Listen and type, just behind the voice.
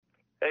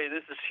Hey,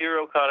 this is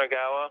Hiro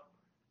Kanagawa,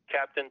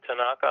 Captain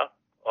Tanaka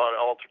on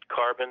Altered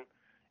Carbon.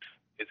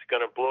 It's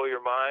going to blow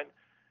your mind.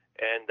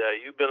 And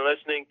you've been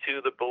listening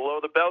to the Below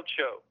the Belt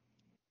Show.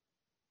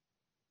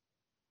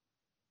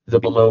 The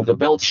Below the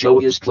Belt Show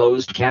is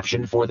closed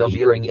caption for the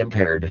hearing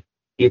impaired.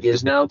 It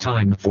is now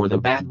time for the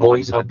Bad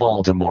Boys of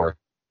Baltimore.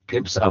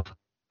 Pimps up.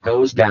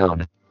 Goes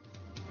down.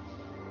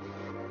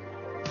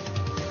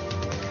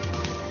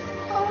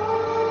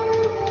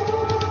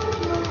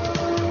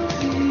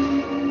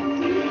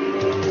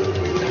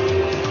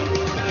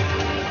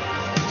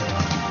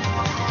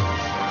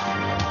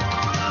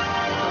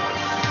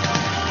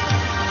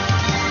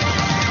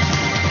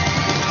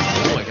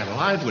 Oh, I got a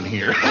live one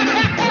here.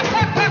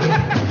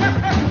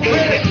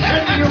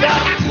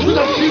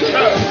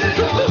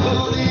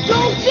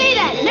 Don't say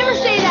that! Never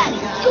say that!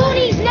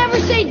 Goonies never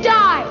say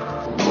die!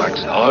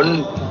 Wax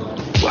on,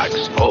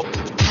 wax off.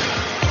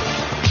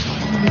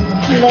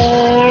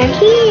 They're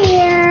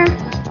here!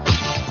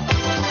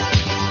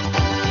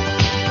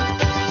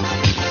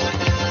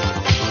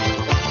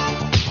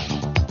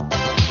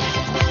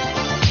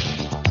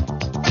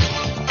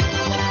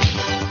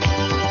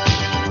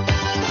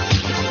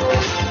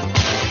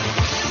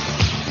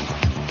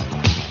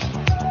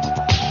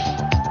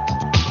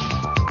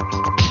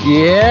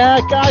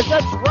 Yeah, guys,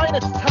 that's right.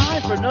 It's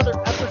time for another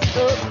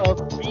episode of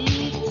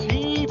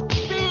BTB.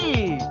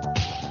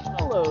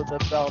 Below the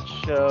Belt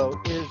Show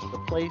is the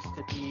place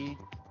to be.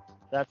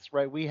 That's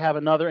right. We have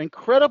another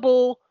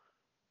incredible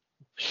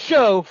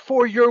show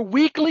for your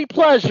weekly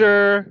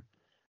pleasure.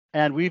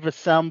 And we've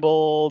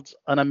assembled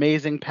an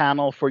amazing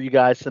panel for you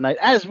guys tonight,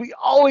 as we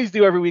always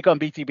do every week on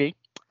BTB.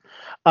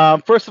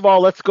 First of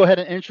all, let's go ahead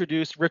and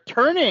introduce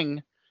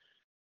returning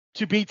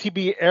to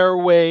BTB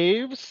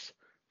airwaves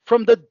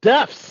from the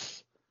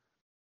depths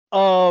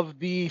of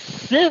the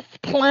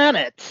Sith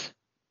planet,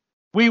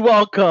 we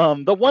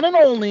welcome the one and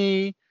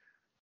only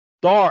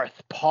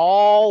Darth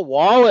Paul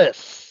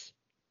Wallace.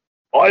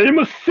 I am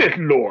a Sith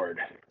Lord.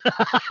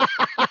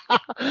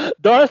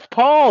 Darth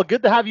Paul,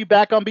 good to have you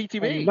back on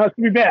BTB. Nice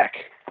to be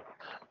back.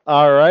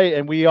 All right,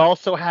 and we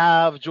also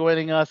have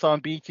joining us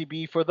on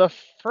BTB for the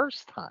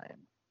first time.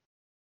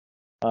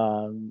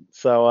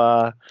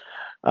 So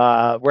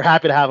we're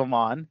happy to have him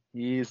on.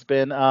 He's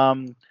been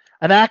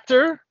an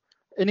actor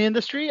in the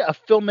industry, a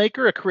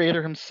filmmaker, a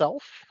creator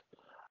himself,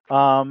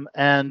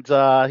 and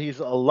he's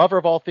a lover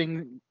of all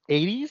things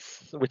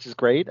 80s, which is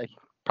great. He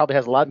probably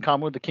has a lot in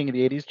common with the king of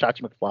the 80s,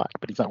 Chachi McFly,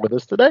 but he's not with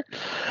us today.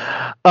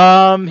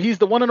 He's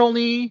the one and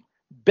only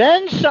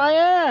Ben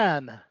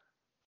Cheyenne.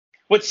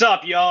 What's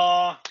up,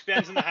 y'all?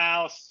 Ben's in the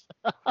house.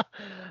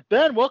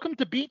 Ben, welcome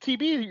to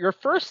BTB, your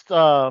first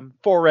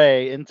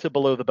foray into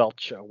Below the Belt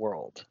Show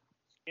world.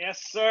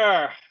 Yes,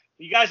 sir.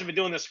 You guys have been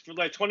doing this for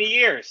like 20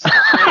 years.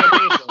 Really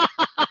amazing.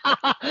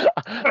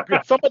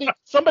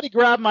 somebody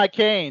grab my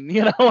cane,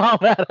 you know how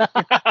that.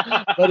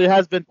 But it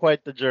has been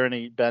quite the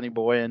journey, Benny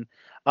boy. And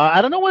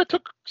I don't know why it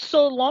took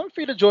so long for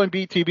you to join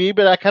BTB,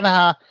 but I kind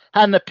of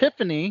had an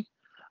epiphany.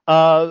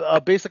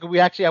 Basically, we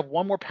actually have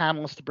one more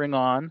panelist to bring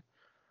on,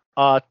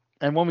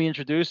 and when we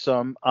introduce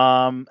them,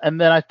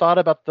 and then I thought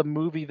about the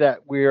movie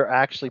that we're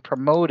actually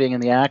promoting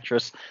and the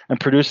actress and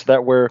producer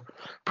that we're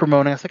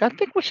promoting. I was like, I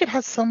think we should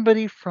have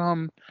somebody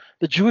from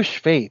the Jewish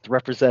faith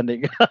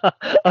representing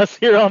us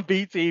here on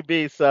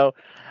BTB. So,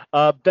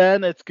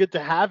 Ben, it's good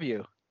to have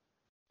you.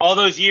 All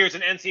those years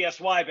in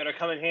NCSY better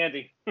come in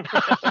handy.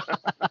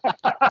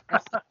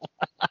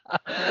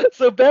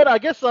 So, Ben, I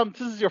guess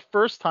this is your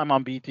first time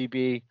on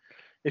BTB.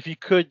 If you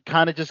could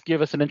kind of just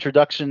give us an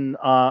introduction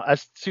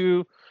as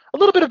to a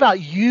little bit about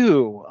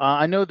you.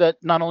 I know that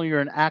not only you're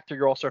an actor,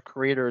 you're also a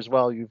creator as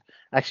well. You've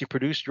actually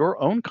produced your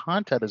own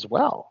content as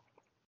well.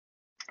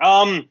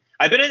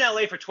 I've been in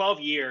LA for 12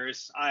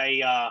 years.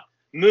 I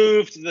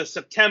moved the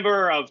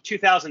September of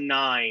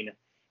 2009,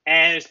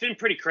 and it's been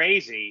pretty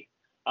crazy.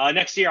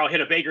 Next year I'll hit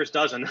a baker's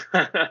dozen.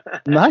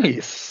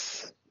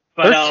 Nice.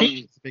 But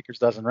 13 baker's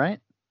dozen, right?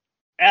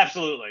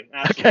 Absolutely.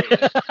 Okay.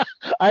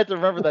 I had to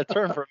remember that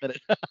term for a minute.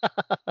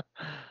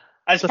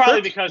 It's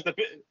probably because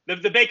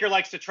the baker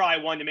likes to try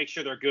one to make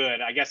sure they're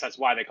good. I guess that's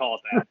why they call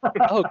it that.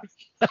 Oh.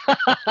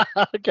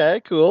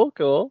 Okay, cool.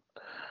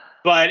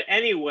 But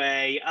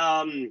anyway,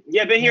 I've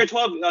been here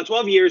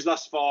 12 years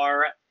thus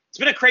far. It's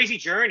been a crazy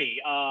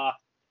journey. I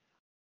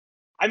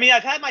mean,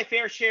 I've had my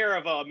fair share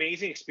of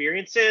amazing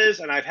experiences,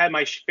 and I've had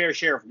my fair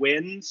share of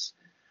wins.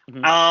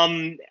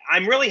 Mm-hmm.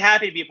 I'm really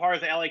happy to be a part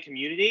of the LA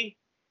community.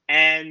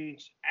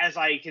 And as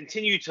I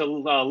continue to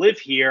live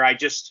here, I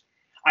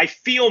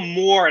feel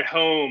more at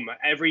home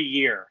every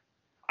year.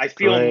 I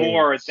feel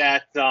more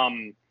that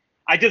I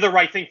did the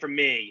right thing for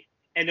me.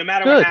 And no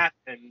matter what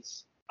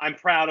happens, I'm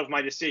proud of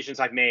my decisions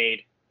I've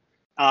made.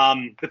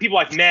 The people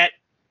I've met,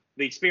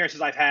 the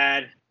experiences I've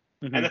had,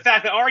 and the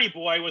fact that Artie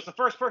Boy was the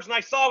first person I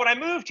saw when I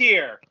moved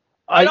here.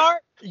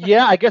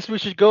 Yeah, I guess we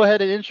should go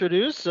ahead and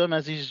introduce him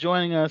as he's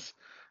joining us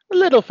a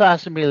little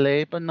fashionably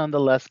late, but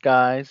nonetheless,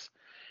 guys.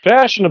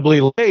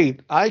 Fashionably late.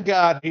 I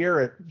got here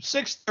at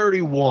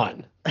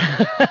 6:31.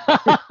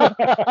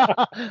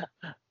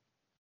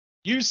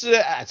 You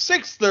said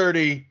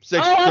 6:30, Oh,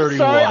 6:31. I'm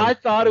sorry. I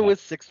thought it was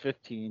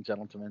 6:15,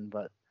 gentlemen,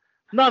 but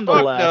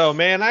nonetheless. Fuck no,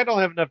 man. I don't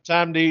have enough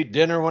time to eat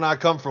dinner when I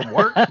come from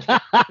work.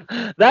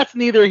 That's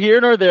neither here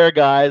nor there,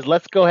 guys.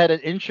 Let's go ahead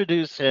and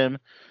introduce him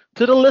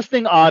to the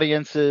listening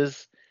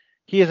audiences.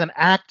 He is an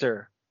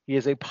actor. He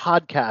is a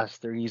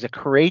podcaster. He's a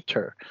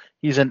creator.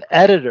 He's an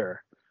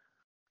editor.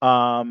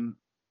 Am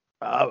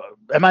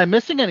I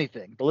missing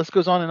anything? The list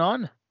goes on and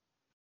on.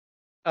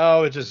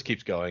 Oh, it just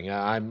keeps going.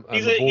 I'm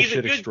He's a a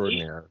bullshit good-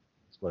 extraordinaire.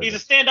 That's what it He's a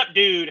is. stand-up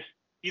dude.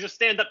 He's a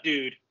stand-up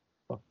dude.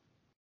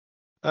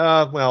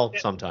 Well,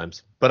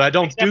 sometimes. But I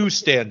don't do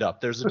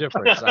stand-up. There's a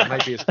difference. I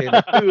might be a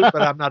stand-up dude,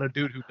 but I'm not a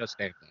dude who does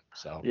stand-up.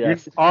 So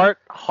Yes, Art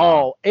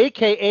Hall,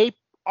 a.k.a.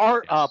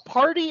 Art, Yes.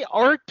 Party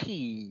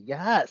Artie.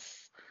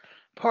 Yes.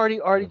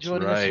 Party Artie That's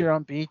joining us right. here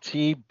on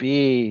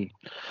BTB.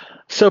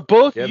 So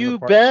both Getting you, the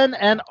party- Ben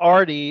and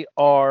Artie,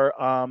 are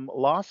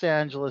Los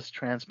Angeles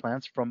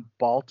transplants from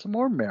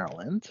Baltimore,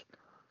 Maryland.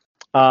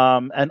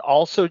 And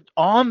also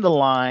on the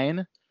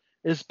line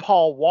is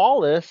Paul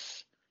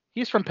Wallace.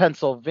 He's from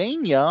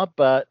Pennsylvania,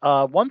 but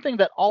one thing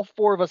that all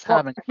four of us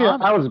have in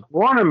common. I was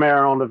born in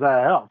Maryland, if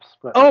that helps.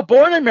 But Oh,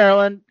 born in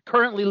Maryland,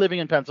 currently living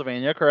in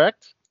Pennsylvania,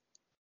 correct?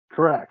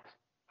 correct.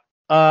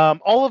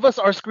 All of us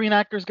are Screen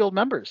Actors Guild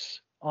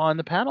members on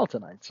the panel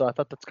tonight, so I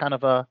thought that's kind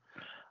of a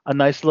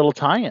nice little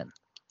tie-in.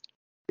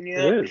 Yeah.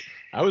 It is.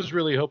 I was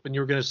really hoping you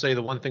were going to say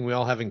the one thing we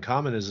all have in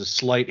common is a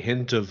slight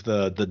hint of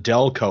the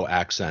Delco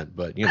accent,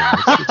 but you know,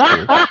 it's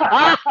cool.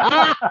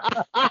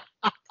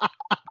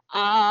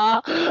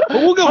 But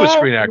we'll go with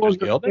Screen Actors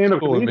Guild. That's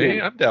cool with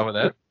me. I'm down with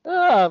that.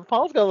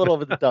 Paul's got a little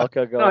bit of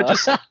Delco going No,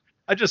 on.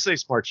 I just say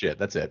smart shit.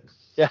 That's it.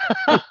 Yeah.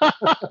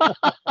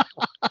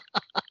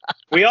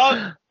 We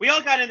all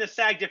got into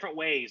SAG different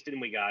ways, didn't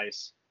we,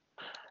 guys?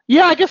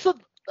 Yeah, I guess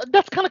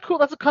that's kind of cool.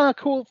 That's a kind of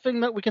cool thing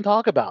that we can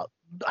talk about.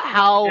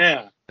 How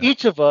Yeah.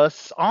 each of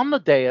us on the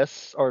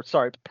dais, or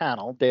sorry,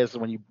 panel. Dais is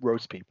when you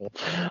roast people.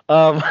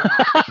 We're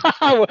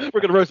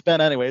gonna roast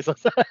Ben anyway. So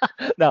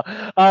no.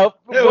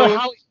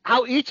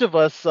 How each of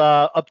us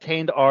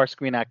obtained our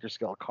Screen Actors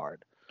Guild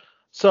card.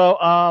 So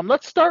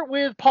let's start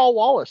with Paul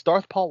Wallace,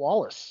 Darth Paul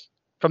Wallace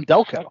from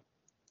Delco.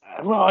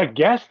 Well, I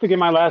guess to get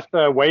my last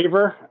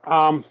waiver,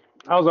 I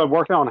was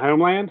working on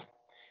Homeland,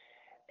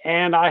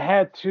 and I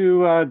had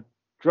to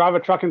drive a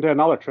truck into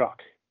another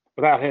truck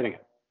without hitting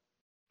it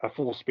at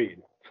full speed.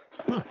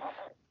 Wow.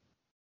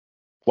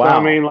 So, I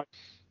mean, like,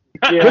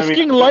 yeah,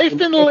 Risking life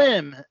and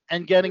limb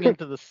and getting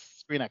into the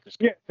Screen Actors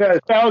Guild. Yeah,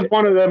 that was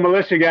one of the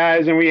militia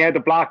guys, and we had to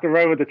block the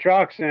road with the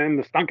trucks, and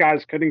the stunt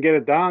guys couldn't get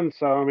it done.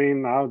 So, I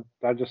mean,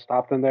 I just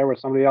stopped in there with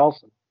somebody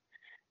else, and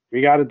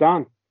we got it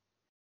done.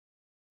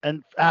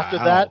 And after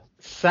Wow. that,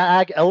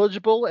 SAG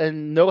eligible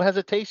and no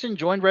hesitation,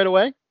 joined right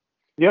away?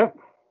 Yep.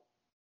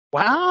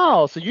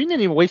 Wow. So you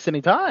didn't even waste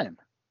any time.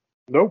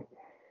 Nope.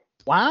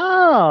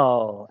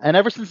 Wow. And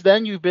ever since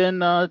then, you've been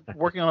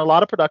working on a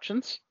lot of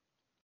productions.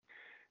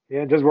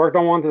 Yeah, just worked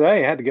on one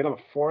today. I had to get up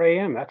at 4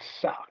 a.m. That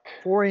sucked.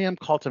 4 a.m.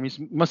 call time. You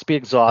must be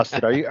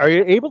exhausted. Are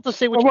you able to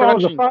say which Well,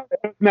 production?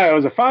 it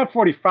was a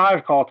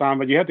 5:45 call time,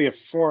 but you had to get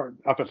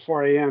up at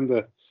 4 a.m.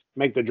 to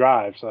make the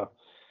drive. So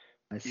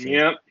I see.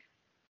 Yep.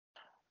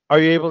 Are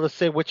you able to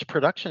say which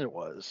production it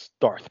was,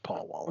 Darth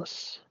Paul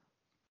Wallace?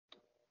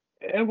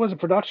 it was a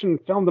production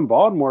filmed in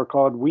Baltimore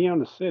called We Own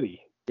the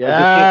City.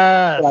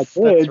 Yes, That's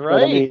that's but,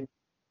 right.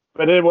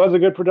 but it was a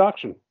good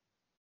production.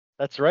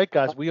 That's right,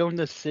 guys. We Own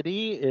the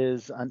City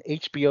is an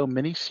HBO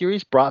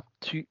miniseries brought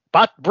to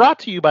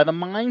you by the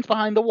minds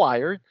behind The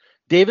Wire,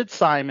 David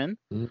Simon.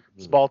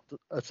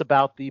 It's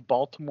about the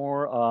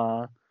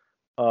Baltimore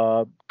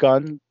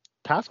gun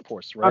task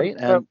force, right?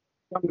 And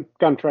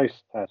Gun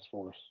Trace Task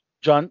Force.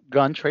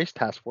 Gun Trace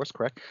Task Force,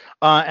 correct.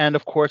 And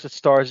of course, it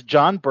stars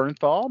John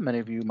Bernthal. Many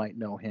of you might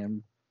know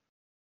him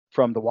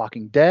from The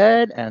Walking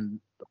Dead and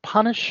The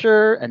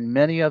Punisher and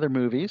many other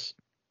movies.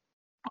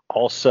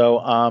 Also,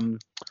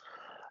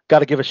 got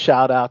to give a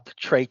shout out to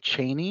Trey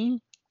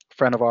Chaney,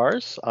 friend of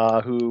ours,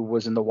 who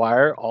was in The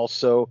Wire,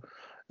 also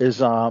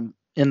is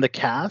in the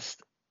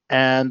cast.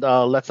 And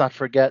let's not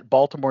forget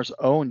Baltimore's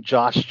own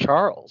Josh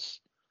Charles.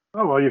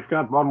 Oh, well, you've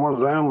got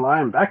Baltimore's own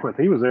Lion Beckwith.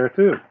 He was there,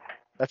 too.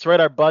 That's right,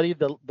 our buddy,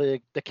 the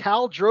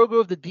Cal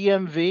Drogo of the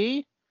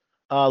DMV,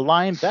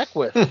 Lion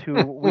Beckwith,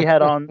 who we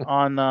had on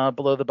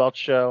Below the Belt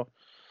show.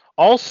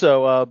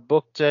 Also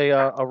booked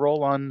a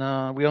role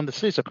on We Own the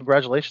City, so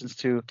congratulations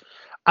to...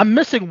 I'm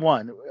missing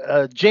one.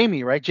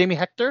 Jamie, right? Jamie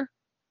Hector?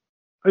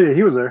 Oh, yeah,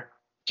 he was there.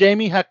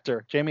 Jamie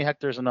Hector. Jamie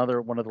Hector is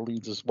another one of the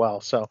leads as well.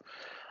 So,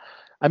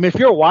 I mean, if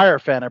you're a Wire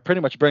fan, I'm pretty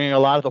much bringing a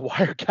lot of the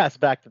Wire cast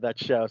back to that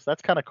show. So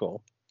that's kind of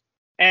cool.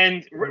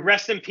 And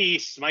rest in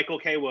peace, Michael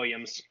K.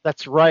 Williams.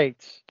 That's right.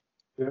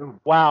 Yeah.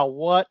 Wow,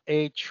 what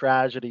a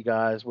tragedy,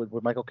 guys, with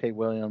Michael K.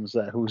 Williams,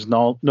 who's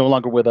no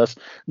longer with us,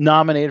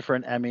 nominated for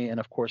an Emmy, and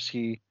of course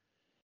he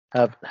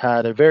have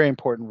had a very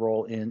important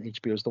role in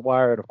HBO's The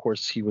Wire, and of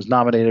course he was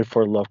nominated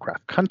for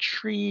Lovecraft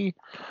Country.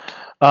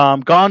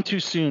 Gone too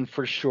soon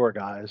for sure,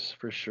 guys,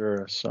 for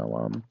sure.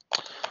 So,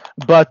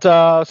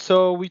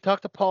 so we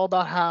talked to Paul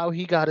about how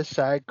he got his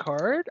SAG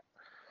card.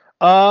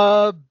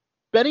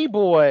 Benny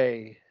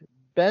Boy,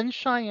 Ben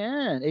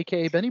Cheyenne,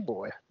 aka Benny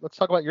Boy. Let's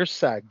talk about your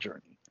SAG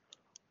journey.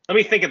 Let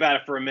me think about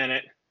it for a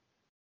minute.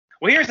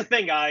 Well, here's the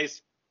thing,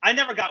 guys. I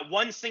never got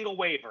one single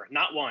waiver.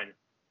 Not one.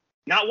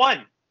 Not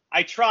one.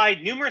 I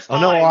tried numerous Oh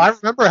times. no, I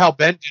remember how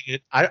Ben did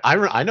it.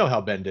 I know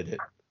how Ben did it.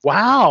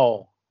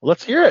 Wow.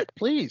 Let's hear it,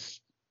 please.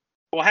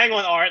 Well, hang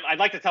on, Art. I'd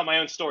like to tell my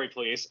own story,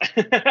 please.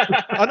 Oh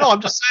no, I'm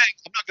just saying.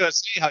 I'm not gonna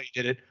say how you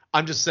did it.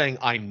 I'm just saying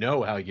I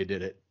know how you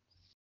did it.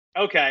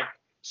 Okay.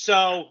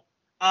 So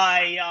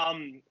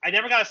I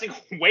never got a single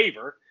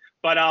waiver,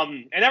 but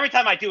and every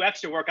time I do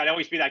extra work, I'd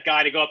always be that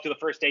guy to go up to the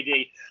first AD.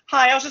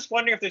 Hi, I was just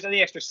wondering if there's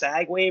any extra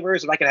SAG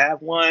waivers, if I could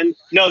have one.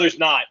 No, there's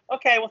not.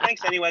 Okay, well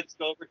thanks anyway. Let's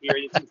go over here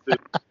and eat some food.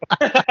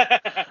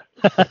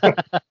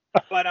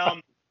 But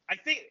I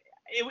think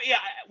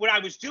when I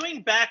was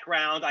doing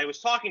background, I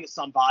was talking to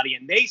somebody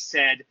and they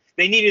said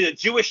they needed a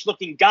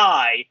Jewish-looking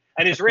guy,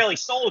 an Israeli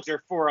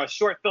soldier, for a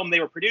short film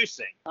they were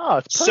producing. Oh,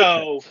 it's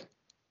perfect.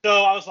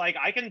 So I was like,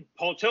 I can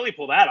totally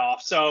pull that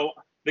off. So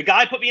the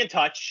guy put me in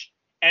touch,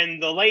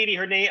 and the lady,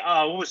 her name,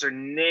 what was her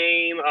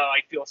name? I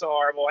feel so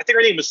horrible. I think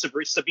her name was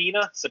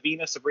Sabrina.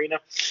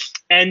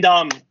 And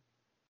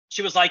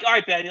she was like, all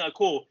right, Ben,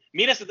 cool.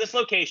 Meet us at this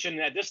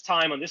location at this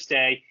time on this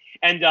day.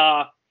 And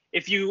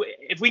if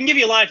we can give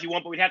you a line if you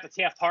want, but we'd have to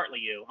Taft-Hartley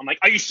you. I'm like,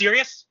 are you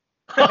serious?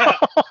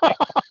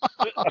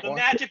 the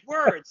magic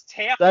words,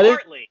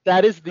 Taft-Hartley.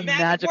 That is the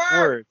magic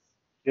word.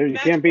 You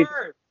can't beat.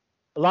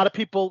 A lot of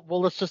people. Well,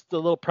 let's just a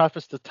little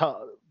preface to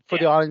for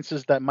the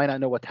audiences that might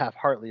not know what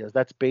Taft-Hartley is.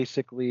 That's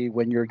basically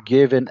when you're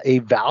given a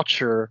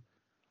voucher,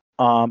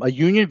 a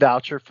union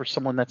voucher for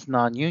someone that's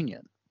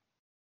non-union.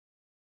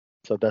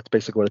 So that's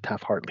basically what a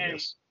Taft-Hartley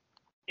is.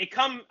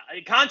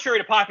 Contrary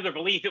to popular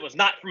belief, it was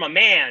not from a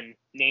man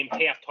named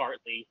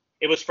Taft-Hartley.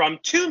 It was from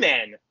two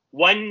men,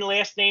 one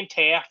last name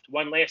Taft,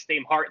 one last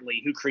name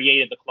Hartley, who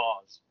created the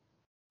clause.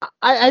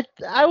 I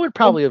would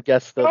probably have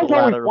guessed the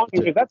latter.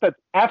 Is that the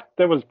Taft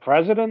that was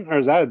president, or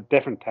is that a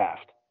different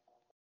Taft?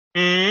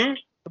 Hmm.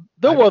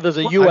 There's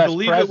a U.S.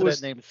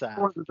 president named Taft.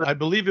 I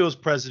believe it was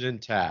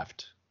President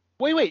Taft.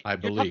 Wait. I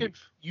believe.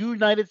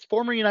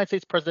 Former United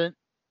States President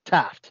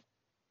Taft.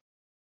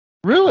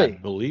 Really? I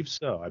believe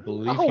so. I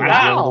believe Oh, he was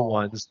one of the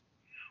ones.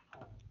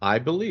 I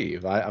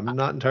believe. I'm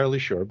not entirely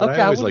sure, but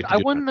Okay, I always like to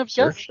do wouldn't my have guessed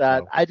research,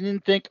 that. so. I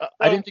didn't think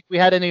we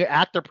had any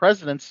actor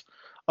presidents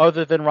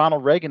other than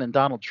Ronald Reagan and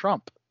Donald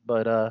Trump.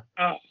 But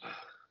I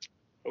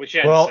wish I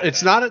hadn't Well, said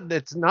it's that.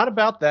 it's not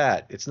about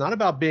that. It's not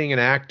about being an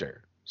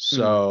actor.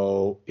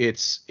 So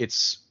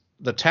it's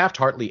the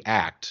Taft-Hartley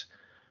Act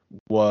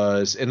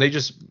was, and they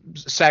just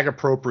SAG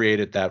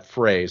appropriated that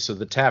phrase. So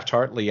the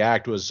Taft-Hartley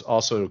Act was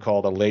also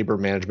called a Labor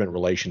Management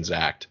Relations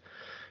Act.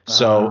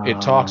 So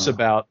it talks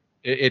about,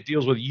 it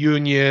deals with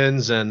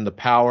unions and the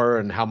power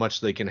and how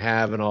much they can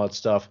have and all that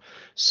stuff.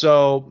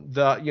 So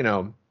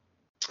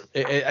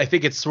I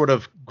think it's sort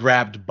of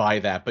grabbed by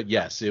that. But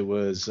yes, it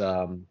was,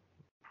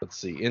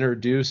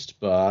 introduced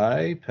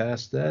by,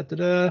 past that,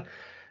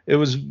 it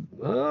was,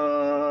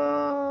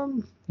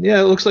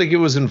 it looks like it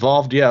was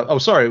involved. Yeah. Oh,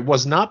 sorry. It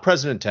was not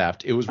President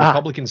Taft. It was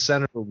Republican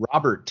Senator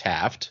Robert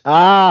Taft.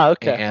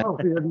 Okay.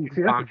 And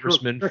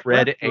Congressman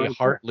Fred A.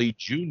 Hartley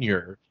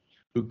Jr.,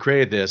 who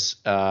created this.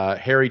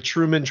 Harry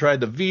Truman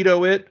tried to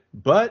veto it,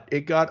 but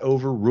it got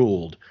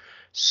overruled.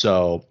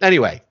 So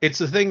anyway, it's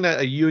a thing that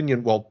a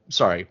union,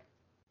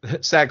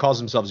 SAG calls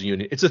themselves a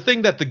union. It's a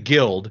thing that the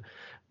Guild,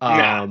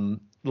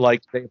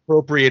 like they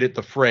appropriated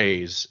the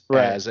phrase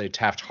as a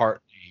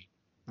Taft-Hartley.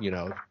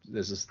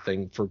 There's this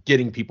thing for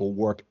getting people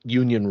work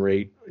union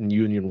rate and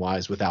union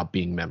wise without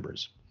being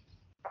members.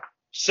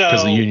 So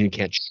because the union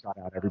can't shut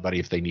out everybody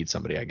if they need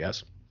somebody, I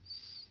guess.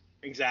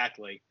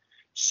 Exactly.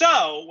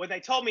 So when they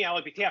told me I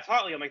would be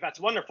Taft-Hartley, I'm like, that's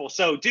wonderful.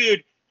 So,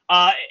 dude,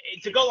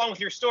 to go along with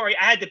your story,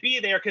 I had to be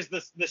there because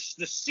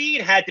the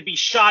scene had to be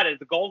shot at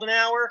the golden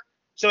hour.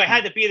 So I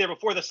had to be there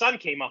before the sun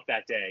came up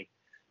that day.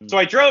 So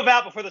I drove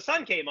out before the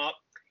sun came up,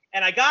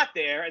 and I got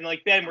there, and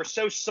like, Ben, we're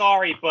so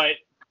sorry, but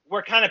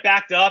we're kind of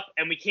backed up,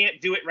 and we can't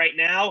do it right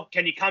now.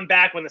 Can you come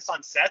back when the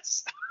sun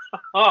sets?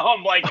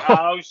 I'm like,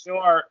 oh,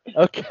 sure.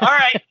 Okay. All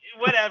right,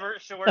 whatever.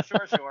 Sure. So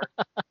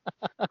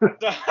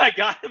I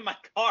got in my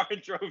car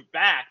and drove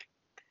back.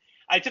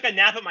 I took a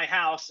nap at my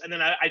house, and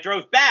then I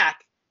drove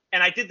back,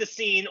 and I did the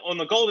scene on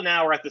the golden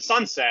hour at the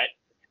sunset.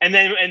 And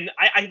then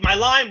my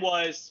line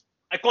was,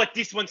 I caught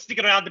this one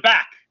sneaking around the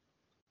back,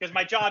 because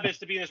my job is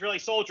to be an Israeli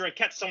soldier and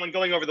catch someone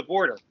going over the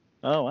border.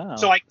 Oh, wow.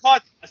 So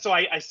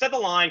I said the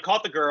line,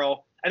 caught the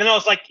girl, and then I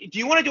was like, do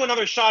you want to do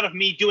another shot of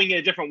me doing it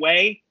a different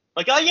way?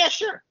 Like, oh, yeah,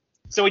 sure.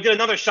 So we did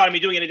another shot of me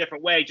doing it a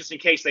different way, just in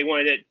case they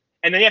wanted it.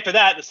 And then after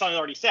that, the sun had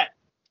already set.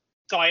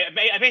 So I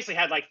basically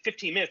had like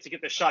 15 minutes to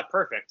get this shot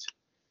perfect.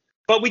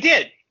 But we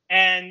did.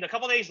 And a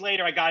couple days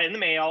later, I got it in the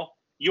mail.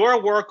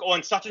 Your work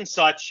on such and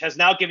such has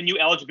now given you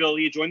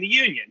eligibility to join the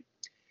union.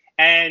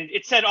 And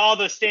it said all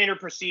the standard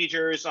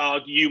procedures.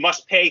 You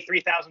must pay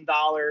 $3,000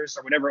 or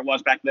whatever it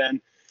was back then.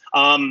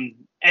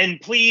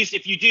 And please,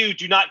 if you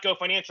do not go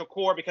financial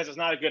core because it's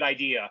not a good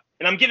idea.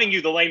 And I'm giving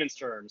you the layman's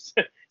terms.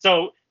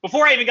 So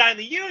before I even got in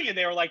the union,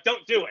 they were like,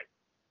 don't do it.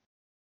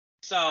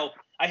 So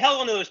I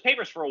held on to those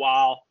papers for a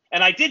while,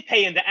 and I did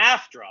pay into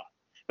AFTRA.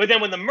 But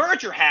then when the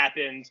merger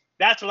happened,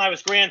 that's when I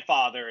was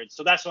grandfathered.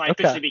 So that's when I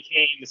officially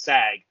became the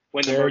SAG,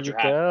 when the merger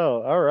happened.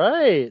 Go. All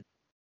right.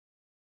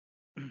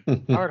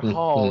 Art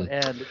Hall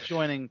and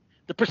joining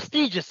the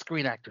prestigious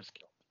Screen Actors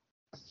Guild.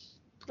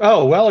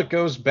 Oh, well, it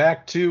goes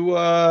back to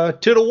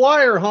the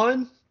wire,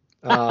 hon.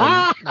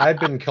 I've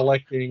been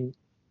collecting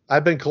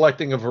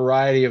a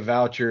variety of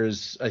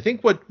vouchers. I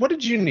think what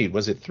did you need?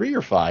 Was it 3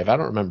 or 5? I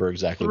don't remember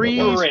exactly.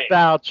 3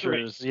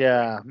 vouchers,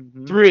 yeah.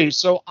 Mm-hmm. 3.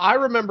 So I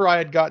remember I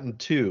had gotten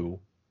 2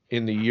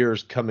 in the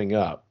years coming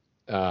up.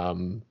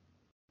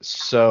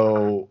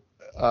 So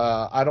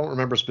I don't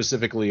remember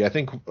specifically. I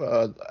think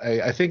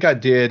I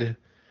did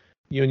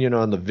Union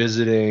on the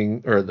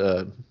visiting, or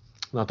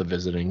not the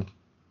visiting.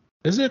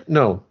 Is it?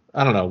 No,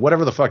 I don't know.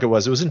 Whatever the fuck it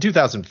was. It was in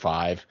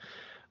 2005.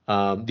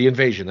 The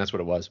Invasion, that's what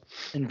it was.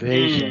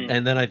 Invasion.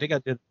 And then I think I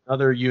did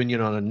another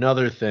Union on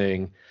another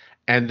thing.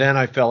 And then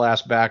I fell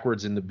ass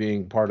backwards into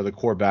being part of the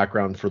core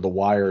background for The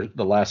Wire,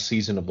 the last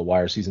season of The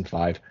Wire, season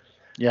 5.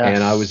 Yeah.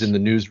 And I was in the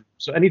newsroom.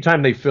 So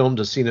anytime they filmed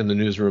a scene in the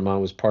newsroom, I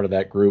was part of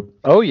that group.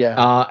 Oh,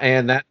 yeah.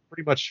 And that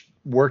pretty much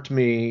worked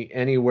me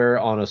anywhere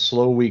on a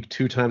slow week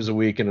 2 times a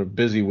week and a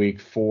busy week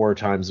 4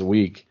 times a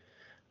week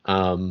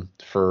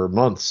for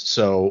months.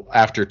 So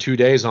after 2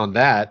 days on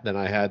that, then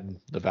I had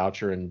the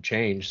voucher and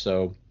change.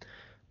 So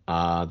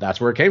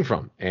that's where it came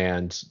from.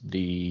 And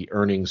the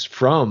earnings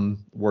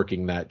from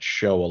working that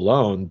show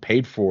alone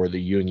paid for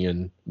the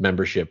union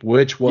membership,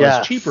 which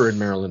was cheaper in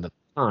Maryland at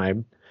the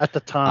time. At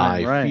the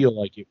time, I feel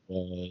like it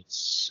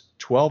was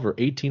 $1,200 or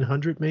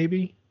 $1,800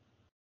 maybe.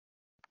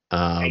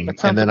 And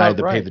then I had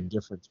to pay the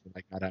difference when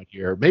I got out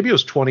here. Maybe it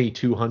was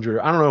 $2,200.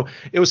 I don't know.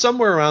 It was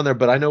somewhere around there,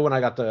 but I know when I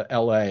got to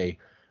LA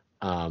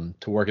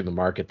to work in the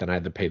market, then I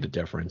had to pay the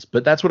difference.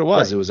 But that's what it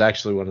was. Right. It was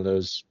actually one of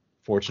those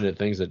fortunate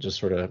things that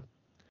just sort of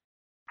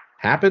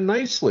happened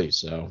nicely.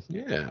 So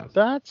yeah.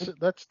 That's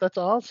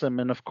awesome.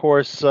 And of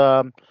course,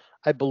 I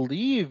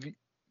believe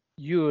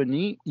you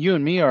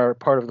and me are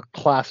part of the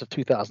class of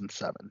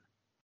 2007.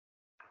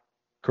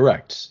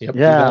 Correct. Yep.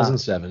 Yeah.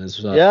 2007 is.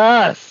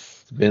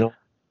 Yes. It's been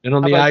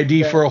on the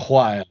ID for a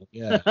while.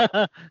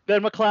 Yeah.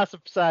 Ben, what class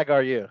of SAG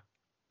are you?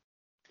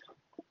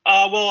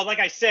 Well, like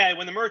I said,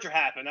 when the merger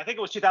happened, I think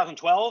it was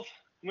 2012.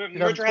 When the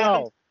merger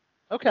happened.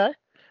 Okay.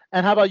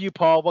 And how about you,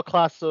 Paul? What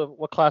class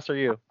are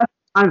you?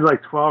 Mine's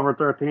like 12 or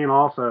 13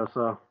 also.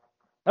 So.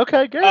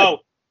 Okay, good. Oh,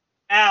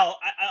 Al,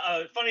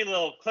 a funny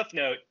little cliff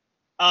note.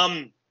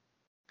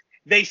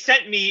 They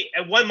sent me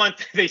at 1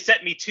 month. They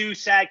sent me 2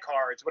 SAG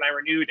cards when I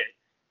renewed it,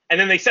 and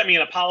then they sent me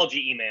an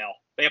apology email.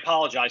 They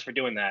apologized for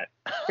doing that.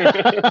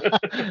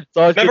 It's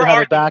always good to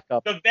have a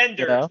backup. The vendors,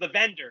 you know? The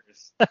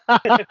vendors.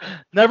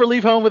 Never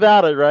leave home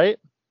without it, right?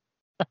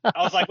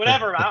 I was like,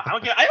 whatever. I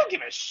don't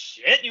give a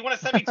shit. You want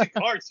to send me 2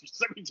 cards? You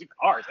send me 2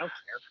 cards. I don't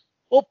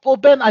care. Well,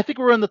 Ben, I think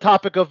we're on the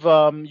topic of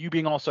you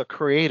being also a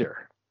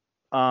creator.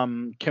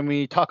 Can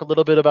we talk a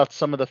little bit about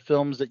some of the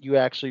films that you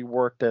actually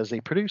worked as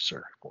a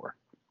producer for?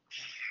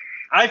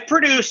 I've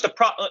produced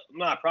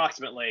not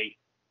approximately,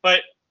 but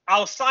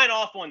I'll sign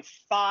off on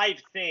 5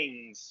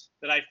 things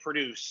that I've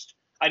produced.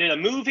 I did a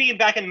movie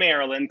back in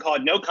Maryland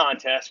called No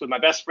Contest with my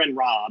best friend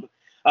Rob.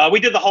 We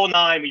did the whole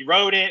 9. We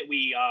wrote it.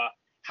 We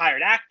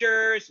hired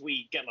actors.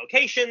 We get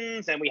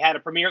locations, and we had a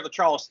premiere at the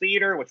Charles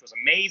Theater, which was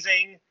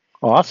amazing.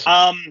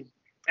 Awesome.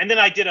 And then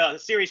I did a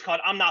series called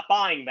I'm Not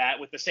Buying That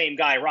with the same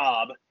guy,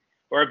 Rob,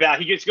 where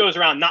he just goes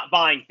around not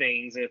buying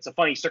things, and it's a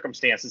funny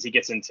circumstances he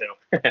gets into.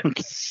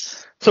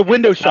 So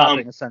window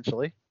shopping,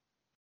 essentially.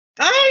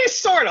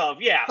 Sort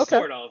of, yeah, okay.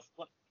 Sort of.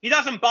 He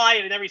doesn't buy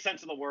it in every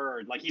sense of the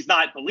word. Like, he's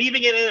not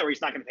believing in it, or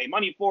he's not going to pay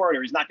money for it,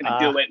 or he's not going to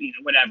do it,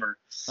 whatever.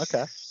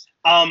 Okay.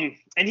 And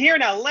here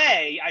in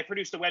LA, I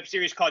produced a web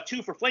series called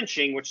 2 for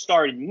Flinching, which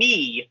starred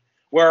me,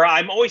 where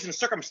I'm always in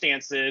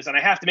circumstances, and I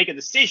have to make a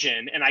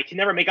decision, and I can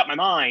never make up my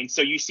mind.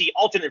 So you see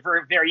alternate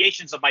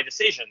variations of my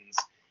decisions,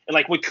 and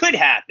like what could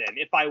happen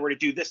if I were to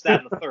do this,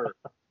 that, and the third.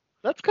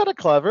 That's kind of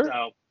clever.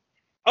 So,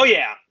 oh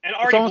yeah, and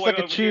it's almost like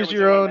a choose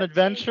your own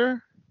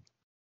adventure.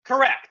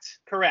 Correct.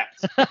 And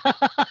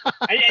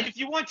if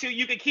you want to,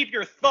 you can keep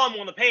your thumb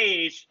on the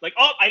page, like,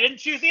 oh, I didn't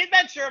choose the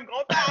adventure, I'm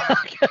going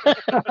back.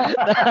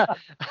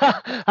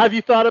 Have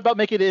you thought about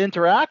making it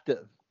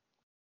interactive?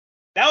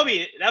 That'd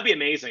be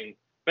amazing,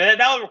 but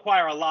that would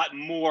require a lot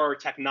more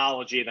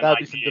technology than that'd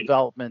be some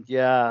development,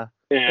 yeah.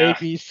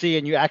 ABC,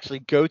 and you actually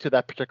go to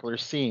that particular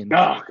scene.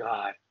 Oh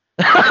God.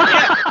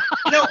 Yeah.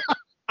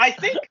 I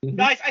think,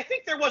 guys,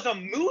 there was a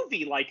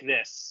movie like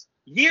this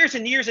years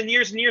and years and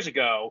years and years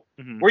ago,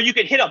 where you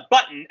could hit a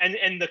button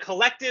and the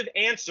collective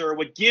answer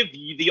would give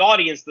you, the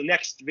audience, the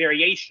next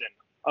variation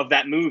of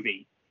that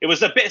movie. It was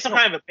some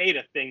kind of a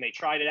beta thing. They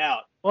tried it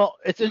out. Well,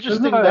 it's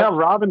interesting that how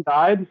Robin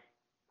died.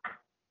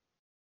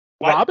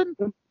 What? Robin?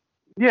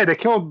 Yeah, they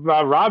killed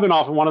Robin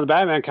off in one of the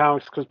Batman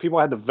comics because people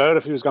had to vote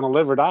if he was going to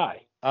live or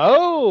die.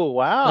 Oh,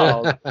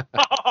 wow.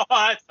 Oh,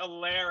 that's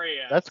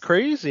hilarious. That's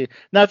crazy.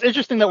 Now, it's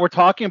interesting that we're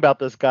talking about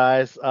this,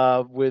 guys,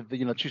 with,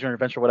 choose your own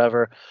adventure,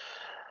 whatever.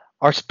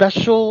 Our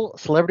special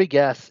celebrity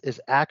guest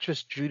is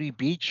actress Judy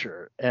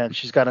Beecher, and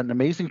she's got an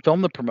amazing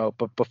film to promote.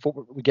 But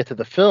before we get to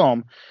the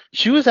film,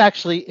 she was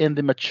actually in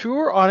the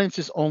mature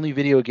audiences only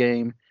video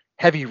game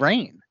Heavy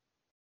Rain,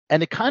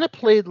 and it kind of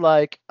played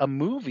like a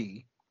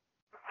movie,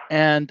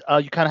 and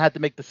you kind of had to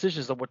make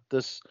decisions of what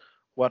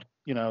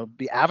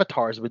the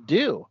avatars would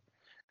do.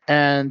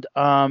 And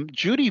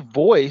Judy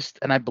voiced,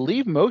 and I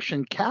believe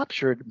motion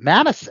captured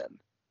Madison.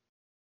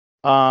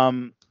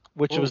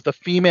 Which was the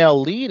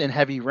female lead in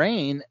Heavy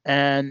Rain.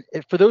 And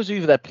for those of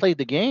you that played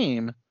the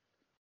game,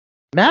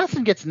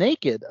 Madison gets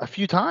naked a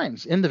few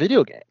times in the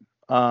video game.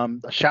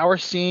 A shower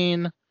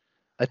scene.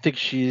 I think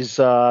she's,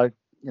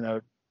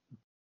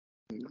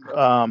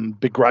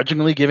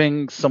 begrudgingly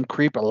giving some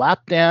creep a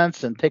lap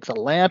dance and takes a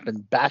lamp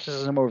and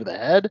bashes him over the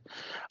head.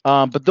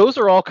 But those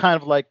are all kind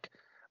of like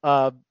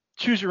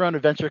choose your own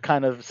adventure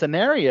kind of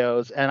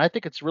scenarios. And I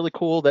think it's really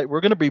cool that we're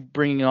going to be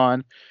bringing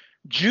on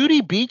Judy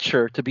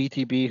Beecher to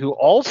BTB, who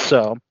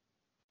also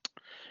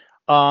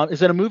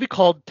is in a movie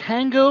called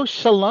Tango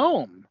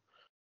Shalom,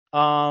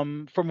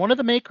 from one of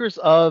the makers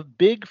of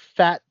Big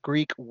Fat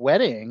Greek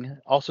Wedding.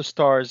 Also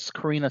stars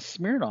Karina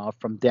Smirnoff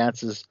from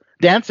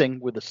Dancing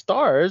with the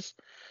Stars.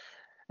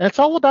 And it's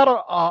all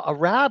about a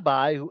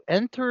rabbi who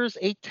enters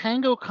a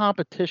tango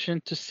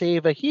competition to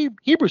save a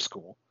Hebrew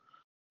school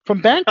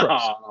from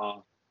bankruptcy.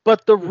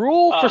 But the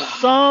rule for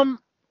some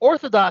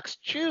Orthodox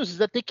Jews is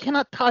that they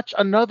cannot touch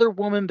another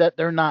woman that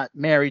they're not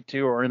married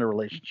to or in a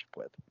relationship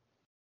with.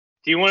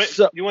 Do you want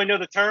to know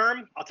the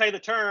term? I'll tell you the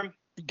term.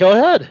 Go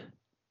ahead.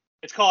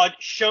 It's called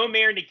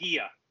Shomer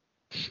Nagia.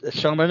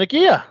 Shomer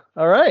Nagia.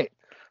 All right.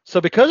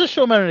 So because of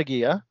Shomer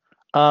Nagia,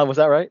 was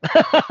that right?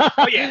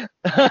 Oh yeah.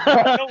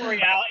 Don't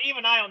worry, Al.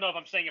 Even I don't know if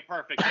I'm saying it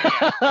perfect.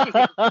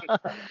 Yeah.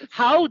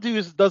 How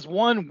does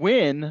one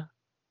win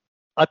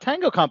a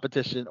tango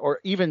competition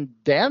or even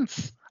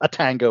dance a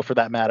tango for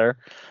that matter?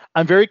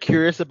 I'm very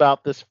curious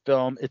about this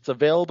film. It's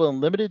available in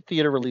limited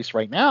theater release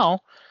right now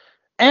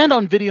and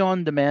on video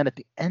on demand at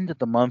the end of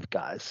the month,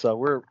 guys. So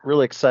we're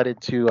really excited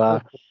to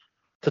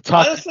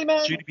talk Honestly,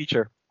 man, Judy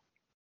Beecher.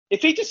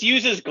 If he just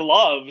uses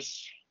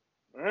gloves,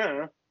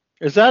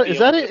 is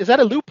that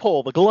a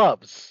loophole? The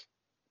gloves.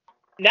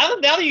 Now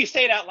that you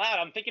say it out loud,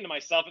 I'm thinking to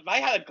myself, if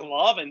I had a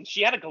glove and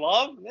she had a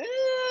glove,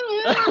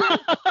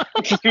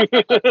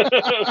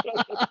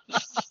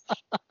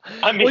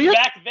 I mean,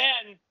 back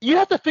then. You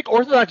have to think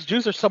Orthodox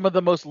Jews are some of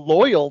the most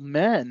loyal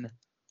men.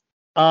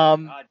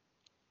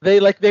 They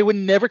would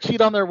never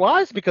cheat on their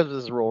wives because of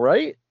this rule,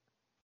 right?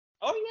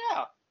 Oh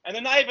yeah, and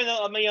they're not even.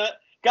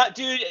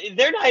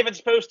 They're not even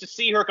supposed to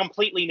see her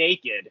completely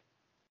naked.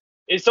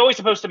 It's always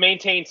supposed to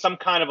maintain some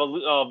kind of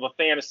a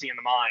fantasy in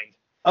the mind.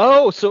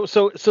 Oh, so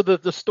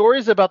the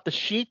stories about the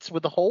sheets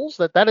with the holes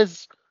that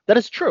is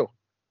true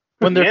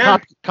when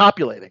they're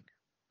copulating.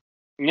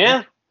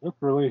 Yeah. That's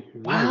really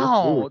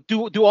wow.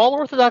 Do all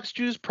Orthodox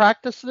Jews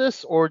practice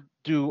this, or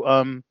do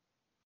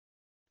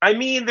I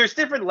mean, there's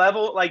different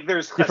level. Like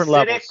there's different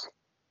Hasidic, levels.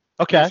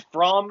 Okay.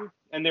 There's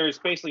and there's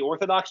basically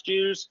Orthodox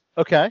Jews.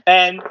 Okay.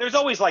 And there's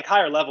always like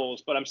higher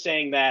levels, but I'm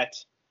saying that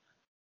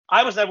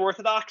I was never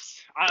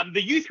Orthodox.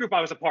 The youth group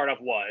I was a part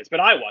of was, but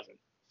I wasn't.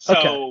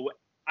 So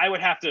I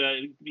would have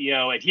to,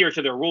 adhere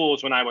to their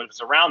rules when I was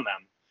around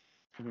them.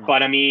 Mm-hmm.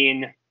 But I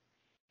mean,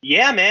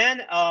 yeah,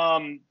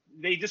 man.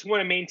 They just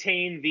want to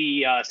maintain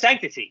the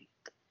sanctity.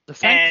 The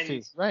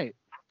sanctity, right.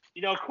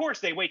 Of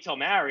course, they wait till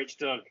marriage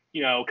to,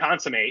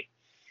 consummate.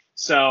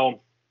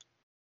 So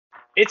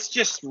it's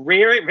just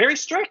very, very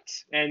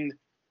strict, and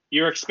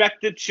you're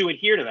expected to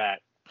adhere to that.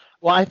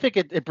 Well, I think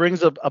it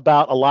brings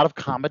about a lot of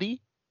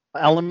comedy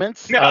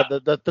elements. Yeah.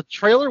 The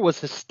trailer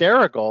was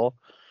hysterical,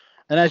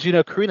 and as you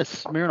know, Karina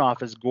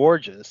Smirnoff is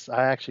gorgeous.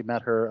 I actually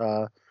met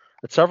her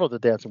at several of the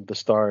Dancing with the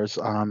Stars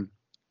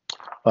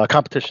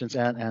competitions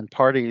and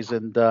parties,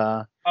 and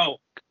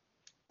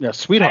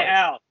sweetheart. Hey,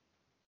 Al,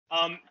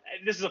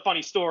 this is a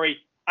funny story.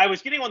 I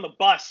was getting on the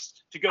bus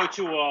to go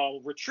to a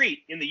retreat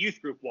in the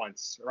youth group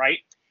once, right?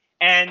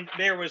 And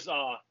there was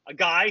a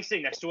guy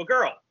sitting next to a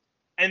girl,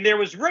 and there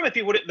was room if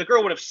the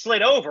girl would have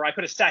slid over. I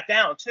could have sat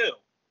down too,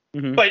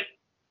 but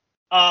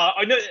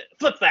no,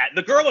 flip that.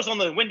 The girl was on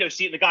the window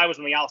seat, and the guy was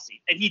on the aisle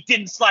seat, and he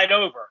didn't slide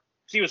over.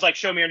 So he was like,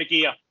 "Show me your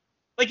Nagia."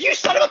 Like, you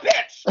son of a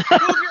bitch!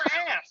 Move your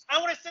ass! I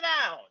want to sit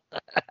down.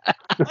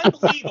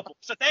 Unbelievable.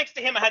 So thanks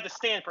to him, I had to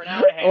stand for an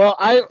hour and a half. Well,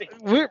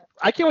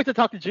 I can't wait to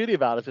talk to Judy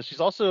about it. So she's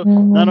also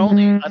not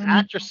only an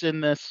actress in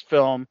this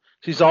film,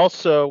 she's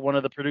also one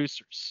of the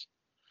producers.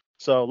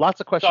 So lots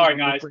of questions. Sorry,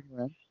 guys.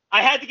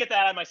 I had to get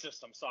that out of my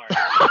system. Sorry.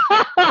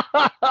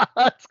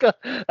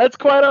 That's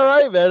quite all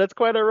right, man. That's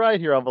quite all right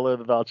here on Below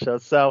the Belt Show.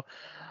 So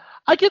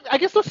I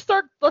guess let's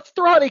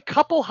throw out a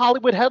couple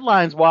Hollywood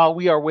headlines while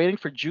we are waiting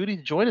for Judy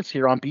to join us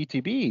here on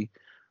BTB.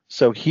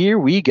 So here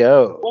we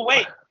go. Well,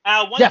 wait.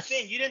 One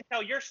thing, you didn't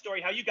tell your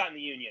story how you got in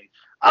the union.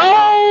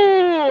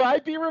 Oh,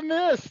 I'd be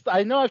remiss.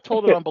 I know I've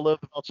told it on Below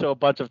the Belt Show a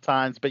bunch of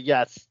times, but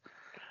yes.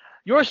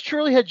 Yours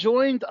truly had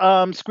joined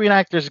Screen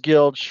Actors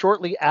Guild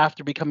shortly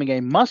after becoming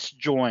a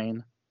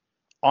must-join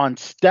on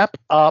Step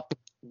Up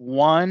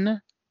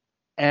 1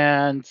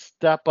 and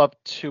Step Up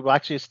 2. Well,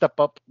 actually, Step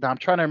Up. Now I'm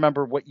trying to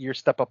remember what year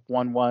Step Up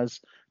 1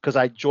 was because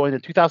I joined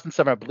in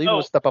 2007. I believe it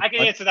was Step Up. I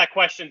can answer that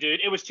question,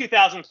 dude. It was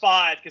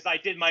 2005 because I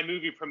did my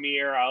movie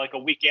premiere like a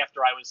week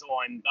after I was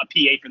on a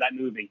PA for that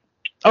movie.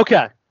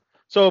 Okay,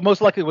 so most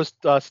likely it was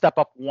Step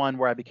Up 1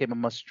 where I became a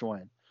must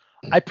join.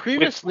 I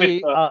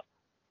previously,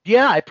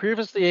 I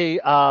previously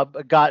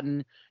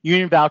gotten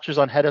union vouchers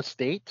on Head of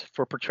State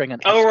for portraying an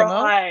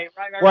Eskimo. Right,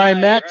 where I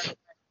met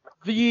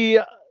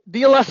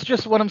the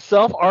illustrious one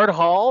himself, Art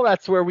Hall.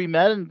 That's where we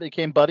met and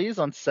became buddies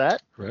on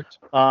set. Correct.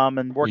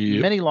 And worked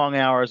many long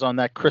hours on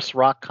that Chris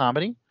Rock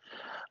comedy.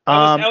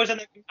 I was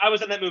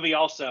in that movie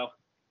also.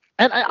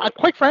 And I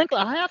quite frankly,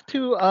 I have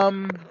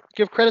to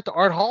give credit to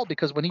Art Hall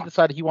because when he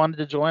decided he wanted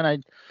to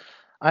join,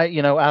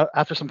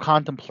 after some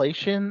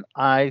contemplation,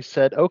 I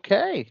said,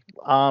 okay,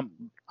 I'm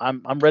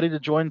ready to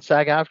join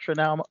SAG-AFTRA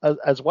now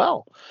as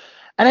well.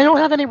 And I don't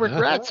have any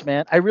regrets,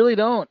 man. I really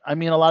don't. I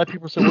mean, a lot of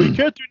people say, well, you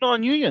can't do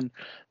non-union.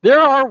 There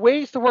are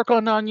ways to work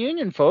on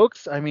non-union,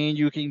 folks. I mean,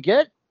 you can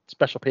get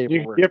special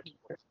paperwork.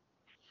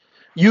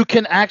 You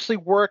can actually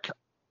work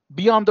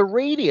beyond the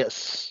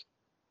radius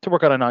to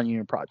work on a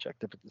non-union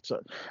project.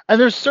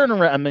 And there's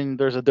certain,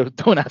 there's a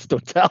don't ask,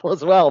 don't tell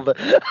as well. But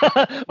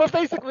but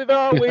basically, there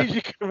are ways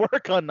you can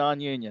work on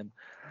non-union.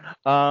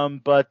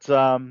 If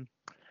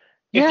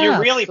you're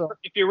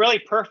really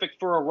perfect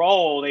for a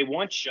role, they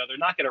want you. They're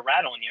not going to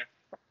rat on you.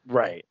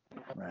 Right.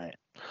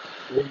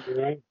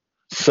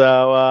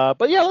 So,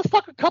 but yeah, let's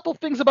talk a couple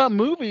things about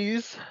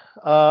movies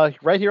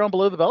right here on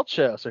Below the Belt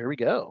Show. So here we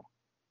go.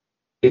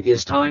 It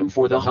is time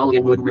for the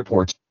Hollywood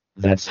Report.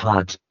 That's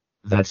hot.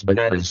 That's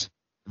bananas.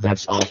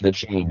 That's off the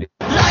chain.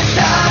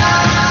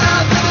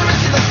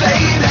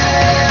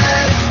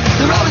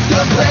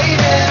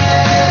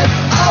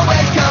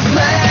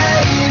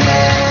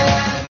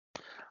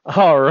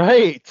 All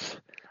right.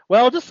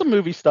 Well, just some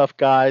movie stuff,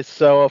 guys.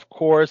 So, of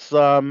course,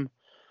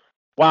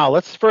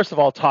 let's first of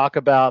all talk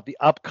about the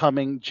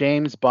upcoming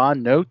James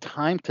Bond, No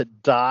Time to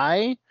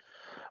Die.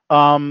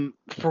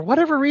 For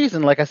whatever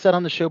reason, like I said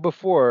on the show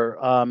before,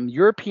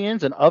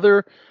 Europeans and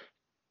other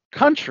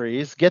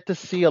countries get to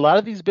see a lot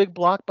of these big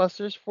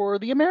blockbusters for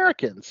the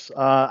Americans.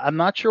 I'm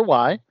not sure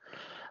why,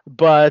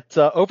 but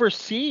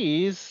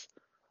overseas,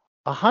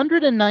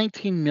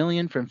 119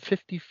 million from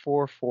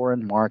 54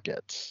 foreign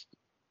markets.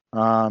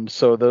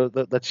 So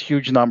that's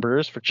huge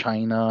numbers for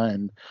China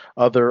and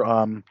other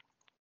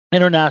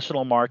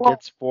international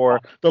markets for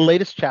the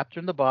latest chapter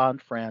in the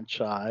Bond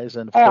franchise.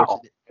 And of course,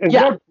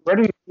 that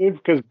Britain?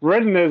 Because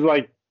Britain is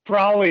like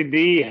probably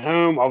the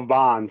home of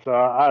Bond. So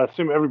I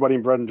assume everybody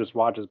in Britain just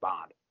watches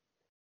Bond.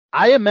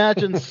 I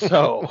imagine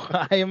so.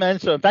 In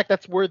fact,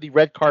 that's where the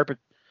red carpet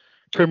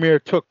premiere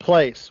took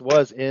place,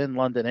 was in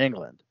London,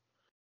 England.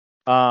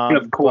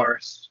 Of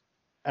course.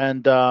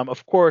 And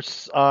of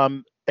course,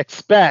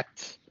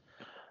 expect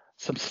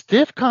some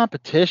stiff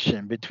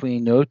competition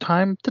between No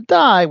Time to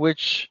Die,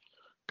 which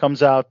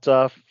comes out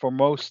for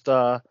most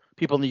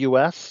people in the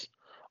U.S.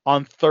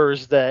 on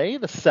Thursday,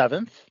 the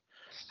 7th.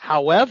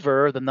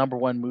 However, the number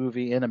one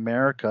movie in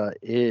America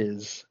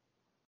is,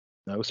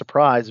 no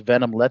surprise,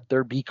 Venom: Let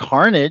There Be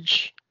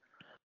Carnage.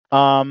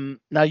 Now,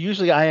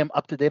 usually I am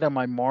up to date on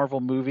my Marvel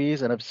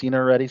movies, and I've seen it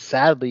already.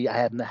 Sadly, I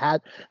have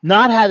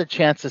not had a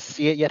chance to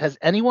see it yet. Has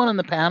anyone on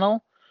the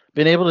panel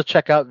been able to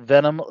check out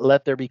Venom: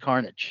 Let There Be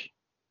Carnage?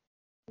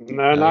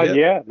 No, not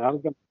yet. I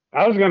was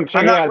going to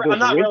check it out. I'm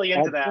not really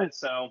into that,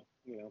 so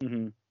you know.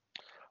 Mm-hmm.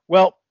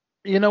 Well,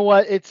 you know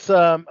what? It's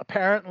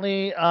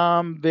apparently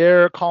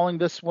they're calling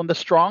this one the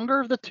stronger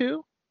of the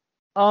two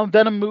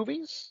Venom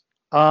movies.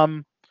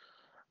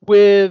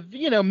 With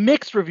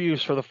mixed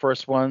reviews for the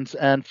first ones,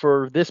 and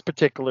for this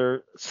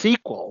particular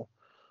sequel,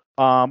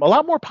 a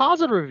lot more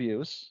positive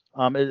reviews.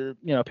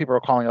 People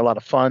are calling it a lot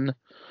of fun.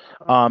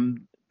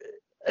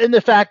 And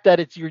the fact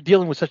that you're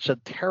dealing with such a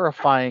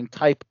terrifying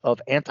type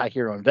of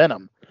anti-hero in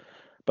Venom,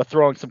 but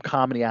throwing some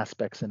comedy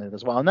aspects in it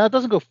as well. And that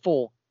doesn't go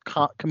full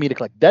comedic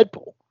like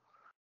Deadpool.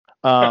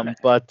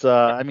 But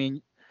I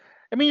mean,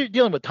 you're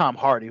dealing with Tom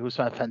Hardy, who's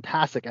a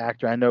fantastic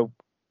actor. I know,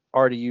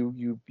 Artie,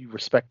 you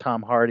respect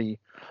Tom Hardy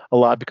a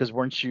lot because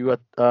weren't you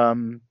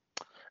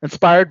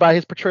inspired by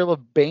his portrayal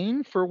of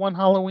Bane for one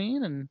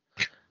Halloween? And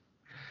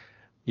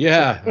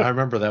yeah, I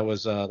remember that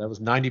was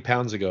 90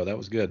 pounds ago. That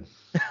was good.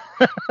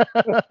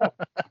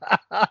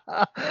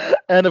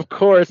 And of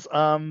course,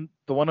 the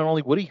one and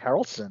only Woody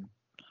Harrelson,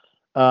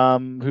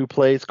 who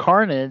plays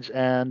Carnage.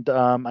 And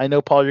I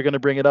know, Paul, you're going to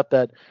bring it up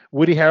that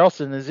Woody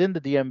Harrelson is in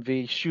the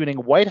DMV shooting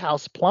White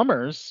House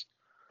plumbers.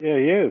 Yeah,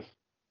 he is.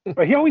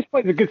 But he always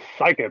plays a good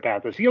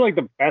psychopath. Is he like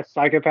the best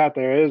psychopath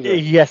there is? Or?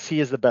 Yes, he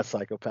is the best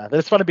psychopath. And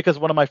it's funny because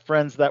one of my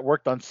friends that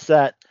worked on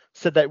set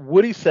said that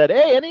Woody said,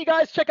 "Hey, any of you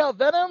guys check out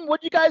Venom? What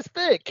do you guys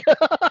think?"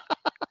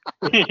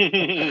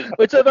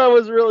 Which I thought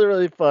was really,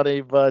 really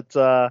funny. But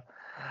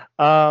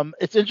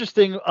it's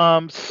interesting.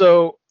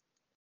 So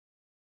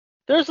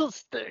there's,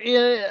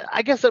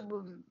 I guess, a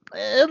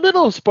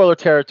little spoiler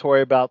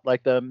territory about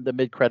like the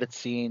mid-credit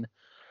scene,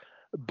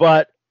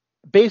 but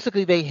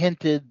basically they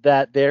hinted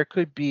that there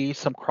could be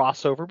some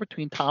crossover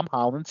between Tom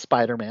Holland's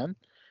Spider-Man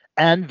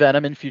and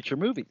Venom in future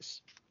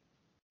movies.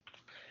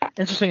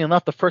 Interesting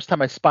enough, the first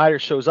time a spider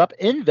shows up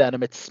in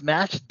Venom, it's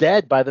smashed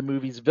dead by the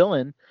movie's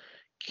villain,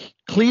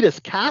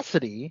 Cletus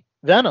Cassidy,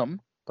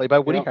 Venom, played by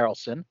Woody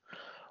Harrelson,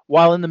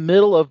 while in the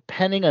middle of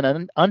penning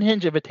an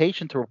unhinged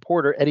invitation to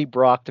reporter Eddie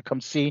Brock to come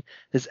see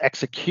his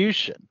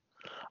execution.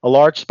 A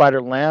large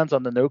spider lands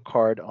on the note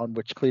card on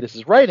which Cletus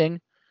is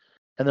writing,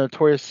 and the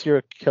notorious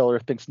serial killer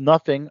thinks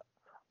nothing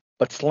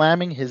but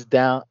slamming his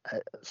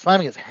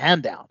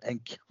hand down and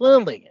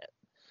killing it,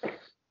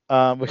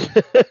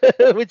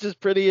 which is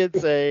pretty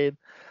insane.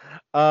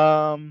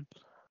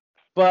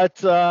 But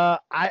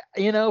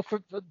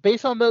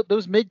based on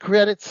those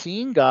mid-credit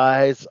scene,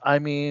 guys, I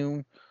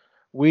mean,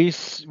 we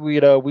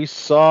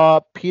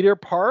saw Peter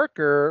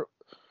Parker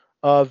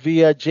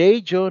via J.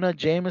 Jonah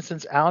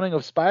Jameson's outing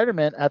of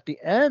Spider-Man at the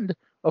end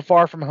of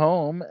Far From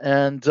Home,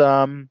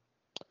 and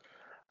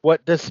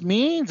what this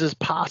means is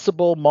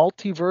possible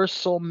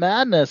multiversal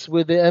madness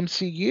with the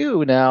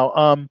MCU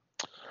now,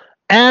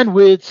 and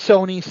with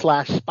Sony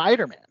 /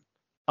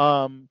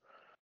 Spider-Man.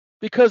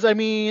 Because, I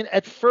mean,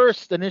 at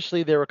first,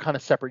 initially, they were kind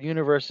of separate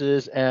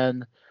universes,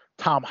 and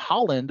Tom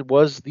Holland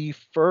was the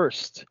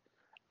first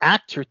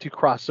actor to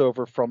cross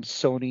over from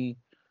Sony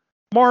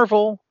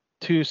Marvel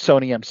to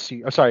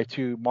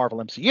to Marvel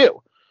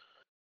MCU.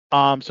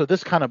 So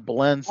this kind of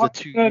blends the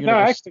two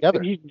universes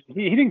together. He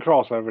didn't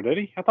cross over, did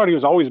he? I thought he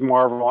was always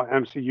Marvel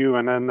MCU,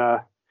 and then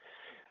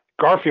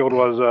Garfield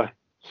was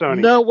Sony.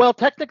 No, well,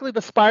 technically,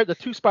 the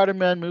two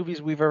Spider-Man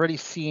movies we've already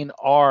seen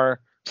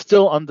are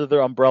still under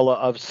the umbrella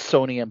of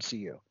Sony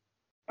MCU.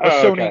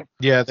 Okay.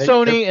 Yeah,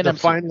 Sony and they're MCU.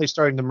 finally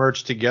starting to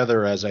merge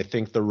together, as I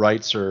think the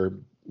rights are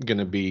going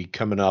to be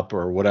coming up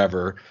or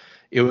whatever.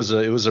 It was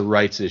a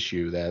rights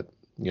issue that,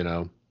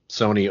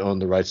 Sony owned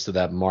the rights to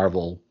that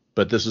Marvel,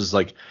 but this is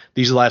like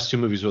these last two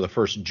movies were the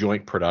first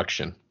joint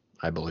production,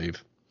 I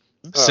believe,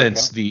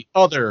 since the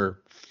other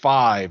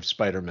 5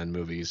 Spider-Man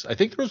movies. I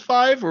think there was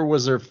 5, or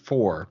was there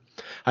 4?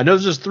 I know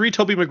there's 3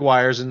 Tobey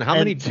Maguires, and how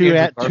many? Two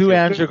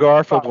Andrew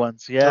Garfield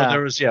ones. Yeah. So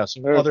there was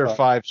some other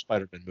 5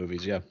 Spider-Man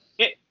movies. Yeah.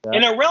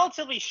 In a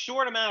relatively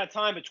short amount of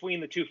time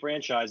between the two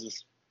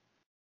franchises.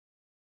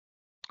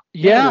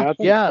 Yeah.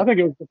 I think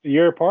it was just a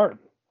year apart.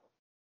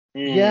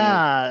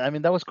 Yeah, I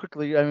mean that was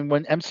quickly. I mean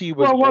when MCU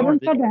was well, born,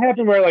 something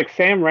happened where like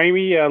Sam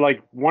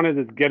Raimi wanted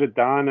to get it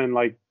done, and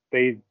like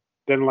they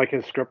didn't like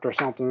his script or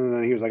something, and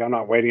then he was like, "I'm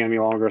not waiting any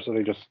longer," so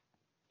they just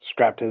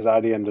scrapped his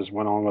idea and just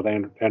went on with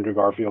Andrew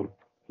Garfield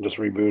and just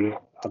rebooted.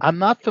 I'm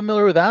not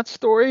familiar with that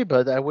story,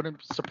 but that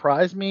wouldn't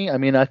surprise me. I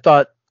mean, I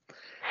thought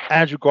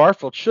Andrew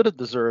Garfield should have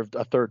deserved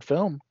a third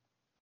film.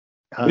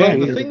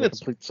 The thing that's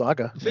complete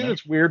saga. The thing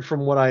that's weird from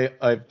what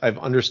I've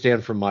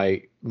understand from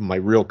my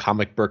real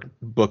comic book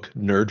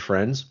nerd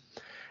friends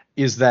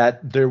is that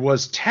there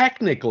was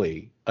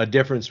technically a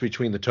difference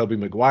between the Tobey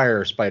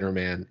Maguire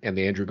Spider-Man and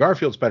the Andrew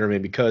Garfield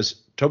Spider-Man,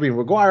 because Tobey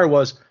Maguire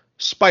was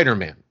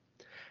Spider-Man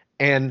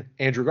and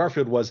Andrew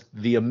Garfield was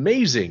the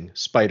Amazing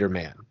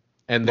Spider-Man,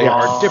 and they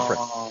are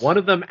different. One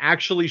of them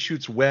actually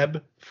shoots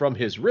web from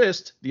his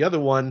wrist. The other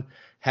one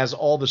has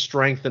all the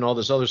strength and all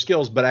this other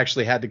skills, but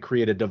actually had to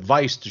create a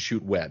device to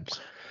shoot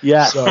webs.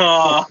 Yeah.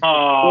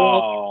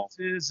 So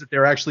is that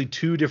they're actually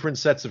 2 different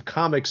sets of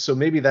comics. So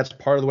maybe that's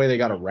part of the way they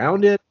got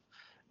around it.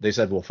 They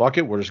said, well, fuck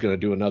it. We're just going to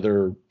do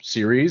another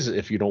series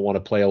if you don't want to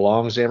play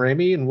along, Sam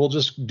Raimi, and we'll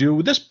just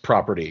do this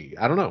property.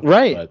 I don't know.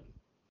 Right. But,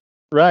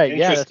 right.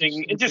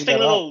 Interesting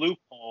little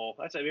loophole.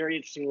 That's a very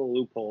interesting little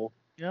loophole.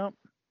 Yep.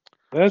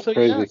 That's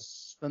crazy.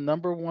 Yes, the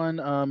number one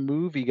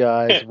movie,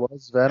 guys,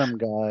 was Venom,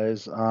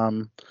 guys.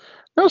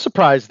 No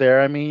surprise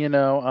there. I mean,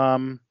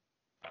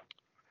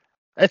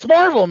 it's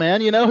Marvel,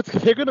 man.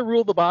 They're going to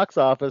rule the box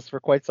office for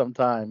quite some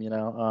time.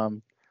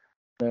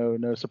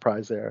 No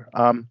surprise there.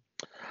 All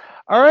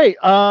right.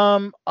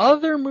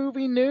 Other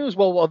movie news.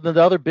 Well,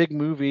 the other big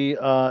movie,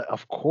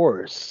 of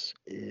course,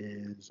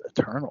 is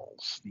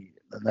Eternals,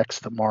 the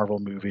next Marvel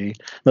movie.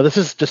 Now, this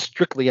is just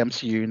strictly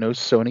MCU. No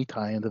Sony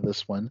tie into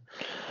this one.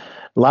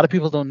 A lot of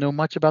people don't know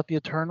much about the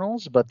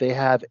Eternals, but they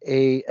have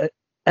an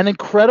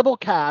incredible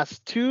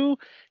cast. 2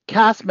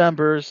 cast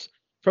members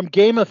from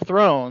Game of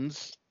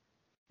Thrones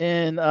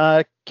in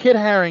Kit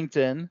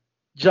Harington,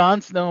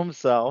 Jon Snow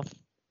himself,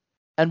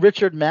 and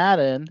Richard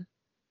Madden,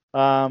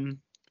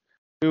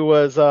 who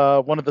was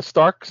one of the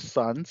Stark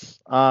sons.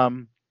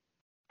 Was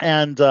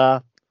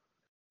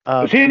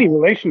he any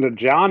relation to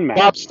John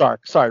Madden?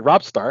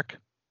 Rob Stark.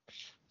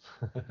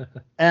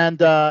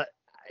 And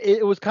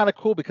it was kind of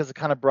cool because it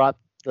kind of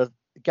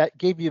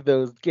gave you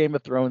those Game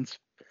of Thrones,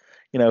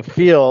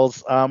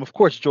 feels. Of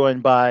course,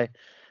 joined by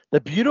the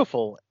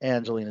beautiful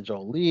Angelina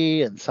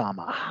Jolie and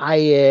Salma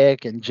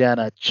Hayek and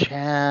Jenna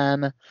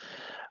Chan,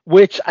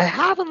 which I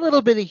have a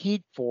little bit of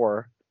heat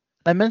for.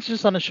 I mentioned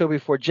this on the show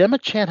before. Gemma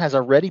Chan has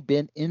already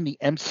been in the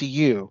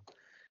MCU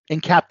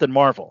in Captain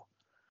Marvel.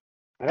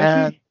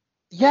 And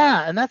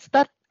that's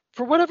that.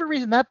 For whatever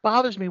reason, that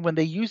bothers me when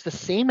they use the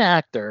same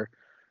actor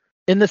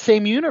in the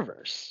same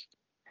universe.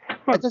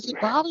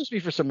 It bothers me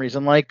for some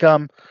reason. Like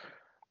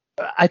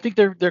I think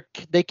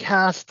they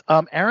cast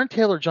Aaron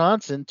Taylor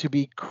Johnson to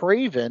be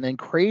Craven, and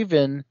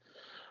Craven,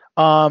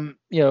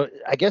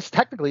 I guess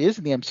technically is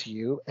in the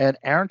MCU, and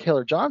Aaron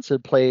Taylor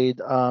Johnson played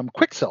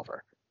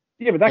Quicksilver.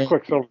 Yeah, but that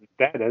Quicksilver's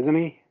dead, isn't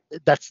he?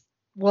 That's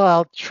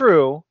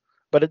true,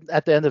 but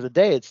at the end of the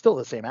day, it's still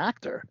the same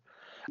actor.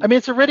 I mean,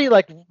 it's already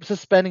like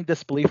suspending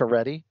disbelief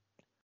already.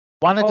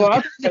 Why not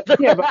just get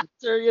another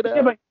actor?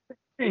 Yeah, but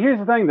here's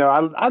the thing, though.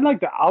 I like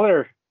the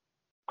other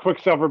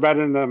Quicksilver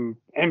better than the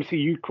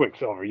MCU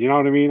Quicksilver. You know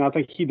what I mean? I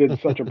think he did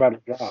such a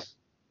better job.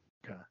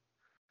 Okay.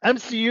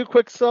 MCU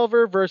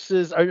Quicksilver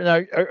versus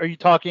are you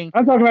talking?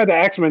 I'm talking about the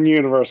X-Men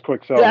universe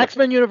Quicksilver. The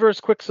X-Men universe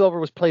Quicksilver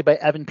was played by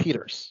Evan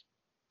Peters.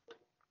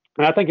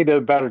 And I think he did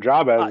a better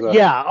job as.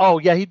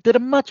 He did a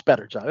much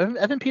better job.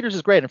 Evan Peters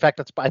is great. In fact,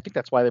 I think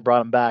that's why they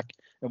brought him back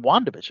in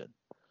WandaVision.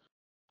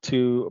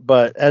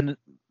 And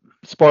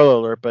spoiler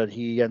alert, but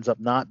he ends up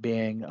not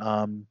being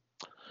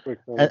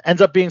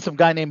ends up being some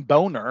guy named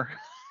Boner,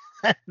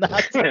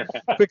 not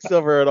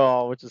Quicksilver at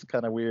all, which is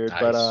kind of weird. Nice.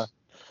 But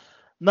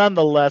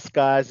nonetheless,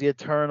 guys, the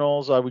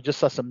Eternals. We just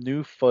saw some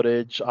new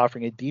footage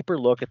offering a deeper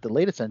look at the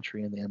latest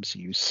entry in the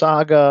MCU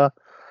saga.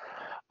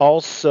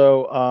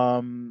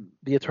 Also,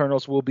 the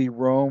Eternals will be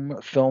Rome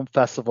Film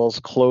Festival's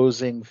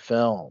closing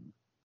film.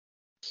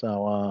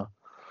 So,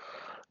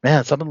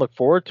 man, something to look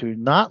forward to.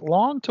 Not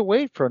long to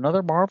wait for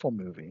another Marvel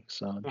movie.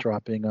 So,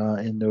 dropping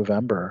in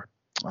November.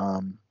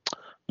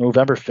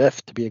 November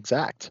 5th, to be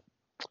exact.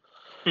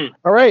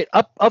 All right.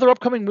 Other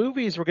upcoming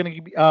movies we're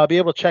going to be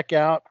able to check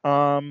out.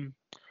 Well,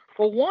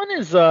 one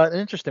is an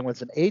interesting one.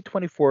 It's an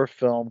A24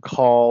 film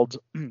called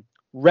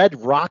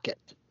Red Rocket.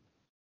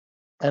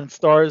 And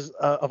stars,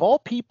 of all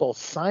people,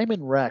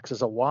 Simon Rex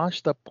as a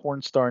washed-up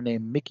porn star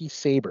named Mickey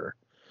Saber.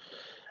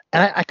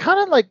 And I kind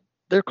of like,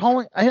 they're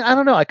calling, I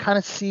don't know, I kind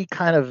of see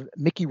kind of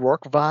Mickey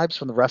Rourke vibes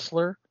from The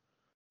Wrestler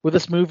with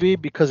this movie,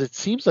 because it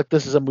seems like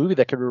this is a movie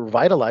that could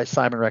revitalize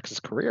Simon Rex's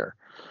career.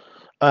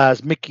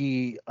 As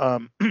Mickey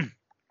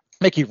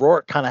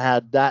Rourke kind of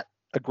had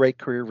a great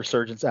career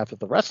resurgence after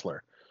The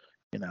Wrestler,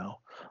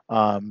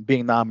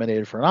 being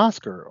nominated for an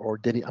Oscar, or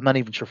did he? I'm not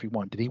even sure if he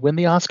won. Did he win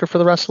the Oscar for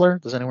The Wrestler?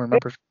 Does anyone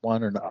remember if he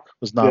won or not?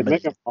 Was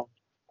nominated?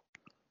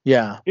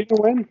 Yeah. He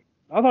didn't win.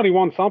 I thought he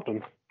won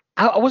something.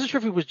 I wasn't sure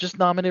if he was just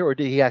nominated or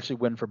did he actually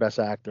win for Best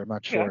Actor. I'm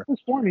not sure. Yeah, I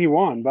sworn he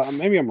won, but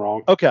maybe I'm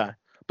wrong. Okay,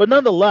 but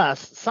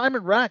nonetheless,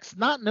 Simon Rex,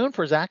 not known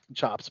for his acting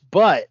chops,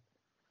 but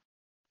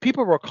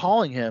people were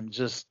calling him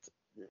just.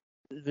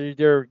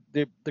 The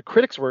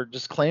critics were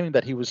just claiming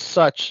that he was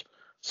such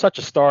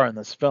a star in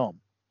this film,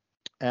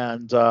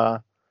 and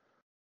so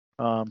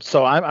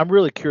I'm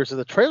really curious.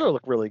 The trailer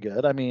looked really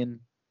good. I mean,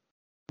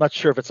 not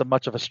sure if it's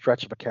much of a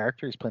stretch of a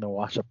character. He's playing a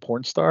washed-up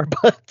porn star,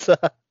 but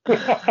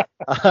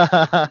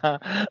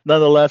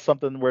nonetheless,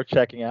 something worth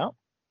checking out.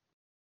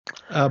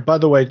 By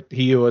the way,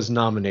 he was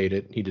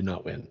nominated. He did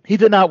not win. He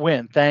did not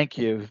win. Thank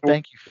you,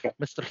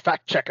 Mr.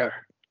 Fact Checker.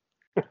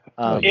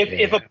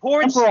 If a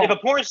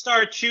porn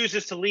star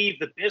chooses to leave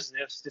the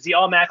business, does he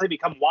automatically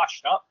become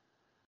washed up?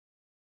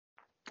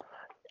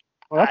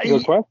 Well, that's a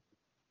good question.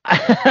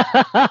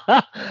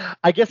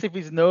 I guess if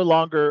he's no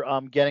longer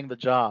getting the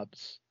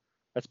jobs,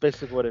 that's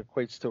basically what it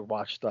equates to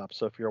washed up.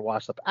 So if you're a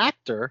washed up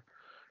actor,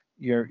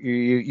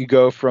 you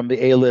go from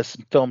the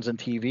A-list films and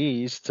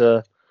TVs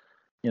to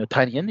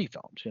tiny indie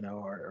films,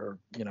 or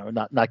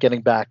not getting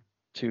back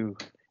to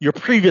your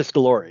previous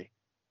glory.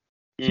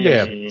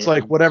 Yeah, it's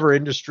like whatever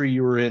industry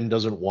you were in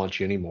doesn't want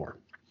you anymore.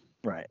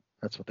 Right,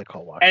 that's what they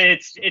call washed. And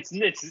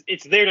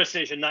it's their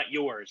decision, not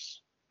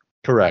yours.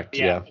 Correct.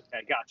 Yeah. Okay,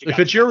 gotcha. If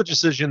it's your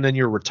decision, then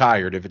you're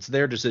retired. If it's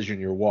their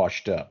decision, you're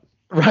washed up.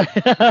 Right.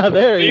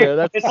 There you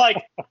go. It's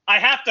like I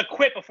have to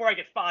quit before I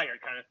get fired,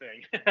 kind of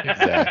thing.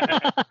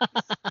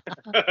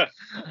 Exactly.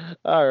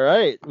 All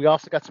right. We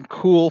also got some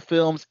cool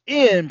films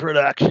in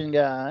production,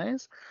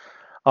 guys.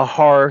 A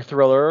horror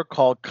thriller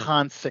called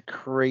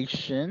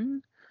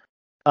Consecration.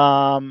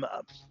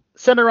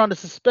 Centered around the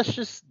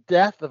suspicious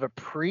death of a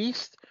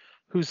priest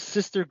whose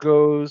sister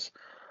goes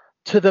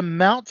to the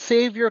Mount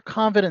Saviour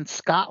Convent in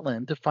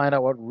Scotland to find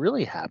out what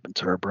really happened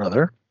to her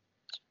brother.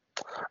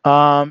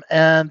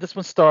 And this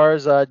one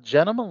stars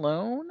Jenna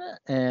Malone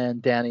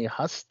and Danny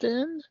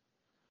Huston,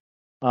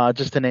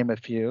 just to name a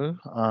few.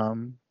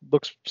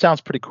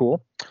 Sounds pretty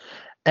cool.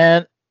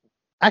 And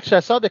actually,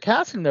 I saw the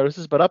casting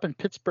notices, but up in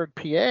Pittsburgh,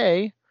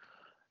 PA,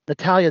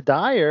 Natalia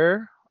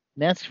Dyer,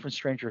 Nancy from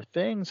Stranger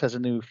Things, has a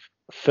new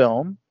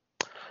film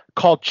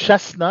called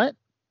Chestnut.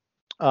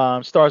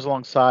 Stars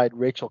alongside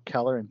Rachel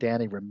Keller and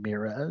Danny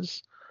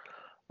Ramirez.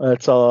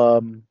 It's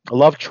a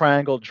love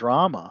triangle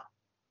drama,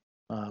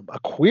 a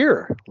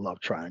queer love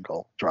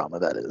triangle drama,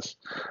 that is,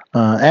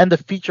 and the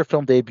feature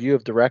film debut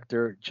of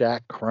director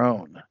Jack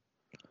Crone.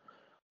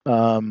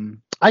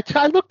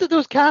 I looked at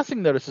those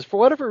casting notices. For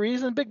whatever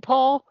reason, Big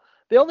Paul,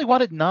 they only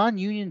wanted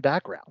non-union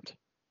background.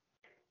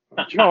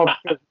 No,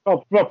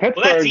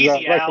 Pittsburgh that's easy,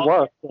 like to Al.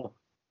 work. So.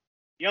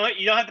 You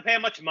don't have to pay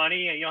much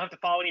money, and you don't have to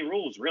follow any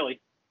rules,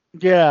 really.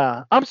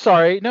 Yeah, I'm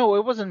sorry. No,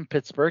 it wasn't in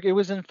Pittsburgh. It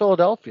was in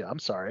Philadelphia. I'm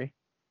sorry.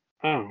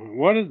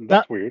 Oh,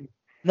 that's weird.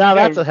 Now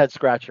that's a head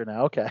scratcher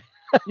now. Okay.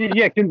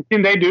 Yeah, can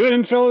they do it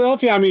in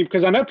Philadelphia? I mean,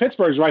 because I know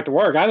Pittsburgh's right to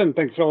work. I didn't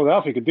think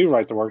Philadelphia could do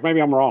right to work.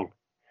 Maybe I'm wrong.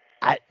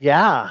 I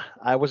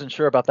wasn't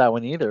sure about that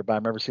one either, but I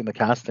remember seeing the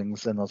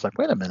castings and I was like,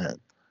 wait a minute,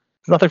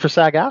 there's nothing for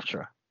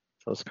SAG-AFTRA.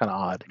 So it's kind of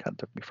odd. It kind of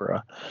took me for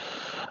a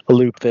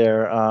loop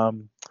there.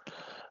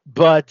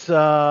 But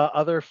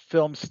other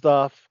film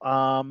stuff.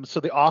 So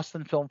the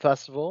Austin Film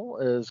Festival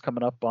is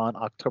coming up on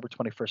October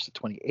 21st to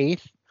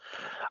 28th.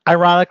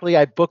 Ironically,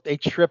 I booked a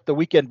trip the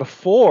weekend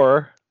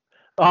before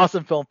the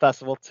Austin Film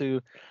Festival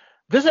to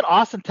visit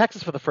Austin,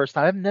 Texas for the first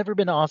time. I've never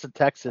been to Austin,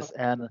 Texas,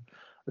 and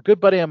a good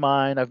buddy of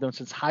mine I've known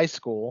since high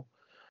school,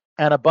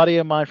 and a buddy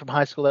of mine from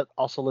high school that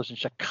also lives in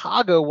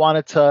Chicago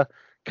wanted to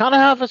kind of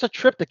have us a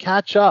trip to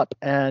catch up,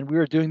 and we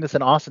were doing this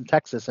in Austin,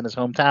 Texas, in his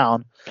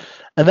hometown.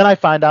 And then I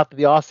find out that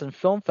the Austin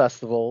Film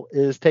Festival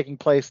is taking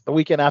place the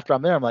weekend after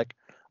I'm there. I'm like,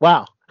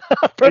 wow,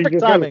 perfect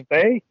timing.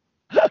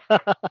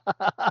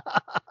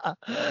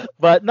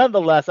 But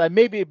nonetheless, I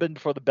maybe have been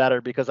for the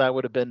better because I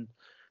would have been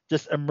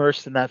just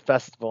immersed in that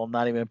festival,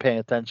 not even paying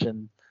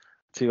attention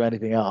to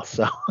anything else.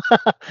 So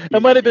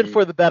it might have been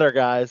for the better,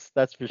 guys.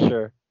 That's for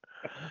sure.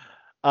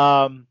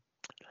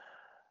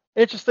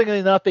 Interestingly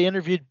enough, they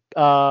interviewed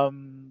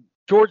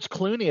George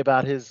Clooney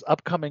about his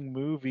upcoming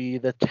movie,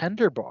 The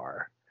Tender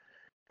Bar.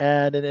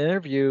 And in an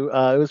interview,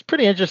 it was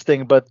pretty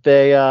interesting, but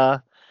they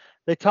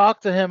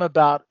talked to him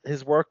about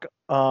his work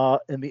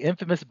in the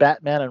infamous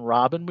Batman and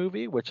Robin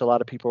movie, which a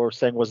lot of people were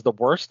saying was the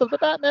worst of the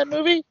Batman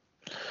movie.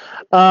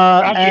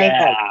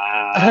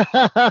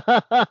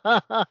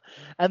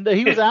 And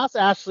he was asked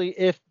actually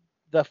if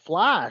the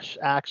Flash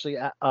actually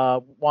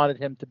wanted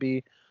him to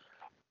be,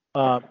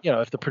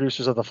 if the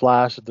producers of the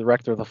Flash, the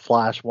director of the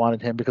Flash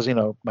wanted him, because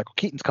Michael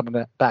Keaton's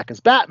coming back as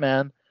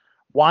Batman,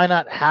 why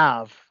not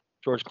have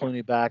George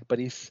Clooney back? But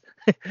he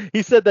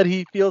said that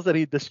he feels that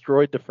he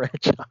destroyed the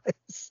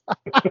franchise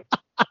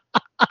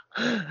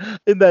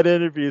in that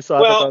interview. So I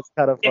thought that was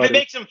kind of funny. If it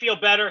makes him feel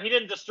better, he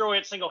didn't destroy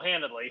it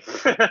single-handedly.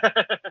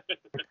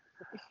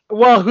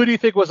 Well, who do you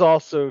think was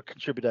also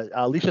contributed?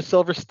 Alicia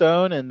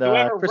Silverstone and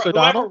Chris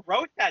O'Donnell? Whoever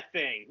wrote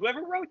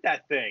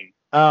that thing.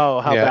 Oh,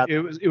 how bad?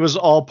 It was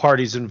all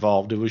parties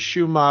involved. It was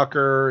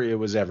Schumacher. It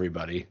was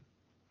everybody.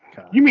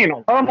 Okay. You mean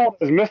Arnold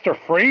as Mr.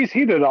 Freeze?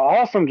 He did an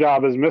awesome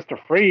job as Mr.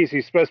 Freeze.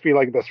 He's supposed to be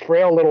like this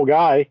frail little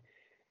guy.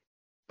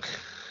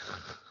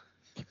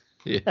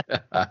 Yeah.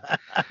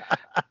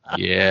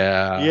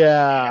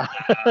 Yeah.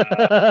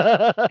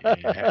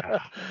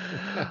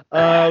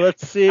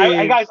 Let's see.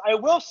 Guys, I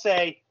will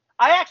say,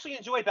 I actually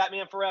enjoyed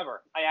Batman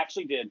Forever. I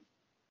actually did.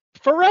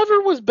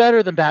 Forever was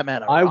better than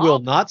Batman. I will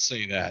not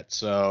say that.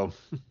 So.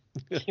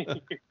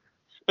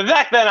 But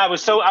back then, I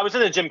was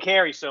into Jim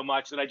Carrey so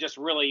much that I just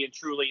really and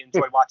truly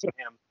enjoyed watching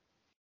him.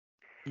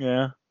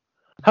 Yeah.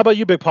 How about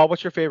you, Big Paul?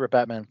 What's your favorite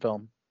Batman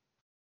film?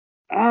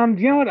 You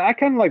know what? I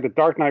kind of like The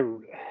Dark Knight.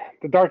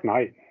 The Dark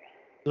Knight.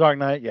 The Dark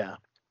Knight, yeah.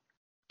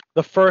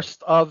 The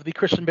first of the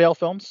Christian Bale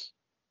films?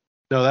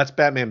 No, that's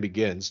Batman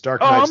Begins.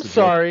 Dark Knight's I'm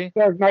sorry.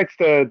 Dark Knight's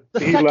the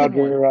Heath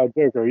Ledger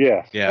Joker,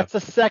 yes. Yeah. That's the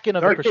second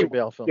of the Christian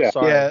Bale films. Yeah,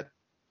 sorry. Yeah.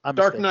 I'm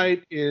Dark mistaken.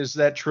 Knight is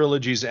that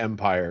trilogy's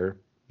empire.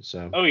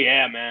 So. Oh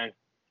yeah, man.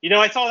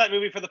 I saw that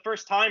movie for the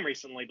first time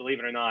recently, believe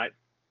it or not.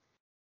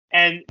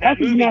 And that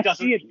movie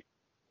doesn't.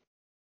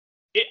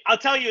 I'll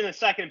tell you in a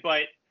second,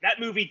 but that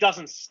movie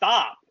doesn't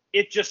stop.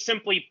 It just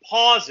simply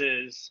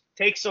pauses,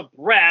 takes a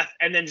breath,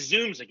 and then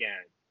zooms again.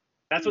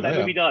 That's what that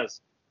movie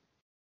does.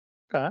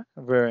 Okay,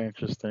 very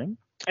interesting.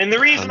 And the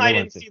reason I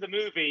didn't see the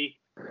movie,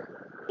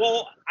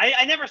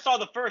 I never saw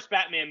the first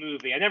Batman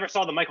movie. I never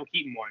saw the Michael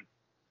Keaton one.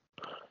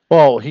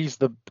 Well, he's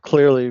the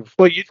clearly.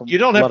 Well, you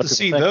don't have to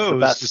see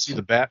those to see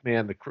the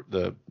Batman.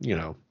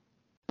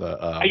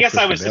 I guess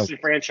I was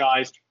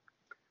disenfranchised,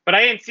 but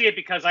I didn't see it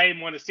because I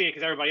didn't want to see it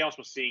because everybody else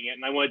was seeing it,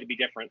 and I wanted to be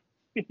different.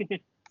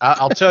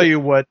 I'll tell you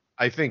what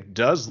I think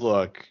does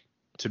look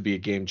to be a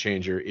game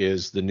changer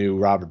is the new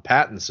Robert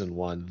Pattinson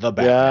one, The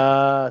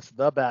Batman. Yes,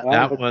 The Batman.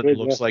 That one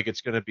looks like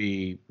it's going to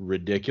be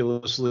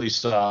ridiculously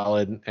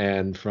solid,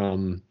 and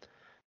from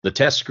the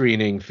test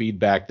screening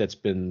feedback that's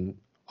been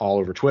all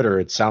over Twitter,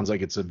 it sounds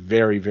like it's a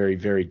very, very,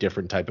 very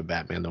different type of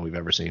Batman than we've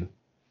ever seen.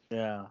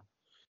 Yeah,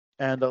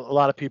 and a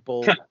lot of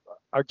people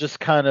are just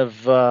kind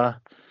of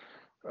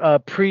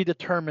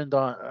predetermined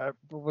on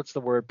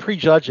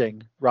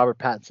prejudging Robert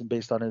Pattinson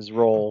based on his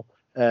role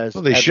as.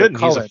 Well, they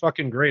shouldn't. He's a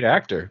fucking great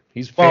actor.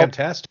 He's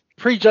fantastic.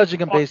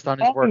 Prejudging him based on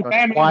his work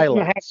on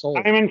Twilight.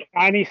 Diamond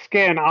shiny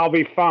skin, I'll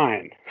be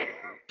fine.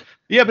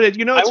 Yeah, but it's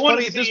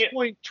funny at this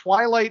point.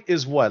 Twilight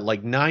is what,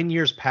 like 9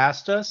 years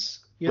past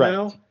us. You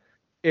know,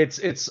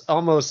 it's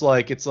almost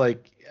like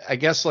I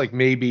guess like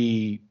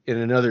maybe in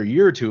another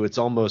year or two, it's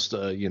almost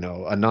a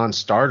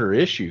non-starter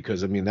issue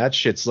because I mean that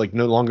shit's like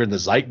no longer in the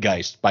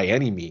zeitgeist by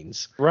any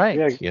means.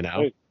 Right.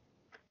 Yeah,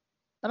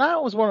 And I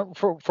always want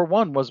for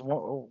one was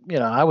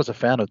I was a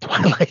fan of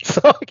Twilight,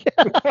 so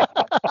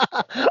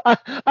I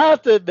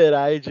have to admit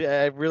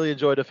I really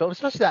enjoyed the film,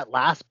 especially that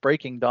last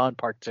Breaking Dawn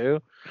Part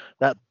 2.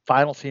 That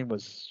final scene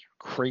was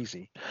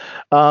crazy.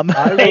 I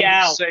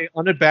will say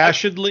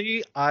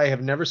unabashedly, I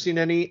have never seen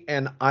any,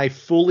 and I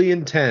fully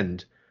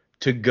intend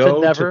to go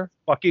to never-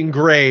 fucking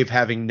grave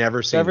having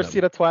never seen Never them.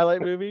 seen a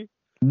Twilight movie?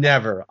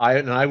 Never.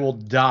 I will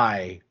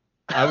die.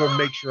 I will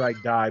make sure I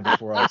die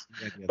before I see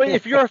any of But them.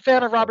 if you're a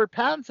fan of Robert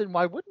Pattinson,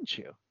 why wouldn't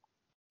you?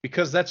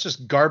 Because that's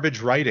just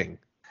garbage writing.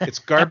 It's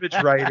garbage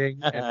writing,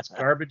 and it's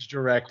garbage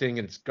directing,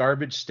 and it's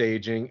garbage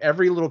staging.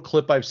 Every little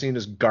clip I've seen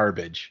is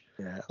garbage.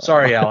 Yeah.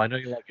 Sorry, Al. I know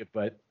you like it,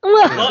 but you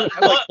know,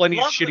 I like plenty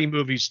of shitty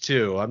movies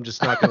too. I'm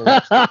just not going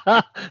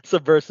to.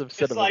 Subversive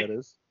cinema, like- that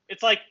is.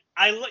 It's like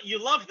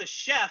you love the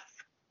chef,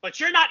 but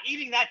you're not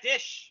eating that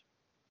dish.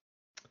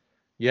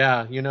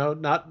 Yeah,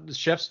 not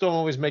chefs don't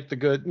always make the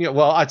good.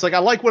 Well, it's like I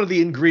like one of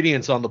the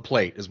ingredients on the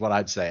plate is what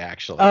I'd say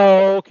actually.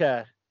 Oh,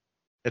 okay.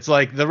 It's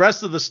like the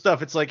rest of the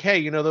stuff. It's like,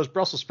 hey, those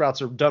Brussels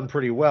sprouts are done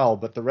pretty well,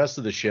 but the rest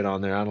of the shit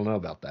on there, I don't know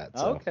about that.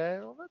 So. Okay,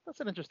 well, that's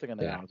an interesting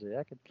analogy.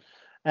 I could.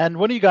 And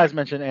one of you guys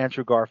mentioned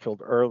Andrew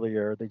Garfield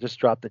earlier. They just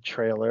dropped the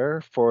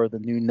trailer for the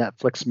new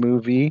Netflix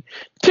movie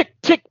Tick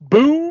Tick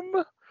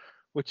Boom,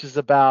 which is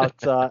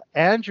about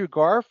Andrew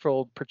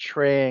Garfield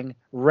portraying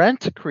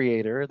Rent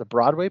creator, the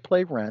Broadway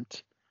play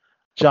Rent,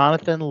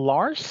 Jonathan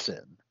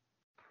Larson.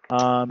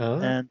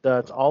 And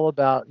it's all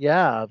about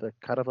the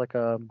kind of like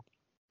a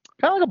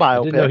biopic.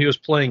 I didn't know he was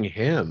playing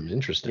him.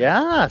 Interesting.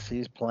 Yes,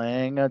 he's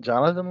playing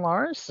Jonathan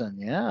Larson.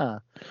 Yeah.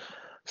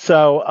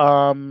 So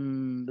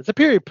it's a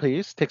period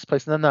piece. Takes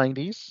place in the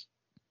 90s.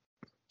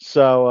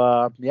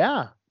 So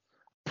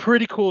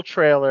pretty cool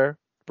trailer.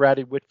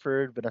 Bradley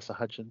Whitford, Vanessa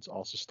Hudgens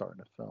also starring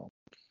the film.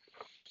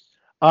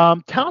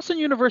 Towson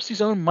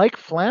University's own Mike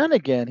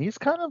Flanagan. He's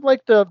kind of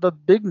like the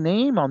big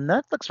name on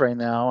Netflix right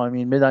now. I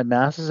mean, Midnight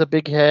Mass is a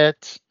big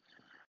hit,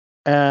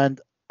 and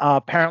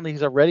apparently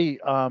he's already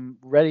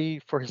ready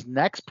for his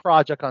next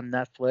project on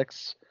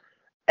Netflix.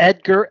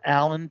 Edgar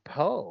Allan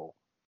Poe.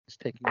 He's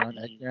taking on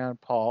Edgar Allan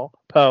Poe.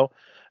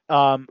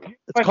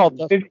 It's called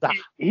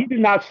He did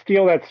not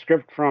steal that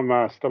script from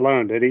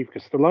Stallone, did he?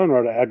 Because Stallone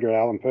wrote an Edgar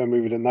Allan Poe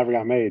movie that never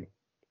got made.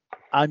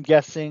 I'm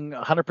guessing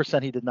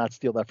 100% he did not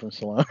steal that from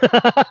Stallone.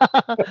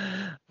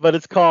 But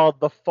it's called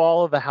The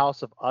Fall of the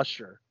House of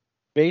Usher,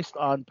 based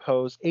on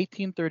Poe's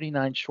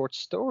 1839 short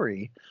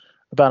story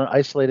about an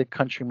isolated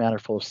country manor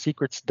full of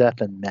secrets, death,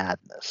 and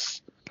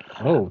madness.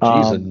 Oh,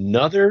 geez,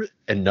 another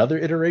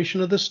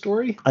iteration of this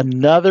story?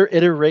 Another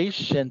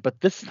iteration, but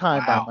this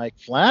time by Mike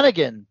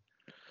Flanagan.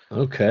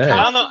 Okay.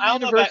 I don't know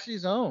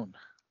University's own.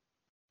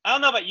 I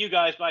don't know about you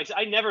guys, but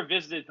I never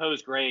visited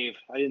Poe's grave.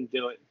 I didn't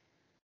do it.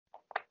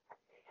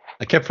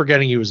 I kept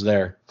forgetting he was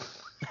there.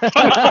 So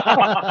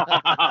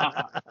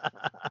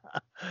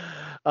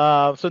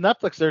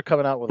Netflix, they're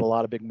coming out with a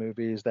lot of big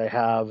movies. They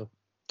have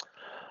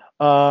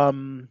a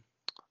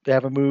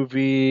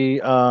movie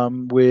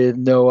with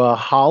Noah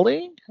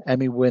Hawley,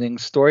 Emmy-winning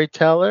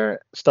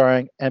storyteller,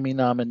 starring Emmy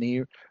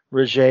nominee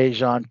Regé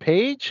Jean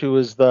Page, who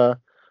is the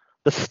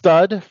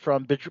stud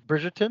from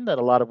Bridgerton that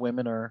a lot of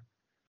women are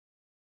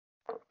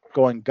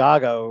going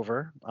gaga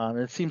over.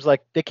 It seems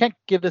like they can't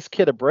give this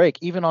kid a break.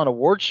 Even on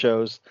award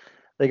shows,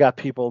 they got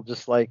people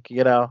just like,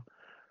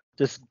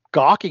 just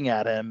gawking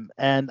at him.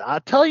 And I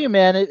tell you,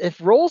 man, if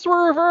roles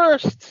were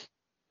reversed,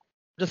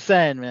 just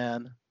saying,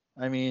 man.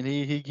 I mean,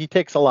 he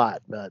takes a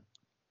lot, but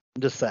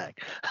I'm just saying.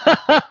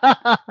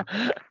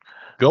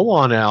 Go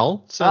on,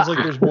 Al. Sounds like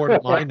there's more to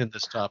mind in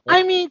this topic.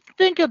 I mean,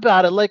 think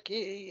about it. Like,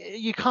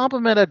 you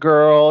compliment a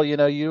girl, you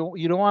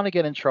don't want to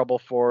get in trouble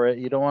for it.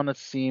 You don't want to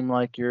seem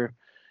like you're,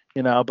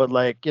 but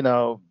like,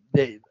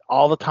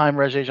 all the time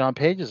Regé Jean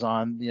Page is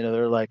on,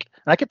 they're like,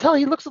 and I could tell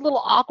he looks a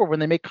little awkward when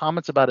they make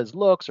comments about his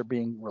looks or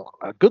being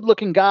a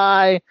good-looking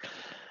guy.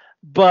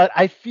 But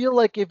I feel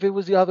like if it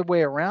was the other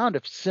way around,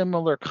 if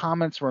similar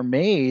comments were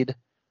made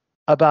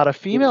about a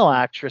female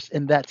actress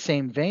in that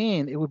same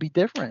vein, it would be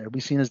different. It would be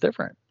seen as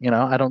different.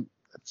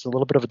 It's a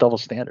little bit of a double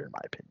standard in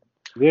my opinion.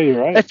 Yeah,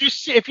 you're right.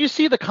 If you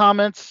see the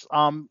comments,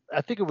 I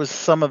think it was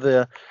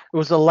the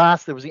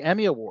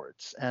Emmy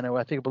Awards, and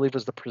I believe it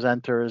was the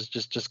presenters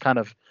just kind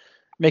of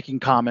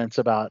making comments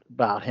about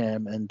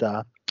him, and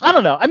I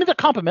don't know. I mean, they're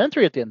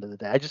complimentary at the end of the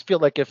day. I just feel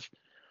like if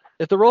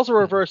the roles were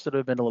reversed, it would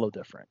have been a little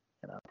different.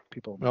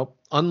 People. Well,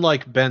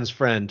 unlike Ben's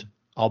friend,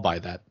 I'll buy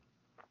that.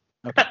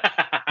 Okay.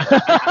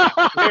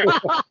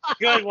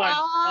 Good one.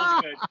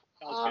 That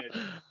was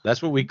good.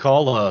 That's what we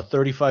call a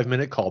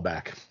 35-minute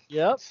callback.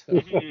 Yep.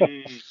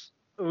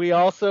 We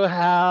also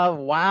have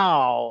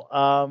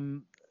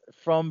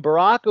from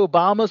Barack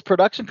Obama's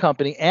production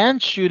company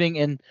and shooting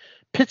in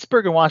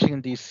Pittsburgh and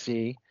Washington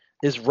D.C.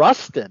 is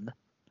Rustin.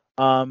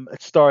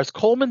 It stars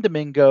Coleman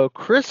Domingo,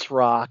 Chris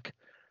Rock,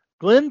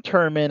 Glenn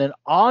Turman, and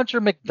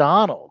Audra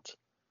McDonald.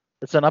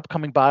 It's an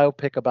upcoming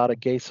biopic about a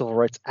gay civil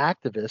rights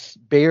activist,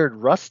 Bayard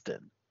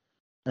Rustin,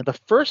 and the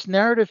first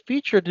narrative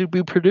feature to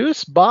be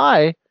produced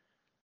by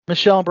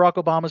Michelle and Barack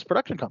Obama's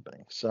production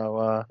company.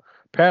 So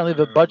apparently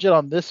the budget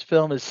on this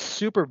film is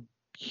super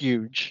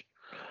huge,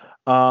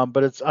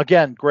 but it's,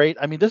 again, great.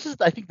 I mean, this is,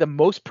 I think, the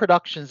most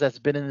productions that's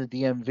been in the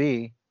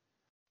DMV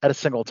at a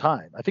single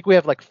time. I think we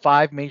have like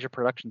 5 major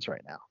productions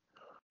right now.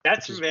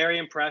 That's very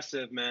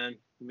impressive, man.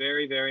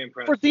 Very, very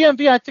For impressive.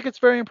 DMV, I think it's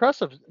very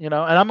impressive, and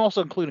I'm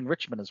also including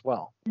Richmond as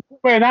well.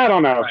 Wait, I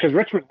don't know, Right. because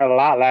Richmond had a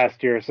lot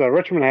last year. So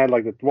Richmond had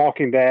like the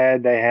Walking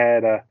Dead. They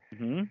had a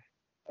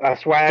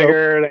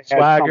Swagger. They had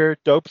Swagger,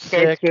 Dope some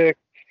Sick, Sick.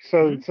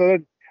 So,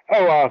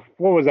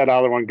 what was that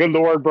other one? Good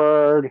Lord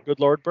Bird. Good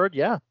Lord Bird,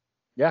 yeah,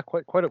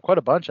 quite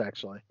a bunch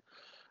actually.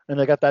 And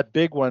they got that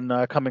big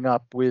one coming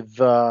up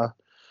with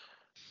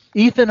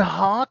Ethan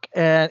Hawke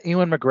and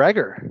Ewan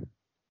McGregor.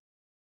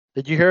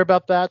 Did you hear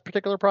about that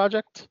particular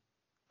project?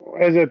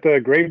 Is it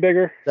the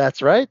Gravedigger?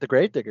 That's right, the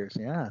Gravediggers.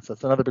 Yeah, so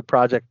that's another big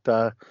project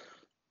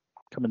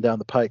coming down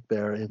the pike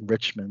there in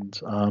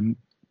Richmond.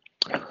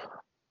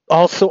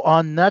 Also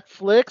on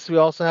Netflix, we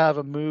also have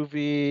a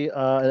movie,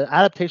 an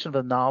adaptation of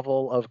the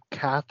novel of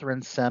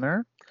Catherine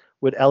Senner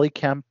with Ellie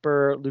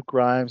Kemper, Luke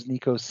Grimes,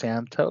 Nico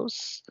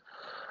Santos.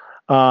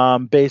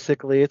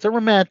 Basically, it's a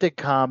romantic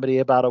comedy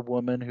about a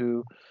woman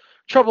who's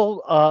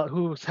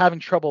having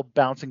trouble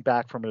bouncing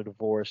back from a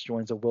divorce,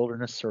 joins a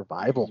wilderness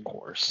survival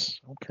course.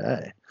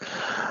 Okay.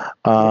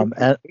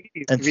 And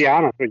to be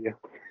honest with you.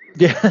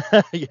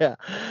 yeah.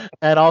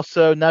 And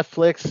also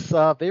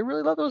Netflix, they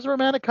really love those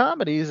romantic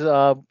comedies.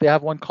 They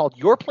have one called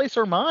Your Place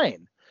or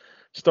Mine,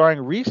 starring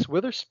Reese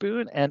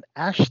Witherspoon and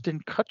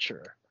Ashton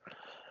Kutcher.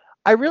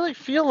 I really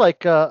feel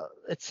like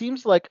it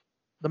seems like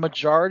the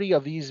majority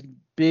of these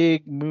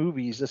big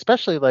movies,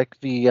 especially like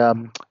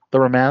the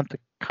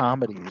romantic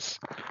comedies,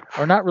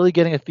 are not really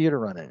getting a theater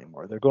run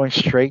anymore. They're going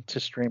straight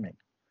to streaming.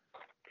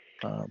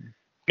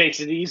 Makes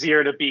it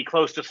easier to be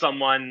close to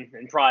someone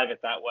in private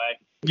that way.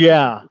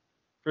 Yeah,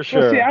 for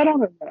sure. Well, see, I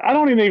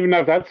don't even know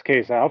if that's the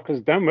case, Al,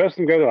 because don't most of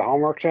them go to the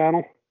Hallmark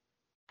Channel?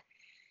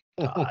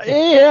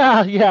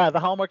 Yeah. The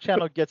Hallmark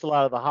Channel gets a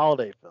lot of the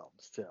holiday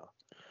films too.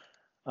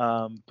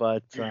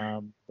 But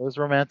those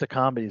romantic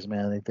comedies,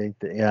 man,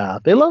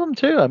 they love them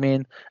too. I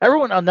mean,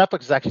 everyone on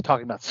Netflix is actually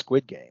talking about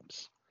Squid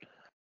Games.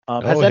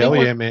 Hell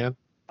yeah, man.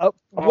 I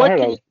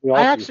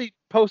actually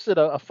posted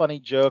a funny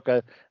joke.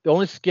 The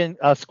only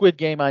Squid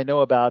Game I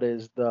know about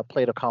is the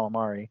Plate of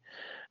Calamari.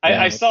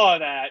 I saw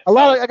that.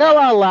 I got a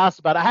lot of laughs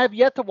about it. I have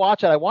yet to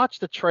watch it. I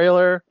watched the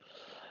trailer.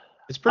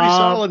 It's pretty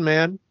solid,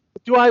 man.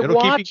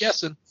 It'll keep you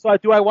guessing. So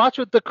do I watch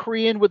with the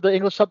Korean with the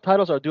English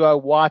subtitles, or do I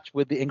watch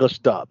with the English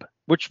dub?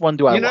 Which one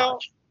do I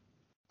watch?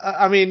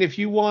 I mean, if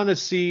you want to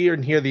see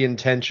and hear the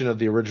intention of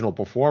the original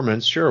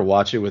performance, sure,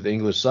 watch it with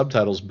English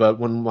subtitles. But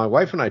when my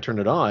wife and I turned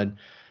it on,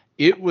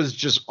 it was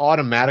just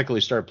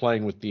automatically start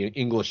playing with the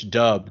English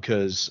dub,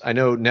 because I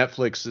know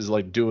Netflix is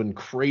like doing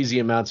crazy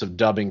amounts of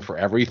dubbing for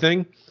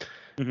everything.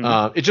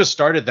 Mm-hmm. It just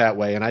started that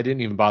way, and I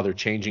didn't even bother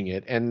changing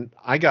it. And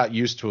I got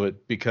used to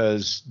it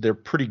because they're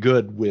pretty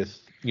good with,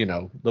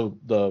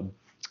 the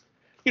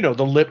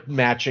lip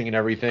matching and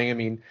everything. I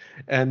mean,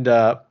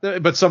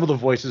 but some of the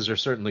voices are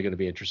certainly going to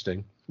be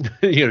interesting,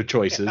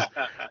 choices.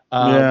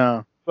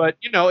 Yeah. But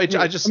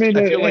I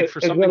feel like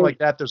for something like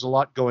that, there's a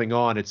lot going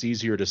on. It's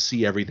easier to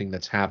see everything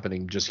that's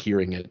happening just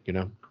hearing it.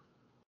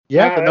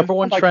 Yeah, the number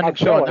one trending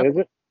show. Is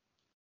it?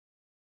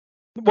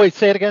 Wait,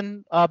 say it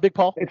again, Big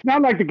Paul. It's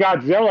not like the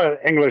Godzilla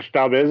English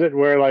dub, is it?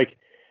 Where like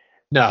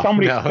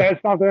somebody says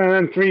something and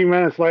then 3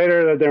 minutes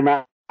later that their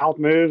mouth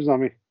moves. I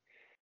mean.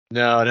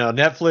 No.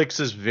 Netflix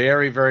is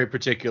very, very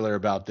particular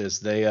about this.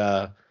 They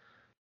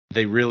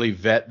really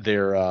vet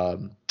their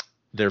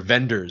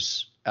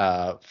vendors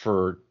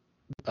for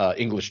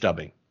English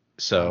dubbing.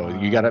 So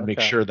you got to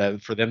make sure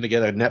that for them to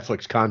get a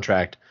Netflix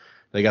contract,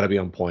 they got to be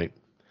on point.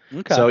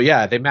 Okay. So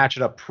yeah, they match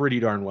it up pretty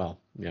darn well.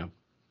 Yeah.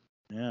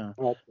 Yeah.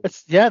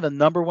 It's the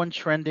number one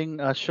trending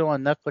show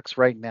on Netflix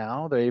right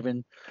now.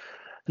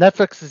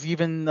 Netflix is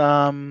even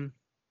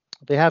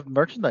they have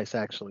merchandise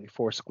actually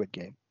for Squid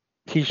Game,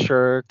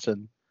 T-shirts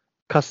and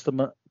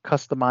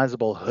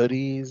customizable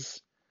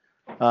hoodies,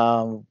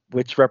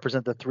 which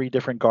represent the 3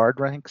 different guard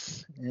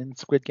ranks in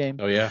Squid Game.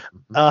 Oh yeah.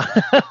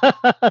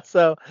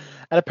 So,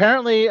 and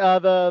apparently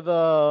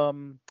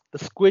the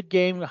Squid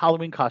Game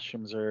Halloween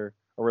costumes are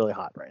really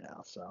hot right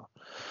now. So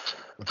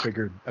I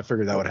figured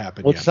that would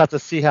happen. We'll just have to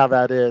see how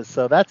that is.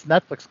 So that's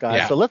Netflix, guys.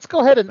 Yeah. So let's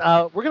go ahead and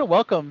we're going to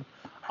welcome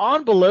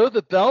on Below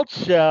the Belt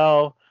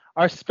Show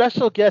our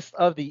special guest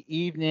of the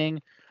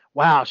evening.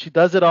 Wow, she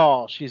does it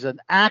all. She's an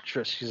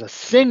actress. She's a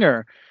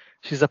singer.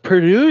 She's a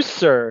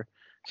producer.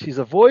 She's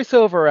a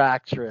voiceover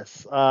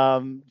actress.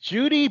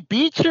 Judy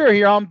Beecher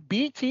here on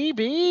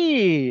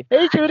BTB.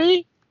 Hey,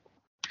 Judy.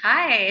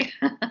 Hi.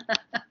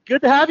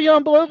 Good to have you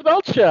on Below the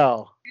Belt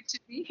Show. Good to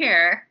be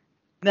here.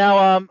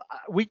 Now,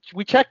 we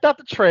checked out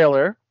the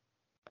trailer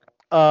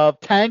of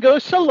Tango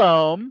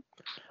Shalom.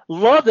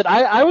 Loved it.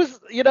 I was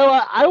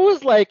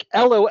like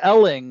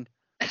LOLing,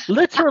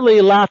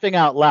 literally laughing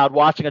out loud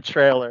watching a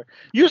trailer.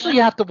 Usually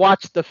you have to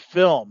watch the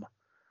film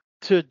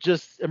to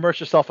just immerse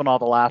yourself in all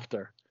the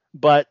laughter.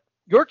 But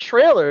your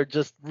trailer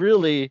just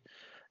really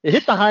it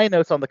hit the high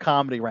notes on the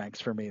comedy ranks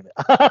for me,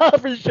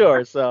 for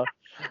sure. So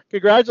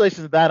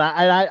congratulations on that.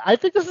 I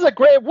think this is a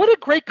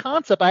great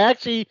concept. I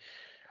actually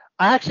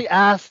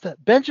asked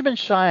Benjamin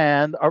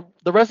Cheyenne,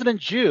 the resident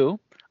Jew,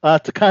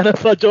 to kind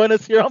of join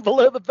us here on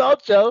Below the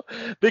Belt Show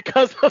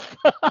because of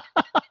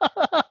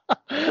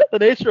the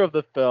nature of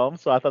the film.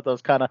 So I thought that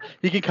was kind of,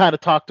 he can kind of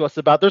talk to us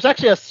about. There's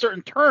actually a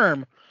certain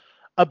term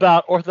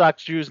about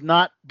Orthodox Jews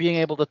not being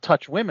able to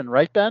touch women,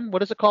 right, Ben?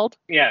 What is it called?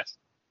 Yes.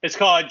 It's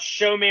called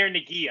Shomer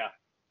Nagia.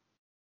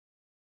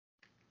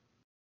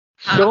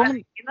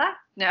 Shomer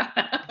No.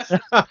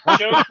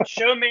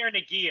 Shomer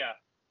Nagia.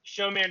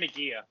 Shomer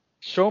Nagia.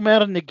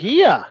 Shomer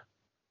Nagia.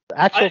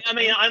 Actual. I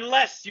mean,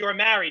 unless you're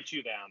married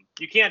to them,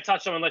 you can't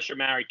touch them unless you're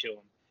married to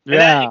them. And Yeah.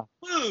 that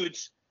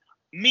includes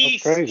me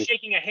That's crazy.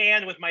 shaking a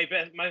hand with my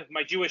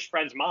Jewish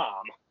friend's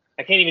mom.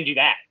 I can't even do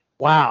that.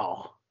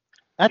 Wow.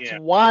 That's Yeah.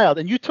 wild.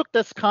 And you took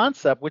this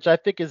concept, which I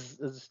think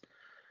is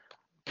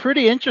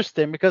pretty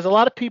interesting, because a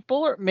lot of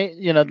people are,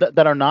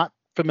 that are not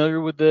familiar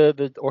with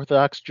the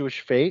Orthodox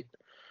Jewish faith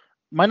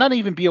might not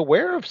even be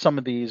aware of some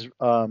of these.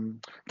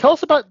 Tell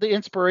us about the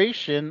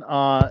inspiration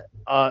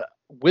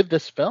with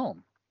this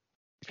film,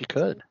 if you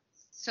could.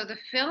 So the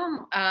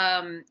film,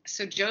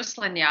 so Joe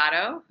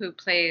Slaniato, who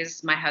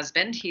plays my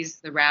husband, he's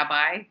the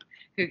rabbi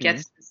who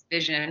gets this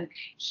vision.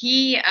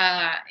 He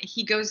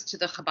goes to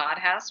the Chabad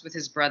house with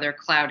his brother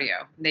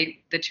Claudio.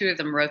 The two of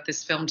them wrote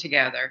this film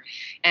together,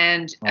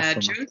 and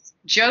Awesome.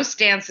 Joe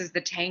dances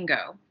the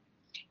tango,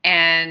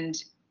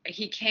 and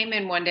he came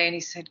in one day and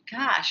he said,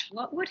 "Gosh,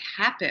 what would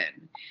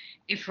happen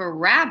if a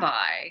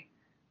rabbi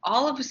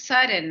all of a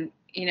sudden,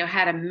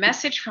 had a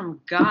message from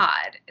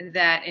God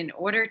that in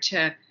order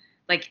to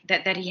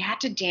that he had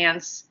to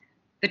dance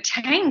the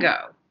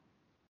tango?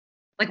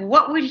 Like,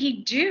 what would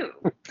he do?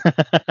 He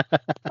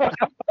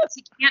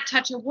can't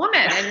touch a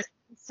woman and it's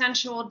a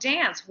sensual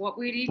dance. What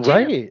would he do?"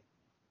 Right.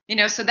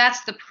 So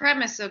that's the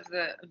premise of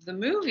the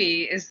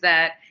movie, is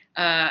that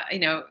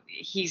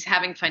he's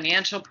having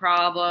financial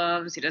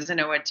problems. He doesn't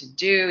know what to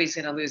do. He's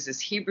going to lose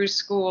his Hebrew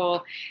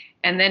school,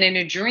 and then in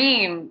a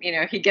dream,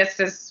 he gets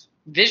this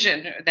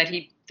vision that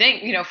he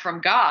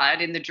from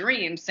God in the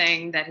dream,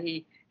 saying that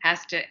he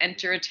has to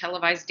enter a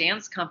televised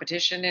dance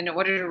competition in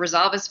order to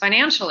resolve his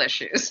financial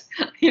issues.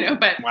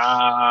 But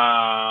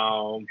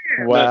Wow.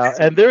 Wow.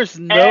 And there's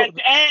no. And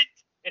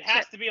it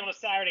has to be on a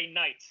Saturday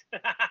night.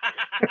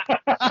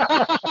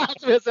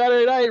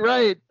 Saturday night,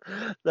 right?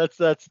 That's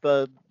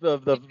the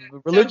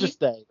religious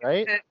day,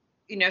 right?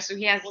 So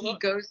he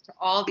goes to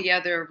all the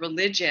other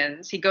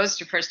religions. He goes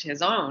to first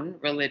his own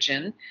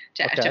religion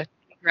to figure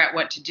out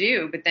what to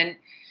do, but then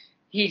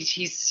he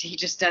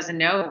just doesn't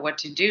know what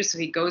to do. So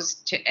he goes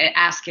to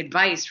ask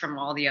advice from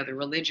all the other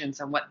religions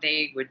on what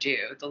they would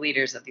do, the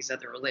leaders of these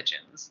other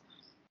religions.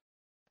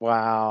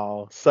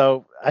 Wow.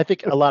 So I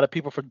think a lot of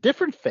people from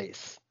different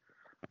faiths,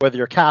 whether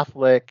you're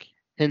Catholic,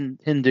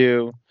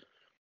 Hindu,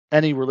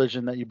 any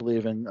religion that you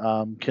believe in,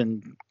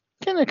 can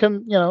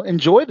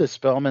enjoy this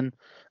film and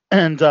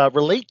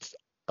relate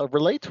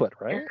to it,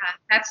 right? Yeah,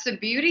 that's the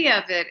beauty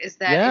of it, is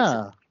that it's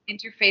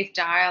interfaith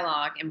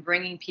dialogue and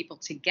bringing people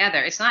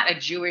together. It's not a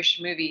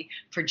Jewish movie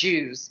for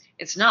Jews.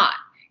 It's not.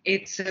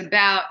 It's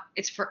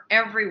for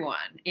everyone,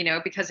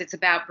 because it's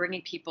about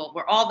bringing people.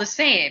 We're all the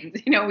same.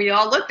 We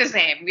all look the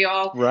same. We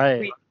all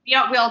we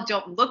all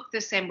don't look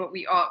the same, but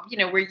we all,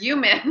 we're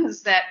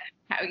humans that,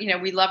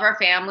 we love our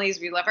families,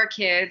 we love our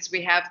kids,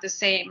 we have the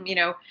same,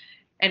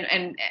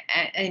 and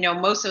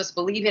most of us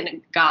believe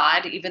in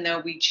God, even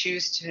though we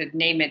choose to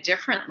name it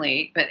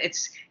differently. But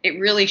it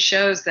really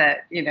shows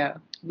that,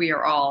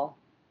 we're all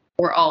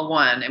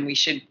one, and we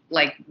should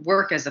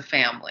work as a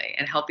family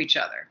and help each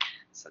other.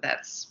 So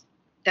that's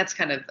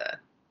kind of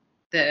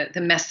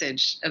the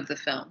message of the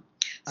film.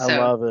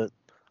 So,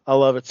 I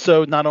love it.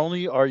 So not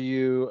only are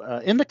you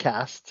in the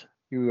cast,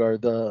 you are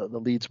the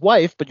lead's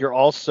wife, but you're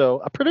also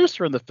a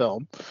producer in the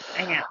film.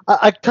 I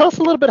am. Tell us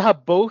a little bit how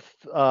both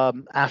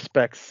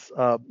aspects,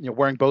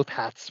 wearing both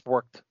hats,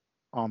 worked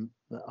on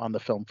the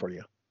film for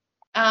you.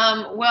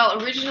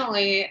 Well,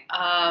 originally,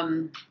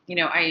 I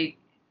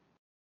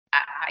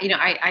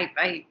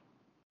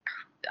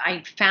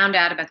found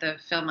out about the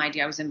film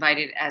idea. I was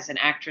invited as an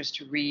actress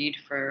to read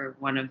for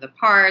one of the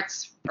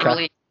parts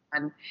early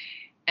on.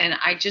 And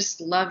I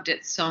just loved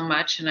it so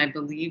much, and I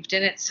believed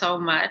in it so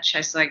much. I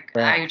was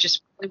I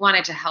just really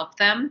wanted to help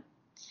them.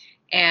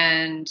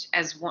 And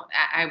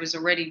I was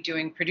already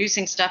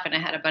producing stuff, and I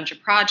had a bunch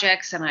of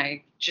projects, and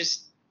I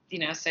just,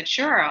 said,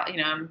 sure,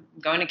 I'm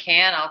going to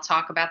Cannes. I'll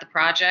talk about the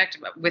project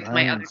with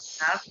my other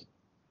stuff.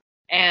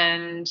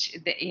 And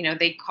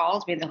they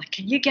called me. They're like,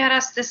 "Can you get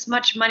us this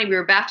much money?" We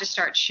were about to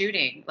start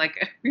shooting,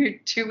 we were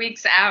 2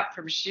 weeks out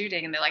from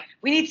shooting, and they're like,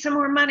 "We need some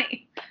more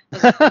money."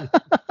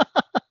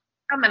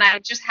 And I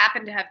just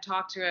happened to have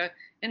talked to an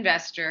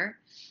investor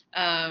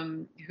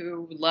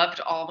who loved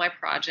all my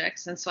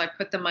projects. And so I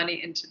put the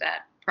money into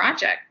that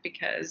project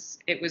because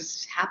it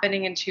was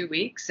happening in 2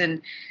 weeks.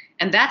 And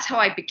that's how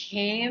I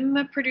became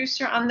a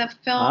producer on the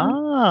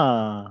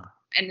film.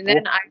 And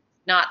then I've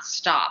not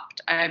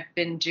stopped. I've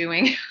been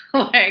doing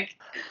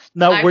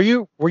Now, were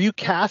you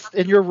cast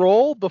in your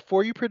role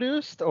before you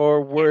produced,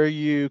 or were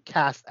you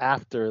cast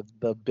after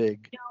the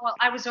big? No, well,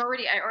 I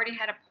already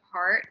had a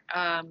part.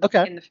 I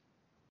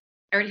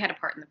already had a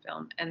part in the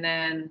film, and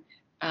then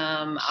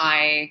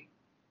I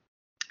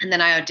And then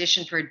I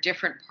auditioned for a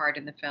different part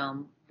in the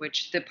film,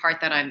 which the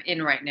part that I'm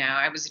in right now.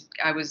 I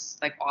was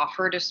like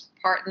offered a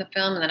part in the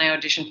film, and then I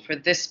auditioned for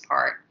this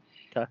part.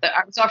 Okay.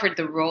 I was offered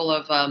the role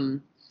of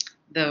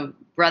the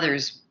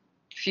brother's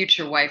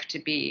future wife to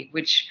be,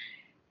 which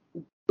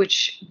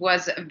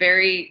was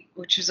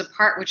a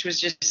part which was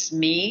just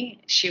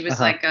me. She was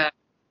like a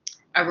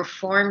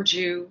Reformed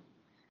Jew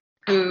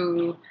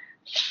who,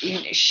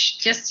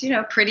 just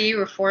pretty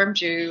Reformed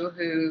Jew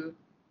who,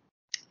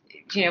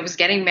 was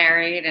getting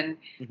married, and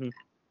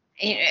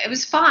it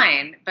was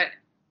fine, but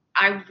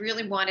I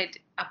really wanted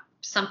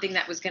something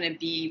that was going to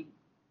be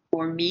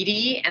more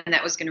meaty and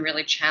that was going to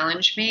really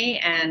challenge me,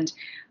 and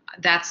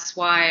that's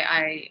why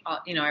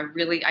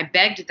I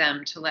begged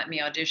them to let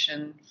me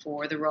audition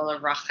for the role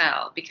of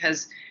Rachel,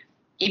 because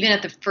even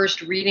at the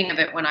first reading of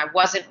it, when I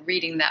wasn't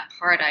reading that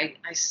part, I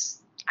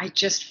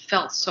just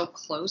felt so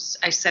close.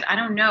 I said, I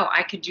don't know,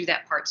 I could do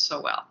that part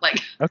so well.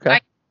 Like, okay. I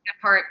could do that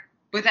part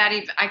without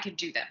even, I could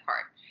do that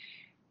part.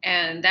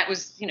 And that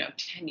was,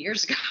 10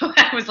 years ago.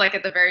 That was like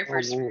at the very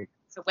first.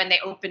 So when they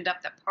opened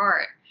up the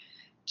part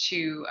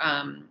to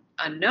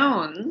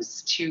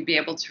unknowns to be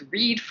able to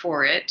read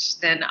for it,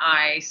 then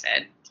I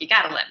said, you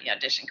got to let me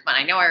audition. Come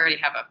on, I know I already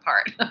have a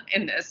part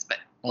in this, but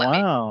let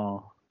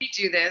me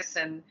do this.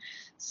 And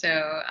so,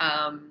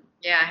 I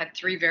had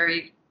 3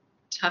 very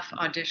tough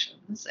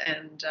auditions,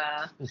 and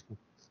it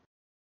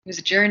was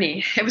a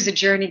journey. It was a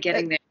journey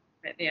getting there.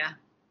 But, yeah.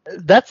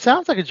 That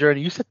sounds like a journey.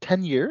 You said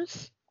 10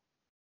 years?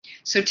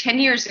 So 10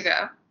 years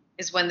ago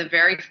is when the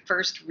very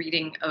first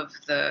reading of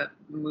the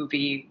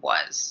movie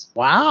was.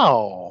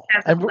 Wow.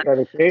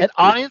 And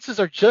audiences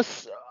are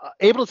just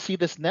able to see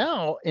this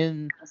now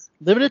in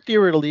limited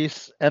theater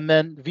release and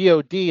then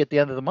VOD at the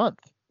end of the month.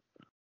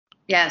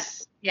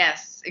 Yes,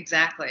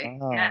 exactly.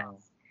 Oh. Yes.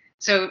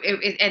 So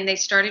and they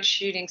started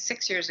shooting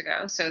 6 years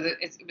ago. So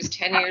it was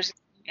 10 years ago,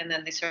 and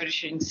then they started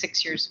shooting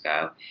 6 years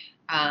ago.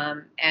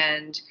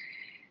 And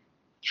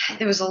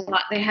there was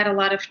they had a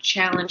lot of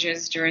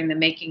challenges during the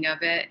making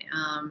of it.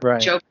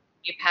 Right. Joe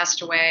Bologna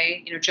passed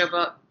away.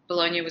 Joe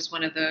Bologna was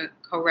one of the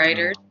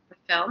co-writers of the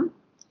film.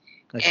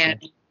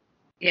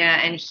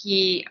 And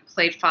he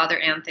played Father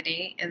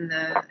Anthony in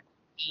the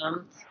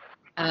film.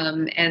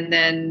 And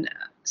then,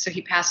 so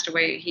he passed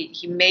away.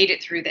 He made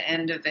it through the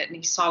end of it, and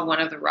he saw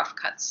one of the rough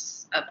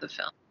cuts of the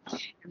film.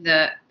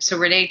 So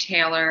Renee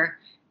Taylor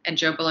and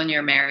Joe Bologna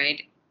were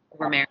married.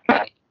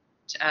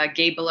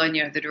 Gabe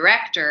Bologna, the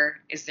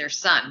director, is their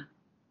son.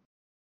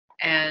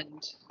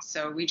 And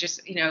so we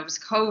just, it was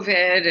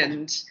COVID,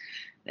 and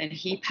then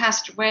he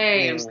passed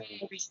away. It was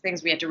all these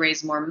things. We had to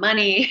raise more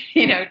money,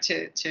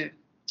 to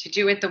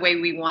do it the way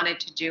we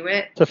wanted to do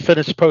it. To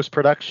finish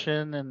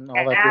post-production and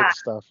all that good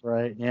stuff,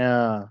 right?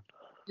 Yeah.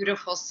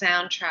 Beautiful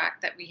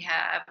soundtrack that we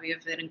have. We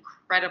have an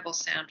incredible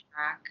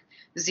soundtrack.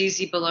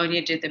 Zizi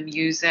Bologna did the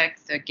music,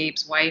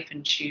 Gabe's wife,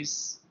 and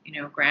she's,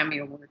 Grammy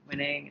Award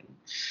winning.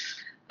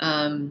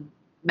 And,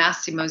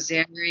 Massimo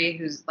Zeri,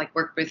 who's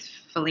worked with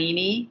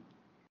Fellini.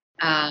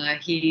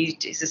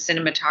 He's a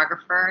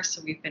cinematographer,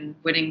 so we've been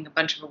winning a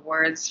bunch of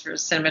awards for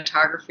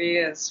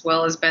cinematography as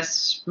well as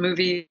best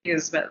movie.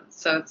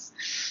 So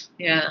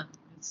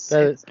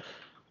it's,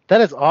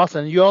 that is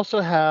awesome. You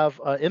also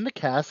have in the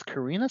cast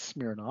Karina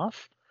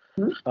Smirnoff.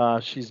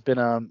 She's been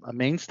a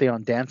mainstay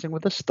on Dancing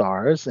with the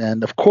Stars,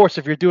 and of course,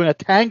 if you're doing a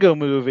tango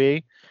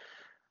movie,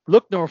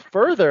 look no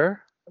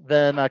further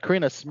than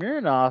Karina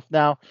Smirnoff.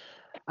 Now,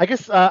 I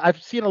guess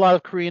I've seen a lot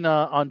of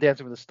Karina on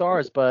Dancing with the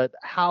Stars, but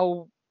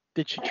how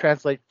did she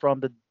translate from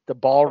the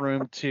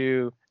ballroom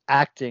to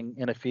acting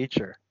in a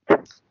feature?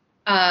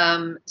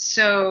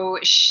 So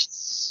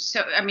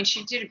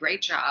she did a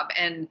great job,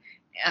 and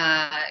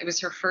it was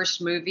her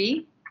first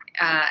movie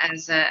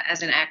as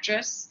an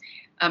actress.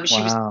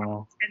 She was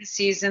 10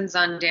 seasons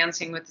on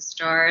Dancing with the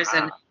Stars,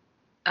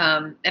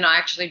 and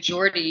actually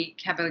Jordi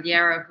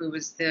Caballero, who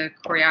was the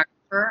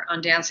choreographer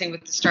on Dancing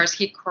with the Stars,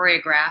 he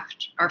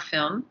choreographed our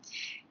film.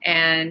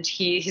 And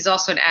he's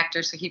also an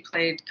actor, so he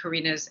played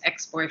Karina's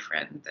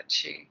ex-boyfriend that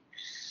she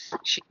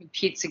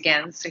competes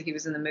against. So he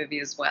was in the movie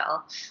as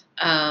well.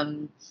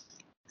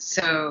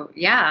 So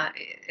yeah,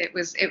 it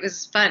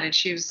was fun, and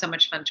she was so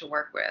much fun to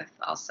work with.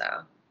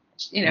 Also,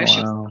 she was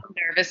so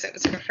nervous. It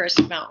was her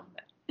first film.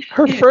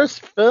 Her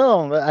first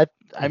film.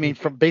 I mean,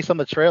 based on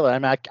the trailer,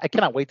 I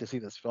cannot wait to see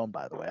this film.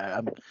 By the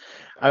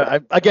way,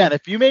 again,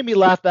 if you made me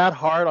laugh that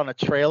hard on a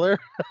trailer,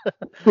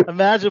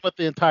 imagine what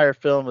the entire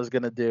film is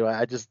going to do.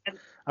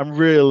 I'm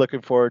really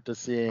looking forward to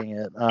seeing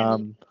it.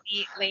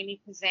 Lainey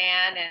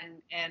Kazan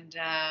and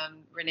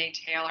Renee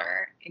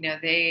Taylor,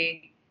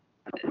 they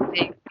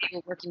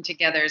were working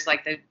together as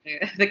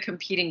the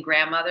competing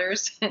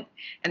grandmothers,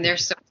 and they're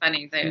so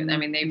funny. They've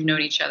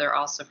known each other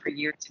also for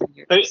years and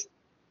years.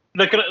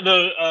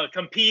 The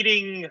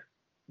competing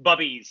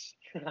bubbies.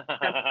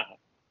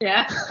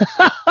 Yeah.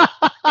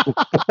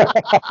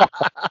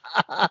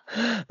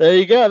 There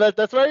you go.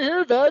 That's right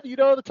here, Ben. You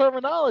know the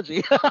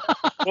terminology.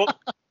 Well,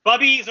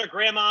 bubbies are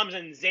grandmoms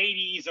and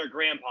Zadies are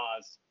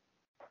grandpas.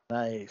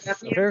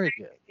 Nice. Very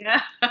good.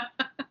 Yeah.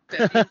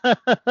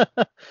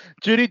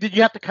 Judy, did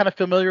you have to kind of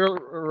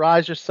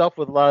familiarize yourself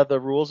with a lot of the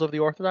rules of the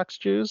Orthodox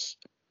Jews?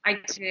 I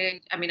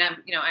did. I mean,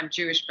 I'm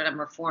Jewish, but I'm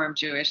Reformed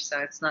Jewish, so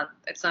it's not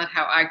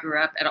how I grew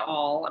up at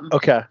all.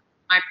 Okay.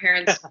 My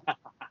parents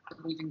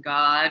believe in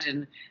God,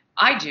 and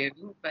I do,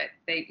 but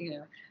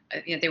they,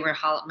 they were.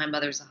 My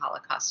mother's a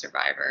Holocaust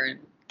survivor,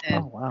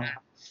 and oh wow.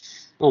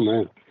 Oh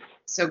man.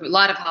 So a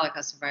lot of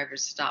Holocaust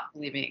survivors stopped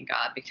believing in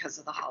God because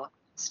of the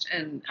Holocaust,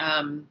 and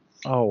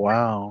oh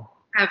wow.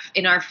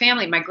 In our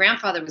family, my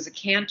grandfather was a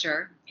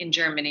cantor in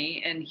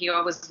Germany, and he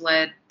always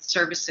led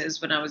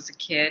services when I was a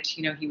kid.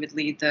 He would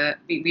lead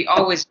we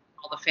always did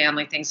all the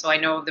family things. So I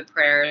know the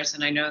prayers,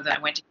 and I know that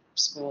I went to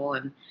school,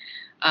 and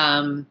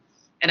I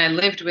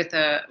lived with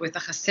a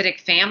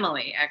Hasidic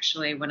family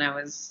actually when I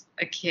was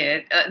a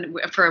kid.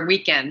 For a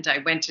weekend, I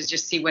went to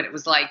just see what it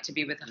was like to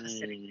be with a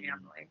Hasidic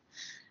family.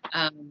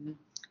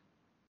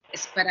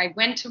 But I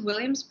went to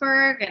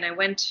Williamsburg, and I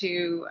went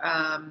to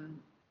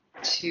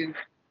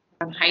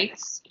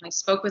Heights. I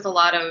spoke with a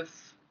lot of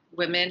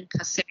women,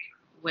 Hasidic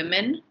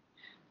women,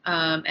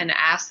 and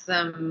asked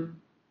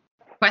them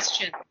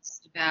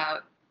questions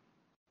about,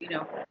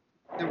 the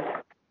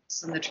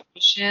rules and the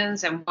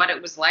traditions and what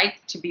it was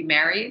like to be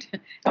married,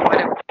 and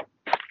what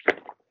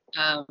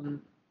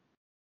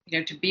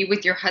it, to be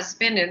with your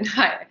husband. And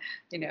I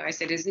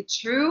said, is it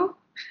true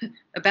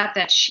about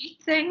that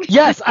sheet thing?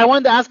 Yes, I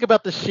wanted to ask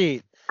about the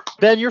sheet.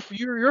 Ben,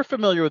 you're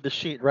familiar with the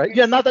sheet, right?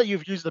 Yeah, not that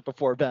you've used it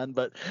before, Ben,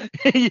 but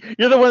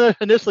you're the one that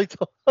initially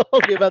told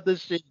me about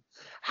this sheet.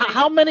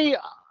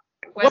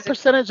 What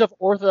percentage of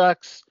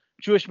Orthodox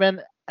Jewish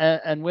men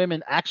and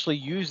women actually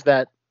use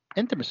that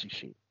intimacy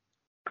sheet?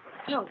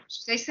 No,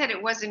 they said it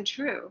wasn't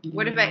true.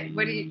 What do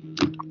you?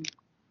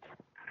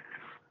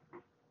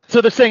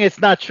 So they're saying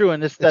it's not true,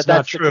 and that's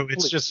not true.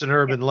 It's just an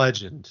urban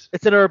legend.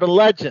 It's an urban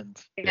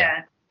legend.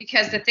 Yeah.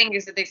 Because the thing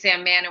is that they say a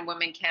man and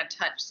woman can't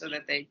touch, so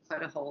that they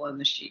put a hole in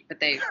the sheet. But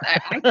I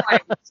thought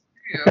it was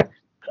true.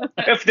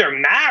 If they're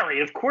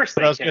married, of course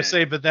they can. I was going to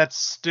say, but that's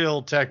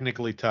still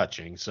technically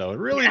touching, so it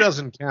really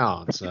doesn't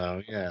count.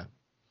 So, yeah.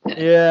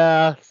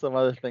 Yeah, some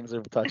other things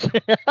are touching.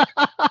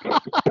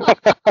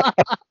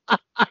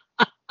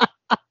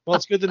 Well,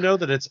 it's good to know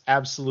that it's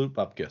absolute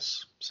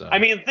bupkis. So I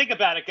mean, think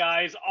about it,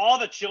 guys. All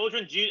the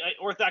children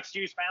Orthodox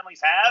Jewish families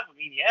have. I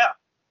mean, yeah.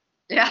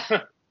 Yeah.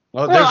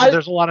 Well,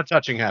 there's a lot of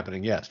touching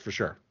happening, yes, for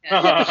sure.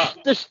 Yeah,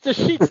 the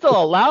sheet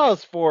still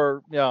allows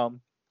for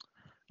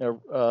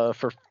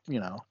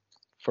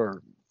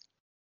for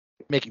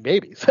making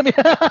babies. I mean,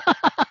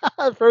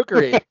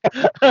 procreate.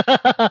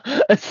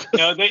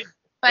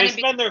 They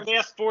spend their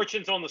vast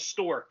fortunes on the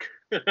stork.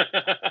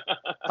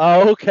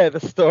 Oh, okay,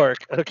 the stork.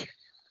 Okay.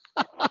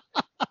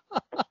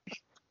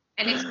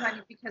 And it's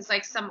funny because,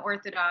 like, some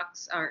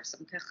Orthodox or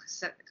some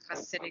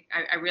Hasidic,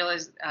 I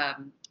realize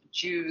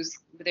Jews.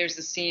 There's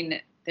a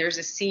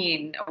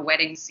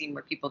wedding scene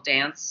where people are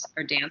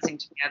dancing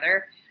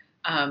together,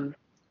 and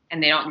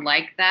they don't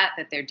like that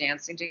they're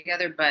dancing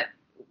together. But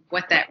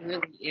what that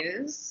really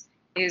is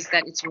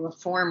that it's a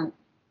Reform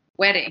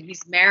wedding.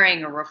 He's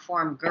marrying a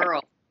Reform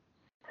girl,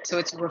 so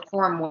it's a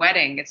Reform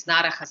wedding. It's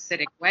not a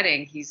Hasidic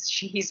wedding.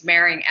 He's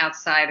marrying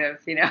outside of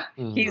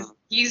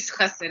he's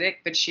Hasidic,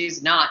 but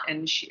she's not,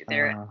 and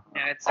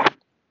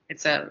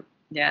it's a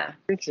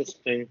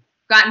interesting.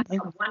 Gotten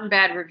one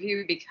bad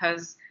review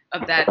because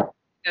of that.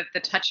 Of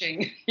the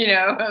touching,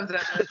 of the.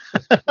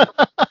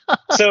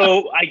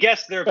 So I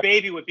guess their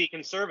baby would be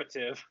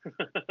conservative.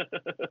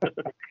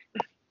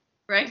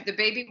 Right, the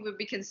baby would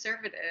be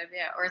conservative,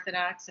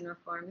 Orthodox and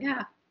Reform,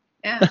 yeah.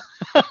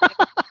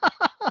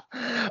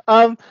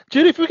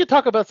 Judy, if we could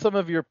talk about some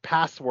of your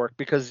past work,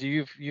 because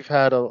you've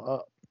had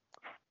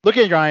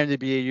looking at your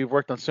IMDb, you've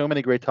worked on so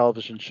many great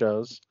television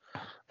shows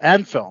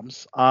and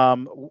films.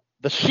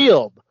 The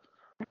Shield.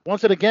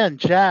 Once and again,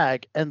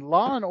 JAG, and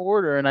Law and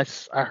Order, and I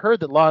heard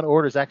that Law and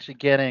Order is actually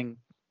getting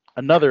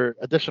another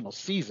additional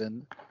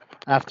season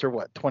after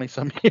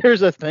 20-some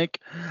years, I think.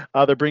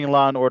 They're bringing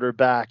Law and Order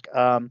back.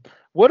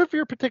 What of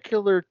your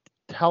particular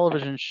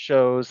television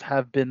shows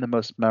have been the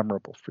most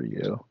memorable for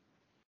you?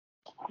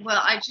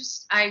 Well, I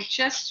just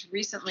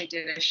recently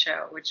did a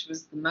show which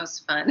was the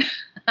most fun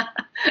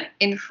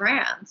in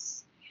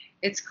France.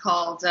 It's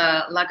called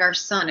La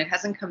Garçonne. It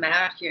hasn't come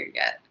out here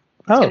yet.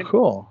 Oh,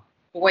 cool.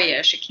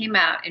 Boyish. It came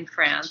out in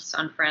France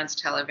on France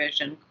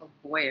Television called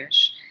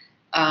Boyish,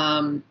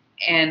 and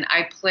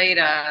I played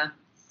I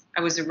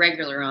was a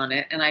regular on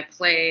it, and I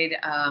played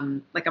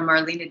like a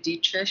Marlene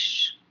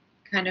Dietrich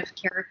kind of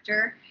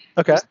character.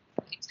 Okay.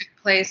 It took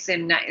place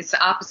it's the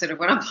opposite of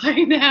what I'm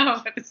playing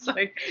now, but it's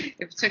like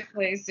it took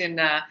place in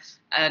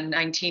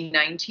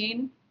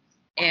 1919,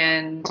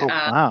 and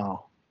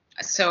wow.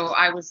 So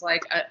I was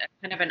like a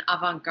kind of an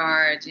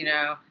avant-garde,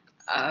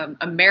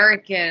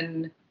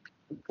 American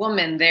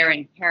woman there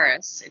in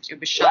Paris. It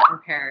was shot in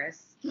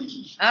Paris.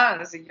 Oh,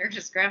 this is a year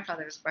his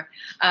grandfather was born.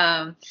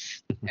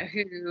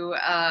 Who,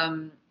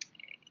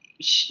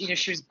 she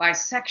was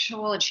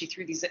bisexual, and she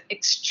threw these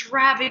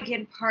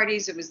extravagant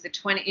parties. It was the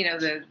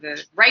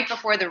the right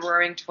before the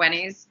Roaring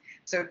 20s,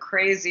 so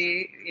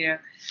crazy,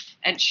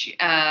 and she.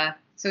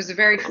 So it was a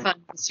very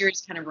fun. The series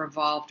kind of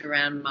revolved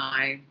around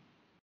my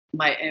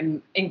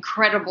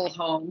incredible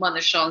home on the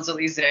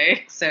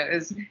Champs-Élysées. So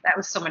that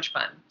was so much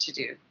fun to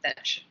do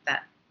that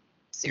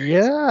series.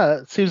 Yeah,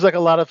 it seems like a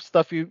lot of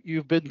stuff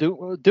you've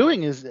been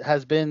doing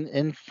has been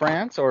in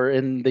France or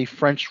in the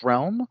French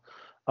realm.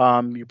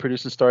 You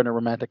produced and starred in a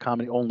romantic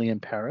comedy, Only in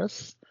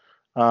Paris.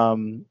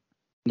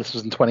 This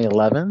was in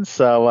 2011.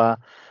 So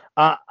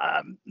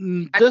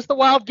just a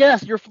wild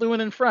guess. You're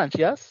fluent in French,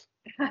 yes?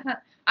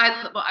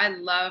 I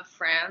love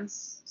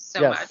France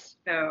so much.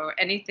 So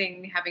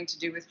anything having to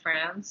do with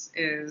France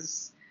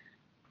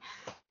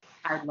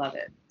I love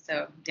it.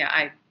 So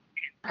yeah,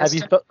 have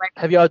you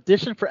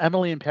auditioned for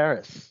Emily in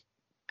Paris?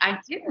 I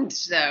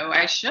didn't though.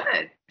 I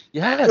should.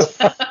 Yes.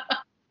 That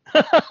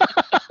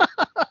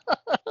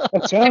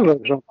sounds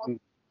like something.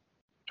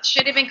 It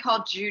should have been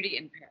called Judy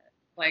in Paris.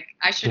 Like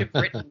I should have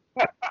written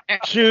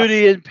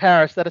Judy in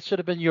Paris. That should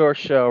have been your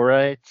show,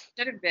 right?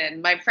 Should have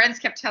been. My friends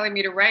kept telling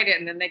me to write it,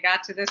 and then they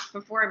got to this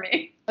before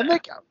me. And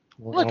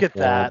look at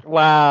that!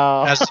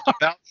 Wow. As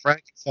about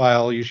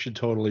Francophile, you should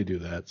totally do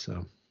that.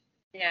 So.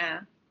 Yeah,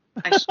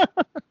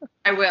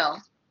 I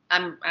will.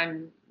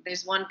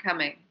 There's one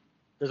coming.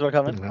 There's one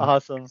coming. Mm-hmm.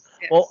 Awesome.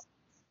 Yes. Well,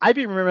 I'd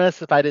be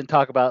remiss if I didn't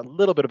talk about a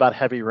little bit about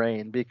Heavy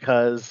Rain,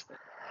 because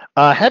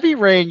Heavy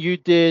Rain, you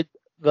did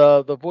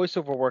the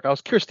voiceover work. I was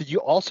curious, did you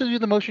also do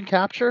the motion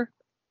capture?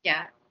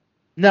 Yeah.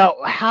 Now,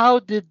 how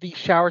did the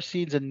shower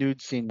scenes and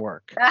nude scene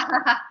work?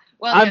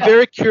 Well, I'm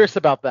very curious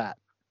about that.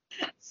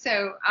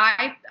 So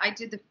I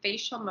did the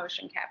facial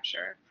motion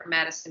capture for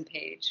Madison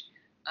Page,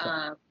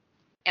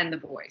 and the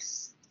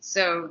voice.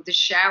 So the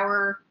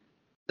shower,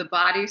 the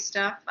body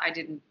stuff, I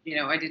didn't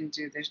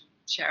do the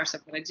shower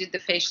stuff, but I did the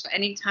facial.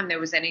 Anytime there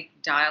was any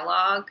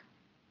dialogue,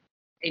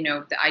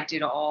 I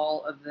did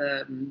all of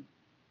the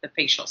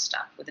facial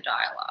stuff with the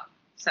dialogue.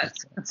 So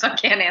I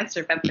can't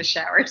answer about the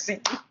shower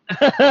scene.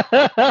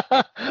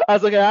 I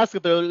was going to ask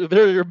if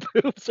they're your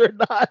boobs or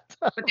not.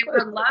 But they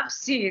were love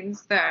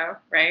scenes, though,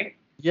 right?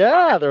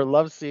 Yeah, they're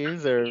love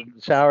scenes, they're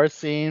shower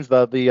scenes,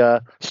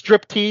 the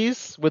strip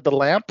tease with the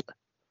lamp.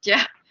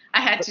 Yeah,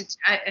 I had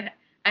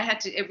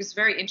to. It was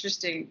very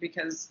interesting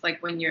because,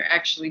 like, when you're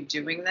actually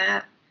doing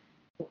that,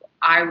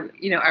 I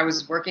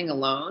was working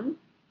alone.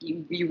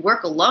 You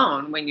work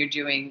alone when you're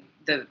doing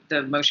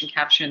the motion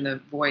capture and the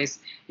voice.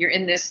 You're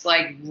in this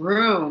like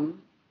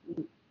room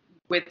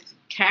with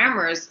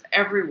cameras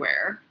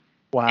everywhere.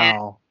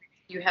 Wow.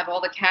 And you have all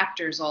the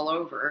captors all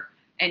over,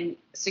 and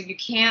so you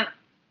can't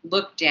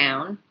look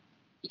down.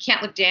 You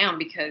can't look down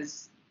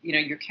because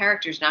your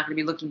character's not going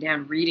to be looking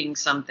down, reading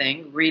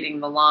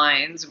the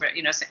lines.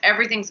 So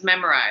everything's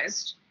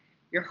memorized.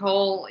 Your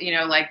whole,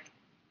 like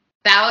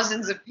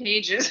thousands of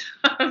pages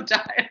of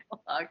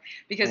dialogue.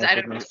 Because I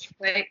don't know if you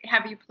play.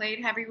 Have you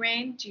played Heavy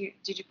Rain?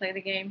 Did you play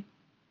the game?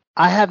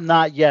 I have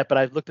not yet, but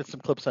I've looked at some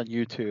clips on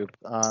YouTube.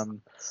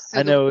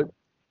 I know.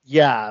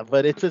 Yeah,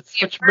 but it's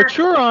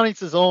mature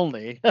audiences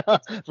only.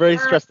 Very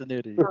stressed the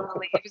nudity.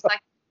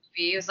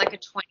 It was like a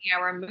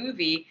 20-hour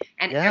movie,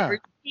 and every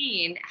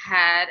scene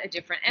had a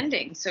different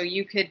ending. So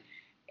you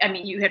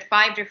had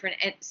 5 different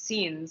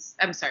scenes.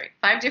 I'm sorry,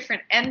 5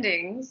 different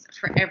endings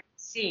for every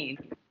scene.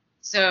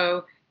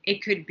 So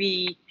it could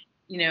be,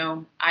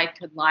 I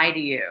could lie to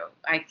you.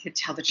 I could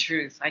tell the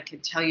truth. I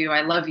could tell you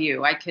I love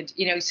you. I could,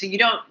 so you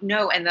don't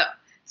know. And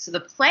so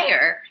the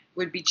player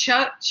would be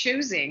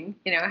choosing,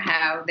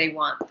 how they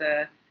want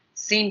the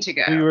scene to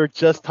go. We were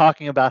just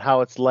talking about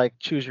how it's like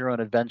Choose Your Own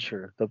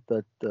Adventure,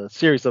 the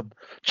series of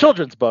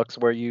children's books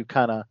where you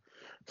kind of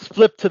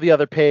flip to the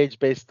other page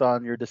based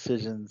on your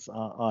decisions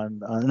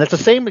on and that's the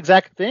same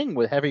exact thing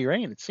with Heavy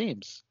Rain, it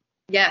seems.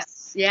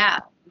 Yes, yeah.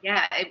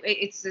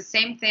 It's the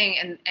same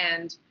thing,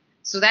 and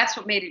so that's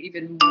what made it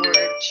even more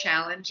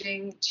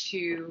challenging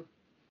to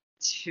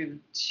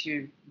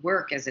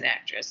work as an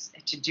actress,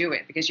 to do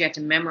it, because you have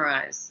to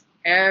memorize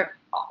 5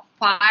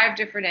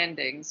 different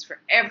endings for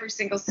every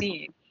single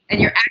scene. And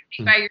you're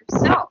acting by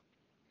yourself.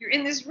 You're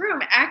in this room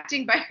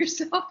acting by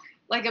yourself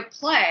like a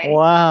play.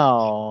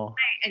 Wow.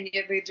 And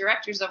the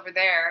director's over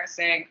there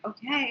saying,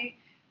 okay,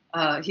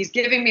 he's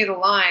giving me the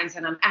lines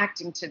and I'm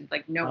acting to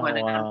like no one.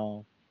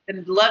 Wow.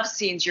 And the love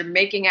scenes, you're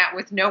making out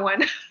with no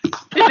one.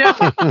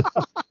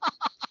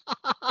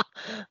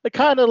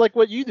 Kind of like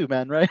what you do,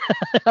 man, right?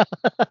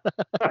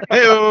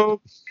 Hey-o.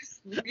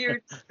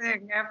 Weirdest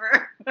thing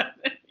ever.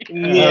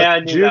 Yeah, I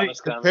knew Judy, that was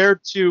coming.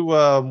 compared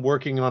to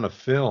working on a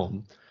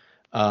film,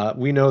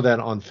 we know that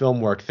on film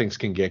work things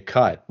can get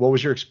cut. What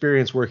was your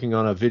experience working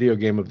on a video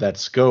game of that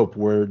scope?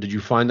 Did you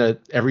find that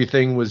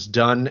everything was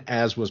done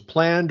as was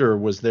planned, or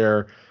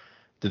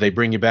did they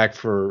bring you back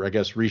for, I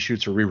guess,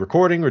 reshoots or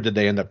re-recording, or did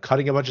they end up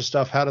cutting a bunch of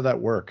stuff? How did that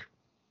work?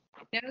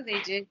 No, they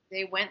did.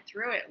 They went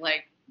through it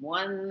like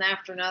one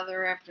after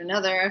another, after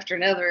another, after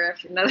another,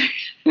 after another.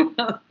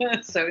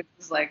 So it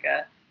was like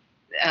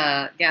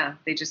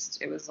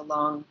it was a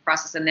long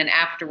process. And then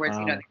afterwards,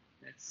 Wow. they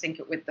sync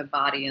it with the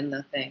body and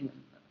the thing.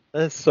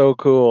 That's so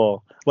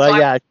cool. Well, so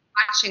yeah. I was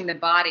watching the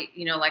body,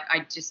 like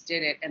I just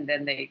did it, and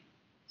then they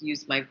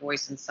used my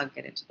voice and sunk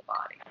it into the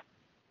body.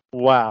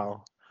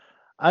 Wow.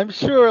 I'm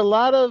sure a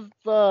lot of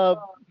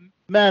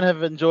men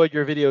have enjoyed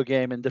your video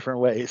game in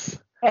different ways.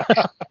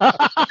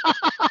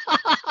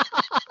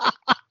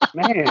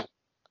 Man.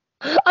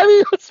 I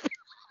mean,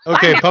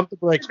 Okay, pump the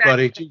brakes,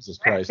 buddy. Jesus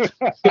Christ.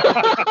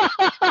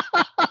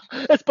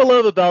 It's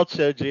Below the Belt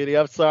Show, Judy.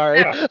 I'm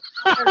sorry.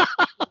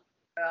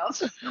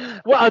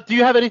 Well, do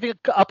you have anything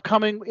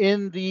upcoming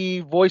in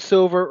the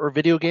voiceover or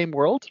video game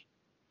world?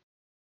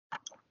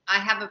 I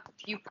have a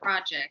few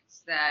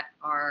projects that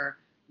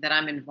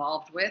I'm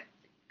involved with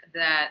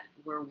that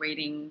we're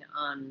waiting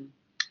on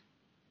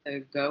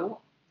the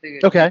go.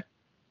 Okay.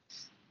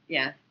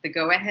 Yeah, the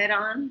go ahead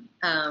on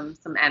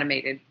some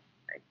animated.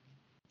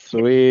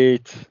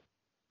 Sweet.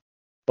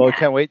 Well, we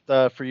can't wait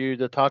for you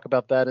to talk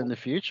about that in the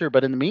future.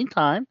 But in the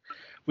meantime,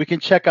 we can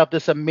check out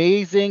this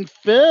amazing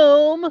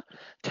film,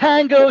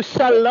 Tango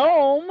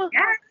Shalom,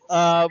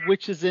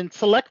 which is in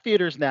select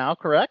theaters now,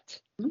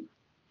 correct? Mm-hmm.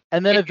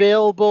 And then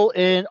available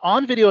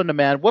on video on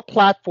demand. What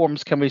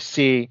platforms can we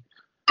see?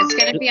 It's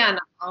going to be on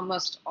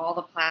almost all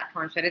the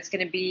platforms, but it's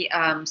going to be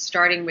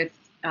starting with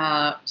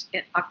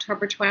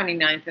October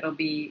 29th. It'll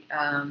be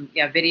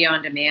video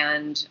on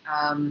demand,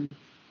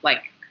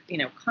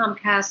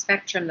 Comcast,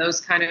 Spectrum,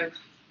 those kind of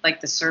like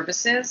the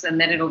services,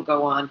 and then it'll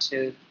go on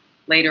to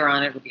later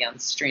on. It'll be on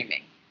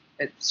streaming.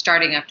 But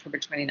starting October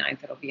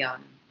 29th, it'll be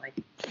on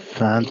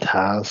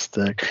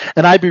Fantastic.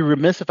 And I'd be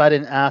remiss if I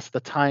didn't ask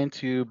the tie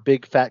into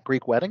Big Fat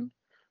Greek Wedding,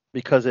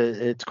 because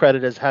it's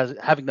credited as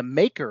having the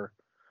maker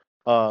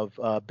of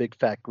Big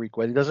Fat Greek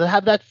Wedding. Does it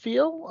have that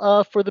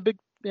feel for the Big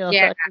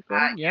Fat Greek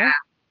Wedding? Yeah.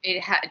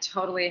 It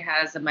totally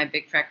has My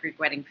Big Fat Greek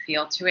Wedding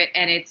feel to it,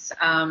 and it's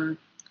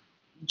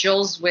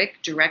Joel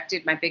Zwick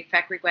directed My Big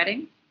Fat Greek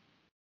Wedding,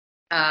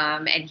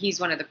 and he's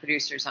one of the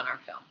producers on our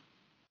film.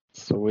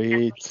 Sweet.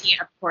 And he,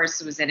 of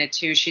course, was in it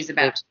too. She's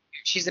about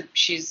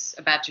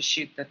to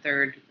shoot the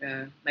third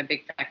My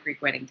Big Fat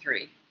Greek Wedding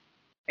 3,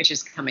 which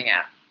is coming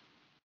out.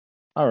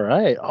 All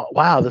right. Oh,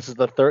 wow, this is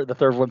the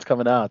third one's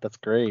coming out. That's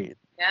great.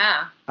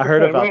 Yeah. I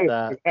heard about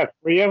that. They have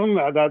 3 of them.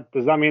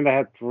 Does that mean they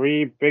had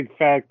 3 big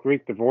fat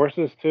Greek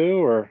divorces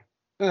too, or?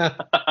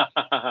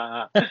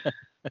 I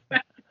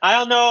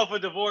don't know if a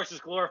divorce is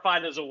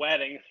glorified as a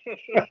wedding,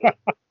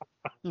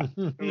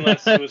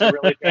 unless it was a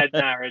really bad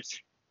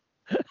marriage.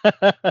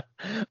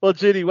 Well,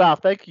 Judy, wow,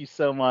 thank you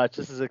so much.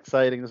 This is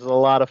exciting. This is a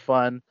lot of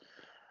fun.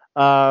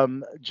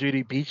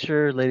 Judy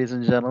Beecher, ladies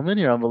and gentlemen,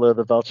 you're on Below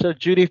the Belt Show.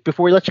 Judy,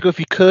 before we let you go, if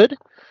you could,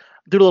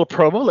 do a little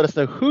promo. Let us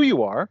know who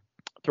you are.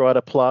 Throw out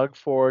a plug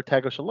for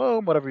Tango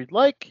Shalom, whatever you'd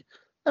like,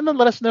 and then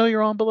let us know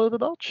you're on Below the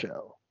Belt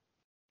Show.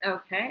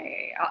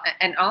 Okay.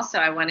 And also,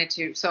 I wanted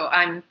to. So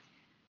I'm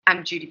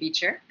Judy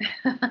Beecher.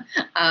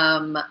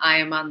 I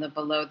am on the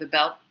Below the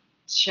Belt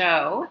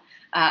Show.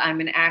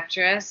 I'm an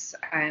actress.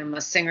 I'm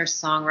a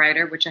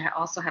singer-songwriter, which I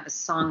also have a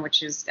song,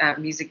 which is a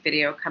music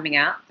video coming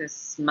out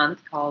this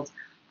month called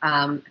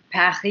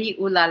Paris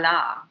Ooh La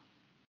La.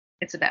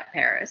 It's about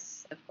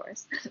Paris, of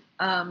course.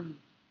 And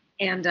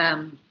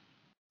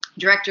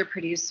director,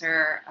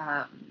 producer,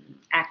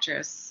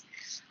 actress.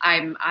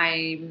 I'm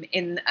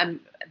in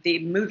the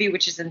movie,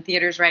 which is in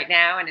theaters right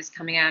now and is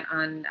coming out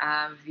on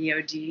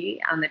VOD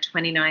on the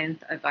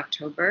 29th of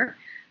October,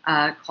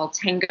 called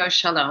Tango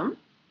Shalom.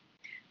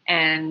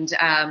 And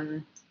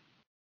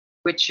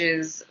which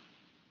is,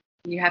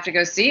 you have to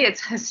go see.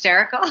 It's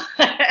hysterical.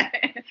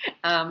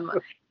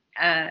 About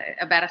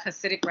a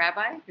Hasidic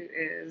rabbi who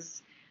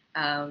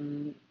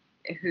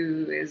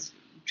is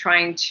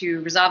trying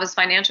to resolve his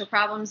financial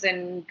problems,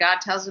 and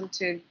God tells him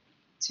to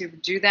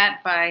do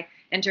that by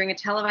entering a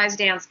televised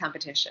dance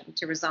competition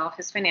to resolve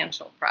his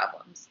financial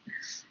problems.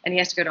 And he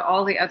has to go to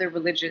all the other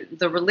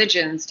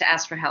religions to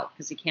ask for help,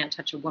 because he can't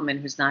touch a woman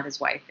who's not his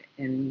wife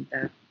in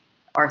the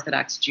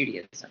Orthodox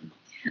Judaism.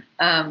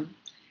 And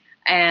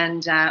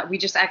we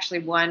just actually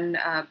won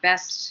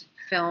Best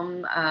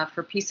Film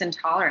for Peace and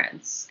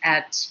Tolerance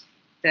at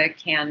the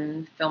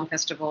Cannes Film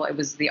Festival. It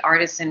was the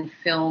Artisan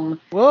Film.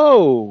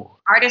 Whoa!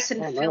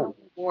 Film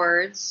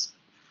Awards.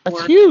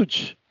 That's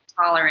huge.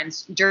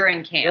 Tolerance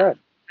during Cannes. Good. It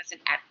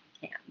wasn't at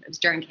Cannes. It was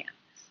during Cannes.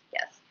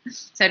 Yes.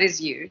 So it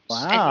is huge.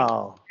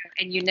 Wow.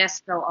 And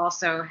UNESCO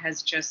also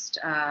has just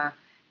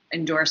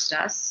endorsed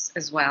us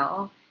as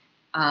well.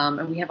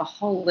 And we have a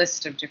whole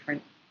list of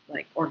different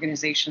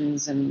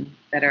organizations and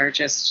that are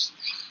just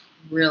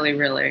really,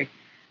 really,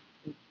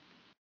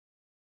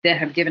 that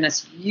have given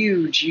us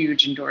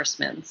huge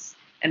endorsements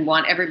and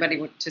want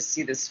everybody to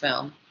see this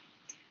film.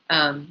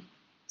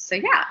 So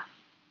yeah.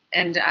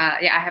 And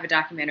I have a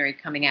documentary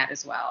coming out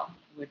as well,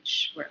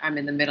 which I'm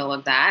in the middle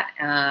of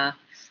that.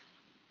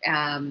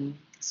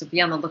 So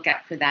be on the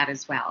lookout for that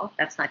as well.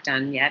 That's not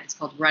done yet. It's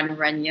called Run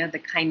Runya, The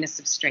Kindness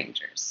of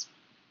Strangers.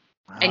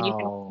 Wow. And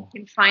you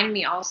can find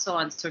me also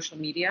on social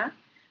media.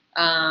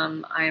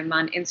 I am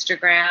on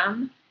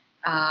Instagram,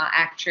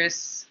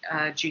 actress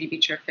Judy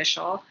Beecher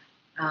Official.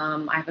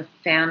 I have a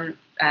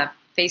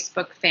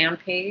Facebook fan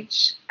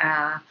page,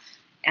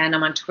 and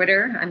I'm on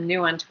Twitter. I'm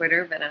new on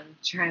Twitter, but I'm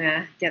trying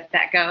to get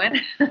that going.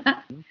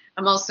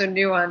 I'm also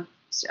new on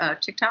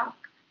TikTok.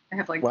 I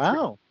have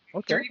wow.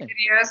 Okay. 3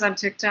 videos on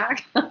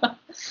TikTok.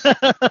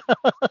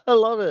 I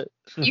love it.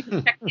 You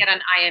can check me out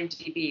on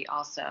IMDb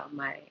also.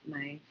 My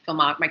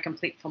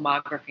complete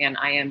filmography on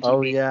IMDb.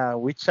 Oh yeah,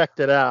 we checked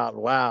it out.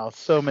 Wow,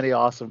 so many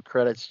awesome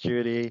credits,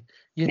 Judy.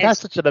 You've had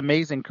such an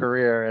amazing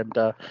career, and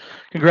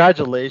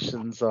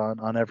congratulations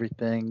on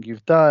everything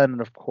you've done,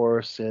 and of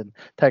course in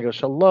Tango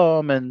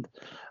Shalom. And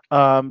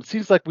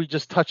seems like we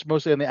just touched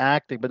mostly on the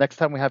acting, but next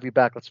time we have you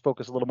back, let's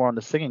focus a little more on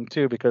the singing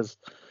too, because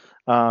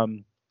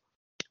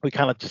we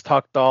kind of just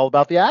talked all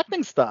about the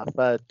acting stuff.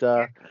 But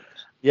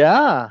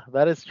yeah,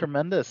 that is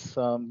tremendous.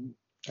 And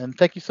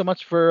thank you so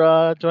much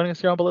for joining us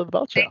here on Below the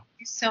Belt Show. Thank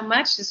you so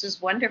much. This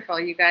was wonderful.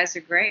 You guys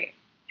are great.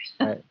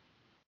 All right.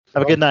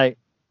 Have a good night.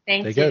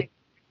 Thank you. Good.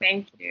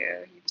 Thank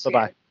you. You too.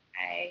 Bye-bye. Bye.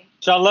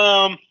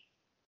 Shalom.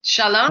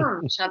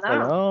 Shalom.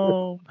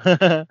 Shalom.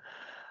 Shalom.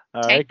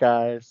 All right,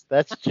 guys.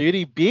 That's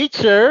Judy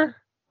Beecher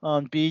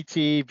on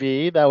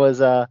BTB. That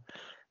was a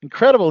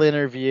incredible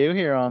interview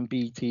here on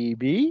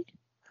BTB.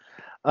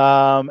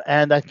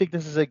 And I think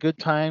this is a good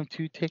time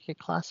to take a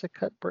classic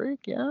cut break.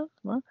 Yeah,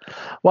 well,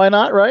 why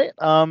not, right?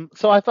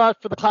 So I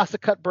thought for the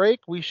classic cut break,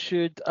 we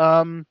should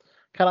kind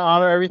of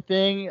honor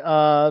everything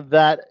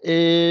that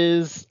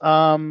is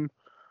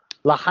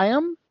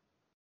L'Chaim,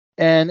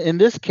 and in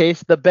this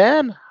case, the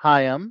band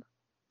Chaim,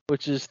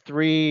 which is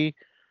 3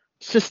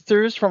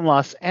 sisters from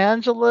Los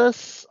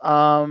Angeles.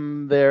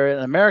 They're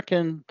an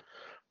American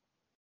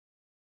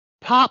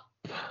pop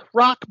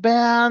rock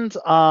band.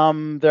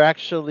 They're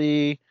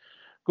actually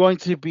going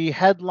to be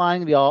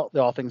headlining the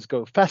All Things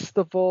Go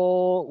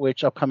Festival,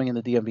 which upcoming in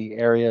the DMV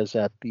area is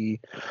at the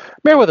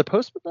Meriwether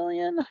Post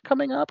Pavilion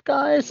coming up,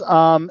 guys.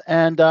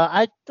 And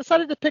I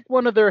decided to pick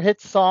one of their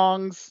hit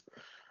songs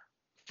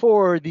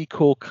for the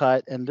cool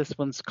cut, and this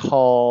one's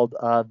called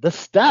The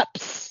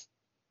Steps.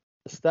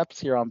 The Steps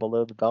here on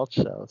Below the Belt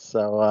Show.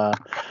 So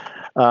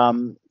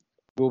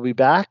we'll be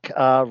back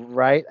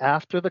right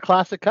after the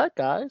classic cut,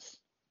 guys.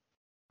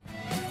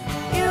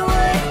 You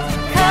would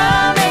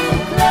come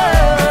in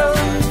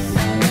close,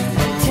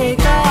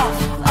 take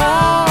off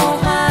all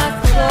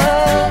my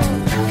clothes.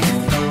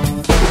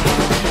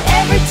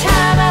 Every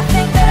time I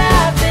think that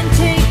I've been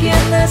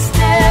taking the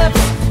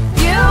steps,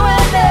 you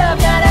end up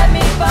mad at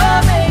me for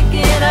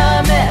making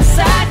a mess.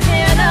 I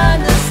can't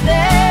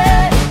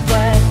understand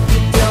what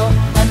you don't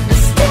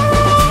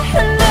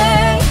understand,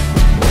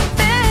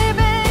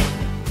 baby.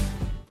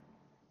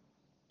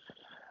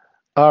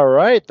 All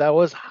right, that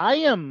was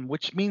Hayim,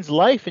 which means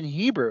life in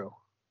Hebrew,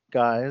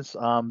 guys.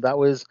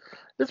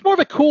 It's more of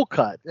a cool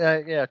cut.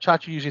 Yeah,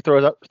 Chachi usually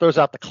throws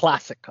out the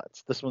classic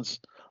cuts. This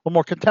one's a little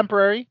more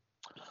contemporary.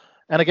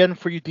 And again,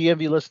 for you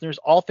DMV listeners,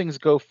 All Things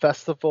Go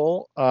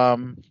Festival,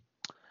 and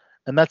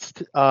that's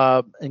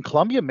in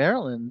Columbia,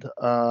 Maryland,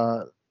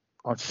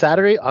 on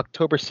Saturday,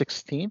 October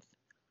 16th.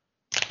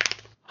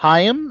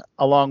 Hayim,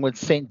 along with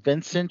St.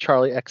 Vincent,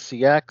 Charlie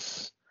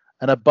XCX,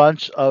 and a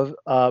bunch of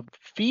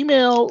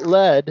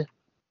female-led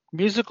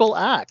musical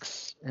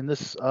acts in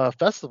this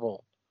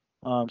festival.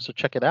 So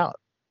check it out.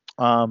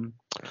 But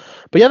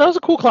yeah, that was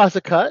a cool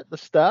classic cut, The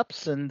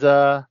Steps, and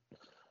wow,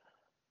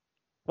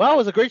 it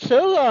was a great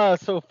show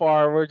so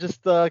far. We're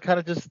just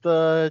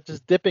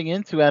just dipping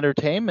into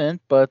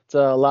entertainment, but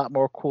a lot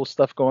more cool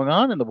stuff going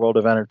on in the world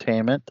of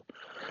entertainment.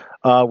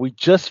 We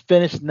just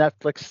finished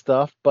Netflix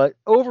stuff, but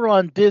over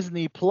on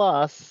Disney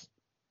Plus,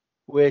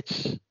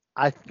 which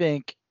I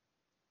think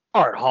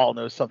Art Hall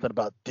knows something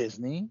about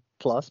Disney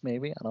Plus,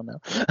 maybe. I don't know.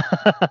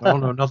 I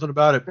don't know nothing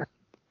about it.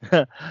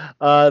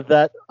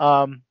 That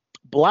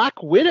Black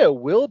Widow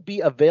will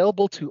be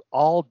available to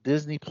all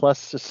Disney Plus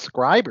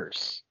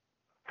subscribers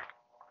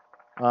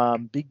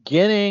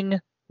beginning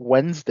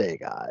Wednesday,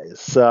 guys.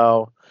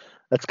 So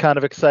that's kind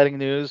of exciting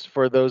news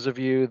for those of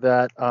you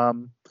that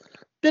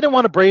didn't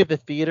want to brave the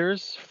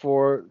theaters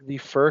for the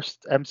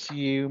first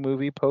MCU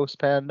movie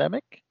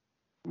post-pandemic.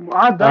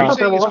 Are you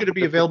saying it's going to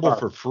be available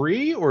for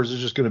free, or is it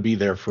just going to be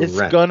there for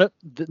rent?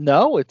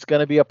 It's going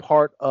to be a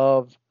part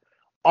of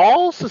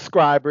all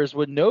subscribers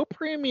with no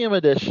premium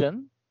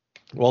edition.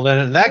 Well, then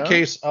in that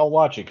case, I'll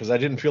watch it because I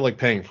didn't feel like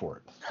paying for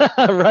it.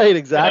 Right,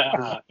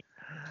 exactly.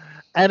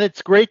 And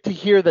it's great to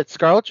hear that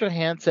Scarlett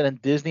Johansson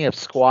and Disney have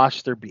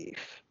squashed their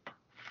beef.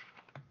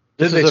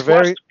 Did they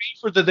squash the beef,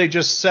 or did they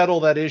just settle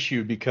that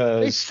issue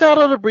because they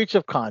settled a breach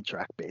of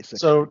contract, basically?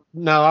 So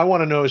now I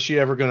want to know, is she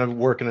ever going to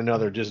work in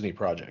another Disney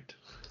project?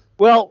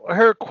 Well,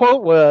 her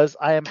quote was,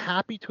 "I am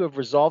happy to have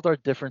resolved our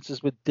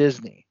differences with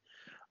Disney.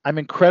 I'm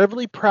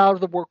incredibly proud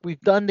of the work we've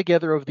done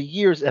together over the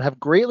years and have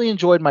greatly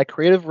enjoyed my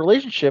creative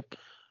relationship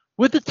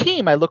with the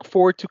team. I look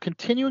forward to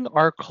continuing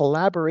our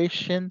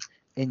collaboration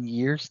in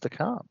years to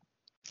come."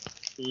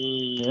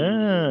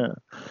 Yeah,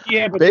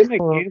 but didn't they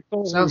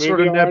cancel? Sounds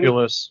sort of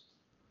nebulous.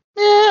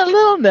 Yeah, a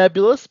little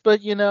nebulous,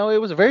 but it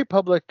was a very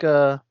public,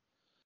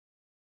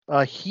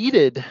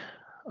 heated,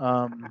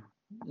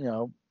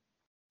 lawsuit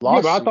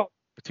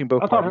between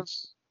both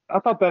parties. I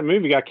thought that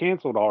movie got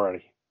canceled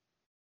already.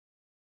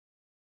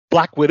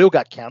 Black Widow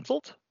got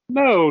canceled?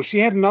 No, she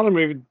had another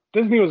movie.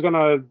 Disney was going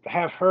to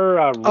have her.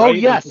 Oh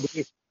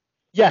yes,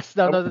 Yes,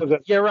 no, Was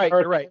it you're right.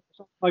 Earth You're right. or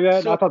something like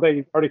that? So- I thought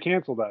they already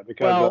canceled that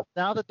because Well,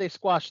 now that they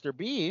squashed their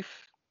beef,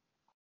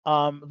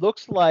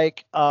 looks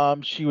like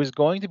she was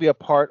going to be a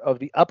part of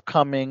the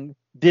upcoming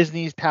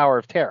Disney's Tower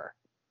of Terror.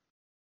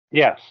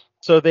 yes.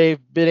 So they've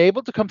been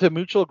able to come to a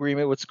mutual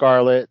agreement with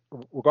Scarlett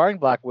regarding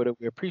Black Widow.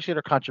 We appreciate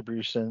her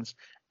contributions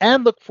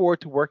and look forward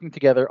to working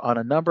together on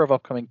a number of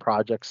upcoming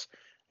projects,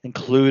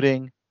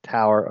 including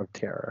Tower of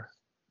Terror.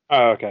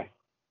 Oh, okay.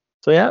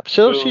 So yeah,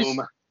 so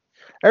Boom.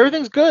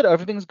 everything's good.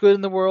 Everything's good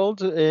in the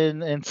world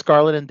in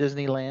Scarlet and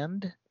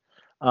Disneyland.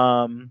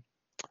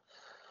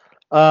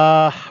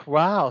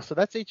 Wow. So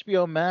that's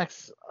HBO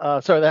Max.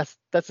 Sorry, that's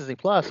Disney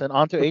Plus, and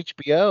onto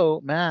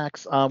HBO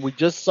Max. We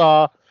just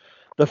saw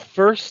the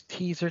first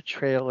teaser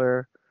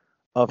trailer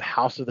of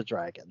House of the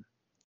Dragon.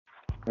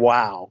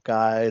 Wow,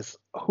 guys.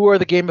 Who are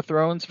the Game of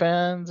Thrones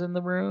fans in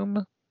the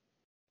room?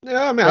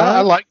 Yeah, I mean,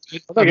 I liked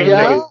it. I mean,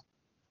 Yeah.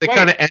 they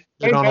kind of ended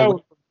Wait, on a no.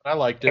 little, but I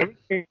liked it.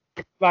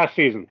 Last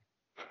season.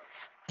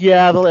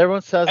 Yeah,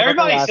 everyone says about the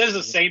Everybody last says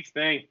the season. same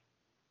thing.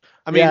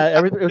 I mean, Yeah, I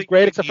don't it was think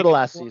great we except for the needed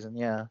last one. season.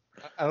 Yeah.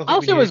 I don't think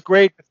Also, we it was needed-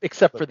 great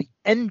except for the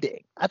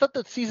ending. I thought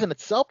the season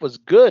itself was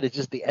good. It's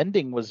just the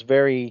ending was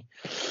very.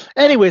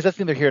 Anyways, that's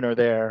neither here nor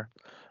there.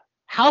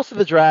 House of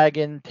the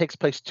Dragon takes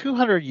place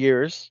 200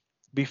 years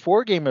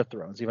before Game of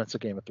Thrones, events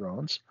of Game of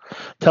Thrones.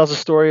 Tells the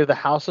story of the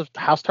House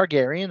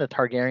Targaryen, the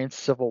Targaryen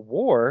civil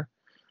war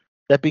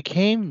that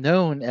became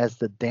known as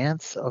the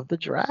Dance of the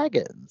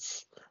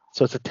Dragons.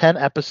 So it's a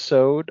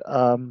 10-episode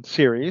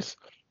series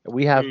that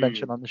we have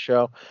mentioned on the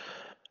show.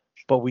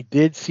 But we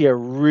did see a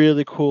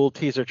really cool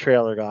teaser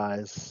trailer,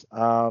 guys.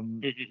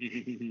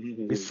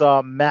 We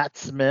saw Matt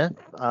Smith.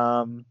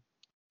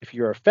 If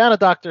you're a fan of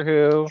Doctor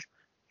Who,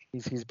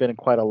 he's been in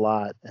quite a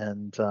lot.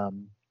 And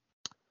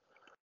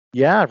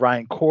yeah,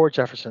 Ryan Core,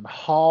 Jefferson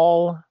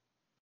Hall,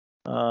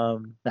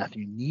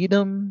 Matthew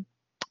Needham,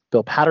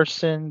 Bill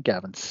Patterson,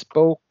 Gavin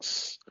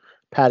Spokes,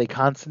 Patty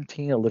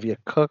Constantine, Olivia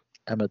Cook,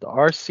 Emma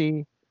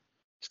D'Arcy,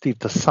 Steve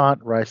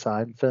Toussaint, Rice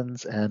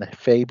Ifans, and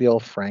Fabiel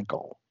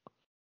Frankel.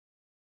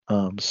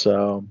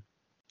 So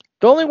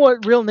the only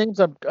real names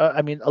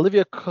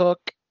Olivia Cook,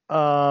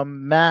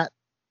 Matt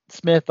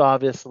Smith,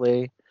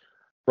 obviously,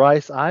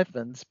 Rice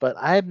Ifans, but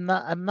I'm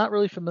not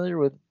really familiar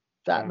with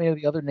that many of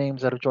the other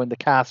names that have joined the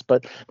cast.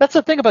 But that's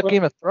the thing about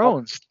Game of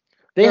Thrones.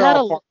 They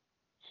had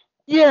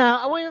yeah,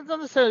 I mean, it's not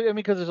necessarily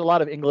because there's a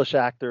lot of English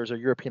actors or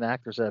European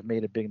actors that have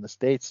made it big in the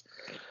States.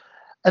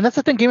 And that's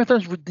the thing, Game of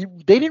Thrones,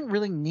 they didn't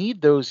really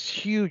need those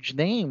huge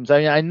names.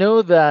 I mean, I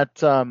know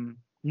that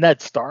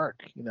Ned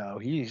Stark,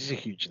 he's a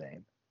huge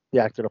name.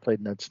 The actor that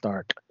played Ned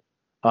Stark.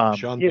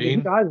 Sean Yeah, but he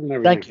Bean. dies in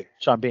everything. Thank you,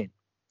 Sean Bean.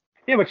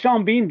 Yeah, but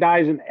Sean Bean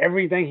dies in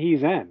everything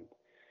he's in.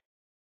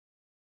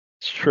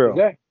 It's true. Is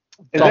that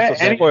It's also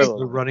any spoiler.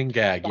 The running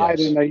gag, died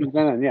yes. in that he's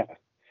been in? Yeah.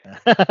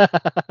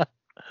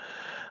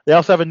 They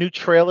also have a new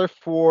trailer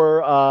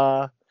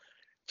for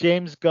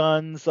James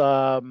Gunn's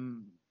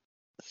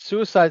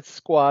Suicide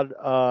Squad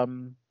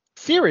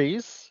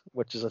series,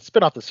 which is a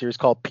spin-off of the series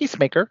called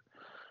Peacemaker,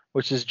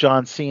 which is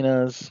John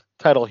Cena's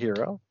title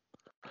hero.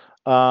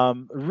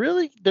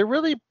 They're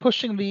really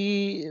pushing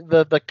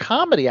the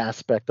comedy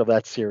aspect of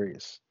that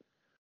series,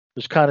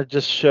 which kind of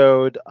just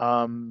showed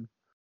John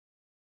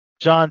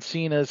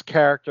Cena's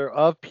character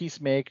of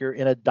Peacemaker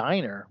in a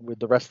diner with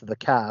the rest of the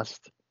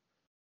cast.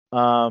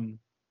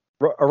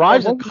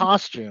 Arrives in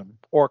costume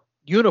or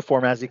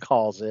uniform, as he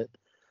calls it,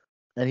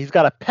 and he's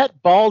got a pet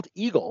bald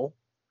eagle.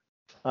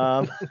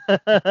 So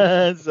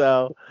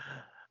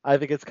I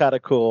think it's kind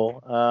of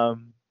cool.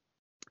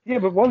 Yeah,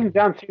 but wasn't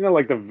John Cena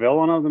like the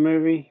villain of the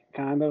movie,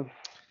 kind of?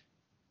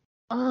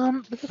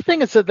 The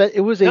thing is that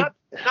it was Not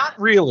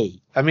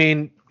really. I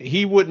mean,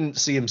 he wouldn't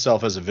see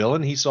himself as a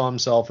villain. He saw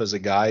himself as a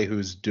guy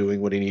who's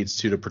doing what he needs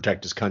to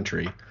protect his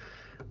country.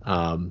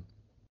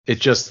 It's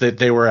just that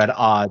they were at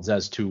odds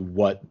as to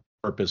what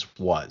purpose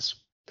was.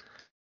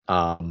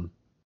 But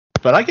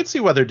I could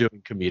see why they're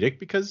doing comedic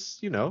because,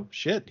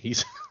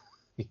 he's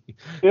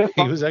he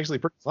was actually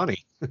pretty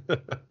funny.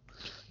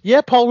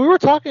 Yeah, Paul, we were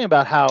talking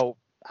about how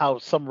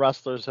some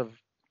wrestlers have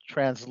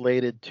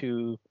translated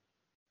to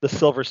the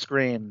silver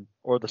screen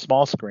or the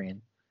small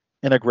screen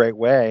in a great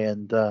way.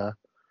 And yeah,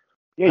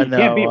 you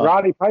can't beat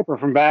Roddy Piper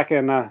from back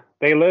in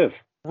They Live.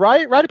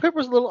 Roddy Piper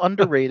was a little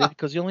underrated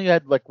because he only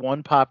had like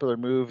one popular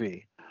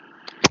movie.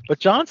 But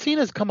John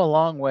Cena's come a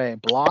long way.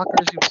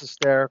 Blockers, he was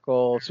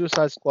hysterical.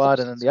 Suicide Squad,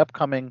 and then the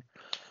upcoming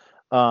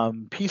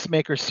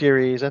Peacemaker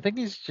series. I think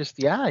he's just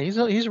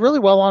he's really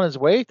well on his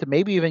way to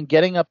maybe even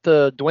getting up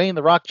to Dwayne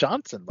The Rock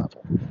Johnson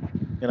level.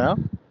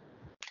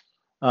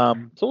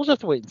 So we'll just have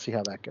to wait and see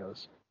how that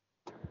goes.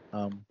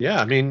 Yeah,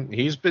 I mean,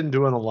 he's been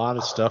doing a lot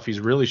of stuff. He's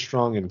really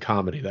strong in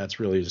comedy. That's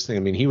really his thing.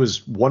 I mean, he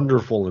was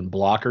wonderful in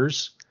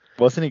Blockers.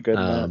 Wasn't he good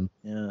in that?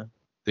 Yeah.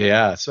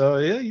 Yeah. So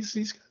yeah,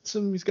 he's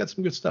got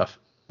some good stuff.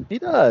 He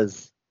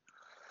does.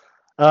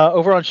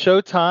 Over on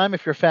Showtime,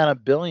 if you're a fan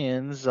of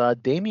Billions,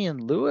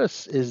 Damian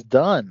Lewis is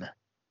done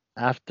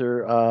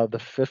after the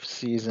 5th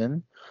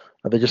season.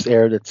 They just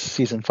aired its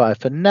season 5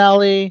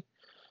 finale,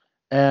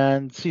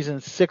 and season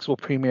 6 will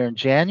premiere in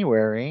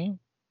January.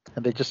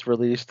 and they just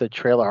released a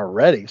trailer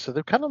already. So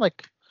they're kind of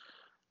like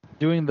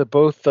doing the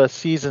both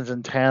seasons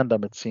in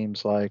tandem, it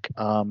seems like.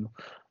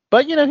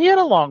 But he had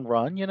a long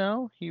run.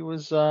 He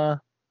was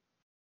on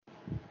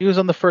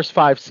the first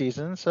 5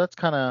 seasons, so that's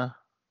kind of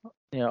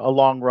a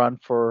long run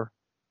for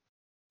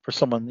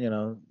someone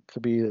to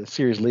be the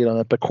series lead on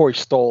it. But Corey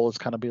Stoll is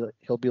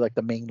he'll be like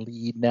the main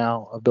lead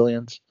now of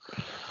Billions.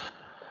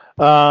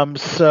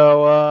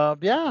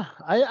 Yeah,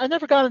 I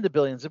never got into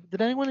Billions.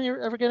 Did anyone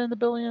ever get into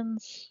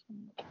Billions?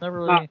 Never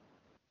really.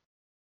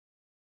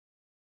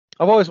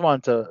 I've always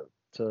wanted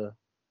to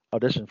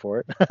audition for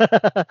it.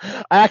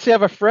 I actually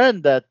have a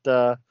friend that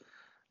I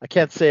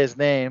can't say his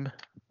name.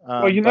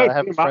 Well, but I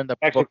have a friend that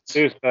actually booked.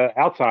 produced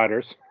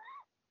Outsiders.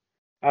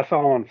 I saw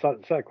him on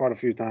set quite a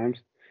few times.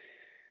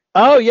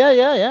 Oh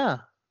yeah,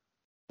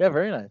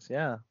 very nice.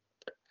 Yeah.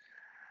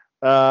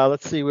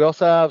 Let's see. We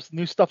also have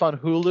new stuff on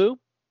Hulu.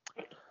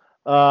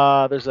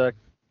 There's a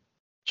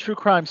true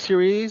crime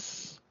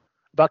series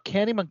about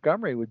Candy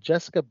Montgomery with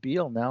Jessica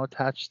Biel now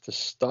attached to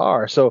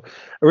star. So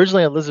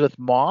originally Elizabeth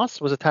Moss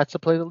was attached to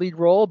play the lead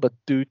role, but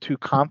due to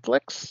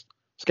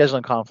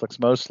scheduling conflicts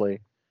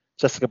mostly,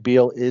 Jessica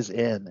Biel is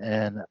in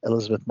and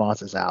Elizabeth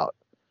Moss is out.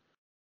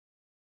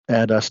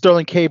 And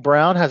Sterling K.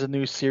 Brown has a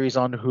new series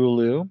on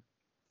Hulu.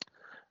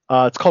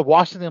 It's called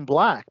Washington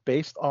Black,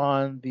 based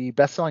on the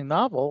best-selling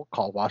novel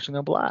called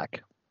Washington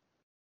Black.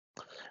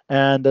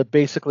 And it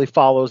basically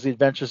follows the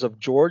adventures of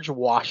George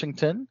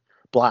Washington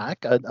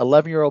Black, an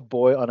 11-year-old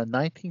boy on a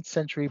 19th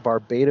century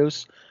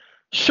Barbados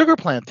sugar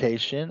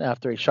plantation.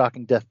 After a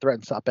shocking death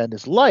threatens to upend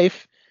his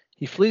life,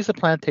 he flees the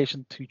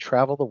plantation to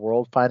travel the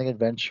world, finding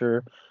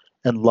adventure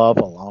and love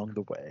along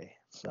the way.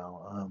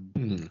 So,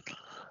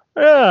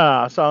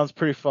 yeah, sounds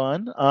pretty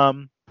fun.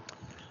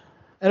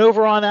 And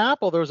over on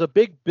Apple, there was a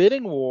big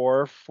bidding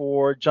war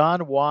for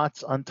John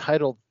Watts'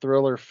 untitled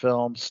thriller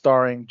film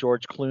starring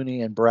George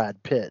Clooney and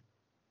Brad Pitt.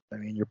 I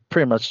mean, you're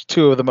pretty much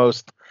two of the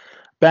most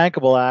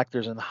bankable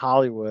actors in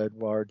Hollywood,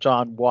 where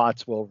John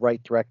Watts will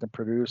write, direct, and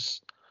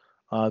produce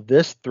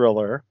this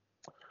thriller.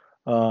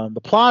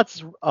 The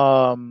plot's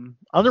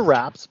under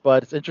wraps,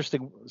 but it's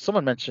interesting.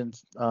 Someone mentioned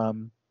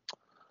the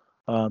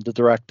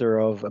director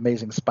of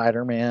Amazing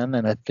Spider-Man,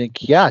 and I think,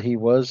 he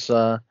was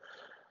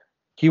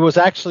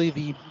actually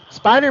the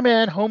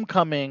Spider-Man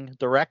Homecoming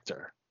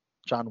director,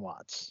 John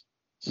Watts.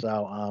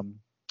 So,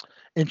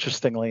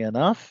 interestingly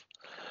enough,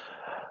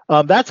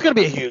 that's going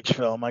to be a huge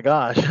film. My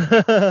gosh.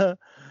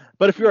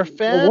 But if you're a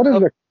fan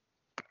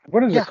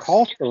what is the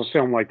cost of a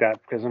film like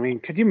that? Because, I mean,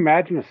 could you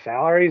imagine the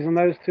salaries in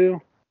those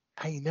two?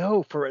 I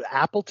know, for an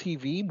Apple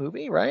TV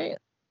movie, right?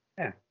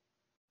 Yeah.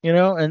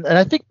 And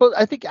I think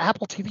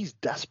Apple TV's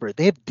desperate.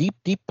 They have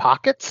deep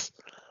pockets,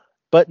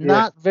 but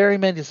not very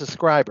many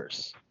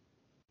subscribers.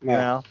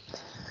 No.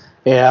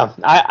 Yeah.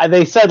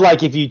 They said,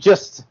 like, if you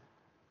just,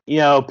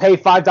 pay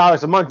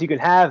 $5 a month, you can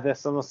have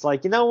this. And it's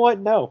like, you know what?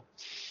 No.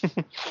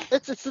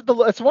 It's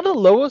one of the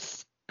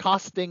lowest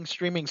costing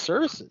streaming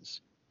services.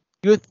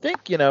 You would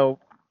think, people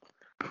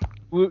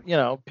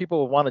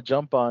would want to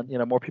jump on,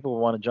 more people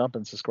would want to jump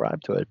and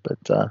subscribe to it.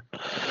 But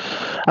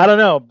I don't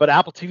know. But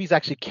Apple TV is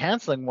actually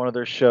canceling one of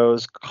their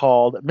shows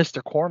called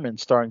Mr. Corman,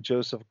 starring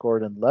Joseph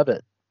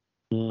Gordon-Levitt.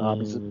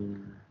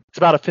 It's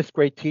about a 5th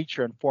grade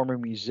teacher and former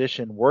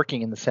musician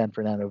working in the San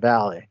Fernando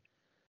Valley.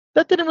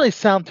 That didn't really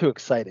sound too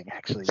exciting,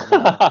 actually. So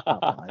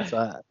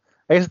I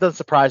guess it doesn't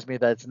surprise me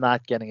that it's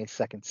not getting a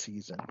second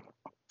season.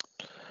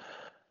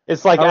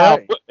 It's like,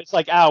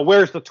 Al,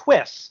 where's the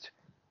twist?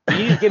 You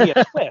need to give me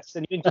a twist,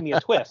 and you didn't give me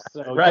a twist.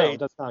 So, right. No,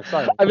 that's not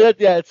exciting. I mean,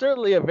 it's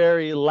certainly a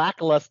very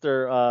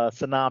lackluster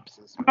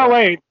synopsis. No,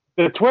 wait.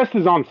 The twist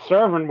is on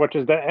Servant, which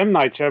is the M.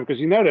 Night show, because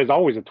there's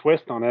always a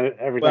twist on it.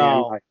 Everything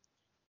M. Night.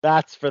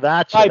 That's for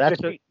that show. Right,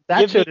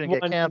 that show didn't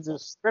get canceled.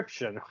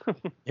 Description.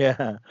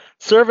 Yeah.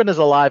 Servant is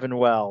alive and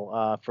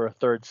well for a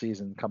 3rd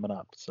season coming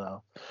up.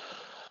 So.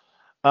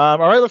 All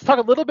right, let's talk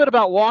a little bit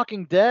about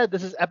Walking Dead.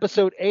 This is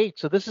episode 8.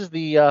 So this is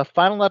the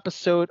final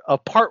episode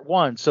of part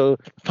 1. So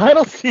the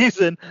final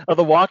season of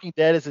The Walking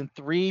Dead is in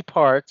 3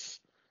 parts,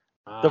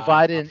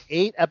 divided in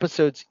 8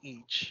 episodes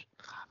each.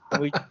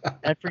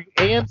 And for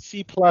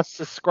AMC Plus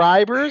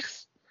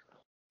subscribers,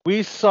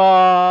 we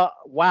saw,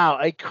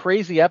 a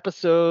crazy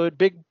episode.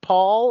 Big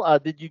Paul,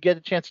 did you get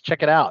a chance to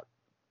check it out?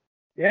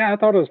 Yeah, I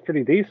thought it was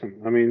pretty decent.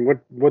 I mean,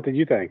 what did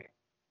you think?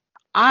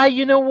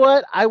 You know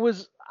what? I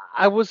was.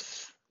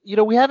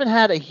 We haven't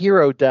had a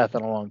hero death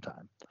in a long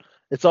time.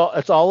 It's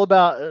all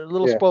about a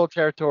little spoiler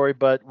territory,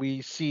 but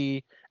we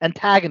see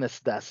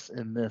antagonist deaths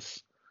in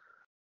this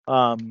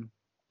 8th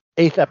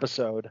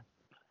episode.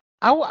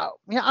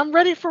 I'm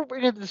ready for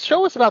to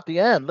show us about the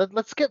end.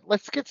 Let's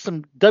get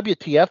some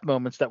WTF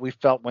moments that we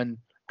felt when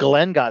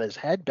Glenn got his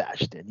head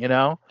bashed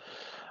in.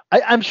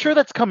 I'm sure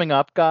that's coming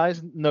up,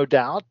 guys, no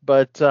doubt.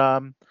 But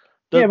the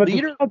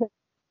leader.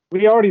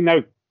 We already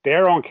know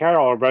Daryl and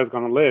Carol are both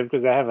going to live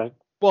because they have a.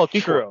 Well,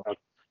 true.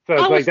 So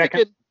I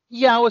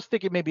was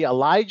thinking maybe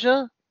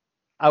Elijah.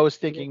 I was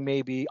thinking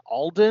maybe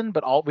Alden,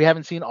 but we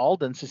haven't seen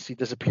Alden since he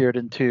disappeared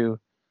into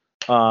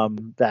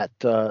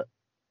that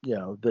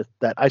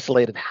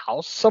isolated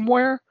house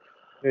somewhere.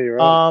 Yeah, you're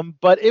right.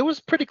 But it was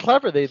pretty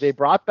clever. They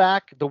brought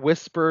back the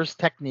Whispers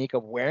technique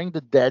of wearing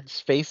the dead's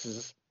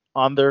faces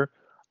on their,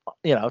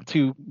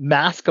 to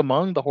mask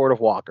among the horde of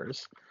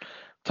walkers.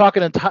 Took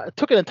an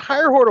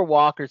entire horde of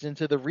walkers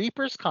into the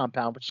Reaper's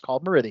compound, which is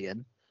called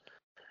Meridian.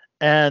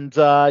 And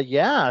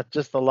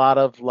just a lot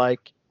of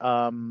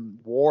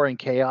war and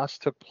chaos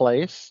took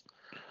place.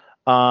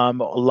 A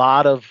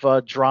lot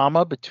of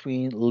drama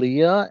between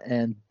Leah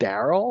and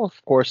Daryl.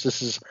 Of course,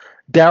 this is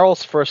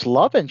Daryl's first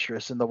love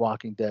interest in The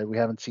Walking Dead. We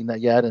haven't seen that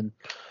yet, and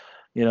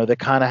they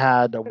kind of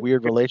had a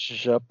weird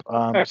relationship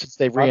since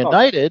they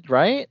reunited,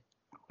 right?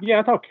 Yeah,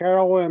 I thought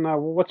Carol and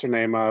what's her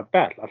name,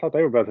 Beth. I thought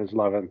they were both his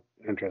love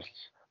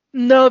interests.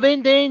 No, they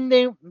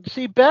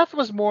see, Beth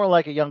was more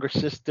like a younger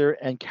sister,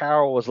 and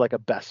Carol was like a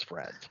best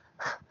friend.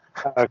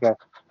 Okay.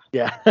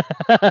 Yeah.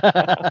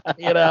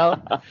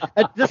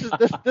 And this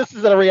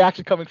is a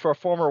reaction coming from a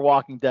former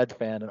Walking Dead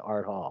fan in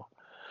Art Hall.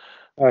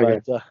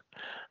 Okay.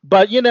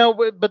 But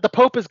the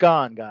Pope is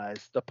gone,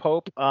 guys. The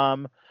Pope,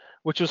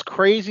 which was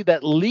crazy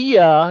that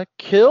Leah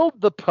killed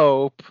the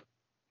Pope,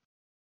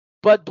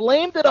 but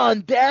blamed it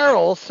on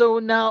Daryl. So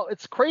now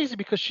it's crazy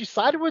because she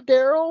sided with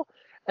Daryl,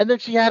 and then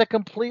she had a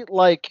complete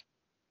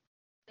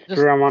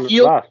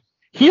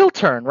heel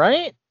turn,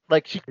 right?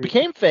 Like she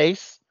became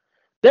face,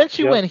 then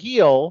she went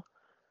heel,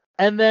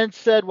 and then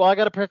said, "Well, I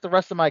got to protect the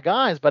rest of my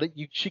guys," but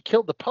she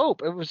killed the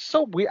Pope. It was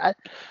so weird.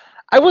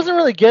 I wasn't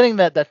really getting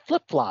that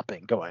flip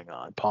flopping going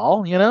on,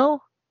 Paul.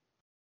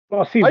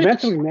 Well, see,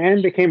 Vince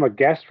McMahon became a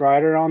guest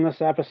writer on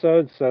this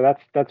episode, so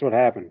that's what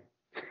happened.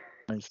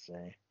 I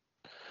see.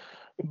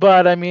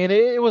 But I mean,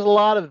 it was a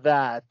lot of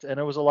that, and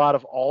it was a lot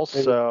of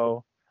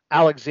also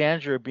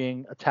Alexandria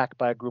being attacked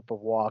by a group of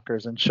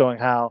walkers and showing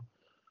how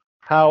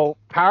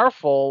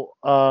powerful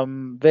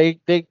they're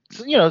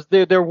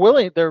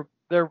willing, they're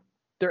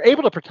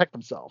able to protect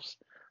themselves.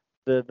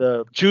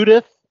 The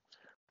Judith,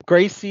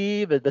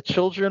 Gracie, the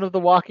children of the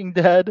Walking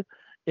Dead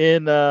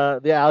in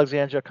the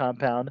Alexandria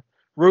compound,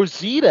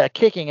 Rosita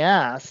kicking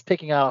ass,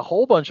 taking out a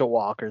whole bunch of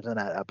walkers in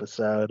that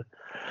episode.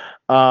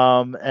 It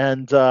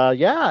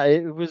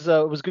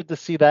was good to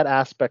see that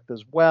aspect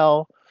as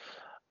well.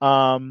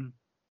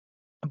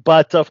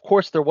 But of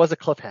course there was a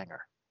cliffhanger,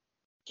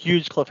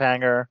 huge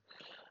cliffhanger.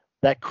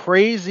 That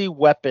crazy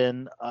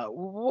weapon.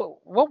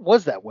 What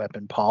was that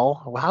weapon,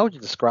 Paul? How would you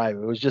describe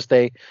it? It was just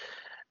a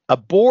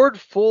board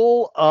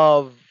full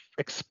of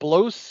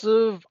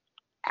explosive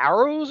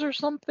arrows or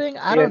something.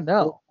 I don't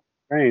know.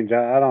 Strange.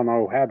 I don't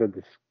know how to.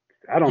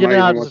 I don't know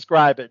how to what...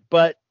 describe it,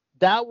 but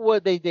that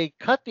would they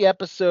cut the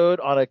episode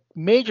on a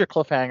major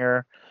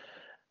cliffhanger.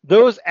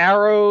 Those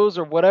arrows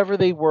or whatever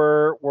they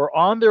were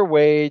on their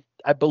way,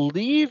 I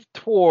believe,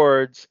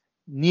 towards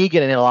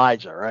Negan and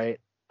Elijah. Right?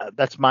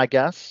 That's my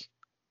guess.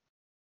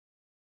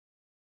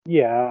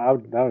 Yeah, I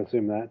would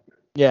assume that.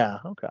 Yeah.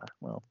 Okay.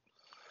 Well.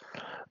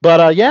 But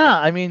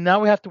I mean, now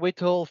we have to wait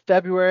till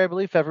February, I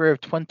believe, February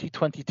of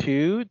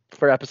 2022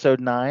 for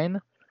episode 9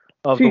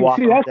 of The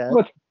Walking Dead. That's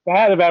what's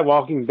bad about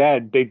Walking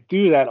Dead. They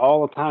do that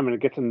all the time, and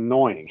it gets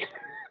annoying.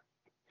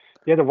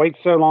 You have to wait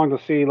so long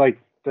to see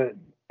the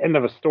end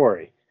of a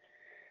story.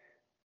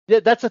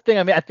 Yeah, that's the thing.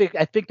 I mean, I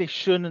think they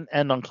shouldn't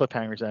end on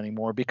cliffhangers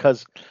anymore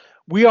because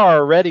we are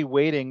already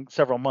waiting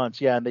several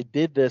months. Yeah, and they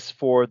did this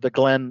for the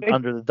Glenn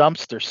under the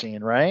dumpster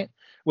scene, right?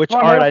 Which,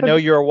 Art, I know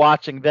you were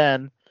watching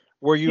then.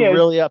 Were you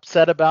really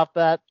upset about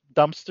that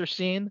dumpster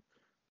scene?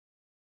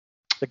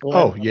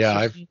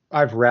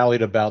 I've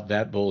rallied about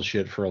that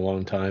bullshit for a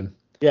long time.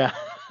 Yeah.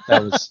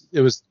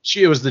 It was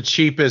the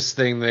cheapest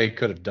thing they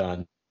could have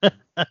done.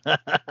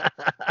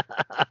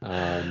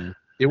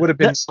 It would have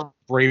been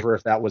braver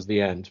if that was the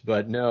end,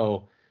 but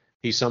no,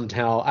 he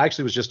somehow. I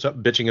actually was just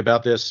bitching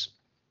about this.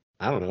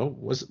 I don't know.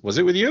 Was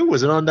it with you?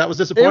 Was it on? That was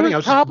disappointing. I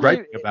was just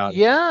writing about it.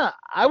 Yeah,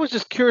 I was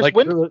just curious.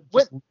 When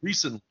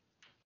recently.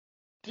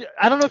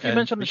 I don't know if you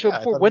mentioned on the show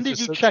before. When did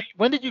you check?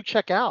 When did you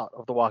check out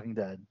of The Walking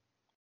Dead?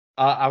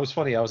 I was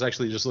funny. I was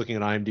actually just looking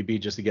at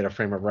IMDb just to get a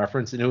frame of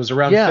reference, and it was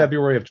around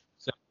February of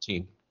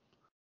 2017.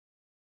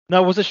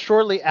 Now, was it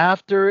shortly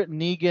after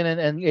Negan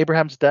and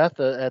Abraham's death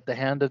at the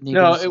hand of Negan?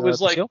 No, it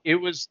was it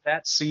was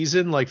that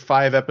season,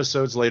 5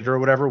 episodes later or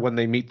whatever, when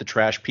they meet the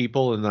trash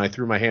people, and then I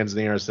threw my hands in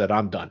the air and said,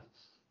 "I'm done."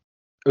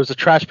 It was the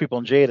trash people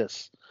in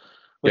Jadis,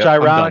 which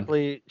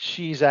ironically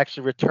she's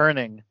actually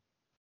returning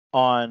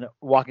on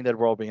Walking Dead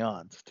World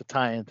Beyond to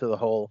tie into the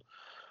whole.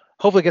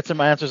 Hopefully get some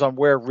answers on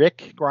where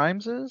Rick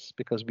Grimes is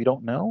because we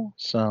don't know.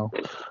 So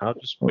I'll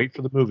just wait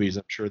for the movies.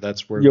 I'm sure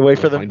that's where you wait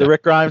for the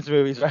Rick Grimes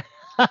movies, right?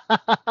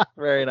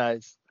 Very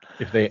nice.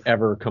 If they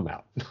ever come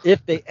out.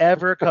 If they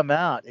ever come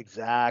out,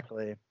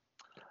 exactly.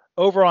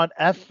 Over on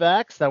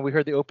FX, now we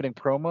heard the opening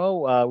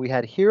promo. We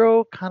had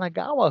Hiro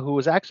Kanagawa, who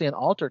was actually in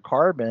Altered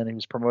Carbon. He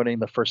was promoting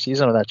the first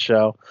season of that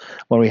show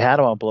when we had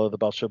him on Below the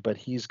Belt Show, but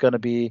he's going to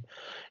be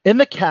in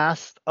the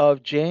cast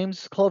of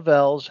James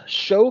Clavell's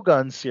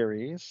Shogun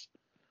series,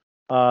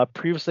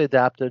 previously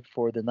adapted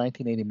for the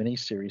 1980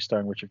 miniseries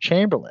starring Richard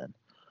Chamberlain,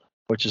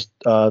 which is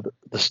the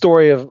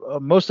story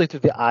of mostly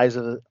through the eyes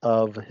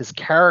of his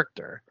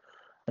character,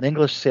 an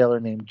English sailor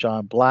named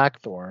John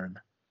Blackthorne,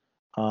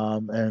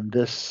 And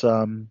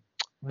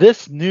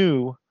this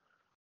new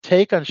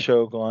take on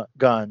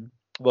Shogun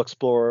will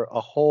explore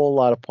a whole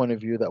lot of point of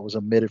view that was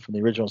omitted from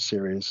the original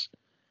series,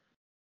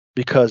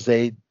 because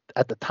they,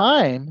 at the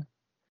time,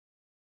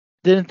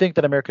 didn't think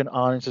that American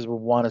audiences would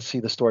want to see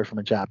the story from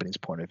a Japanese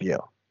point of view.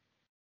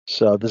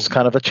 So this is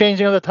kind of a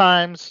changing of the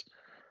times.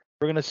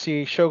 We're going to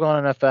see Shogun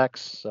on FX,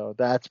 so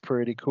that's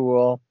pretty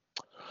cool.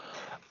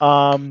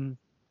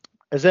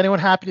 Is anyone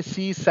happy to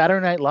see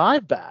Saturday Night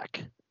Live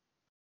back?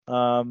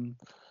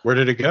 Where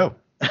did it go?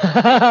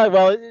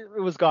 Well,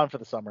 it was gone for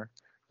the summer.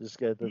 Just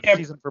get the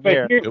season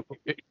premiere.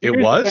 It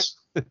was?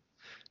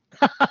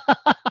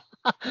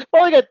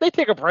 Well, they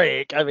take a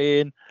break. I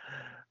mean,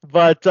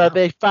 but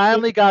they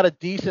finally got a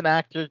decent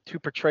actor to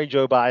portray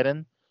Joe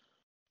Biden,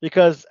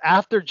 because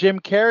after Jim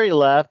Carrey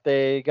left,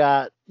 they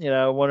got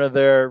one of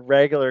their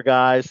regular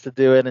guys to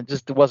do it, and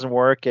it wasn't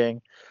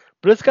working.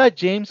 But this guy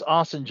James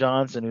Austin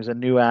Johnson, who's a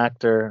new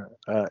actor,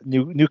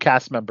 new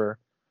cast member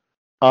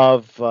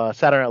of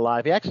Saturday Night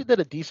Live, he actually did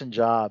a decent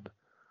job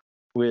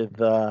with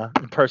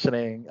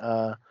impersonating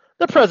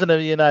the President of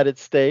the United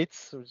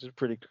States, which is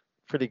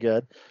pretty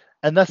good.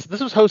 And this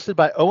was hosted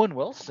by Owen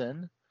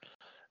Wilson,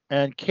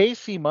 and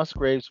Casey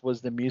Musgraves was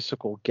the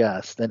musical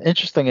guest. And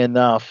interesting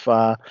enough,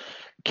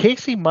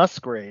 Casey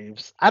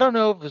Musgraves, I don't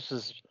know if this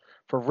is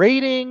for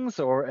ratings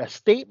or a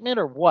statement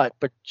or what,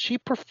 but she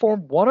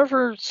performed one of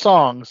her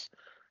songs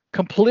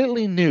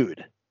completely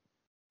nude.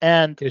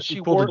 And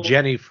she pulled a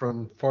Jenny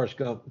from Forrest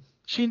Gump.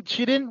 She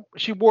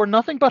wore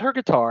nothing but her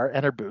guitar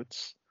and her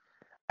boots.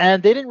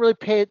 And they didn't really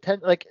pay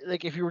attention.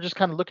 Like if you were just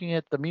kind of looking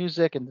at the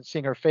music and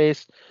seeing her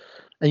face,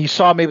 and you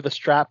saw maybe the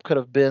strap could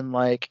have been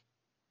like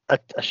a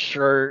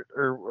shirt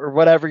or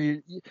whatever.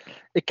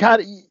 It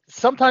kind of,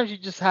 sometimes you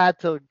just had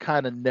to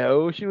kind of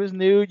know she was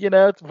nude,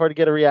 before to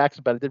get a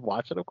reaction. But I did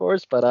watch it, of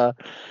course. But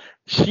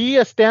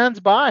she stands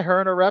by.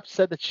 Her and her rep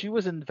said that she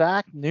was in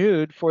fact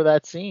nude for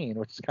that scene,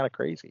 which is kind of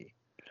crazy.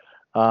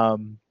 But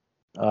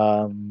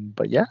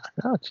yeah,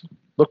 no, it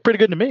looked pretty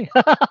good to me.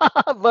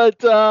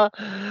 But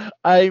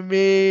I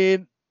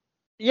mean,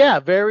 yeah,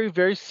 very,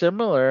 very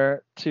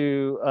similar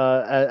to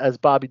as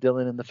Bobby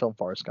Dylan in the film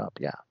Forrest Gump.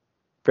 Yeah,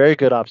 very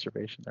good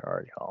observation there,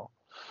 Artie Hall.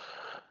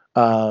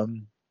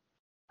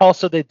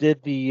 Also, they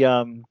did the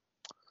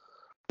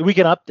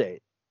weekend update,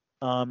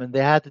 and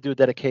they had to do a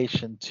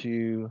dedication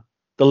to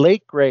the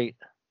late great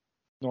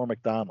Norm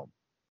Macdonald.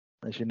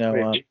 As you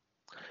know,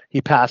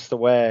 he passed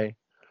away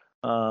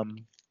a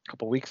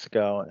couple weeks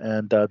ago,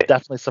 and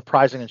definitely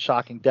surprising and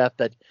shocking death.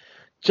 That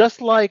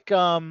just like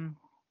Chadwick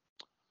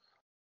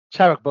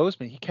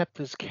Boseman, he kept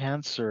his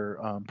cancer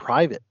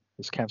private,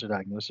 his cancer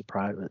diagnosis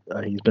private.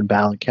 He's been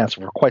battling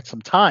cancer for quite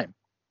some time.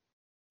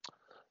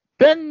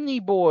 Benny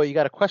boy, you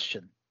got a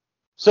question?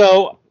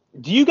 So,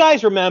 do you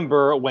guys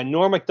remember when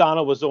Norm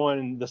Macdonald was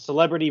on the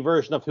celebrity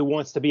version of Who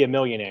Wants to Be a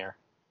Millionaire?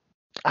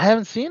 I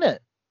haven't seen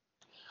it.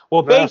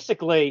 Well,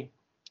 basically,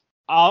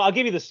 I'll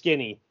give you the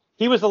skinny.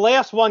 He was the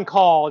last one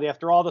called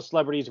after all the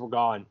celebrities were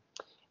gone.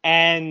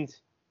 And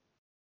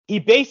he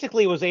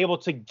basically was able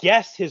to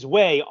guess his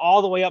way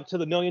all the way up to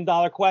the $1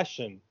 million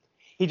question.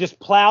 He just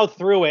plowed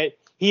through it.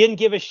 He didn't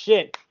give a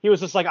shit. He was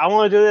just like, I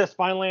want to do this,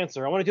 final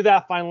answer. I want to do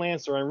that, final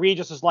answer. And Reed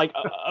just was like,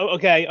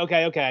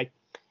 okay.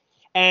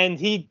 And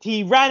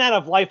he ran out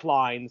of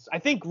lifelines. I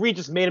think Reed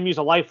just made him use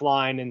a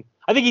lifeline. And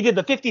I think he did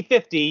the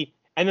 50-50.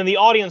 And then the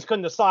audience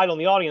couldn't decide on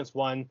the audience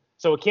one.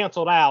 So it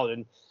canceled out.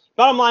 And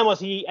bottom line was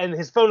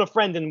his phone a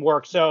friend didn't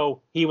work.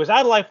 So he was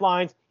out of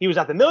lifelines. He was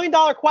at the $1 million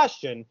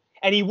question.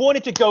 And he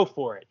wanted to go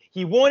for it.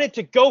 He wanted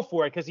to go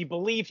for it because he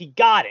believed he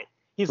got it.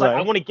 He's like,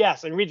 I want to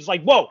guess. And Reed's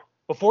like, whoa,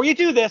 before you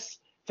do this,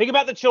 think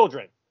about the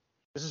children.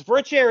 This is for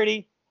a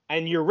charity,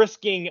 and you're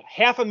risking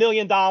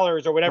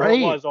 $500,000 or whatever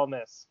it was on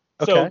this.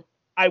 Okay. So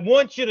I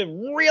want you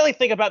to really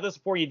think about this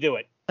before you do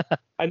it.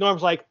 And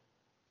Norm's like,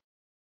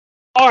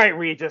 all right,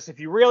 Regis, if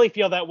you really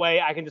feel that way,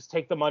 I can just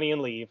take the money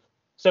and leave.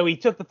 So he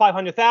took the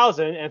 $500,000,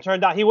 and it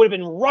turned out he would have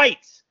been right.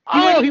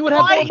 He would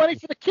have more money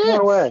for the kids.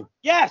 No way.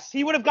 Yes,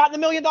 he would have gotten the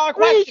 $1 million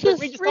question, but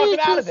Regis talked him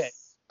out of it.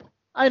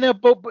 I know,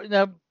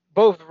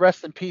 both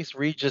rest in peace,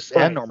 Regis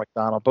and Norm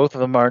Macdonald. Both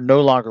of them are no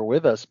longer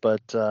with us,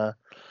 but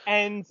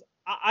and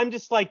I'm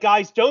just like,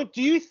 guys, do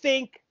you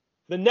think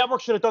the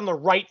network should have done the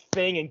right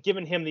thing and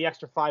given him the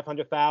extra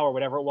 $500,000 or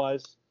whatever it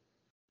was?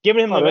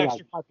 Giving him the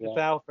extra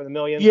 $500,000 for the $1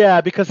 million?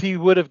 Yeah, because he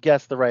would have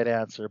guessed the right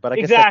answer. But I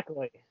guess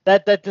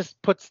that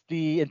just puts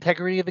the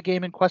integrity of the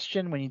game in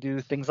question when you do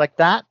things like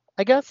that,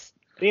 I guess.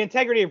 The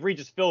integrity of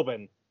Regis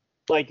Philbin.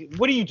 Like,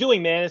 what are you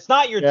doing, man? It's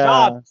not your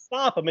job to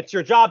stop him. It's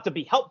your job to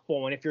be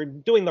helpful. And if you're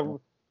doing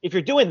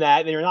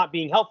that, then you're not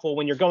being helpful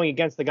when you're going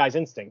against the guy's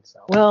instincts. So.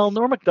 Well,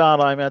 Norm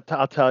Macdonald,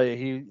 I'll tell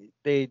you,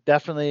 they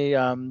definitely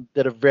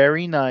did a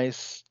very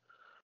nice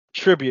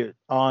tribute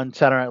on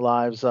Saturday Night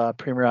Live's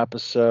premiere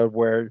episode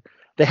where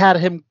they had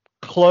him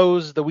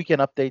close the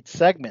Weekend Update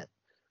segment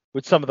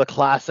with some of the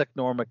classic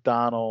Norm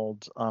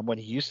Macdonald when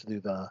he used to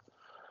do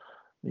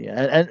he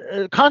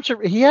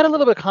had a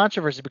little bit of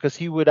controversy because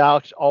he would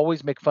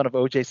always make fun of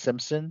O.J.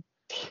 Simpson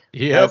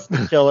Yep. as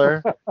the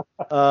killer.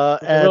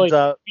 And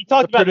Really, we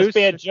talked about this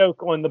producer- bad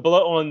joke on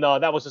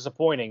that was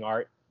disappointing,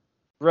 Art.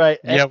 right.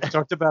 Yeah, we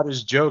talked about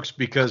his jokes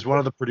because one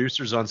of the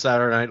producers on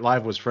Saturday Night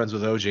Live was friends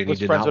with OJ, and he was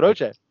did friends not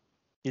with like OJ.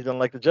 He didn't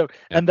like the joke,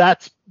 Yeah. and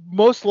that's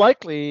most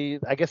likely,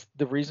 I guess,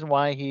 the reason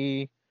why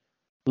he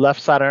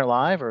left Saturday Night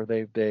Live, or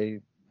they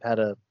had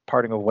a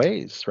parting of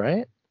ways,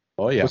 right?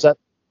 Oh yeah. Was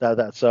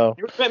that so?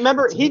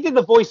 Remember, he did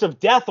the voice of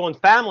Death on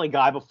Family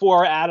Guy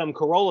before Adam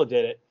Carolla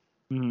did it.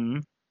 Mm-hmm.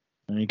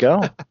 There you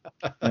go.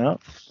 Yeah.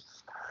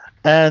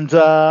 And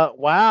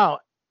wow,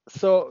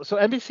 so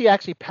NBC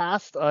actually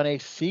passed on a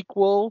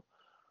sequel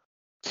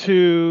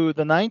to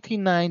the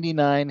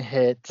 1999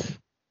 hit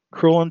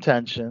Cruel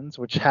Intentions,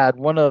 which had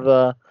one of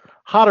the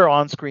hotter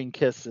on-screen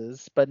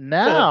kisses, but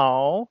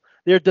now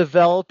they're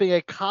developing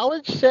a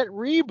college set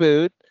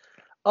reboot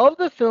of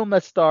the film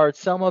that starred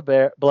Selma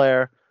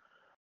Blair,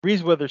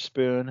 Reese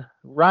Witherspoon,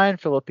 Ryan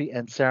Phillippe,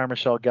 and Sarah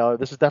Michelle Gellar.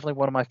 This is definitely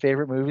one of my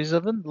favorite movies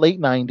of the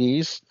late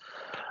 90s.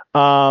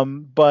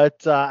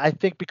 But I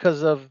think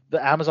because of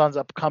the Amazon's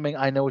upcoming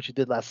I Know What You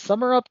Did Last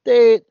Summer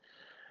update,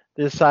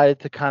 they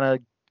decided to kind of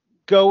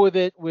go with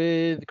it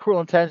with Cruel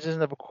Intentions.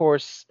 And of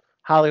course,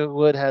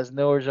 Hollywood has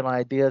no original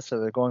idea, so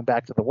they're going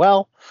back to the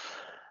well.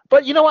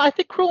 But I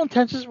think Cruel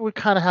Intentions would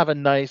kind of have a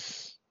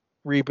nice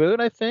reboot.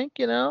 I think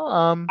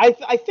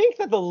I think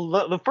that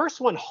the first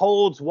one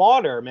holds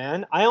water,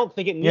 man. I don't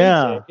think it needs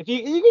Yeah. it. If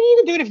you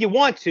can do it if you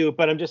want to,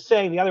 but I'm just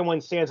saying the other one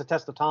stands the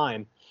test of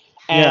time.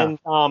 And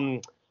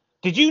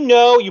did you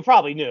know? You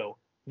probably knew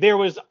there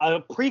was a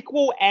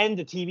prequel and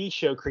a TV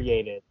show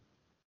created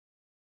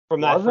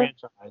from that Was it?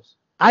 franchise.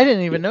 I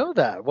didn't even know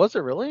that. Was it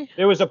really?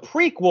 There was a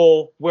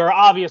prequel where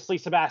obviously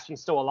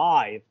Sebastian's still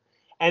alive,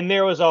 and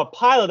there was a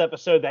pilot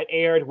episode that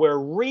aired where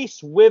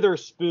Reese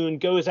Witherspoon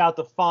goes out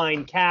to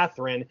find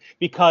Catherine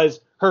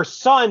because her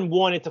son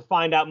wanted to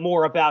find out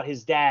more about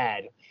his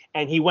dad,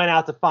 and he went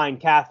out to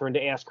find Catherine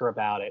to ask her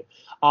about it.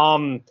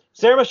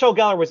 Sarah Michelle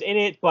Gellar was in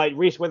it, but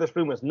Reese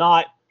Witherspoon was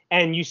not,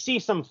 and you see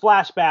some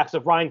flashbacks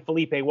of Ryan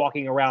Phillippe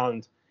walking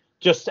around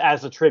just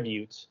as a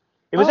tribute.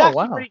 It was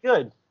actually wow. pretty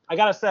good. I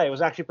gotta say, it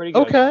was actually pretty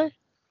good. Okay.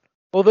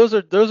 Well, those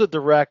are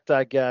direct,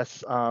 I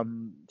guess,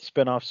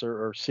 spin-offs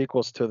or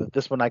sequels to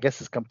this one. I guess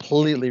is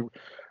completely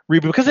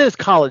reboot because it is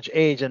college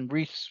age, and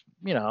Reese,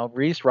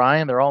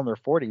 Ryan, they're all in their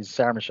 40s.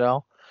 Sarah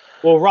Michelle,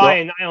 Well,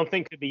 Ryan, I don't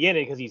think could be in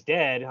it because he's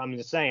dead. I'm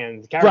just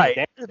saying. The character's right?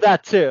 dead.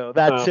 That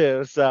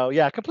too. So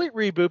yeah, complete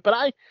reboot. But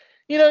I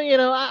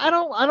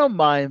don't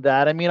mind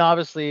that. I mean,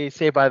 obviously,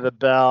 Saved by the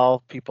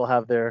Bell, people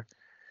have their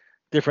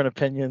different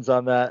opinions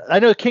on that. I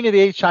know King of the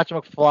 80s, Chacha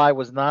McFly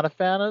was not a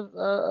fan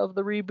of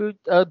the reboot.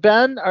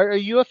 Ben, are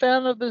you a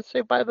fan of the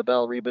Saved by the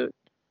Bell reboot?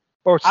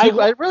 Or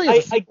sequel? It really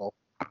is a sequel.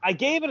 I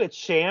gave it a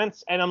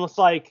chance, and I'm just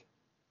like,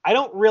 I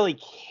don't really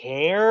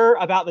care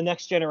about the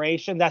next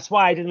generation. That's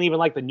why I didn't even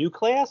like the new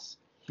class.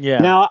 Yeah.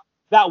 Now,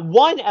 that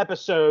one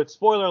episode,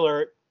 spoiler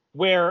alert,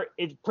 where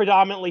it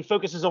predominantly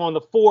focuses on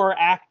the 4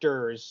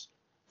 actors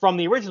from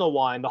the original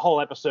one, the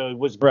whole episode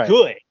was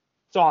good.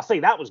 So I'll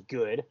say that was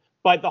good.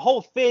 But the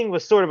whole thing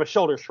was sort of a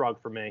shoulder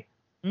shrug for me.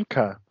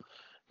 Okay.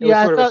 It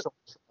was sort of a shoulder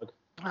shrug.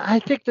 I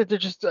think that they're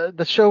just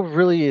the show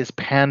really is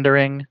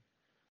pandering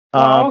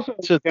Also,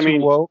 to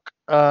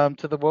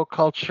the woke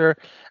culture,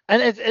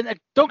 and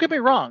don't get me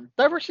wrong,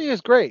 diversity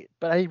is great,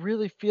 but I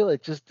really feel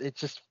it's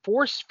just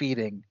force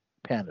feeding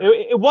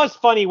pandering. It was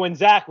funny when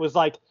Zach was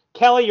like,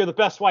 "Kelly, you're the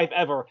best wife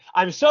ever.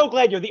 I'm so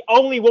glad you're the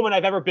only woman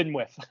I've ever been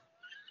with."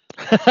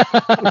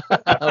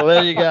 Oh,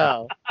 there you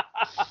go.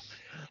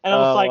 And I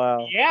was like,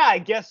 wow. yeah, I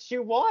guess she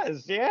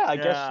was. Yeah, I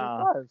guess she Yeah.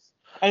 was.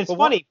 And it's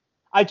funny.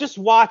 I just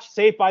watched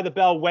Saved by the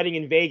Bell Wedding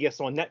in Vegas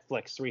on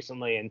Netflix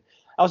recently, and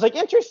I was like,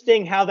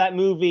 interesting how that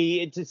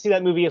movie, to see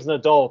that movie as an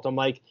adult. I'm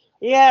like,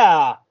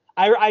 yeah,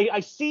 I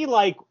see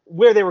like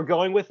where they were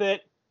going with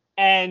it.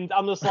 And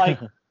I'm just like,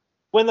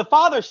 when the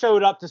father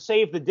showed up to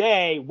save the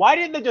day, why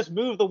didn't they just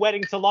move the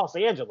wedding to Los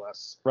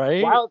Angeles?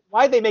 Right.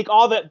 Why'd they make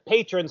all the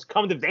patrons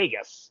come to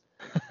Vegas?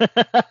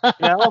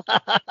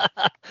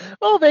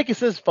 Well,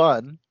 Vegas is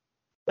fun.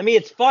 I mean,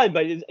 it's fun,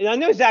 but I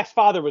know Zach's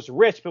father was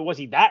rich, but was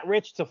he that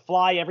rich to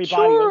fly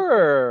everybody?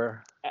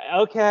 Sure.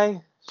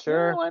 Okay,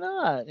 sure. Yeah, why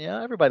not?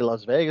 Yeah, everybody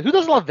loves Vegas. Who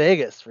doesn't love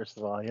Vegas, first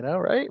of all,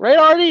 right? Right,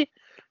 Artie?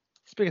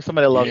 Speaking of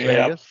somebody that loves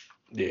Vegas.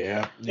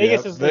 Yeah.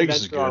 Vegas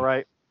is good. all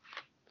right.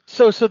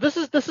 So this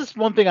is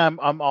one thing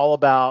I'm all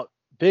about.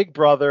 Big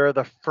Brother,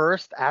 the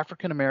first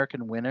African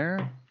American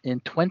winner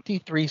in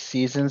 23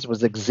 seasons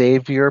was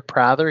Xavier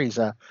Prather. He's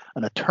an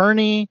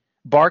attorney,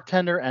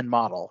 bartender, and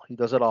model. He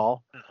does it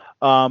all.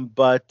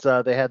 But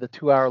they had the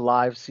 2-hour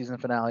live season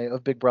finale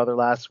of Big Brother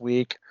last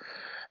week,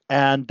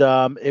 and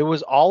it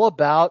was all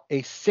about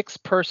a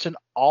 6-person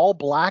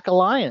all-black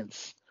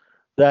alliance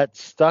that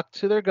stuck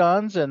to their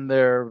guns and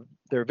their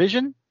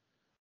vision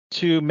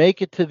to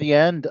make it to the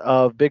end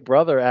of Big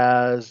Brother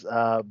as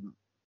a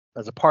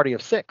party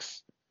of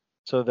 6.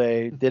 So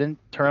they didn't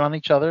turn on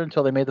each other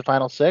until they made the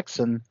final 6,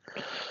 and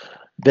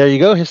there you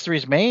go.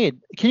 History's made.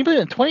 Can you believe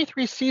it? In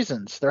 23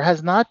 seasons, there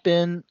has not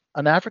been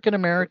an African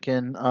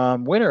American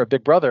winner of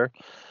Big Brother,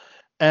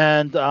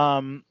 and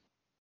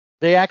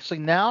they actually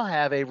now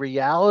have a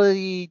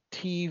reality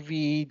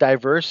TV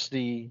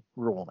diversity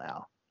rule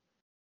now,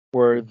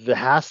 where there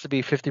has to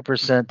be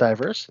 50%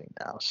 diversity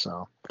now.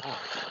 So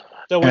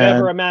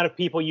whatever amount of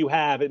people you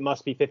have, it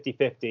must be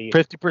 50-50.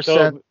 50%.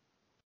 So,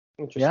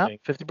 Yeah,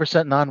 interesting.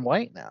 50%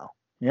 non-white now.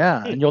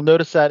 Yeah, and you'll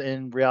notice that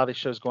in reality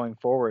shows going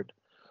forward.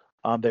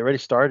 They already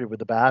started with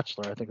The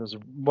Bachelor. I think it was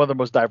one of the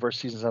most diverse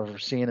seasons I've ever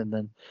seen. And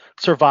then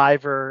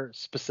Survivor,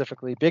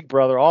 specifically, Big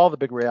Brother, all the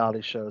big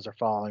reality shows are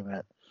following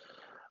it.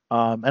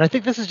 And I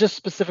think this is just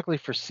specifically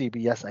for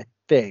CBS, I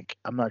think.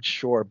 I'm not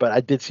sure. But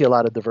I did see a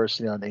lot of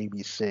diversity on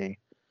ABC,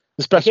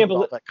 especially with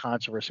all that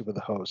controversy with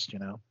the host, you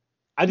know.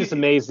 I'm just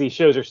amazed these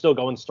shows are still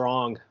going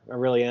strong. I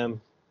really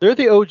am. They're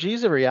the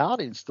OGs of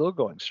reality and still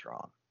going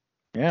strong.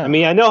 Yeah. I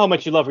mean, I know how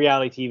much you love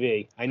reality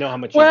TV. I know how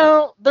much.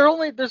 Well,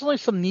 there's only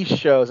some niche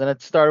shows, and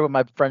it started with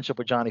my friendship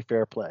with Johnny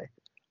Fairplay,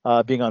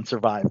 being on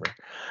Survivor.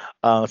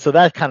 So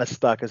that kind of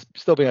stuck as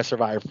still being a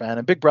Survivor fan.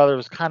 And Big Brother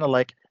was kind of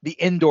like the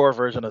indoor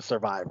version of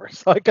Survivor,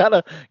 so I kind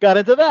of got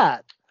into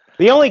that.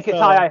 The only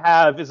tie I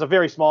have is a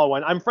very small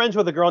one. I'm friends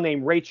with a girl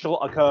named Rachel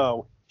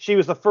Ako. She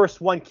was the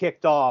first one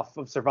kicked off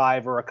of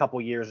Survivor a couple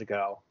years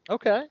ago.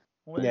 Okay.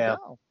 Well, yeah.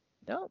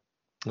 Yeah.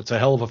 It's a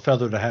hell of a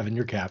feather to have in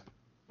your cap.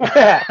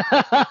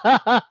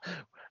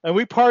 And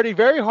we partied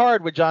very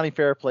hard with Johnny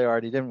Fairplay,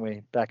 Artie, didn't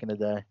we, back in the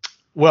day?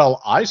 Well,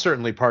 I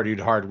certainly partied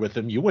hard with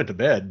him. You went to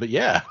bed, but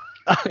yeah.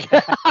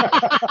 Okay.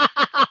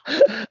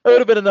 It would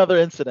have been another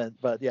incident,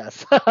 but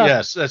yes.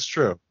 Yes, that's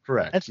true.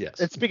 Correct. Yes.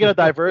 And speaking of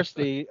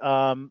diversity,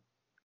 the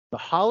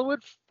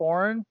Hollywood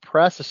Foreign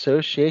Press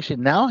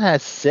Association now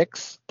has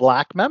 6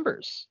 black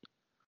members.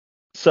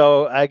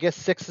 So I guess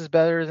 6 is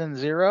better than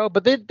 0,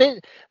 but they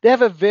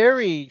have a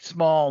very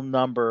small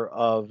number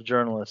of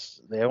journalists.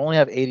 They only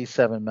have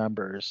 87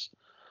 members.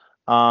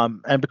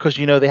 And because,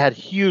 you know, they had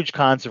huge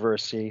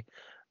controversy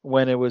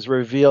when it was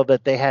revealed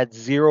that they had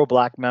 0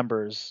 black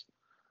members,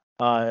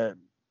 you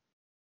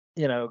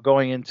know,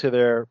 going into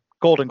their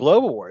Golden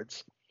Globe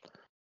Awards.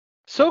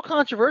 So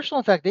controversial,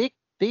 in fact, they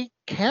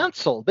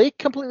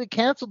completely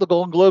canceled the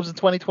Golden Globes in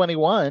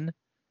 2021.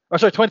 Or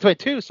sorry,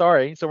 2022,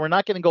 sorry. So we're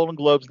not getting Golden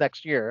Globes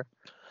next year.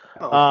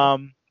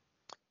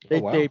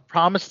 They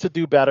promised to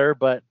do better,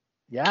 but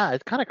yeah,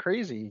 it's kind of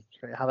crazy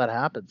how that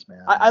happens,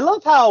 man. I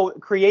love how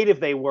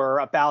creative they were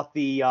about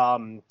the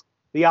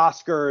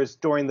Oscars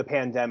during the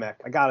pandemic.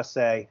 I gotta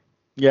say,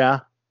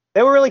 yeah,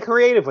 they were really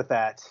creative with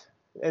that,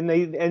 and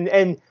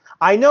and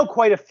I know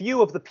quite a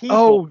few of the people.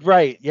 Oh,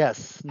 right,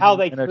 yes. How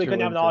they couldn't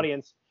have an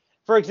audience.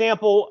 For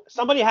example,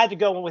 somebody had to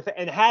go with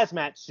a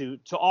hazmat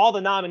suit to all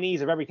the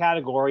nominees of every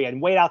category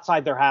and wait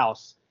outside their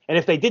house. And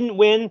if they didn't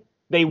win,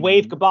 they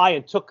waved goodbye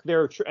and took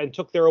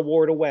their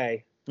award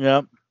away.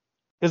 Yep.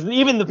 Because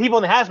even the people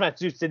in the hazmat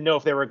suits didn't know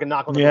if they were going to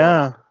knock on the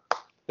door.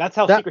 That's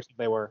how secretive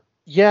they were.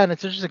 Yeah, and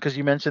it's interesting because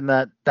you mentioned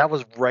that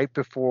was right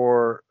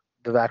before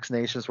the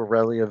vaccinations were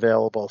readily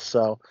available.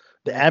 So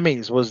the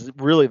Emmys was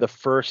really the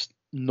first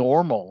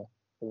normal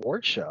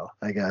award show,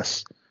 I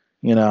guess.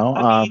 You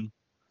know.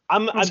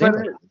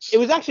 It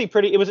was actually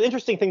it was an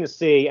interesting thing to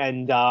see,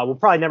 and we'll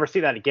probably never see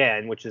that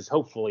again, which is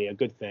hopefully a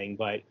good thing.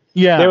 But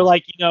yeah, they were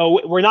like, you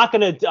know, we're not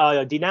going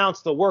to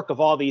denounce the work of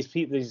all these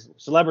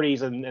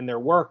celebrities and their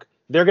work.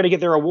 They're going to get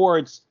their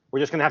awards. We're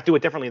just going to have to do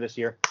it differently this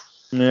year.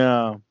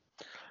 Yeah.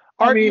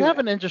 Art, you have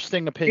an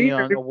interesting opinion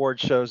on award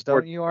shows,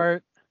 don't you,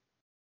 Art?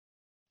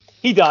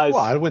 He does.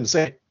 Well, I wouldn't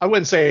say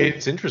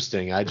it's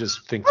interesting. I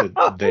just think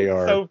that they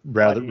are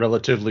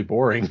relatively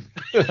boring.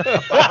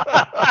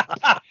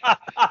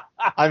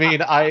 I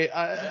mean,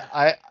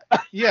 I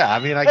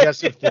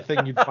guess if the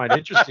thing you'd find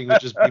interesting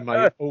would just be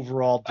my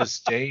overall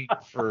disdain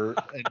for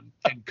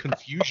and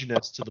confusion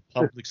as to the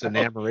public's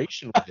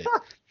enamoration with it.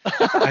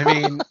 I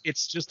mean,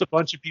 it's just a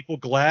bunch of people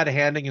glad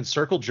handing and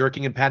circle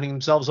jerking and patting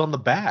themselves on the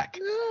back.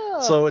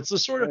 Yeah. So it's a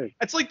sort of,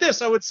 it's like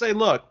this. I would say,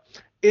 look,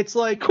 it's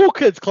like Cool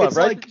Kids Club,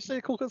 right? Did you say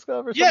Cool Kids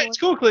Club or something? Yeah, it's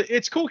Cool Kids.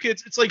 It's Cool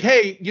Kids. It's like,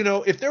 hey, you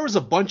know, if there was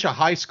a bunch of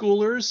high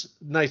schoolers,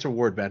 nice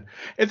award, Ben.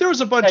 If there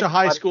was a bunch of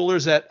high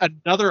schoolers at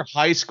another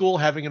high school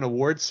having an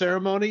award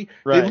ceremony,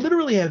 they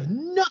literally have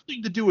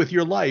nothing to do with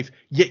your life,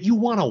 yet you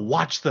want to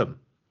watch them.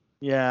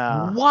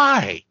 Yeah.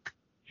 Why?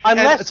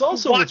 Unless it's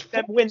also watch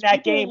them win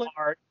that game,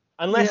 Art.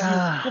 Unless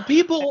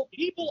people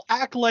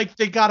act like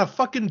they got a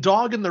fucking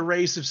dog in the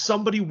race if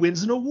somebody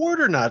wins an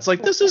award or not. It's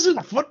like, this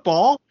isn't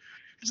football.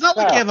 It's not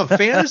like you have a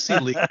fantasy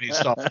league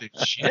based off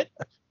this shit.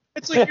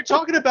 It's like you're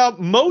talking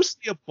about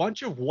mostly a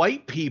bunch of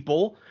white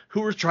people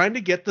who are trying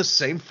to get the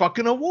same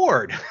fucking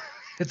award.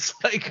 It's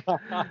like,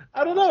 I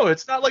don't know.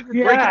 It's not like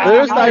we're breaking.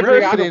 There's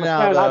diversity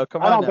now, though.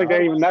 Come on. I don't think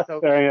they're even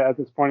necessary at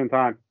this point in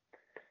time.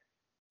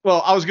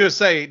 Well, I was going to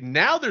say,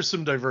 now there's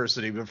some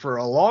diversity, but for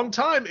a long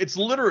time, it's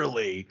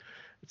literally...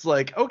 It's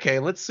like, okay,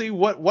 let's see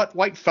what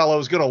white fellow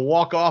is going to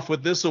walk off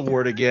with this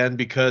award again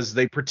because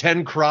they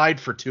pretend cried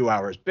for 2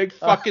 hours. Big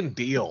fucking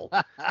deal.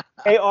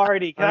 Hey,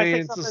 Artie, can I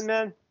say something,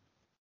 man?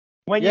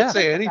 When you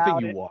say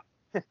anything you want.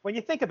 When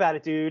you think about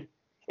it, dude,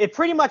 it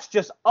pretty much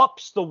just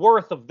ups the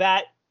worth of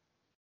that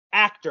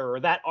actor or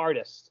that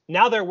artist.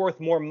 Now they're worth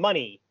more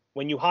money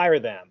when you hire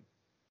them,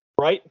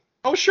 right?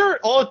 Oh, sure.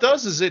 All it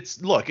does is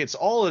it's like,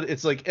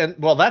 and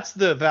well, that's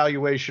the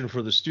evaluation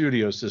for the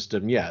studio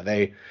system. Yeah,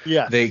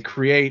 they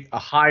create a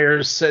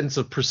higher sense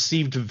of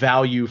perceived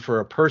value for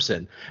a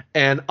person.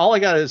 And all I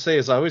gotta say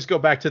is I always go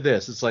back to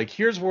this. It's like,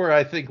 here's where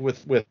I think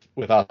with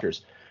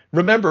Oscars.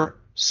 Remember,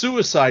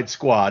 Suicide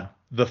Squad,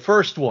 the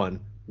first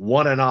one,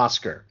 won an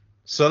Oscar.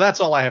 So that's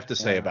all I have to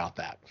say about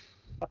that.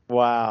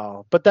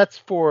 Wow. But that's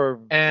for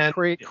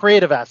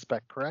creative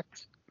aspect,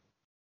 correct?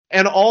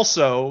 And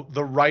also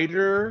the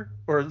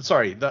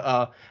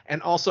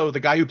and also the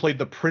guy who played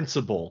the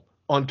principal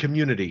on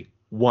Community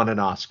won an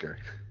Oscar.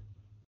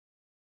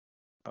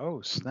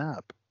 Oh,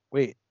 snap.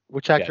 Wait,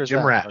 which actor is Jim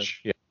that? Rash.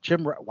 Yeah.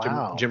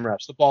 Wow. Jim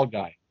Rash, the bald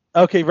guy.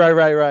 Okay,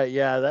 right.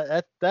 Yeah,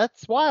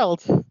 that's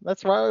wild.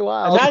 That's really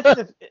wild.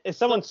 Imagine if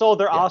someone sold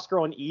their Oscar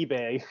on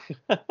eBay.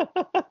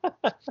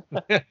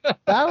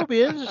 That would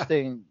be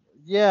interesting.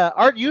 Yeah,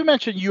 Art, you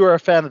mentioned you were a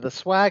fan of the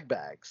swag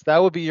bags. That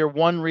would be your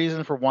one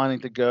reason for wanting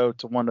to go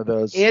to one of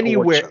those.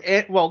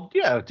 Anywhere. Well,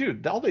 yeah,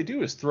 dude, all they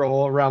do is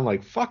throw around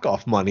like fuck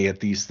off money at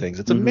these things.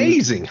 It's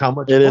amazing how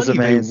much money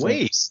they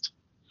waste.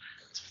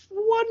 It's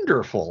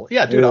wonderful.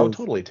 Yeah, dude, I would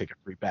totally take a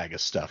free bag of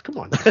stuff. Come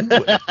on.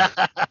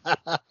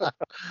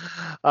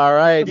 All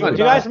right. Do you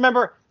guys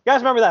remember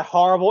that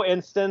horrible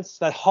instance?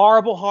 That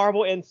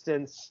horrible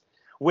instance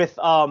with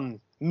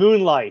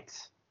Moonlight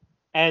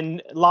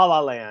and La La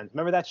Land.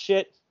 Remember that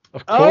shit?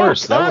 Of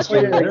course, that was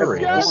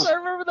hilarious. Yes, I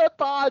remember that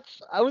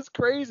botch. I was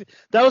crazy.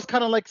 That was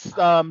kind of like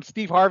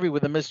Steve Harvey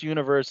with the Miss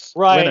Universe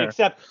winner.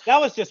 Except that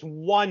was just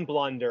one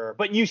blunder.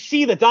 But you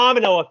see the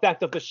domino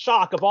effect of the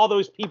shock of all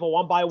those people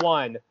one by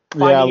one.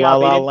 Yeah, La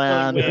La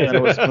Land, and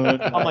it was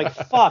Moonlight. I'm like,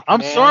 fuck,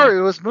 I'm man. sorry,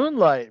 it was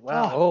Moonlight.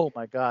 Wow. Oh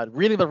my God.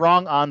 Reading the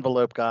wrong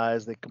envelope,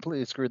 guys. They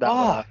completely screwed that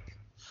one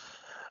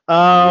up.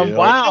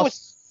 Wow.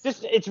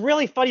 It's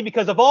really funny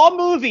because of all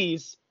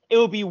movies, it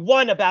would be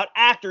one about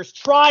actors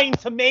trying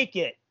to make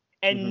it.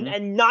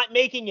 And not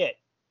making it,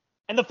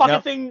 and the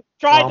fucking thing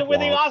tried to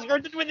win the Oscar,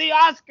 didn't win the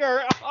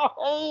Oscar.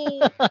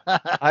 Oh.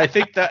 I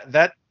think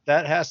that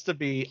has to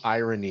be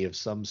irony of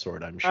some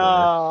sort. I'm sure.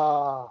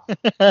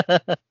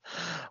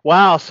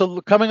 Wow.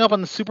 So coming up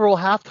on the Super Bowl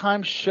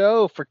halftime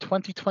show for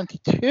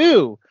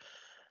 2022,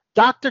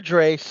 Dr.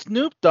 Dre,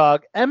 Snoop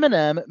Dogg,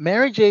 Eminem,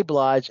 Mary J.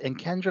 Blige, and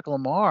Kendrick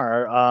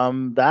Lamar.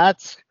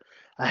 That's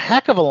a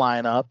heck of a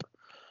lineup.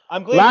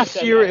 I'm glad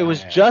Last year it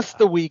was just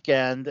The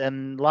Weeknd,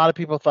 and a lot of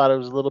people thought it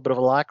was a little bit of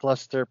a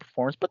lackluster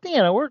performance. But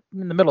we're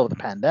in the middle of the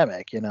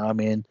pandemic. I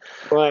mean,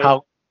 right.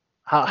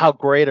 how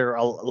great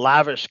or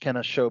lavish can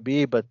a show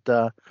be? But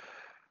guys,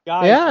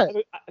 yeah,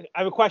 I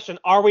have a question.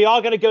 Are we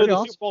all going to go to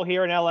the Super Bowl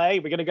here in LA?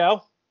 Are we going to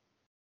go?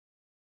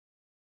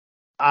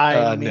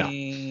 I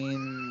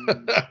mean,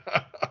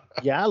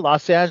 yeah,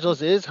 Los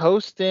Angeles is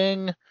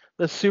hosting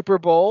the Super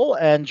Bowl,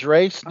 and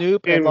Dre,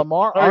 Snoop, and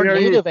Lamar are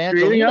native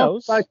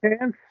Angelinos. By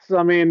chance?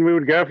 I mean, we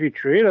would go if you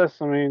treat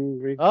us. I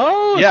mean,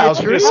 I was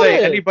going to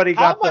say, anybody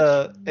got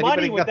the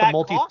multi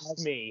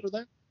cost me?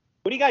 What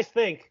do you guys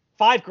think?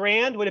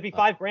 $5,000? Would it be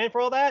 $5,000 for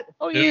all that?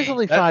 Oh,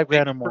 easily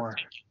 $5,000 or more.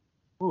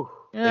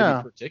 Yeah,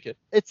 maybe per ticket.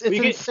 It's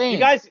insane.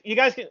 You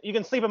guys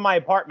can sleep in my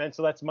apartment,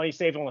 so that's money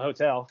saved on the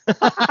hotel.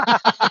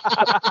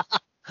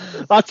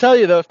 I'll tell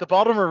you though, if the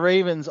Baltimore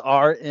Ravens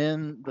are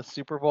in the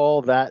Super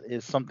Bowl, that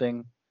is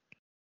something.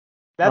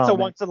 That's a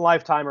once in a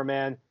lifetimer,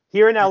 man.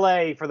 Here in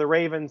LA, for the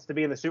Ravens to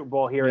be in the Super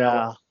Bowl here in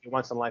LA,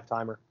 once in a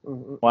lifetimer.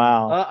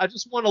 Wow. I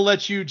just want to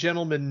let you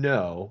gentlemen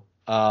know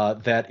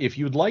that if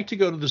you'd like to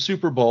go to the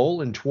Super Bowl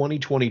in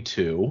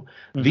 2022,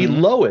 the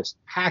lowest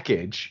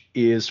package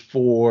is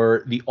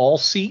for the all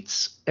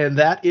seats, and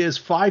that is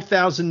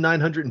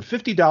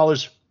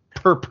 $5,950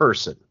 per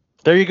person.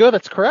 There you go.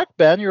 That's correct,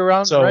 Ben. You're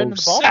right in the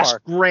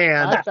ballpark.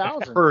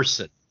 $6,000 per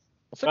person.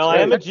 Well, I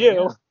am a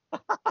Jew.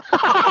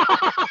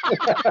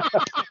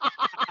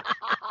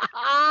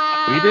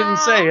 We didn't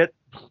say it.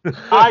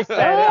 I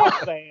said it.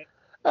 I'll say it.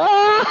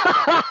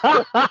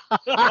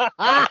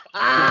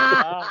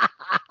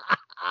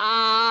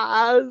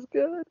 That was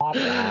good.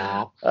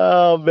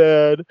 Oh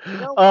man.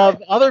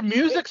 Other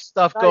music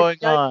stuff going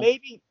on.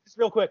 Maybe just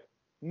real quick.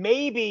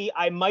 Maybe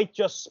I might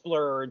just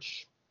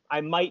splurge.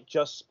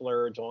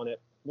 on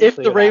it. If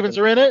the Ravens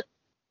are in it?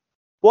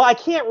 Well, I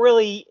can't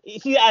really.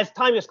 See, as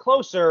time is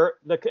closer,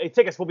 the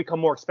tickets will become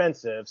more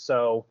expensive.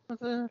 So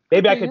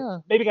maybe I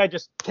could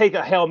just take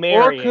a Hail Mary.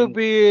 Or it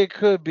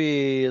could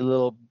be a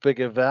little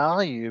bigger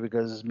value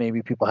because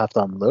maybe people have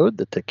to unload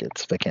the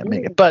tickets if they can't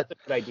make it. But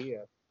that's a good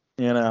idea.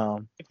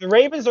 If the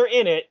Ravens are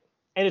in it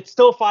and it's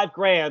still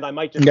 $5,000, I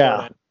might just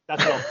go in.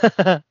 That's all.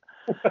 That's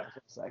what I'm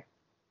saying.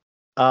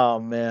 Oh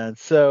man!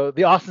 So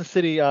the Austin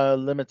City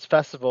Limits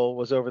Festival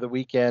was over the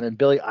weekend, and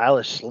Billie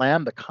Eilish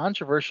slammed the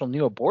controversial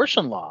new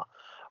abortion law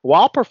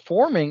while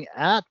performing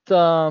at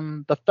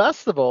the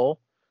festival.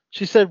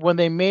 She said, "When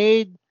they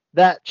made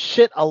that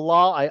shit a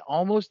law, I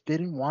almost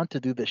didn't want to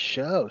do the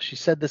show." She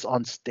said this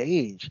on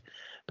stage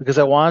because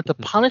I wanted to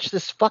punish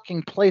this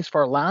fucking place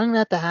for allowing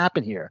that to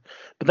happen here.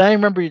 But then I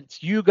remember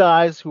it's you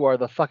guys who are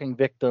the fucking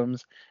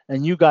victims,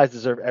 and you guys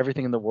deserve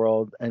everything in the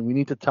world, and we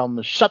need to tell them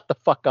to shut the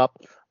fuck up.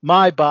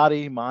 My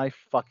body, my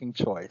fucking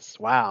choice.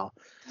 Wow.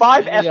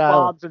 5 Yeah.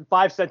 F-bombs in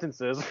 5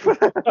 sentences.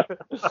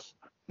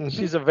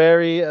 She's a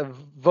very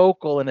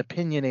vocal and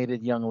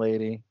opinionated young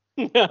lady.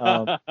 Billie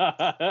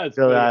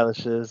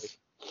Eilish is.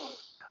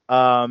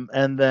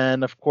 And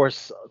then, of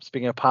course,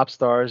 speaking of pop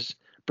stars,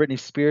 Britney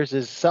Spears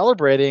is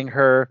celebrating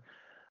her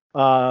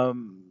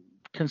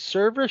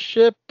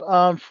conservatorship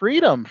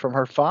freedom from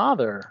her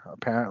father.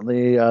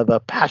 Apparently,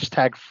 the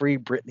hashtag Free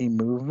Britney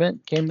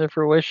movement came to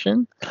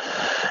fruition.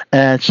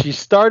 And she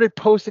started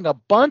posting a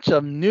bunch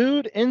of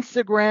nude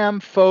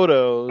Instagram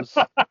photos.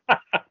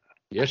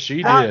 Yes,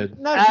 she did.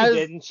 No, she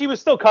didn't. She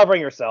was still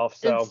covering herself.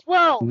 So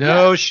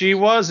No, she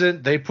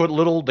wasn't. They put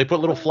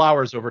little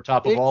flowers over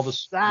top of all the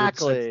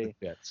Exactly.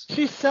 bits.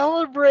 She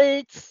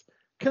celebrates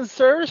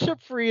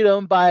conservatorship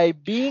freedom by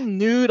being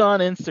nude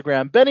on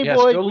Instagram. Benny Yes,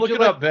 Boy, go would look you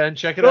it like- up, Ben.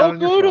 Check it out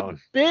on your Go phone.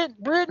 to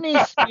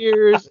Britney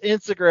Spears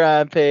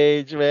Instagram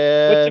page,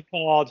 man. What's it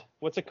called?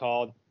 What's it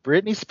called?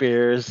 Britney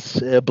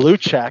Spears, blue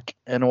check,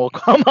 and it will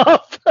come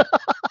up.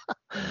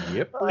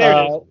 Yep.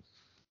 There it is.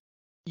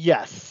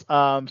 Yes.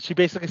 She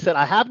basically said,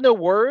 I have no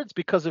words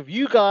because of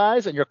you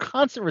guys and your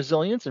constant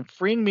resilience in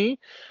freeing me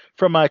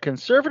from my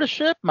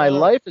conservatorship. My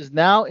life is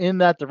now in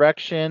that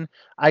direction.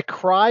 I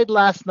cried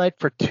last night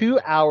for 2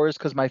 hours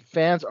because my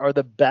fans are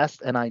the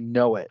best and I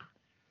know it.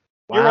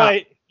 You're Wow.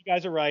 right. You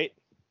guys are right.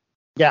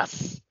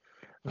 Yes.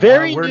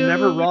 Very We're nude.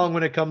 never wrong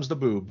when it comes to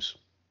boobs.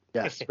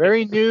 Yes.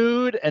 Very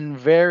nude and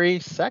very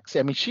sexy.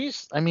 I mean,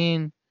 she's She's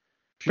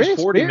Britney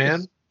 40, Spears,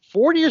 man.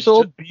 40 years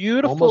old,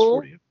 beautiful. Almost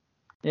 40.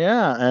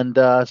 Yeah, and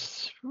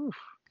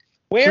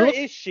Where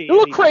is she? A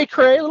little cray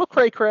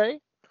cray.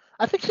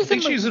 I think she's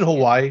she's in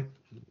Hawaii. Okay.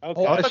 Oh, I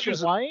thought that's she was-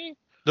 Hawaii?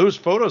 Those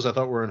photos I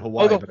thought were in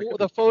Hawaii. Oh, but I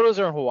the photos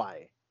are in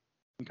Hawaii.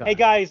 Okay. Hey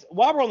guys,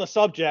 while we're on the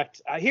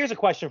subject, here's a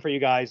question for you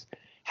guys.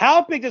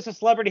 How big does a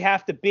celebrity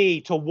have to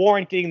be to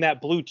warrant getting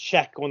that blue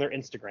check on their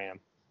Instagram?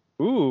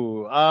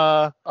 Ooh,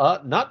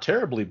 not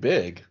terribly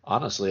big,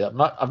 honestly. I'm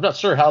not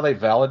sure how they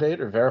validate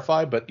or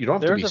verify, but you don't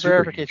have to be there's a super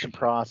verification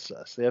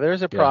process. Yeah,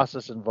 there's a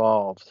process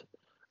involved,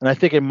 and I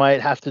think it might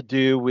have to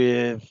do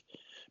with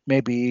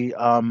maybe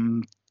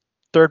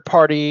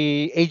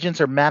third-party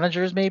agents or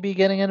managers maybe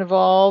getting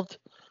involved,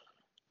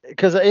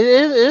 because it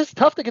is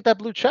tough to get that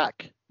blue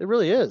check. It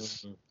really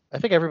is. I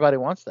think everybody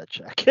wants that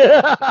check.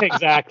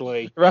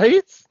 Exactly.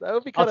 Right? That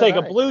would be I'll kinda take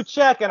a nice. blue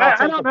check and I'll I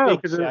take don't a know,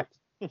 big 'cause check.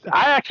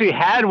 I actually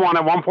had one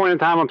at one point in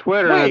time on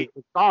Twitter. Wait, and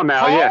it's gone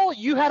now. Yeah. Paul,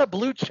 you had a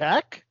blue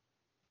check?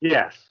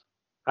 Yes.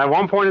 At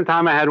one point in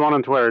time, I had one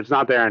on Twitter. It's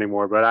not there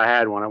anymore, but I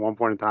had one at one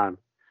point in time.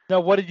 Now,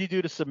 what did you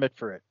do to submit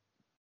for it?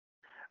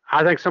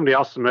 I think somebody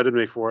else submitted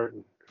me for it.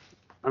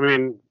 I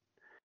mean,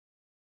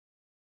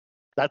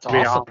 That's to be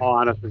awesome. all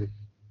honest with you.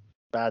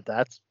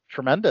 That's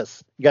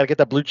tremendous. You got to get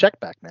that blue check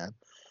back, man.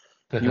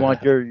 You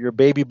want your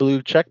baby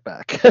blue check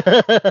back.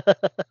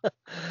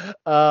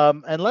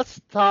 And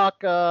let's talk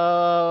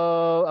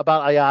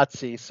about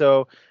IATSE.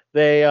 So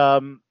they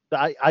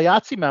the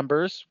IATSE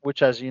members,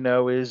 which as you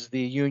know is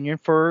the union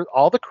for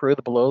all the crew,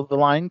 the below the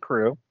line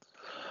crew,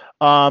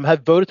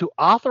 have voted to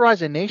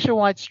authorize a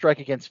nationwide strike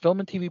against film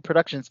and TV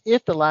productions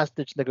if the last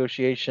ditch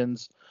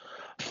negotiations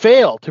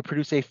fail to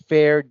produce a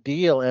fair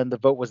deal. And the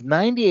vote was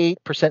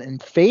 98% in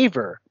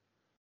favor,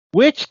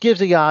 which gives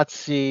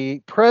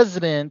IATSE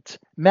President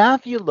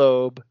Matthew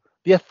Loeb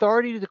the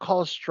authority to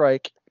call a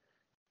strike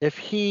if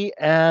he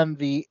and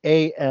the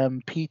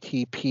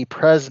AMPTP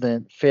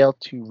president fail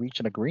to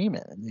reach an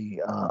agreement in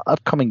the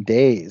upcoming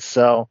days.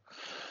 So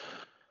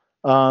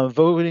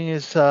voting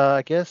is,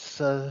 I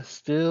guess,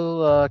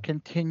 still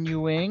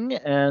continuing.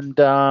 And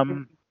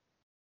To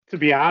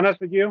be honest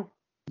with you,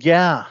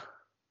 yeah,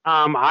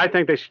 I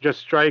think they should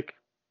just strike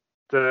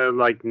the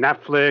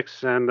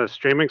Netflix and the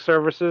streaming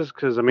services,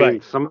 because I mean,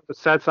 Right. some of the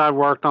sets I've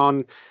worked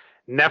on,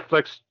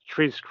 Netflix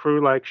treats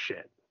crew like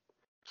shit,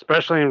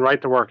 especially in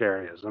right to work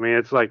areas. I mean,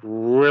 it's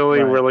really,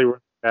 Right. really, really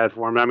bad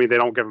for them. I mean, they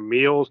don't give them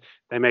meals,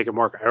 they make them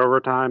work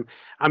overtime.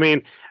 I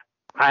mean,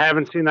 I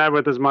haven't seen that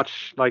with as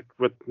much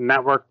with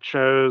network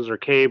shows or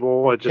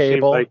cable. It just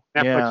Cable, seems like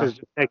Netflix yeah. is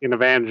just taking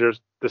advantage of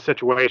the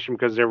situation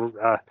because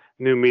they're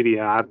new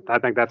media. I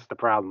think that's the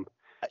problem.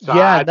 So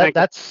yeah, I think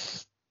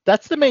that's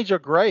the major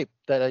gripe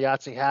that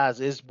IATSE has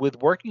is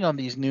with working on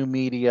these new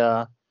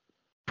media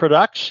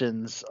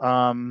productions.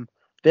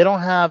 They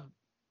don't have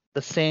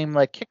the same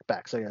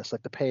kickbacks, I guess,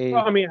 like the pay.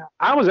 Well, I mean,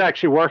 I was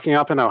actually working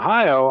up in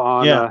Ohio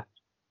on Yeah.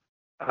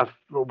 a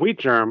wheat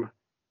germ,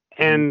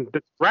 and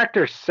the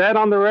director said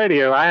on the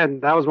radio,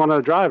 that was one of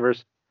the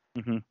drivers,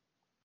 Mhm.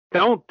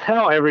 don't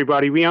tell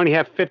everybody we only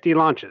have 50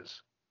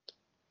 lunches.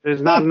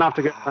 There's not enough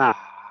to get around.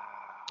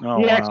 Oh,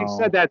 He actually wow.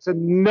 said that. So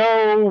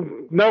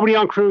nobody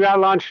on crew got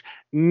lunch.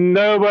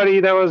 Nobody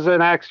that was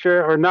an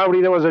extra or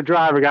nobody that was a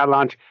driver got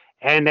lunch,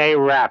 and they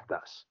wrapped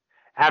us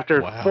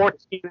after Wow.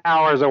 14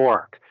 hours of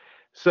work.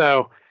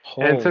 So,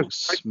 and Holy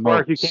since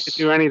work, you smokes. can't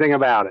do anything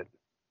about it.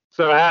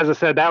 So, as I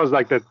said, that was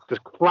the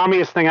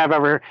crummiest thing I've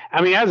ever heard.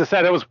 I mean, as I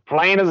said, it was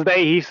plain as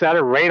day. He said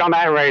it right on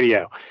that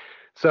radio.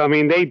 So, I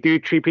mean, they do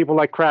treat people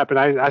like crap. And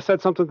I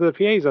said something to the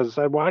PAs. I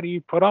said, why do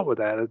you put up with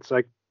that? It's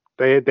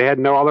They had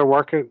no other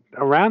work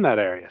around that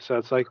area, so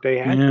it's like they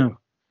had to.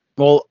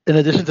 Well, in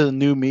addition to the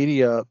new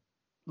media,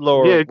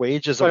 lower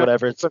wages or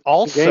whatever, it's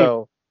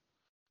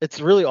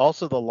really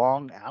also the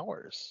long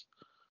hours.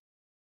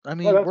 I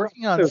mean,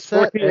 working on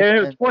set.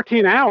 It was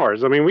 14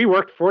 hours. I mean, we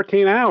worked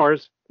 14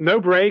 hours, no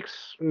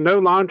breaks, no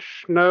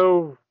lunch,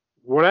 no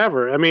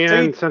whatever. I mean, So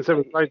and since it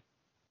was like,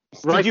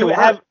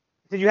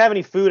 Did you have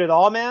any food at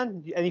all,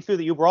 man? Any food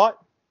that you brought?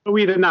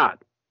 We did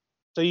not.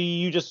 So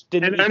you just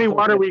didn't. And any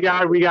water we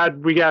had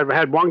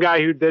one guy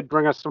who did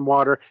bring us some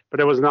water, but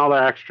it was an all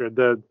extra.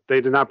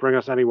 They did not bring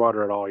us any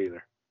water at all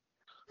either.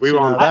 We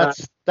were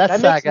that's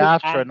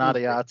SAG-AFTRA, not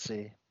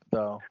IATSE,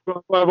 though.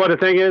 Well, the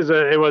thing is,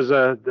 it was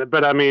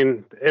but I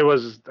mean, it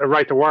was a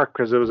right to work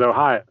because it was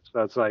Ohio.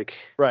 So it's like,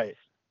 right,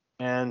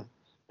 and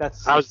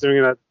I was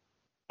doing that.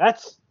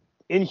 That's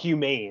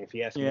inhumane, if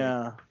you ask me.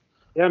 Yeah.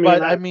 Yeah,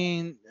 I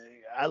mean,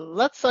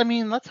 let's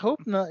hope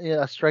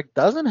a strike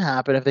doesn't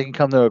happen if they can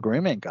come to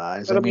agreement,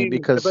 guys. But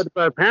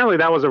but apparently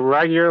that was a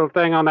regular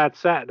thing on that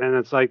set, and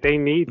it's like they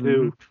need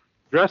to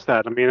address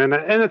that. I mean, and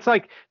it's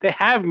like they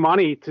have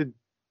money to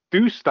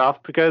do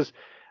stuff because,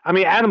 I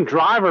mean, Adam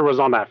Driver was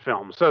on that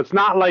film, so it's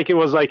not like it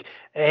was like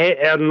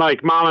a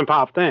mom and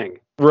pop thing.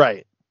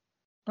 Right.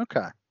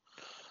 Okay.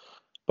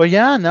 But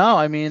yeah, no,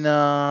 I mean,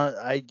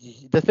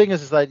 the thing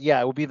is that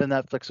it will be the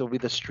Netflix, it will be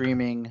the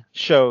streaming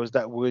shows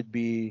that would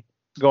be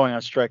going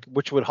on strike,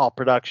 which would halt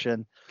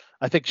production.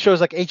 I think shows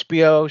like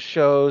HBO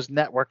shows,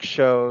 network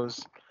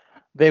shows,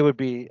 they would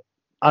be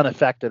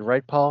unaffected,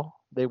 right, Paul?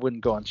 They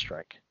wouldn't go on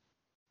strike.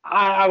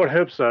 I would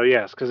hope so,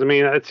 yes, because I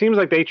mean, it seems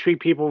like they treat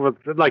people with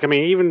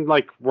even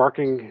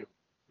working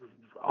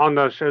on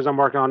the shows I'm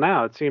working on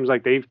now, it seems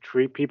like they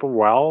treat people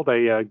well.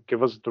 They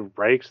give us the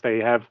breaks. They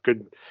have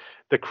good.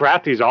 The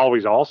Crafty's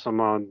always awesome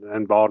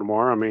in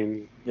Baltimore. I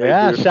mean,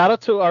 shout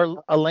out to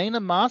our Elena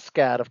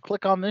Moscat of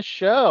Click on This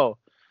Show,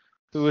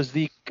 who is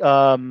the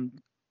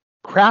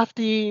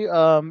crafty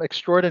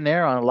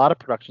extraordinaire on a lot of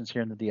productions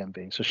here in the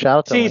DMV. So shout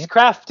out to She's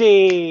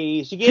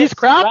crafty. She's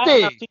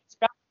crafty. She's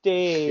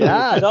crafty.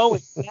 Yes. It's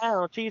always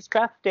down. She's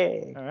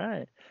crafty. All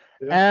right.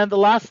 Yeah. And the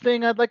last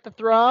thing I'd like to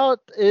throw out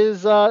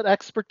is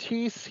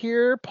expertise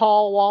here,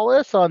 Paul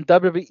Wallace on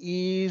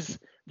WWE's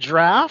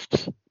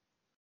draft.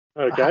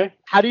 Okay.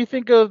 How do you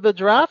think of the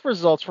draft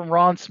results from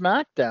Raw and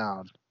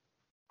SmackDown?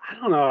 I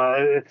don't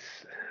know.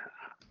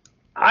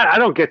 I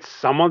don't get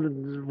some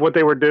of what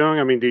they were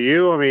doing. I mean, do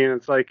you? I mean,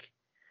 it's like.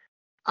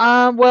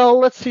 Well,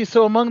 let's see.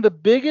 So among the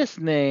biggest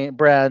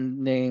brand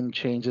name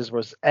changes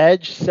was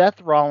Edge, Seth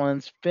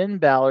Rollins, Finn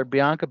Balor,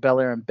 Bianca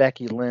Belair, and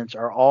Becky Lynch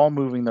are all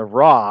moving to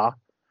Raw,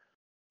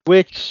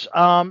 which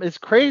is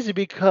crazy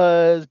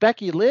because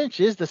Becky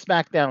Lynch is the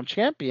SmackDown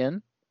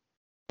champion.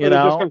 They're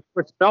just going to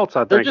switch belts, I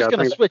think. They're just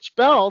going to switch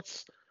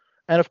belts.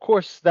 And, of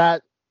course,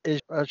 that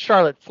is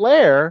Charlotte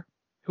Flair,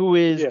 who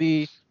is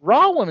the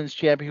Raw Women's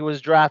Champion, who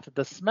was drafted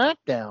to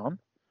SmackDown.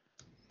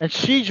 And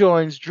she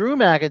joins Drew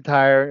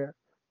McIntyre,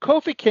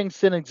 Kofi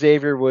Kingston,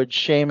 Xavier Woods,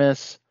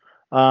 Sheamus,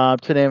 to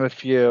name a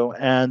few.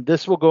 And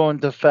this will go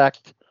into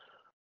effect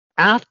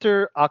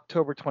after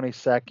October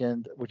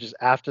 22nd, which is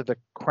after the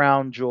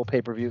Crown Jewel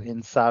pay-per-view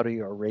in Saudi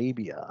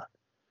Arabia.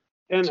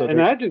 And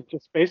Edge is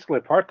just basically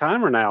a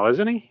part-timer now,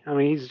 isn't he? I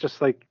mean, he's just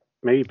like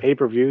maybe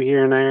pay-per-view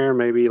here and there,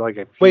 maybe like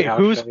a few. Wait,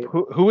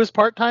 who is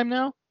part-time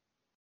now?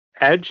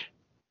 Edge.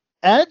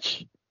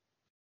 Edge?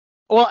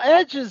 Well,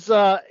 Edge is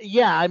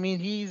I mean,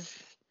 he's,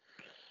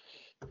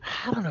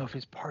 I don't know if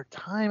he's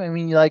part-time. I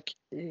mean, like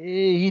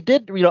he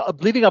did,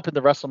 leading up into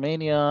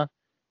WrestleMania,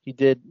 he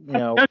did, he's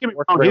going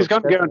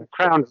to get on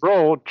Crown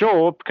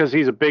Jewel because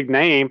he's a big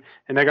name,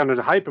 and they're going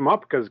to hype him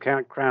up because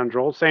Crown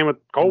Jewel. Same with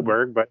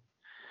Goldberg, but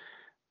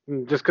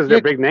just because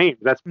they're big names,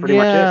 that's pretty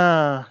much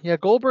it. Yeah,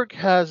 Goldberg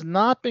has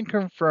not been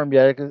confirmed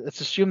yet.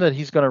 It's assumed that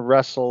he's going to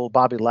wrestle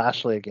Bobby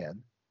Lashley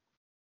again.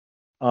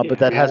 But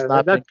that has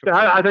not been confirmed.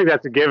 I think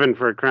that's a given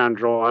for Crown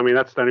Jewel. I mean,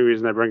 that's the only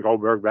reason they bring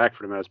Goldberg back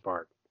for the most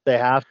part. They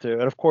have to.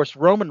 And, of course,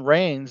 Roman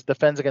Reigns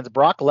defends against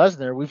Brock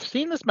Lesnar. We've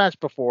seen this match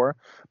before,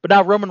 but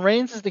now Roman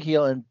Reigns is the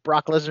heel and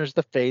Brock Lesnar is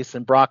the face,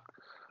 and Brock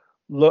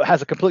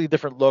has a completely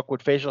different look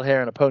with facial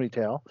hair and a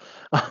ponytail.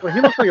 Well, he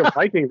looks like a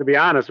Viking, to be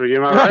honest with you.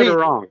 Am I right or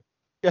wrong?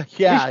 Yeah.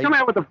 He's coming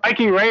out with the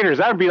Viking Raiders.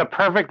 That would be the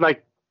perfect,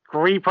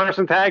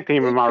 3-person tag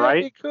team. Am I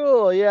right? Pretty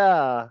cool,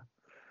 yeah.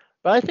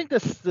 But I think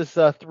this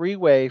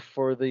three-way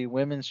for the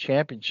women's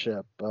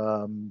championship,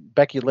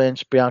 Becky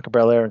Lynch, Bianca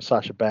Belair, and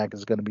Sasha Banks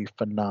is going to be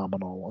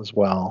phenomenal as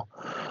well.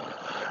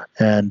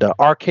 And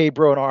RK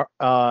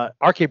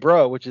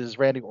Bro, which is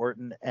Randy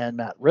Orton and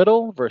Matt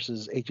Riddle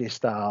versus AJ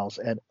Styles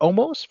and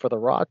Omos for the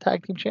Raw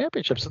Tag Team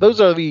Championship. So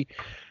those are the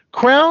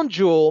Crown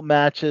Jewel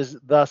matches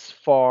thus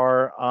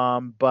far.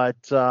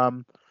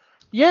 The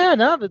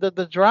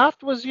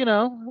draft was, it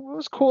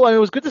was cool. I mean, it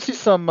was good to see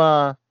some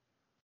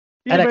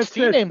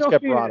NXT names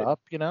get brought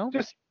up,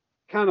 Just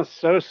kind of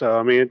so-so.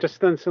 I mean, it just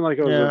doesn't seem like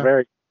it was a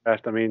very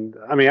best. I mean,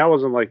 I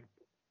wasn't like,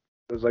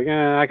 it was like,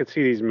 I could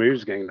see these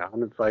moves getting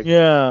done. It's like,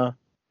 yeah.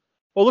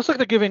 Well, it looks like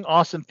they're giving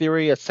Austin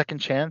Theory a second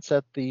chance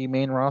at the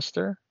main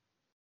roster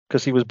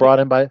because he was brought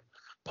in by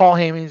Paul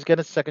Heyman. He's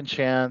getting a second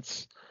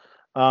chance.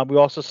 We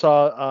also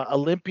saw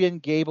Olympian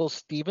Gable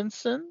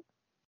Stevenson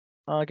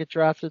get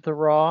drafted to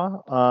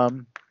Raw.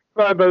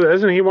 But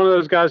isn't he one of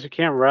those guys who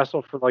can't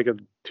wrestle for like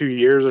 2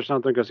 years or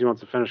something because he wants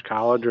to finish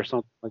college or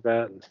something like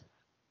that?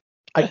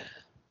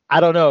 I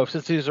don't know.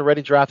 Since he was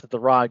already drafted to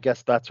Raw, I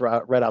guess that's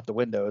right out the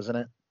window, isn't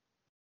it?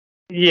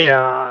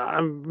 Yeah,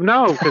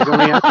 no, because I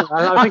mean, I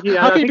think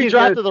how can he be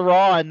drafted to the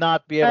Raw and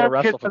not be able to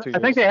wrestle for 2 years? I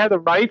think they had the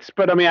rights,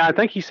 but I mean, I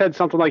think he said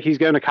something like he's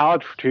going to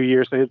college for 2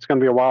 years, so it's going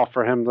to be a while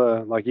for him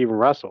to like even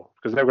wrestle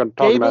because they're going to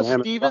talk about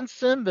him.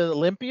 Stevenson, the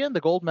Olympian,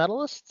 the gold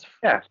medalist.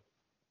 Yeah.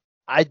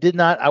 I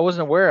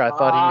wasn't aware. I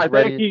thought he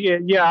was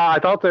ready. I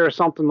thought there was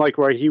something like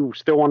where he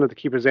still wanted to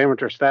keep his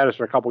amateur status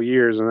for a couple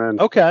years, and then.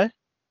 Okay.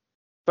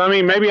 But I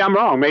mean, maybe I'm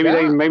wrong. Maybe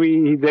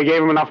they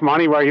gave him enough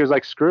money where he was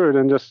like screwed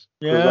and just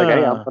was like,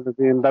 hey, I'm going to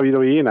be in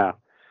WWE now.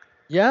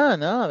 Yeah,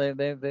 no,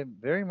 they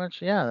very much,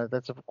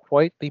 that's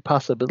quite the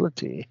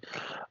possibility.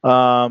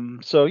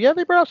 So yeah,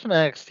 they brought up some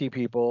NXT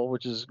people,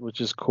 which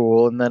is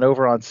cool. And then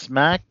over on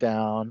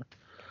SmackDown,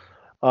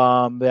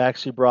 they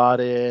actually brought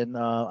in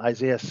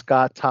Isaiah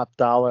Scott, Top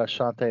Dollar,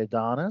 Ashante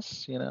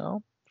Adonis,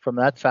 from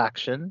that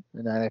faction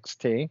in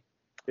NXT.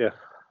 Yeah.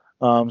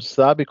 So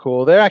that'd be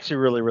cool. They're actually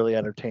really, really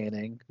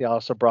entertaining. They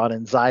also brought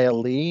in Xia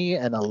Li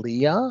and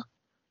Aaliyah,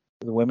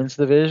 the women's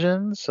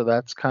division. So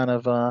that's kind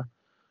of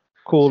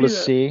cool to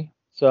see.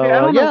 So I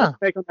don't know what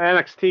to take on the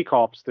NXT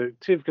calls too,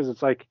 because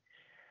it's like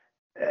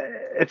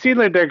it's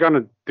either they're going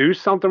to do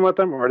something with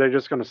them or they're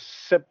just going to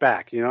sit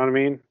back. You know what I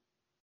mean?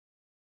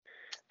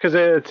 Because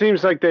it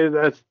seems like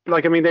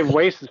they've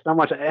wasted so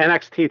much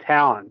NXT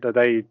talent that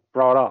they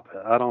brought up.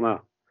 I don't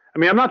know. I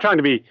mean, I'm not trying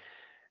to be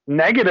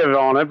negative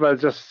on it, but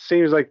it just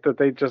seems like that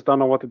they just don't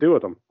know what to do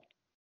with them.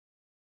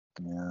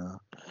 Yeah,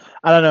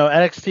 I don't know.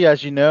 NXT,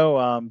 as you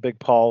know, Big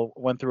Paul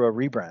went through a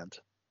rebrand.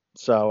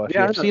 So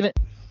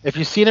if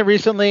you've seen it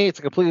recently, it's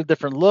a completely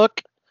different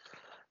look.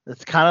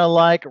 It's kind of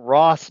like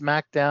Raw,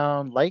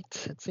 SmackDown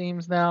light, it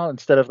seems now,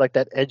 instead of like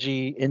that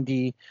edgy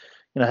indie,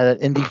 had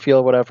that indie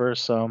feel, whatever.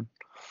 So,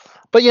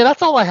 but yeah,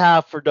 that's all I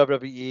have for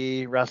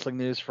WWE wrestling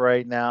news for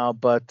right now.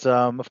 But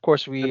of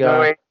course we.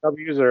 No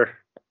AEWs or.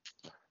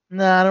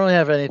 Nah, I don't really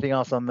have anything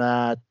else on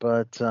that.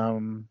 But I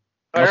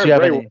heard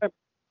Bray Wyatt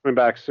coming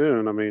back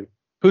soon. I mean,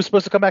 who's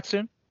supposed to come back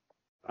soon?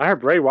 I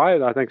heard Bray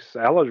Wyatt. I think is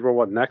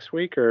eligible. Next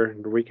week or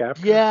the week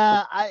after?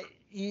 Yeah,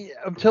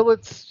 until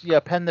it's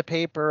pen to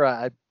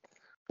paper.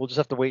 We'll just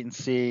have to wait and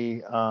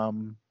see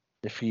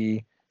if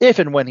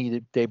and when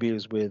he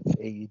debuts with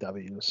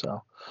AEW.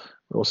 So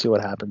we'll see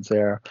what happens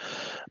there.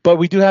 But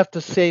we do have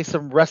to say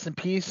some rest in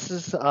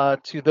pieces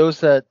to those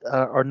that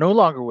are no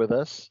longer with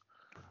us.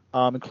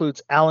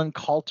 Includes Alan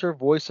Coulter,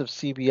 voice of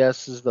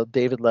CBS's The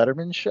David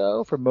Letterman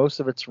Show for most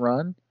of its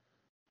run.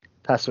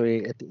 Passed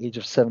away at the age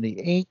of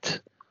 78.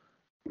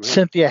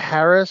 Cynthia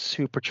Harris,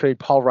 who portrayed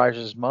Paul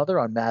Reiser's mother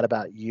on Mad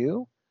About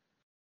You.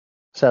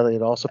 Sadly,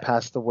 it also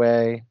passed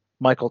away.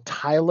 Michael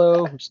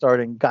Tylo, who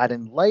starred in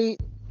Guiding Light,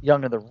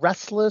 Young and the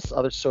Restless,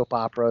 other soap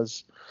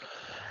operas.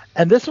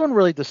 And this one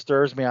really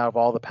disturbs me out of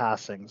all the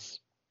passings.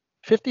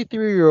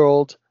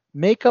 53-year-old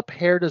makeup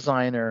hair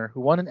designer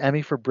who won an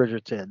Emmy for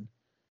Bridgerton.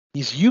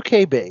 He's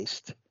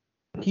UK-based.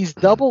 He's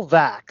double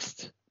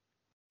vaxxed.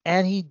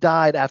 And he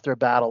died after a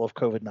battle of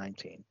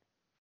COVID-19.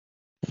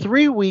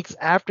 3 weeks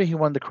after he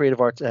won the Creative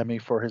Arts Emmy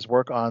for his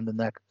work on the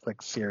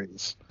Netflix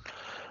series.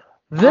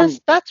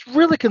 That's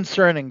really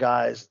concerning,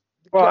 guys.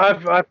 Well,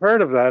 I've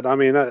heard of that. I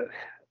mean,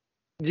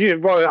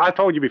 I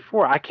told you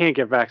before, I can't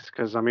get vaxxed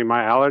because,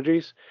 my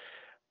allergies.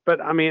 But,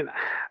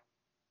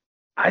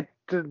 I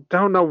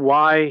don't know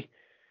why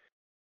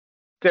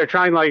they're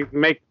trying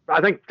to I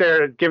think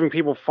they're giving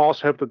people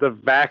false hope that the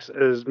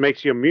vax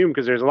makes you immune,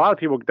 because there's a lot of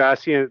people that I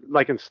see in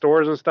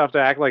stores and stuff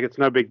that act like it's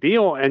no big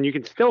deal, and you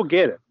can still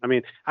get it.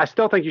 I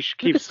still think you should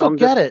keep some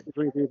distance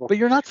between people. But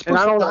you're not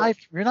supposed to die.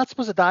 You're not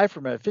supposed to die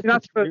from it.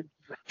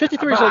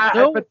 53 years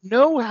old,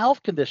 no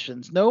health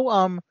conditions, no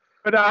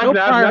But I've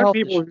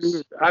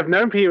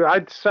known people.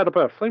 I'd set up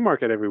a flea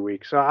market every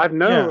week, so I've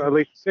known at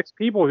least 6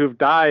 people who've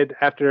died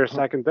after their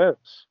second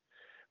dose.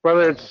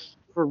 Whether it's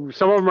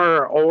some of them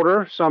are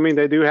older, so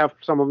they do have,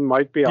 some of them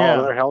might be all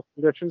other health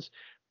conditions,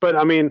 but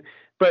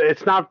but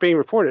it's not being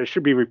reported. It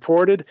should be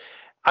reported.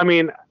 I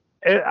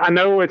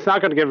know it's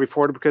not going to get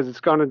reported because it's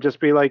going to just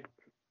be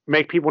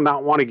make people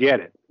not want to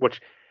get it,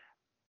 which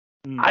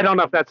I don't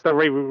know if that's the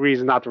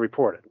reason not to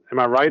report it. Am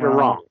I right or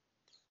wrong?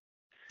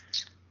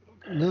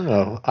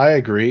 No, I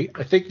agree.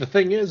 I think the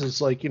thing is,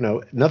 it's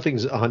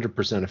nothing's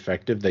 100%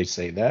 effective. They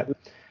say that.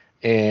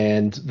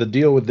 And the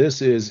deal with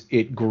this is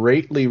it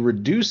greatly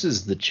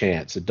reduces the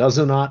chance. It does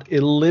not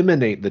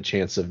eliminate the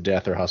chance of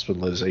death or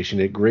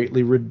hospitalization. It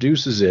greatly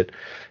reduces it.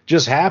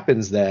 Just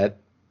happens that,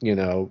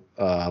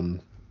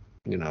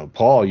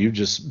 Paul, you've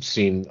just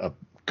seen a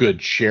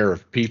good share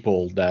of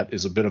people that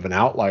is a bit of an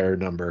outlier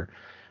number,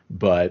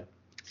 but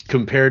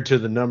compared to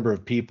the number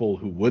of people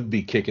who would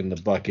be kicking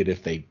the bucket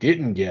if they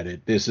didn't get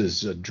it, this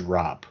is a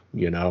drop,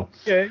 Yeah,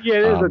 it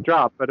is a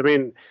drop, but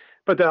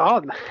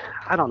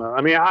I don't know.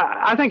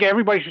 I think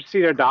everybody should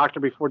see their doctor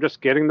before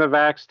just getting the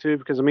vax too,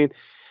 because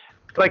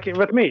like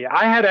with me,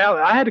 I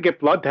had to get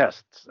blood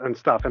tests and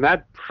stuff, and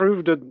that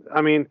proved it.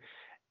 I mean,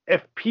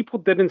 if people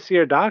didn't see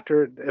a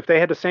doctor, if they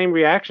had the same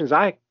reactions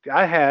I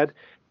had,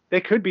 they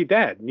could be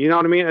dead. You know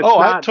what I mean? It's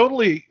I not,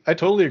 totally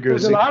agree with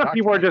there's a you. lot of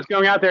people are just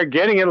going out there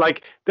getting it.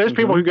 Like there's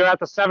people who go out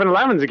to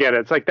 7-Elevens to get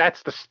it. It's like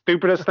that's the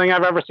stupidest thing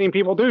I've ever seen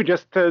people do,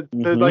 just to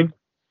like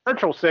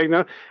virtual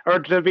signal or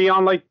to be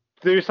on like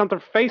do something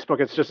for Facebook.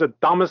 It's just the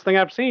dumbest thing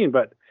I've seen.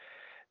 But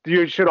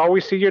you should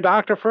always see your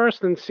doctor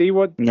first and see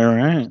what. All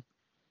right.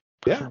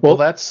 Yeah. Well,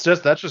 that's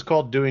just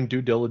called doing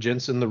due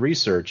diligence in the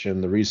research,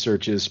 and the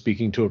research is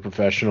speaking to a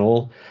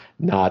professional,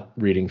 not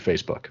reading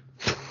Facebook.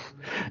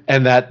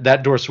 And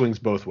that door swings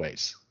both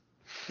ways.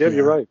 Yeah,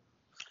 you're right.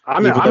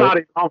 I'm not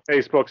even on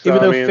Facebook. So,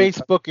 even though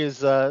Facebook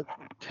is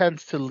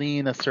tends to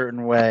lean a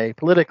certain way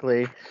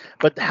politically,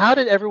 but how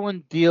did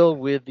everyone deal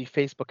with the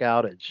Facebook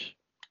outage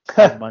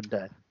on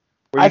Monday?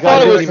 I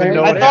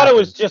thought it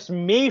was just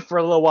me for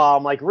a little while.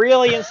 I'm like,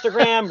 really,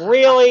 Instagram,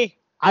 really?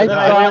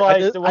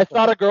 I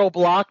thought a girl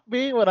blocked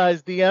me when I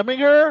was DMing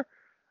her.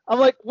 I'm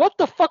like, what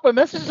the fuck? My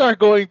messages aren't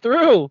going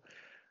through.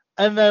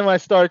 And then when I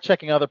started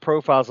checking other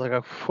profiles, like,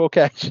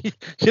 okay, she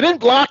didn't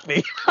block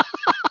me.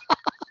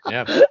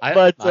 Yeah,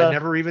 I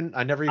never even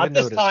Not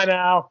noticed. this time,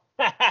 Al.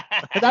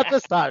 Not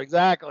this time,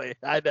 exactly.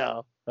 I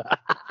know.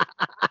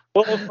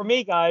 Well, for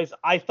me, guys,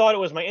 I thought it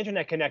was my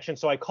internet connection,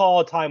 so I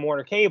called Time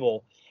Warner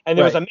Cable, and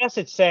there was a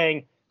message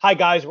saying, "Hi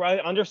guys, I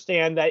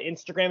understand that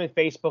Instagram and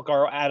Facebook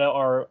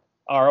are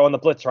on the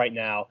blitz right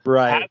now.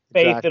 Right. Have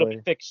faith, it'll be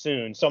fixed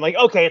soon." So I'm like,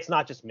 okay, it's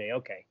not just me.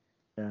 Okay.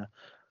 Yeah.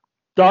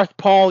 Darth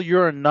Paul,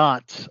 you're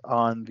not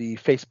on the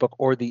Facebook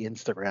or the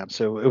Instagram,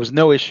 so it was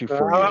no issue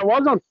for you. I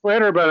was on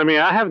Twitter, but I mean,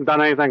 I haven't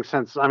done anything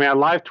since. I mean, I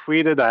live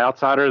tweeted the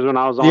Outsiders when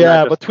I was on.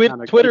 Yeah, but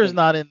Twitter's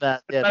not in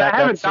that. Yeah, I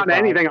haven't done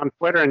anything on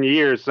Twitter in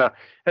years, so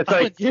it's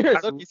like years.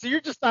 Okay, so you're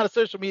just not a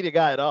social media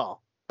guy at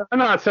all. I'm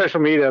not on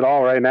social media at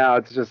all right now.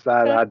 It's just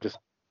that I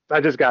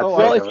just got.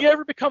 Well, if you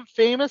ever become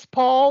famous,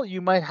 Paul, you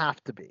might have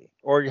to be,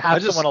 or you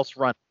have someone else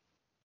run.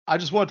 I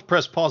just want to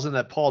press pause on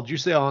that, Paul. Did you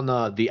say on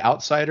The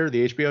Outsider,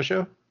 the HBO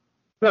show?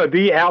 No,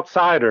 The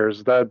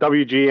Outsiders, the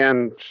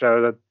WGN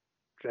show that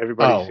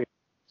everybody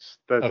sees.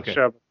 The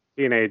show of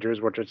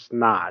teenagers, which it's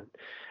not.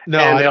 No,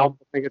 and I they don't.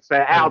 also think it's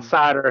The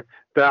Outsider,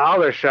 the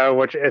other show,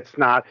 which it's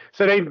not.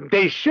 So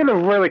they should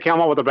have really come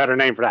up with a better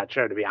name for that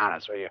show, to be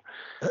honest with you.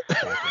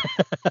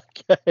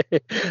 Okay.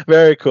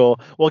 Very cool.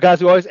 Well,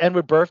 guys, we always end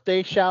with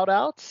birthday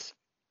shout-outs.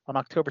 On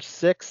October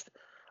 6th,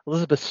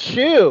 Elizabeth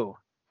Shue.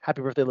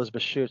 Happy birthday,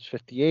 Elizabeth Shue. It's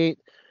 58.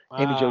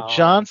 Amy Jo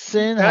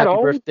Johnson. That Happy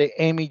old? birthday,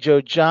 Amy Jo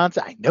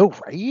Johnson. I know,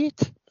 right?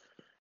 Is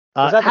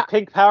that the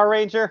Pink Power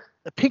Ranger?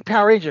 The Pink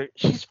Power Ranger.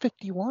 She's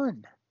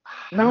 51.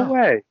 No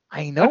way.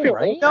 I know,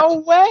 right? No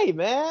way,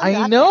 man.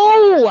 I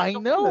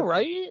know,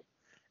 right?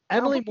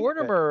 Emily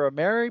Mortimer,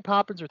 Mary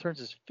Poppins Returns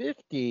is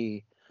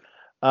 50.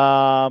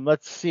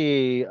 Let's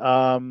see.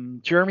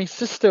 Jeremy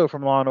Sisto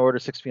from Law & Order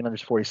 1600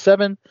 is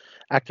 47.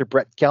 Actor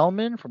Brett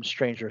Gelman from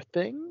Stranger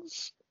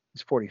Things.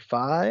 He's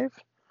 45.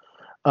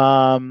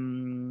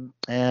 And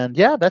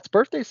yeah, that's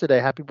birthdays today.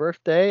 Happy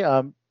birthday.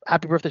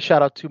 Happy birthday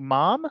shout out to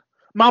Mama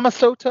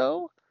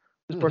Soto,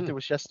 whose birthday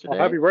was yesterday.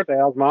 Happy birthday,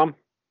 Al's mom.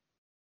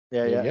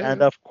 Yeah.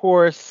 And of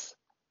course,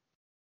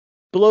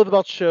 Below the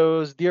Belt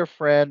Show's dear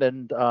friend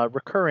and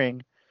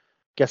recurring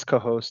guest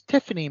co-host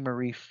Tiffany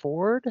Marie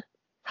Ford.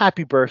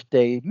 Happy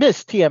birthday,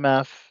 Miss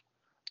TMF.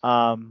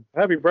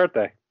 Happy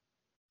birthday.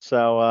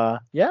 So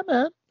yeah,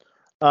 man.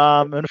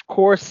 And of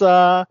course,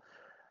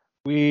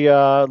 we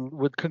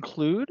would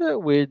conclude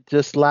with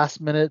just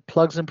last minute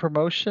plugs and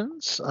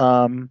promotions.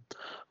 Of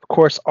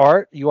course,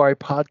 Art, you are a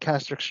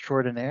podcaster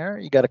extraordinaire.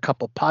 You got a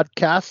couple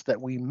podcasts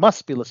that we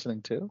must be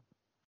listening to,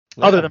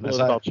 other than Below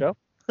the Belt Show.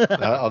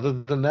 Other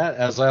than that,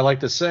 as I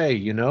like to say,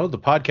 the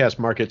podcast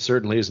market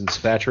certainly isn't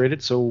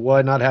saturated, so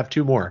why not have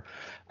two more?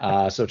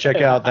 So check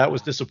out That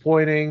Was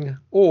Disappointing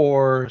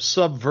or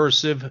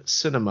Subversive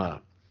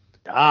Cinema.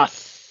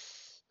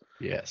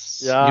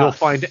 Yes. You'll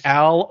find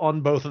Al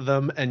on both of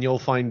them, and you'll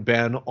find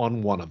Ben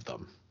on one of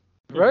them.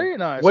 Very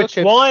nice. Which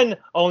one?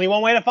 Only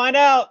one way to find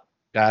out.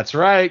 That's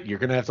right. You're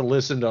going to have to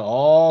listen to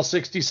all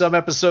 60-some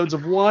episodes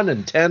of one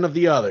and 10 of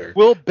the other.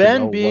 Will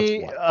Ben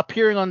be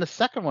appearing on the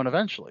second one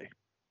eventually?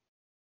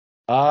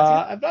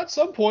 At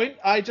some point,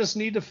 I just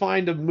need to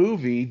find a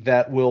movie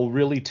that will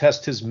really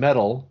test his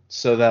mettle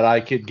so that I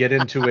could get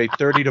into a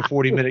 30 to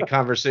 40-minute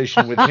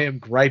conversation with him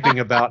griping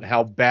about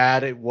how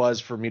bad it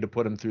was for me to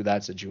put him through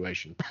that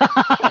situation.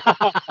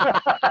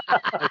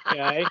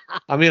 Okay.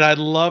 I mean, I'd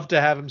love to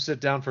have him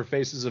sit down for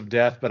Faces of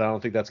Death, but I don't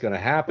think that's going to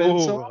happen,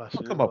 so I'll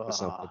come up with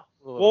something.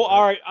 Well,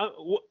 all right.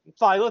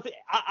 Fine.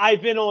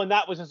 I've been on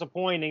That Was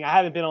Disappointing. I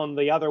haven't been on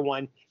the other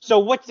one. So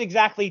what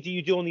exactly do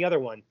you do on the other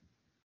one?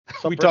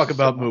 We talk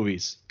about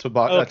movies.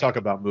 I talk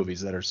about movies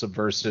that are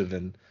subversive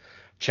and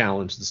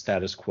challenge the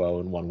status quo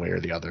in one way or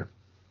the other.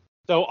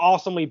 So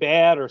awesomely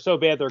bad or so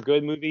bad they're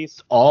good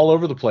movies? All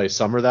over the place.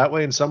 Some are that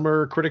way and some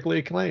are critically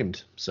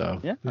acclaimed.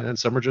 So, yeah. And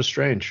some are just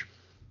strange.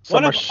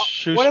 Some are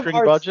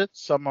shoestring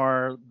budgets. Some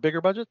are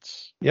bigger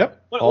budgets.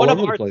 Yep. All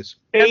over the place.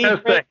 That's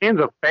the Hands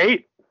of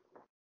Fate.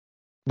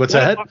 What's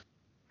that?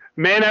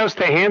 Manos,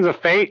 The Hands of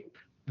Fate.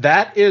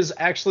 That is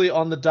actually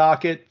on the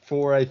docket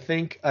for, I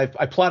think, I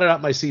plotted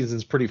out my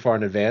seasons pretty far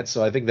in advance,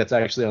 so I think that's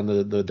actually on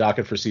the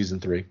docket for season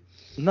 3.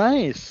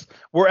 Nice.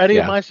 Were any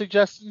of Yeah. my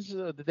suggestions,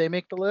 did they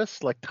make the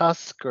list? Like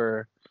Tusk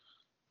or?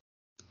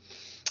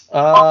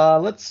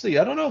 Let's see.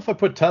 I don't know if I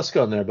put Tusk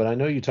on there, but I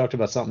know you talked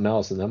about something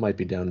else, and that might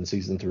be down in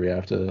season 3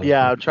 after.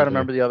 Yeah, I'm trying to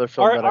remember the other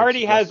film. that I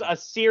Artie has suggested.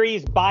 a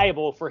series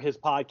Bible for his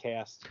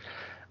podcast.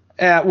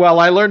 Well,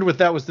 I learned what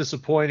that was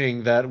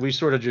disappointing, that we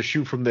sort of just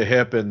shoot from the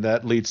hip, and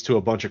that leads to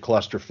a bunch of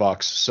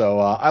clusterfucks. So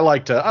I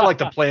like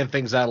to plan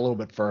things out a little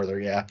bit further.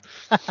 Yeah.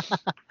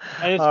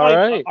 And it's All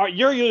funny, right.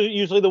 you're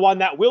usually the one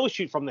that will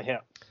shoot from the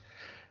hip.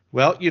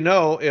 Well,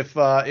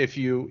 if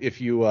you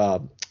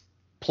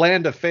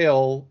plan to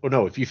fail, or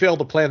no, if you fail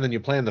to plan, then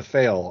you plan to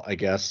fail. I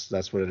guess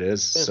that's what it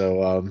is.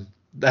 So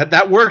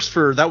that works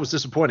for. That was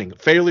disappointing.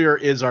 Failure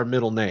is our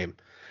middle name.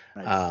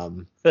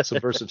 Nice.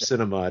 Subversive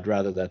cinema. I'd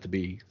rather that to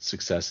be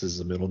success as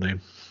a middle name.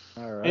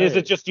 All right. And is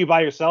it just you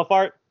by yourself,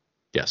 Art?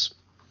 Yes.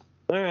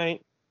 All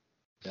right.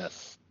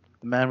 Yes.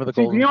 The man with the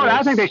See, golden you know what? I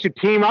voice. think they should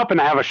team up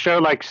and have a show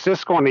like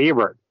Siskel and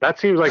Ebert. That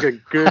seems like a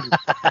good.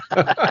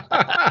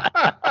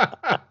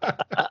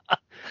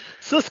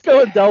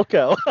 Cisco and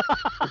Delco.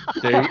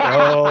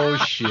 Oh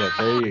shit!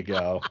 There you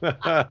go.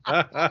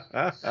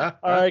 All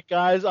right,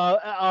 guys.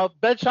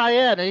 Ben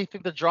Cheyenne,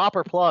 anything to drop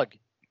or plug?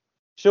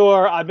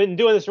 Sure. I've been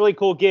doing this really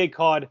cool gig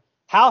called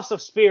House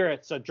of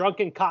Spirits, a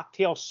drunken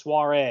cocktail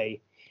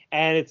soiree.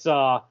 And it's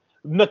a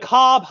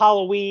macabre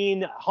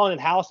Halloween haunted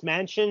house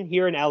mansion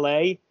here in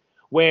LA,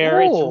 where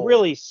Ooh. it's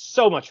really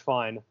so much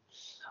fun.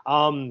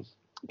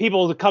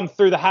 People come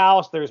through the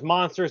house. There's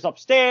monsters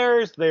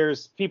upstairs.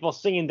 There's people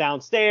singing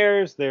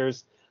downstairs.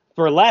 There's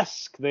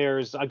burlesque.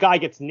 There's a guy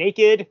gets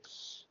naked.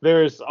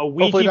 There's a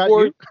Hopefully Ouija not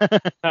board. you.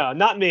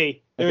 Not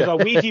me. There's a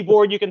Ouija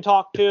board you can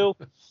talk to.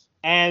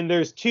 And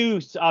there's 2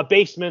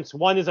 basements.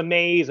 One is a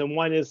maze, and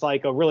one is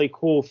like a really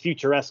cool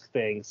futuresque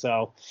thing.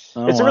 So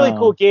Oh, it's a really wow.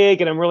 cool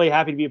gig, and I'm really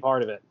happy to be a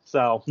part of it.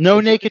 So No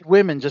naked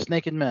women, just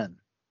naked men.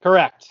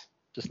 correct.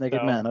 Just naked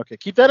So- men. Okay,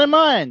 keep that in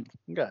mind.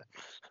 Okay,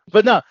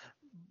 but no,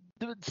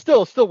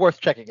 still worth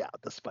checking out.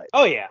 Despite.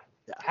 Oh yeah.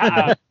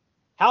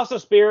 House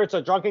of Spirits,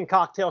 a drunken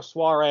cocktail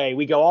soiree.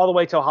 We go all the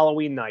way till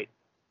Halloween night.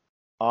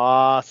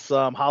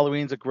 Awesome.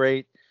 Halloween's a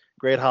great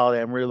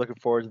holiday. I'm really looking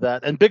forward to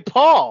that. And Big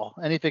Paul,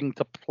 anything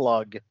to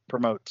plug,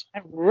 promote? I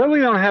really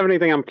don't have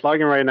anything I'm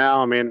plugging right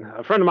now. I mean,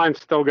 a friend of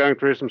mine's still going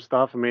through some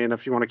stuff. I mean,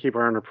 if you want to keep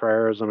her in her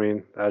prayers, I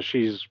mean,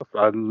 she's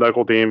a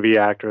local DMV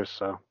actress,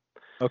 so.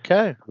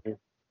 Okay.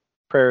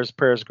 Prayers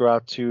go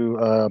out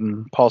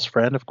to Paul's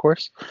friend, of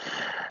course.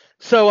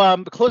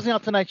 So closing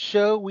out tonight's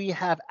show, we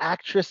have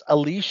actress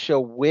Alicia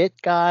Witt,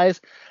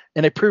 guys,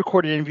 in a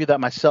pre-recorded interview that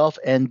myself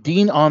and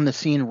Dean on the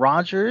Scene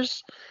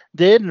Rogers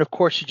did. And of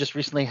course, she just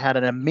recently had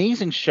an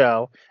amazing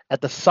show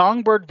at the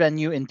Songbird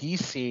venue in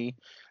DC.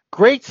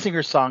 Great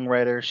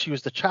singer-songwriter. She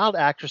was the child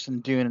actress in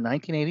Dune in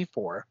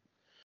 1984.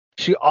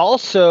 She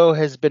also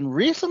has been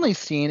recently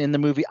seen in the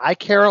movie I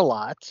Care a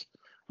Lot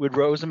with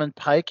Rosamund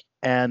Pike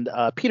and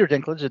Peter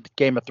Dinklage at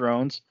Game of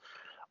Thrones.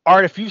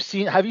 Art, have you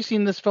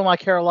seen this film I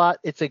Care a Lot?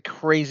 It's a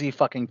crazy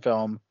fucking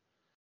film.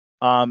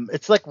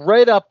 It's like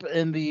right up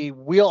in the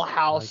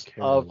wheelhouse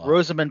of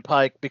Rosamund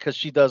Pike because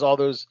she does all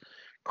those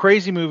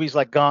crazy movies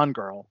like Gone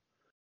Girl.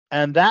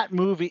 And that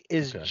movie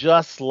is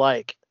just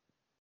like,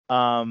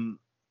 in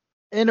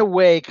a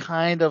way,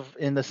 kind of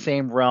in the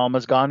same realm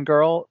as Gone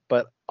Girl,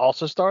 but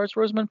also stars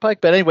Rosamund Pike.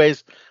 But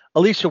anyways,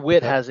 Alicia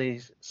Witt has a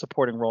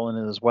supporting role in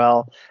it as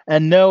well.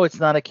 And no, it's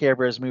not a Care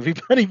Bears movie,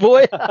 Bunny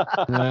Boy.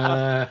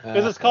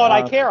 Because it's called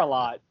I Care a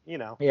Lot, you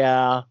know.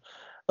 Yeah.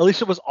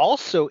 Alicia was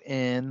also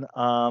in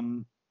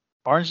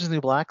Orange is the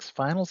New Black's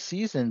final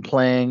season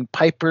playing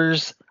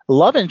Piper's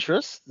love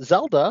interest,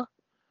 Zelda.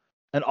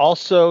 And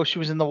also she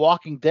was in The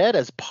Walking Dead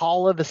as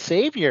Paula the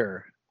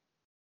Savior.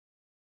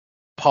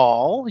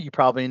 Paul, you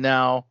probably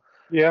now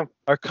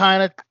are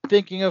kind of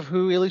thinking of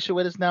who Alicia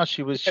Witt is now.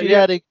 She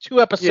had a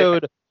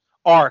 2-episode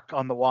arc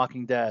on The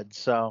Walking Dead.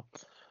 So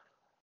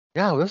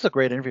yeah, this is a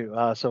great interview.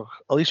 So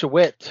Alicia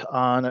Witt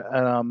on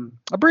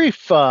a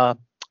brief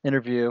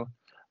interview.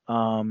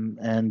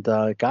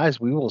 Guys,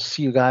 we will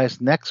see you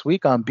guys next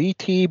week on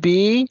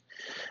BTB.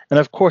 And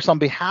of course, on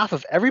behalf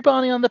of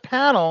everybody on the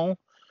panel,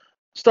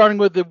 starting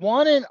with the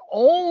one and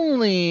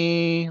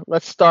only,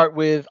 let's start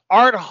with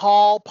Art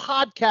Hall,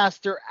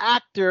 podcaster,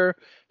 actor,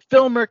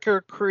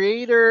 filmmaker,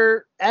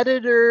 creator,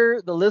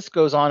 editor, the list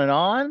goes on and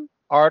on.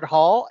 Art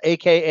Hall,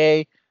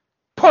 aka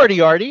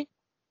Party Artie.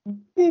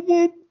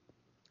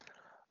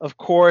 Of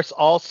course,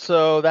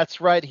 also,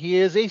 that's right, he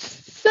is a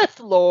Sith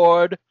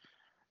Lord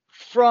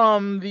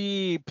from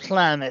the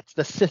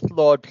Sith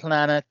Lord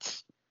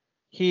planet.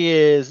 He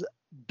is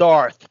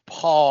Darth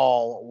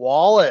Paul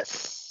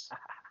Wallace.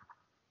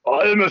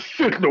 I am a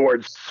Sith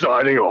Lord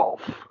signing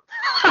off.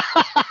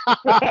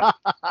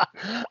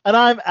 And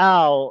I'm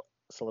Al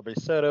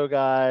Celebrity Soto,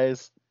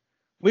 guys.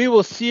 We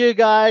will see you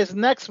guys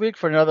next week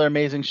for another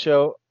amazing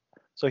show.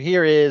 So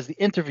here is the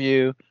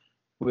interview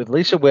with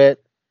Alicia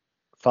Witt,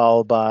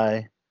 followed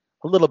by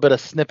a little bit of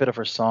snippet of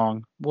her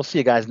song. We'll see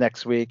you guys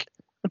next week.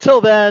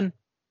 Until then,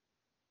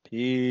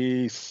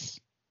 peace.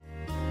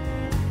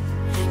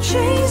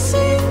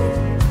 Chasing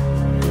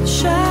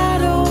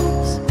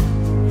shadows,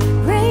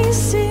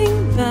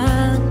 racing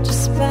back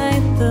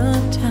despite the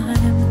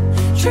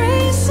time,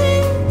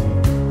 tracing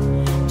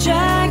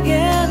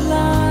jagged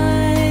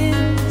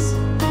lines.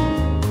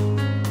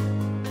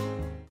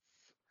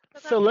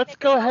 So let's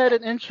go ahead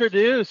and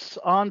introduce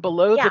on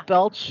Below the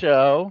Belt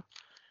Show,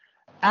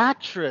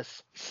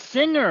 actress,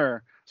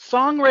 singer,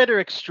 songwriter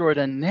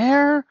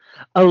extraordinaire,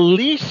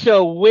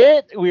 Alicia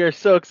Witt. We are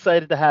so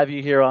excited to have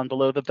you here on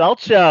Below the Belt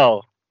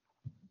Show.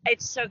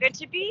 It's so good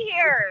to be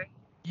here.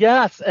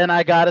 Yes, and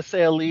I gotta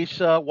say,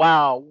 Alicia,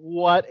 wow,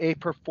 what a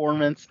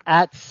performance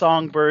at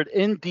Songbird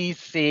in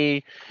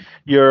DC.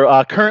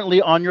 You're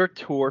currently on your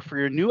tour for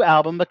your new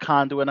album, The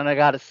Conduit, and I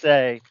gotta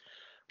say,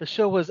 the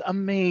show was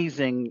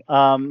amazing.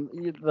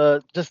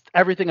 Just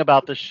everything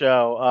about the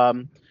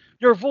show,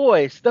 your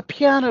voice, the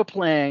piano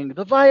playing,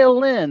 the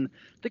violin,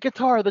 the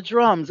guitar, the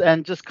drums,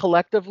 and just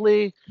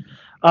collectively,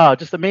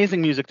 just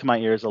amazing music to my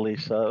ears,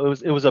 Alicia.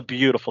 It was a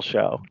beautiful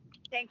show.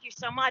 Thank you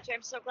so much.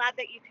 I'm so glad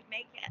that you could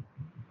make it.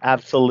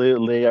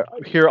 Absolutely.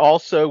 Here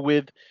also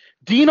with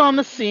Dean on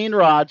the Scene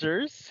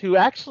Rogers, who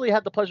actually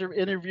had the pleasure of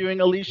interviewing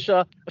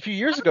Alicia a few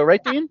years ago,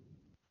 right, Dean?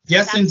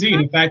 Yes, indeed.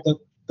 In fact,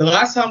 the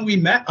last time we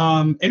met,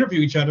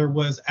 interviewed each other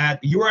was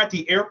you were at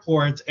the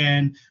airport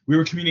and we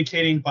were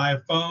communicating by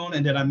phone,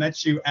 and then I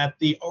met you at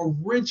the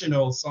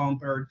original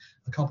Songbird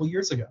a couple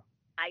years ago.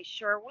 I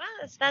sure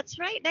was. That's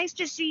right. Nice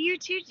to see you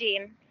too,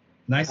 Dean.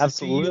 Nice to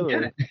see you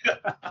again.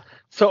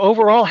 So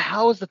overall,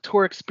 how has the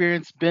tour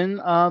experience been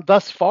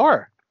thus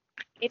far?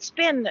 It's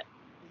been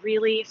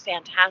really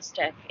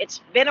fantastic. It's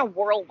been a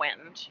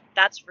whirlwind,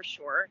 that's for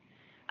sure.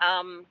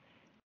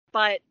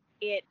 But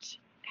it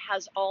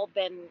has all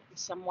been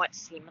somewhat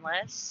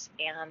seamless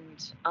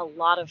and a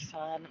lot of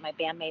fun. My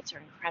bandmates are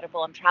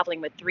incredible. I'm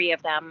traveling with 3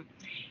 of them.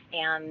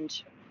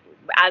 And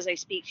as I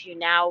speak to you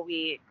now,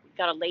 we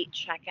got a late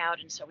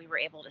checkout, and so we were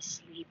able to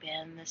sleep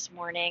in this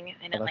morning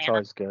in Atlanta. That's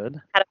always good.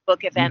 Had a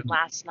book event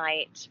last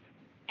night,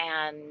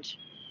 and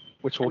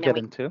which we'll get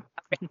into.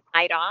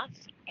 Night off,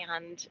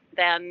 and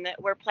then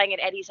we're playing at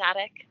Eddie's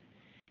Attic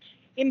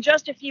in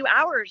just a few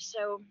hours.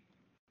 So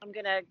I'm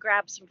gonna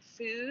grab some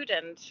food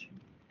and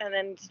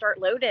then start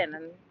loading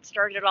and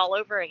start it all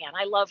over again.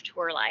 I love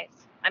tour life.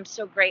 I'm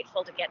so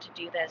grateful to get to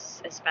do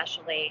this,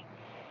 especially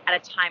at a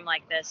time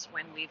like this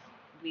when we've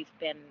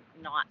been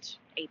not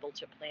able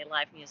to play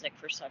live music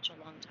for such a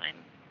long time.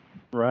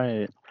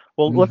 Right.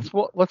 Well,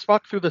 let's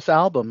walk through this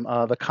album,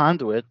 The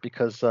Conduit,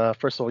 because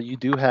first of all, you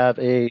do have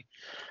a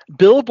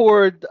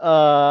Billboard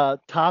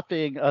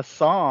topping a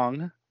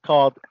song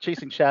called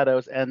Chasing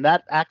Shadows, and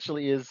that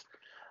actually is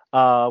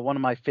one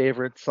of my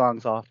favorite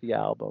songs off the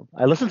album.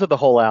 I listened to the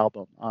whole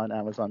album on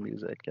Amazon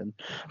Music, and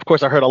of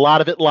course I heard a lot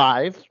of it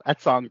live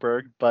at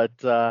Songbird, but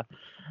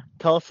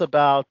tell us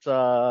about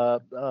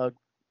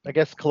I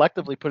guess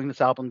collectively putting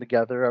this album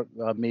together.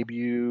 Maybe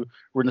you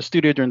were in the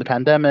studio during the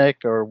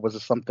pandemic, or was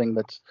it something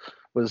that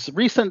was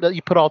recent that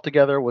you put all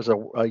together? Was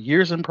a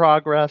years in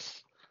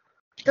progress?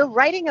 The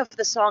writing of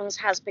the songs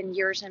has been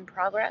years in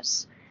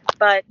progress,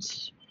 but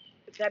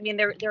I mean,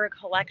 they're a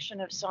collection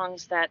of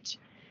songs that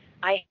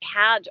I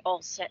had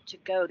all set to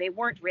go. They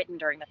weren't written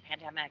during the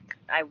pandemic.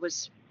 I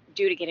was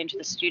due to get into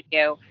the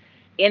studio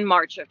in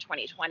March of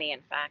 2020.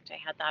 In fact, I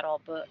had that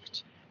all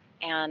booked.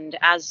 And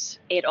as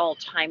it all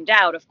timed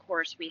out, of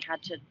course, we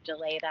had to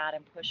delay that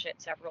and push it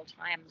several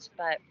times.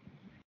 But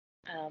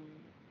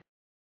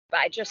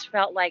I just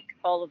felt like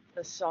all of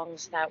the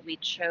songs that we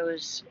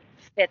chose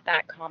fit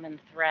that common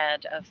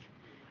thread of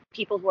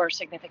people who are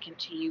significant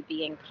to you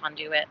being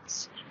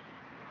conduits,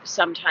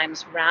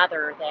 sometimes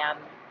rather than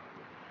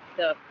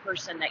the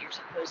person that you're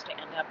supposed to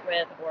end up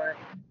with or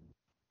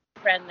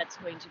friend that's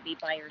going to be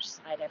by your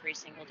side every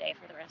single day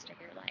for the rest of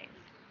your life.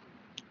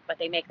 But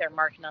they make their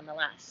mark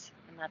nonetheless.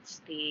 And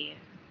that's the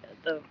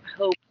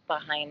hope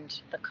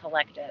behind the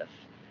collective,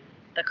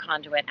 the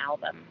Conduit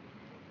album.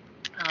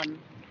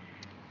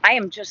 I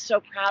am just so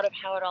proud of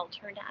how it all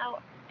turned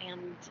out,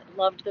 and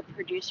loved the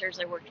producers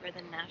I worked with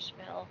in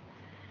Nashville.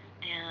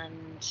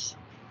 And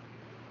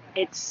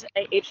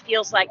it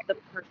feels like the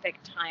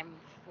perfect time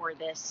for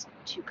this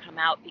to come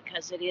out,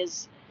 because it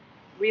is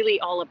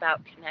really all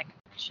about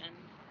connection.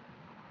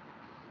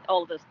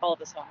 All the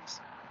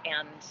songs,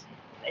 and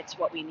it's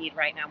what we need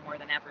right now more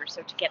than ever.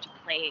 So to get to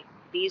play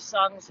these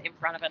songs in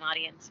front of an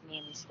audience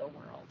means the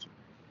world.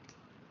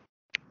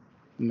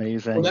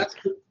 Amazing.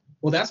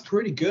 Well, that's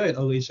pretty good,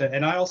 Alicia.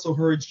 And I also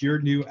heard your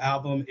new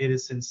album. It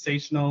is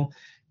sensational.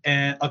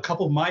 And a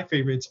couple of my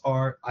favorites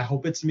are I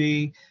Hope It's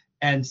Me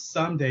and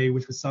Someday,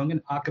 which was sung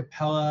in a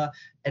cappella.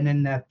 And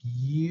then that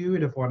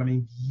beautiful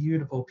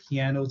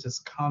piano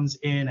just comes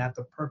in at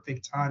the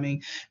perfect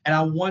timing. And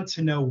I want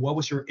to know, what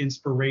was your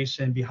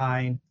inspiration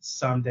behind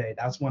Someday?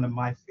 That's one of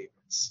my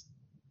favorites.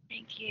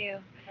 Thank you.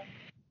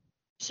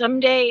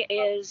 Someday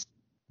is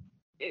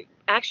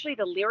actually,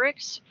 the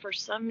lyrics for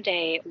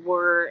Someday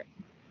were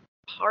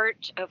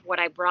part of what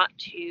I brought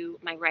to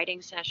my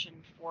writing session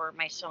for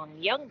my song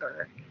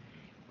Younger,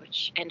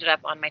 which ended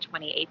up on my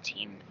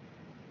 2018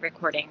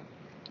 recording,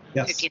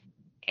 Yes. 15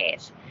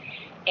 Days.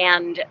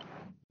 And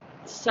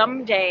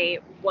Someday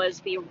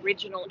was the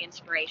original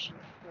inspiration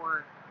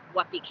for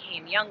what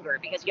became Younger,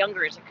 because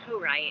Younger is a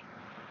co-write.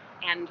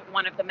 And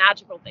one of the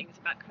magical things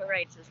about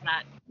co-writes is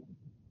that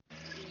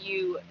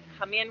you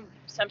come in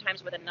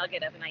sometimes with a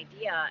nugget of an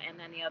idea, and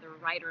then the other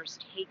writers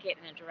take it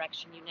in a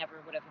direction you never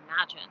would have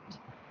imagined.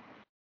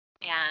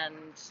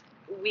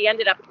 And we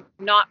ended up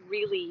not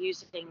really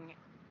using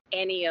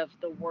any of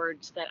the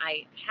words that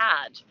I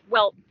had.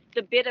 Well,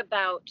 the bit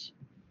about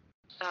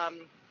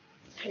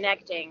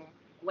connecting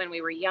when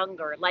we were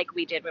younger, like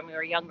we did when we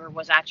were younger,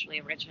 was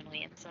actually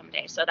originally in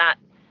Someday. So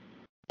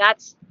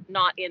that's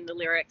not in the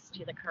lyrics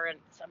to the current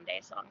Someday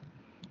song.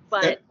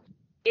 But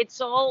it's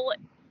all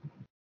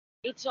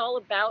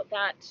about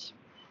that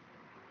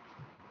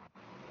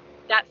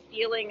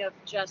feeling of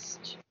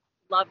just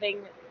loving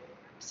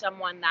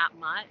someone that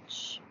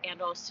much, and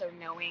also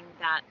knowing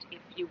that if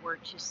you were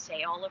to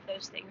say all of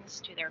those things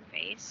to their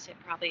face, it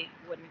probably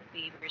wouldn't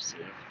be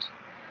received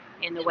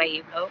in the way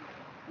you hope.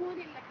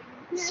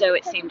 So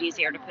it seemed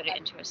easier to put it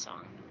into a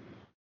song.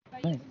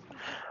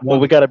 Well,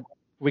 we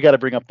gotta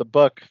bring up the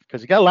book,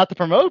 because you got a lot to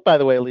promote, by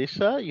the way,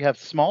 Alicia. You have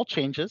Small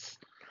Changes,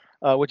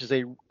 which is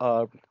a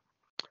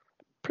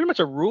pretty much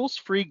a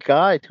rules-free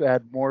guide to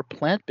add more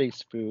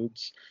plant-based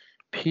foods,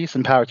 peace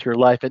and power to your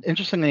life. And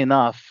interestingly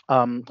enough,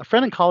 a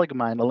friend and colleague of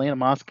mine, Elena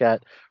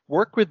Moscat,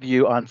 worked with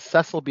you on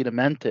Cecil B.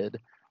 Demented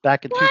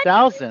back in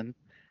 2000.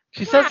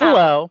 She says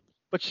hello,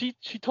 but she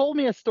told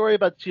me a story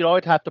about she'd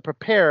always have to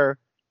prepare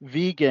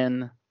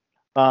vegan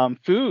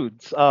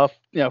foods, for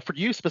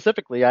you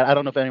specifically. I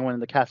don't know if anyone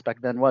in the cast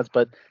back then was,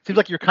 but it seems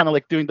like you're kind of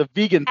like doing the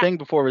vegan thing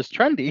before it was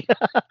trendy.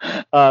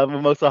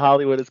 Most of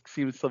Hollywood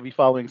seems to be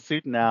following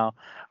suit now.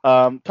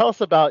 Tell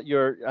us about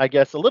a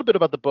little bit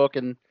about the book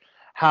and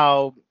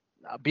how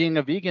being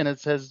a vegan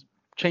has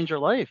changed your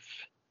life.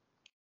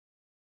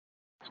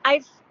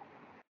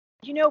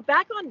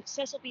 Back on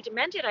Cecil B.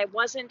 Demented, I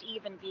wasn't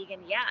even vegan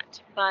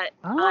yet, but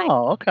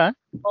okay.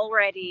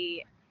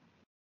 Already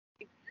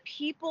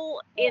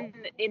people in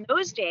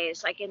those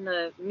days, like in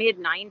the mid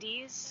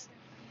 90s,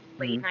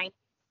 late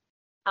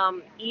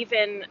 90s,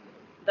 even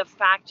the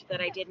fact that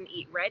I didn't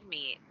eat red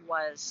meat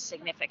was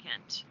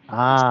significant.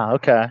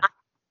 Okay.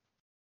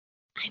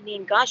 I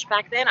mean, gosh,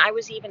 back then I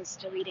was even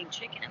still eating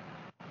chicken.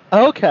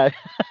 Okay.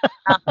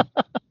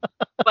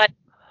 But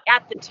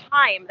at the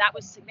time, that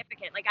was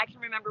significant. Like, I can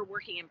remember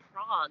working in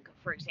Prague,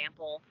 for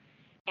example,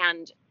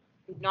 and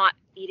not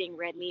eating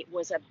red meat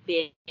was a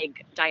big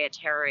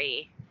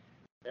dietary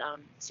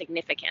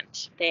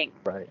significant thing.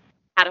 Right.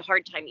 Had a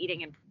hard time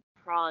eating in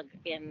Prague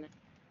in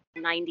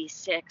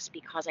 96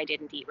 because I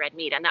didn't eat red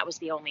meat, and that was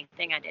the only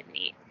thing I didn't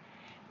eat.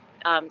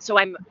 So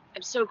I'm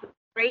so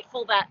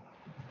grateful that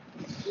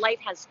life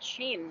has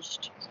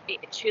changed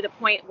to the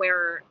point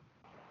where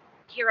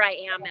here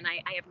I am, and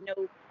I have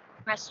no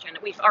question.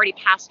 We've already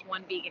passed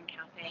one vegan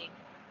cafe,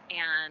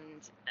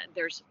 and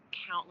there's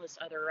countless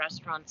other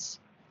restaurants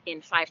in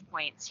 5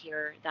 Points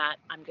here that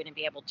I'm going to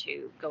be able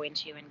to go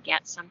into and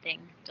get something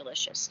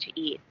delicious to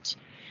eat.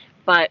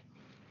 But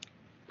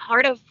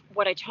part of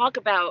what I talk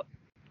about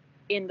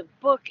in the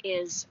book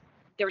is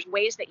there's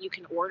ways that you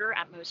can order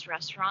at most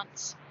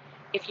restaurants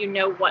if you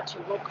know what to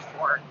look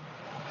for.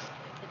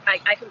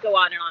 I could go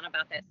on and on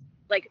about this.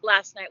 Like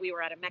last night we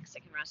were at a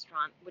Mexican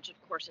restaurant, which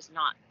of course is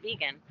not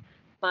vegan,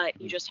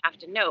 but you just have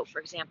to know, for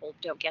example,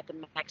 don't get the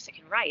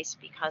Mexican rice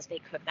because they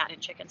cook that in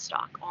chicken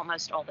stock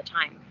almost all the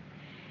time.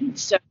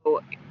 So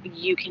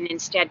you can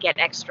instead get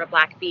extra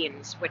black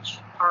beans, which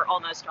are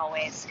almost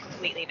always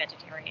completely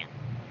vegetarian,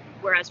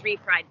 whereas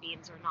refried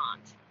beans are not.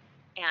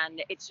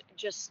 And it's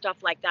just stuff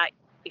like that.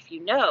 If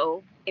you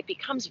know, it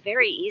becomes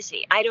very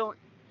easy.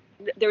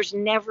 There's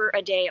never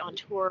a day on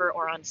tour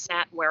or on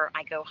set where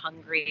I go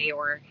hungry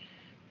or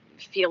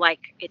feel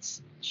like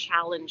it's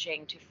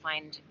challenging to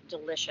find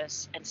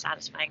delicious and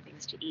satisfying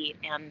things to eat.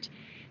 And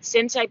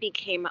since I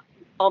became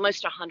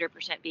almost 100%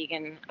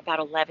 vegan about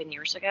 11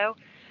 years ago,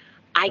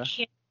 I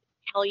can't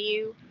tell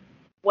you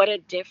what a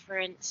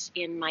difference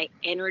in my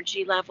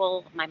energy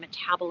level, my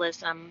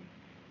metabolism,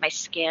 my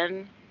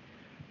skin.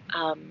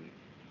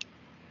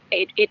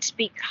 It's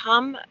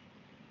become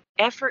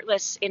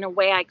effortless in a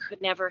way I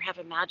could never have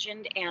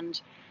imagined. And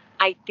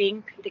I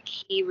think the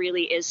key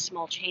really is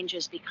small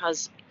changes,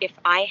 because if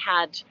I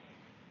had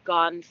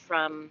gone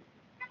from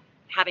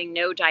having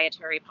no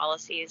dietary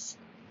policies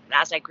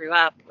as I grew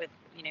up with,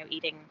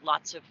 eating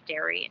lots of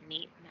dairy and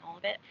meat and all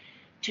of it,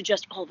 to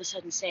just all of a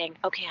sudden saying,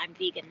 okay, I'm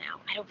vegan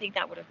now, I don't think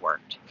that would have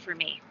worked for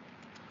me.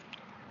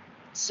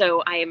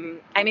 So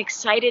I'm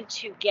excited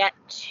to get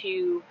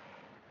to,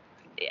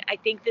 I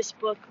think this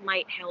book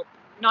might help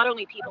not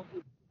only people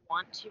who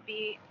want to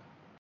be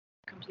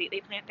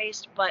completely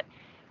plant-based, but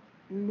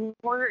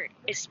more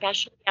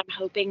especially I'm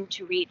hoping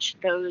to reach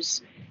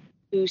those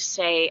who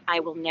say, I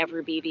will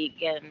never be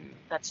vegan,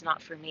 that's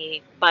not for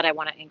me, but I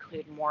want to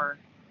include more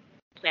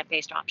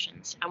plant-based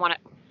options. I want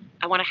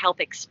to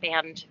help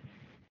expand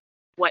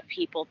what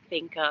people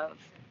think of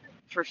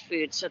for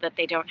food so that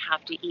they don't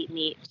have to eat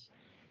meat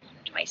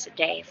twice a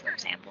day, for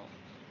example.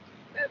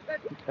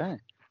 Okay.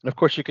 And of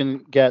course, you can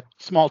get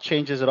small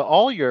changes at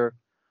all your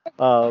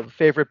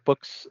favorite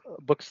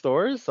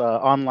bookstores,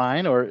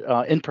 online or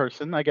in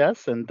person, I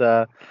guess. And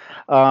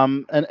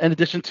in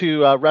addition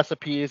to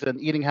recipes and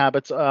eating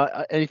habits,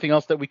 anything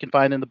else that we can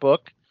find in the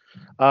book?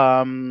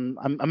 I'm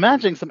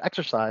imagining some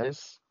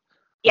exercise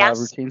Yes.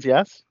 routines.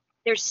 Yes.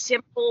 There's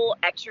simple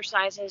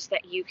exercises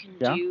that you can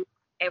Yeah. do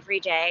every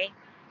day,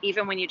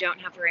 even when you don't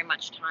have very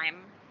much time.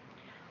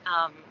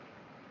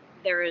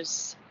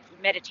 There's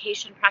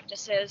meditation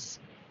practices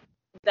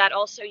that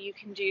also you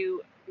can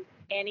do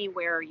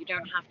anywhere. You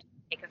don't have to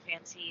take a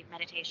fancy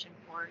meditation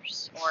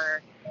course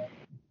or,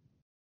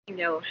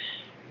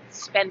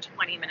 spend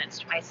 20 minutes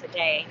twice a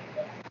day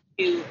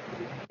to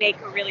make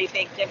a really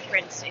big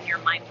difference in your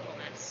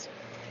mindfulness.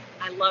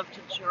 I love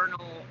to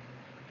journal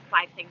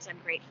 5 things I'm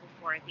grateful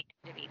for at the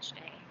end of each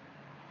day,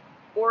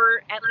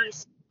 or at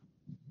least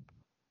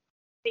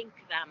think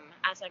them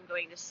as I'm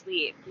going to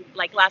sleep.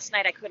 Like last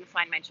night, I couldn't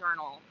find my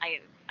journal. I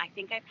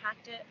think I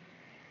packed it,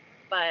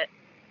 but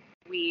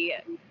we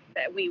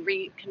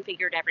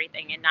reconfigured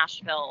everything in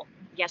Nashville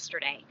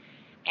yesterday,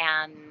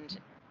 and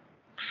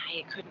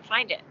I couldn't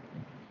find it.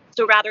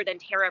 So rather than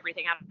tear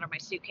everything out of my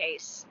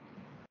suitcase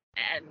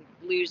and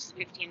lose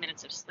 15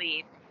 minutes of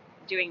sleep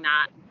doing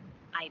that,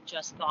 I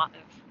just thought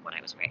of what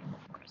I was grateful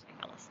for as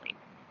I fell asleep.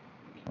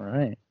 All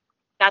right.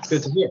 That's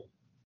good to hear.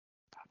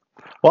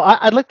 Well,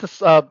 I'd like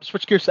to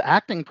switch gears to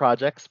acting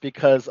projects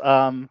because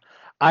I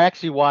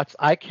actually watched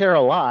I Care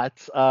a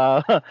Lot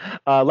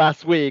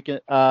last week.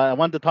 I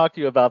wanted to talk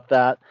to you about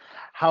that.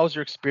 How's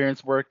your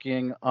experience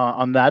working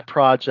on that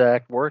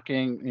project,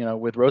 working,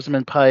 with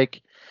Rosamund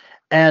Pike?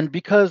 And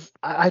because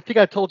I think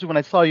I told you when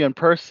I saw you in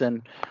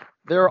person,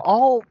 they're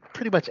all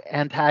pretty much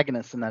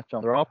antagonists in that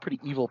film. They're all pretty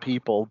evil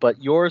people,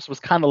 but yours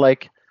was kind of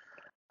like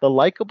the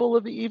likable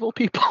of the evil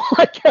people,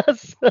 I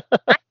guess.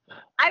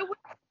 I was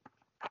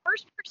the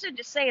first person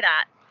to say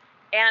that,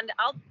 and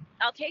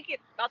I'll take it.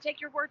 I'll take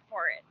your word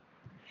for it.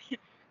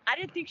 I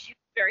didn't think she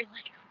was very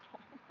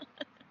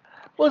likable.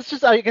 Well, it's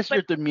just, I guess,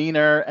 your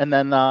demeanor, and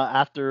then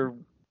after,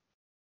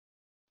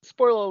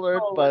 spoiler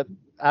alert, but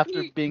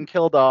after being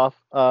killed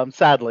off,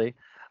 sadly,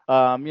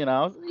 I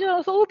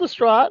was a little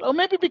distraught. Or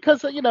maybe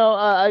because,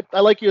 I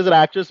like you as an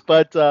actress,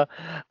 but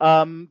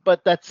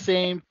that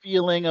same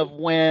feeling of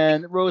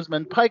when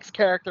Rosamund Pike's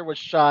character was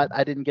shot,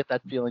 I didn't get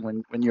that feeling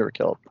when you were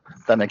killed.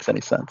 If that makes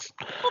any sense.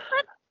 Well,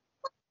 that's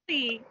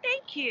lovely.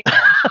 Thank you.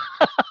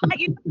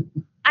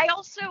 I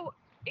also,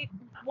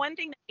 one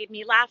thing that made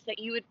me laugh that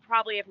you would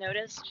probably have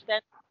noticed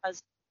then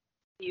was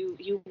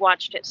you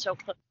watched it so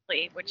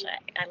closely, which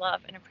I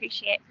love and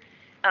appreciate.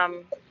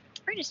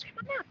 Ernest,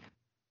 come on up.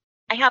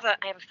 I have a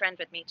friend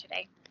with me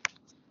today.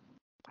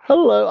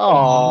 Hello.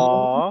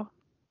 Aww.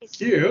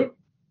 Cute.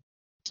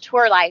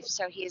 Tour life,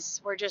 so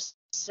we're just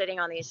sitting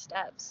on these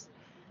steps.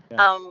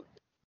 Yeah.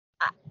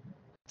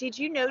 Did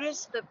you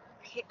notice the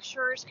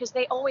pictures? Because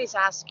they always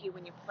ask you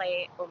when you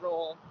play a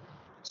role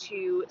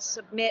to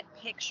submit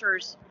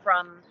pictures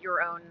from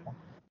your own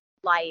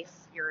life,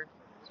 your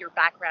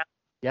background.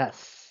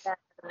 Yes.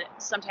 And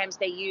sometimes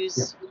they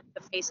use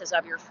the faces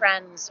of your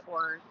friends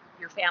or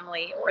your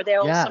family, or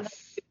they'll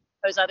sometimes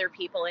pose other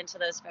people into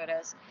those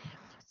photos.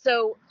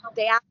 So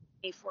they asked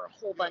me for a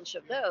whole bunch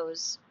of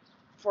those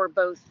for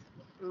both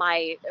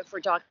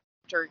for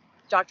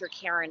Dr.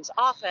 Karen's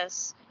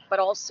office, but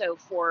also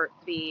for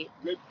the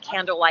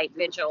candlelight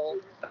vigil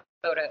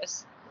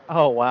photos.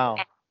 Oh, wow.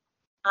 And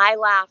I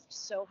laughed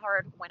so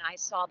hard when I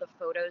saw the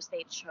photos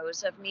they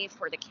chose of me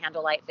for the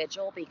candlelight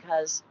vigil,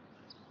 because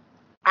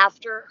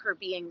after her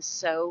being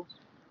so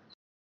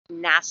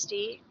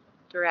nasty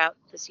throughout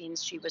the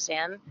scenes she was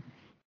in,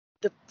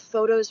 the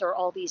photos are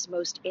all these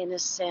most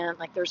innocent.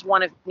 Like there's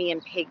one of me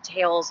in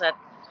pigtails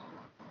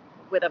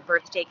with a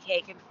birthday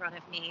cake in front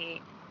of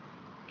me,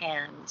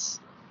 and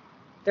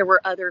there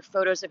were other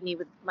photos of me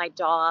with my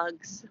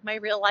dogs, my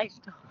real life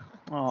dogs.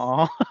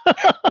 Aww.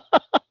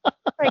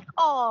 Like,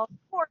 oh,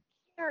 poor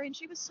Karen,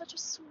 she was such a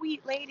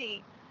sweet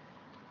lady.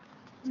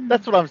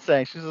 That's what I'm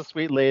saying. She's a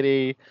sweet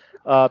lady.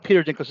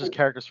 Peter Dinklage's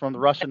character's from the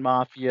Russian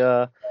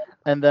mafia.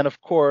 And then,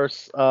 of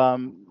course,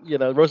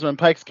 Rosamund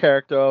Pike's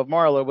character of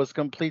Marla was a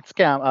complete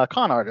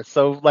con artist.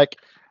 So, like,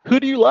 who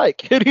do you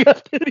like? Who do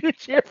you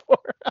cheer for?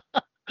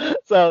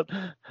 So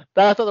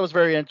I thought that was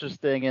very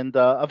interesting. And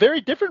a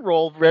very different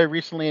role very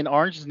recently in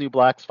Orange is the New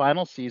Black's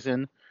final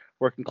season,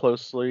 working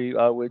closely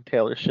with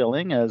Taylor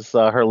Schilling as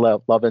her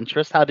love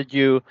interest. How did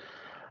you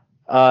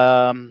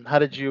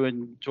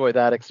enjoy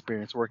that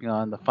experience working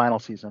on the final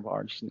season of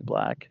Orange is the New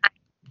Black?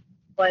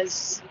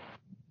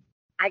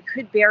 I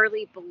could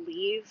barely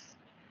believe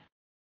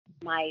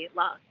my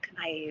luck.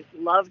 I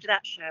loved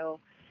that show.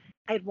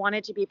 I had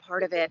wanted to be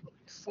part of it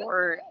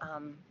for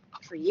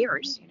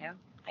years,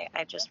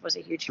 I just was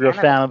a huge Real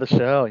fan fan of the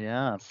show,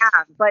 yes.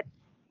 Yeah, but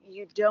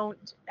you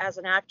don't, as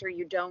an actor,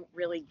 you don't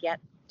really get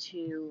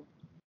to,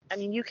 I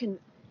mean, you can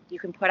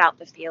put out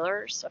the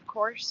feelers, of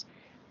course,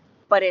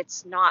 but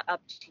it's not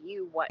up to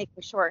you what.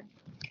 Making sure.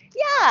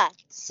 Yeah.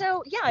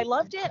 So yeah, I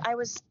loved it. I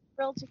was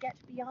thrilled to get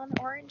to be on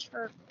Orange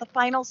for the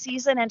final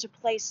season and to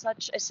play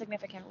such a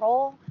significant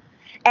role,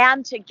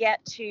 and to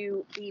get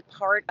to be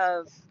part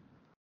of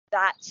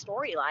that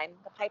storyline,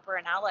 the Piper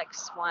and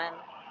Alex one,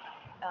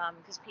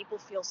 because people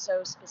feel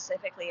so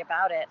specifically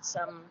about it.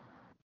 Some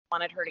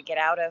wanted her to get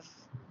out of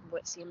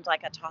what seemed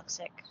like a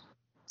toxic,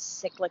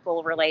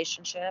 cyclical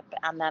relationship,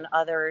 and then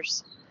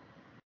others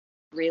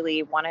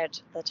really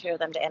wanted the two of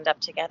them to end up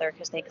together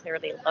because they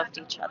clearly loved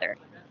each other.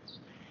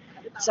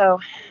 So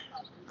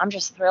I'm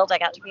just thrilled I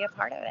got to be a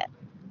part of it.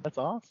 That's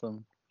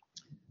awesome.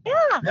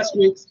 Yeah. That's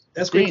great.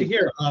 That's great to Dean.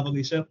 hear,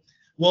 Alicia.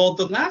 Well,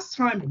 the last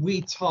time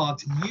we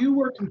talked, you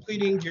were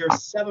completing your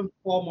 7th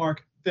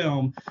Hallmark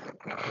film,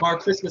 Our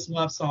Christmas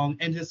Love Song,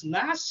 and this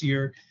last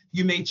year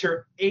you made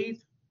your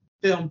 8th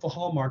film for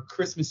Hallmark,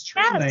 Christmas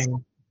Tree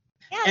Lane.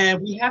 Yes.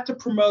 And we have to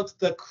promote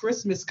the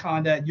Christmas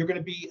con that you're going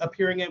to be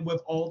appearing in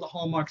with all the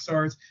Hallmark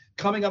stars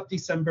coming up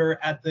December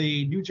at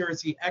the New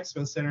Jersey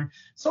Expo Center.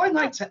 So I'd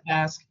like to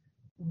ask,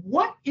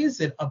 what is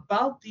it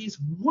about these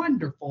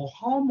wonderful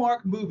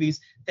Hallmark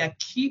movies that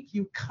keep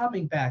you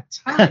coming back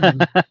time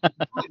and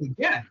time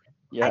again?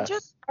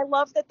 Yes. I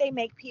love that they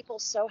make people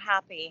so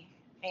happy,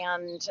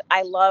 and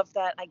I love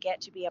that I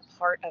get to be a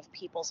part of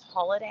people's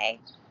holiday.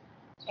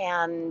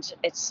 And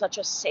it's such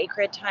a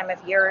sacred time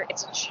of year.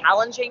 It's a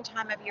challenging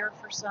time of year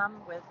for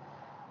some, with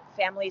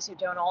families who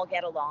don't all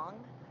get along.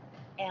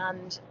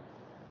 And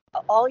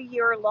all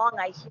year long,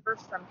 I hear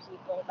from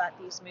people that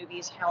these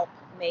movies help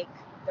make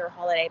their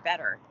holiday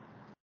better.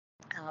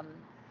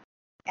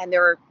 And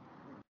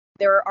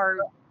there are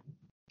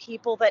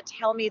people that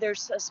tell me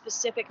there's a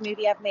specific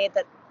movie I've made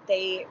that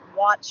they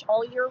watch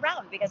all year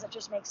round because it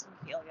just makes them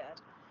feel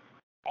good.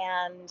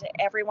 And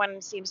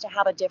everyone seems to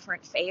have a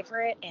different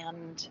favorite,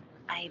 and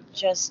I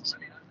just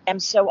am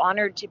so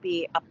honored to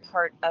be a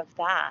part of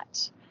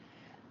that.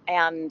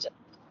 And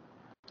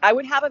I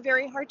would have a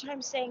very hard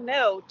time saying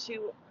no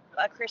to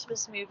a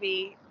Christmas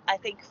movie, I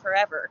think,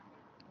 forever,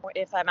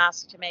 if I'm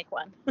asked to make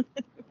one.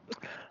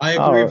 I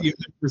agree with you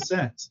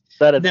 100%.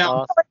 That is Now,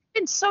 awesome. It's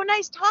been so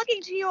nice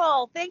talking to you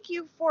all. Thank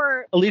you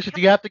for... Alicia,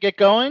 do you have to get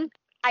going?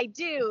 I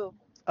do.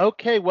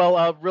 Okay,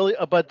 well,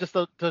 but just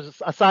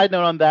a side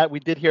note on that, we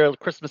did hear a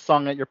Christmas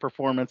song at your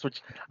performance,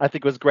 which I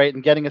think was great,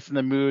 and getting us in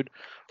the mood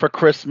for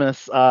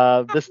Christmas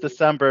this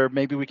December.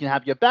 Maybe we can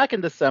have you back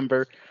in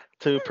December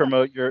to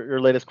promote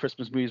your latest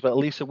Christmas movies. But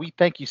Alicia, we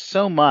thank you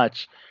so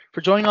much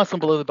for joining us on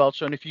Below the Belt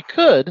Show. And if you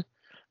could,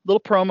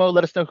 little promo,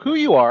 let us know who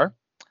you are,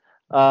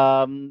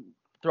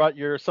 throughout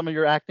some of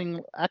your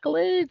acting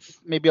accolades,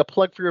 maybe a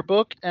plug for your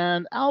book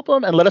and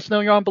album, and let us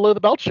know you're on Below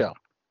the Belt Show.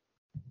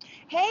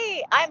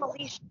 Hey, I'm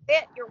Alicia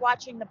Witt. You're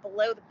watching the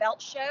Below the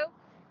Belt Show,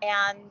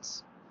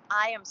 and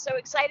I am so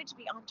excited to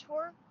be on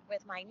tour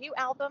with my new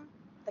album,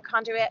 The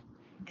Conduit,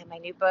 and my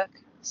new book,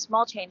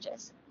 Small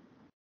Changes.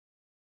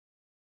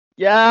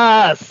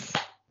 Yes!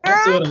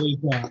 Excellent,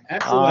 Alicia.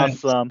 Excellent.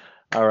 Awesome.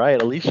 All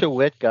right, Alicia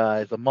Witt,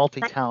 guys, a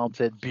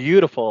multi-talented,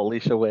 beautiful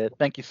Alicia Witt.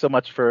 Thank you so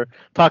much for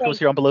talking to us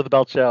here on Below the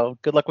Belt Show.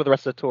 Good luck with the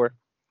rest of the tour.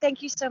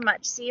 Thank you so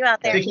much. See you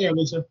out there. Take care,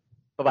 Alicia.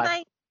 Bye-bye.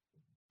 Bye.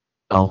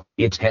 Oh,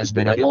 it has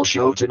been a ill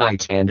show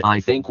tonight, and I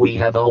think we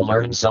have all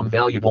learned some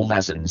valuable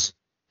lessons.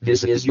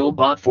 This is your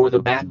bot for the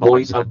Bad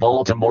Boys of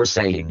Baltimore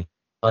saying,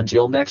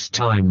 until next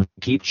time,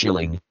 keep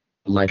chilling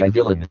like a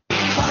villain.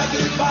 Goodbye,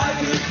 goodbye,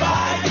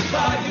 goodbye,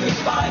 goodbye,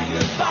 goodbye.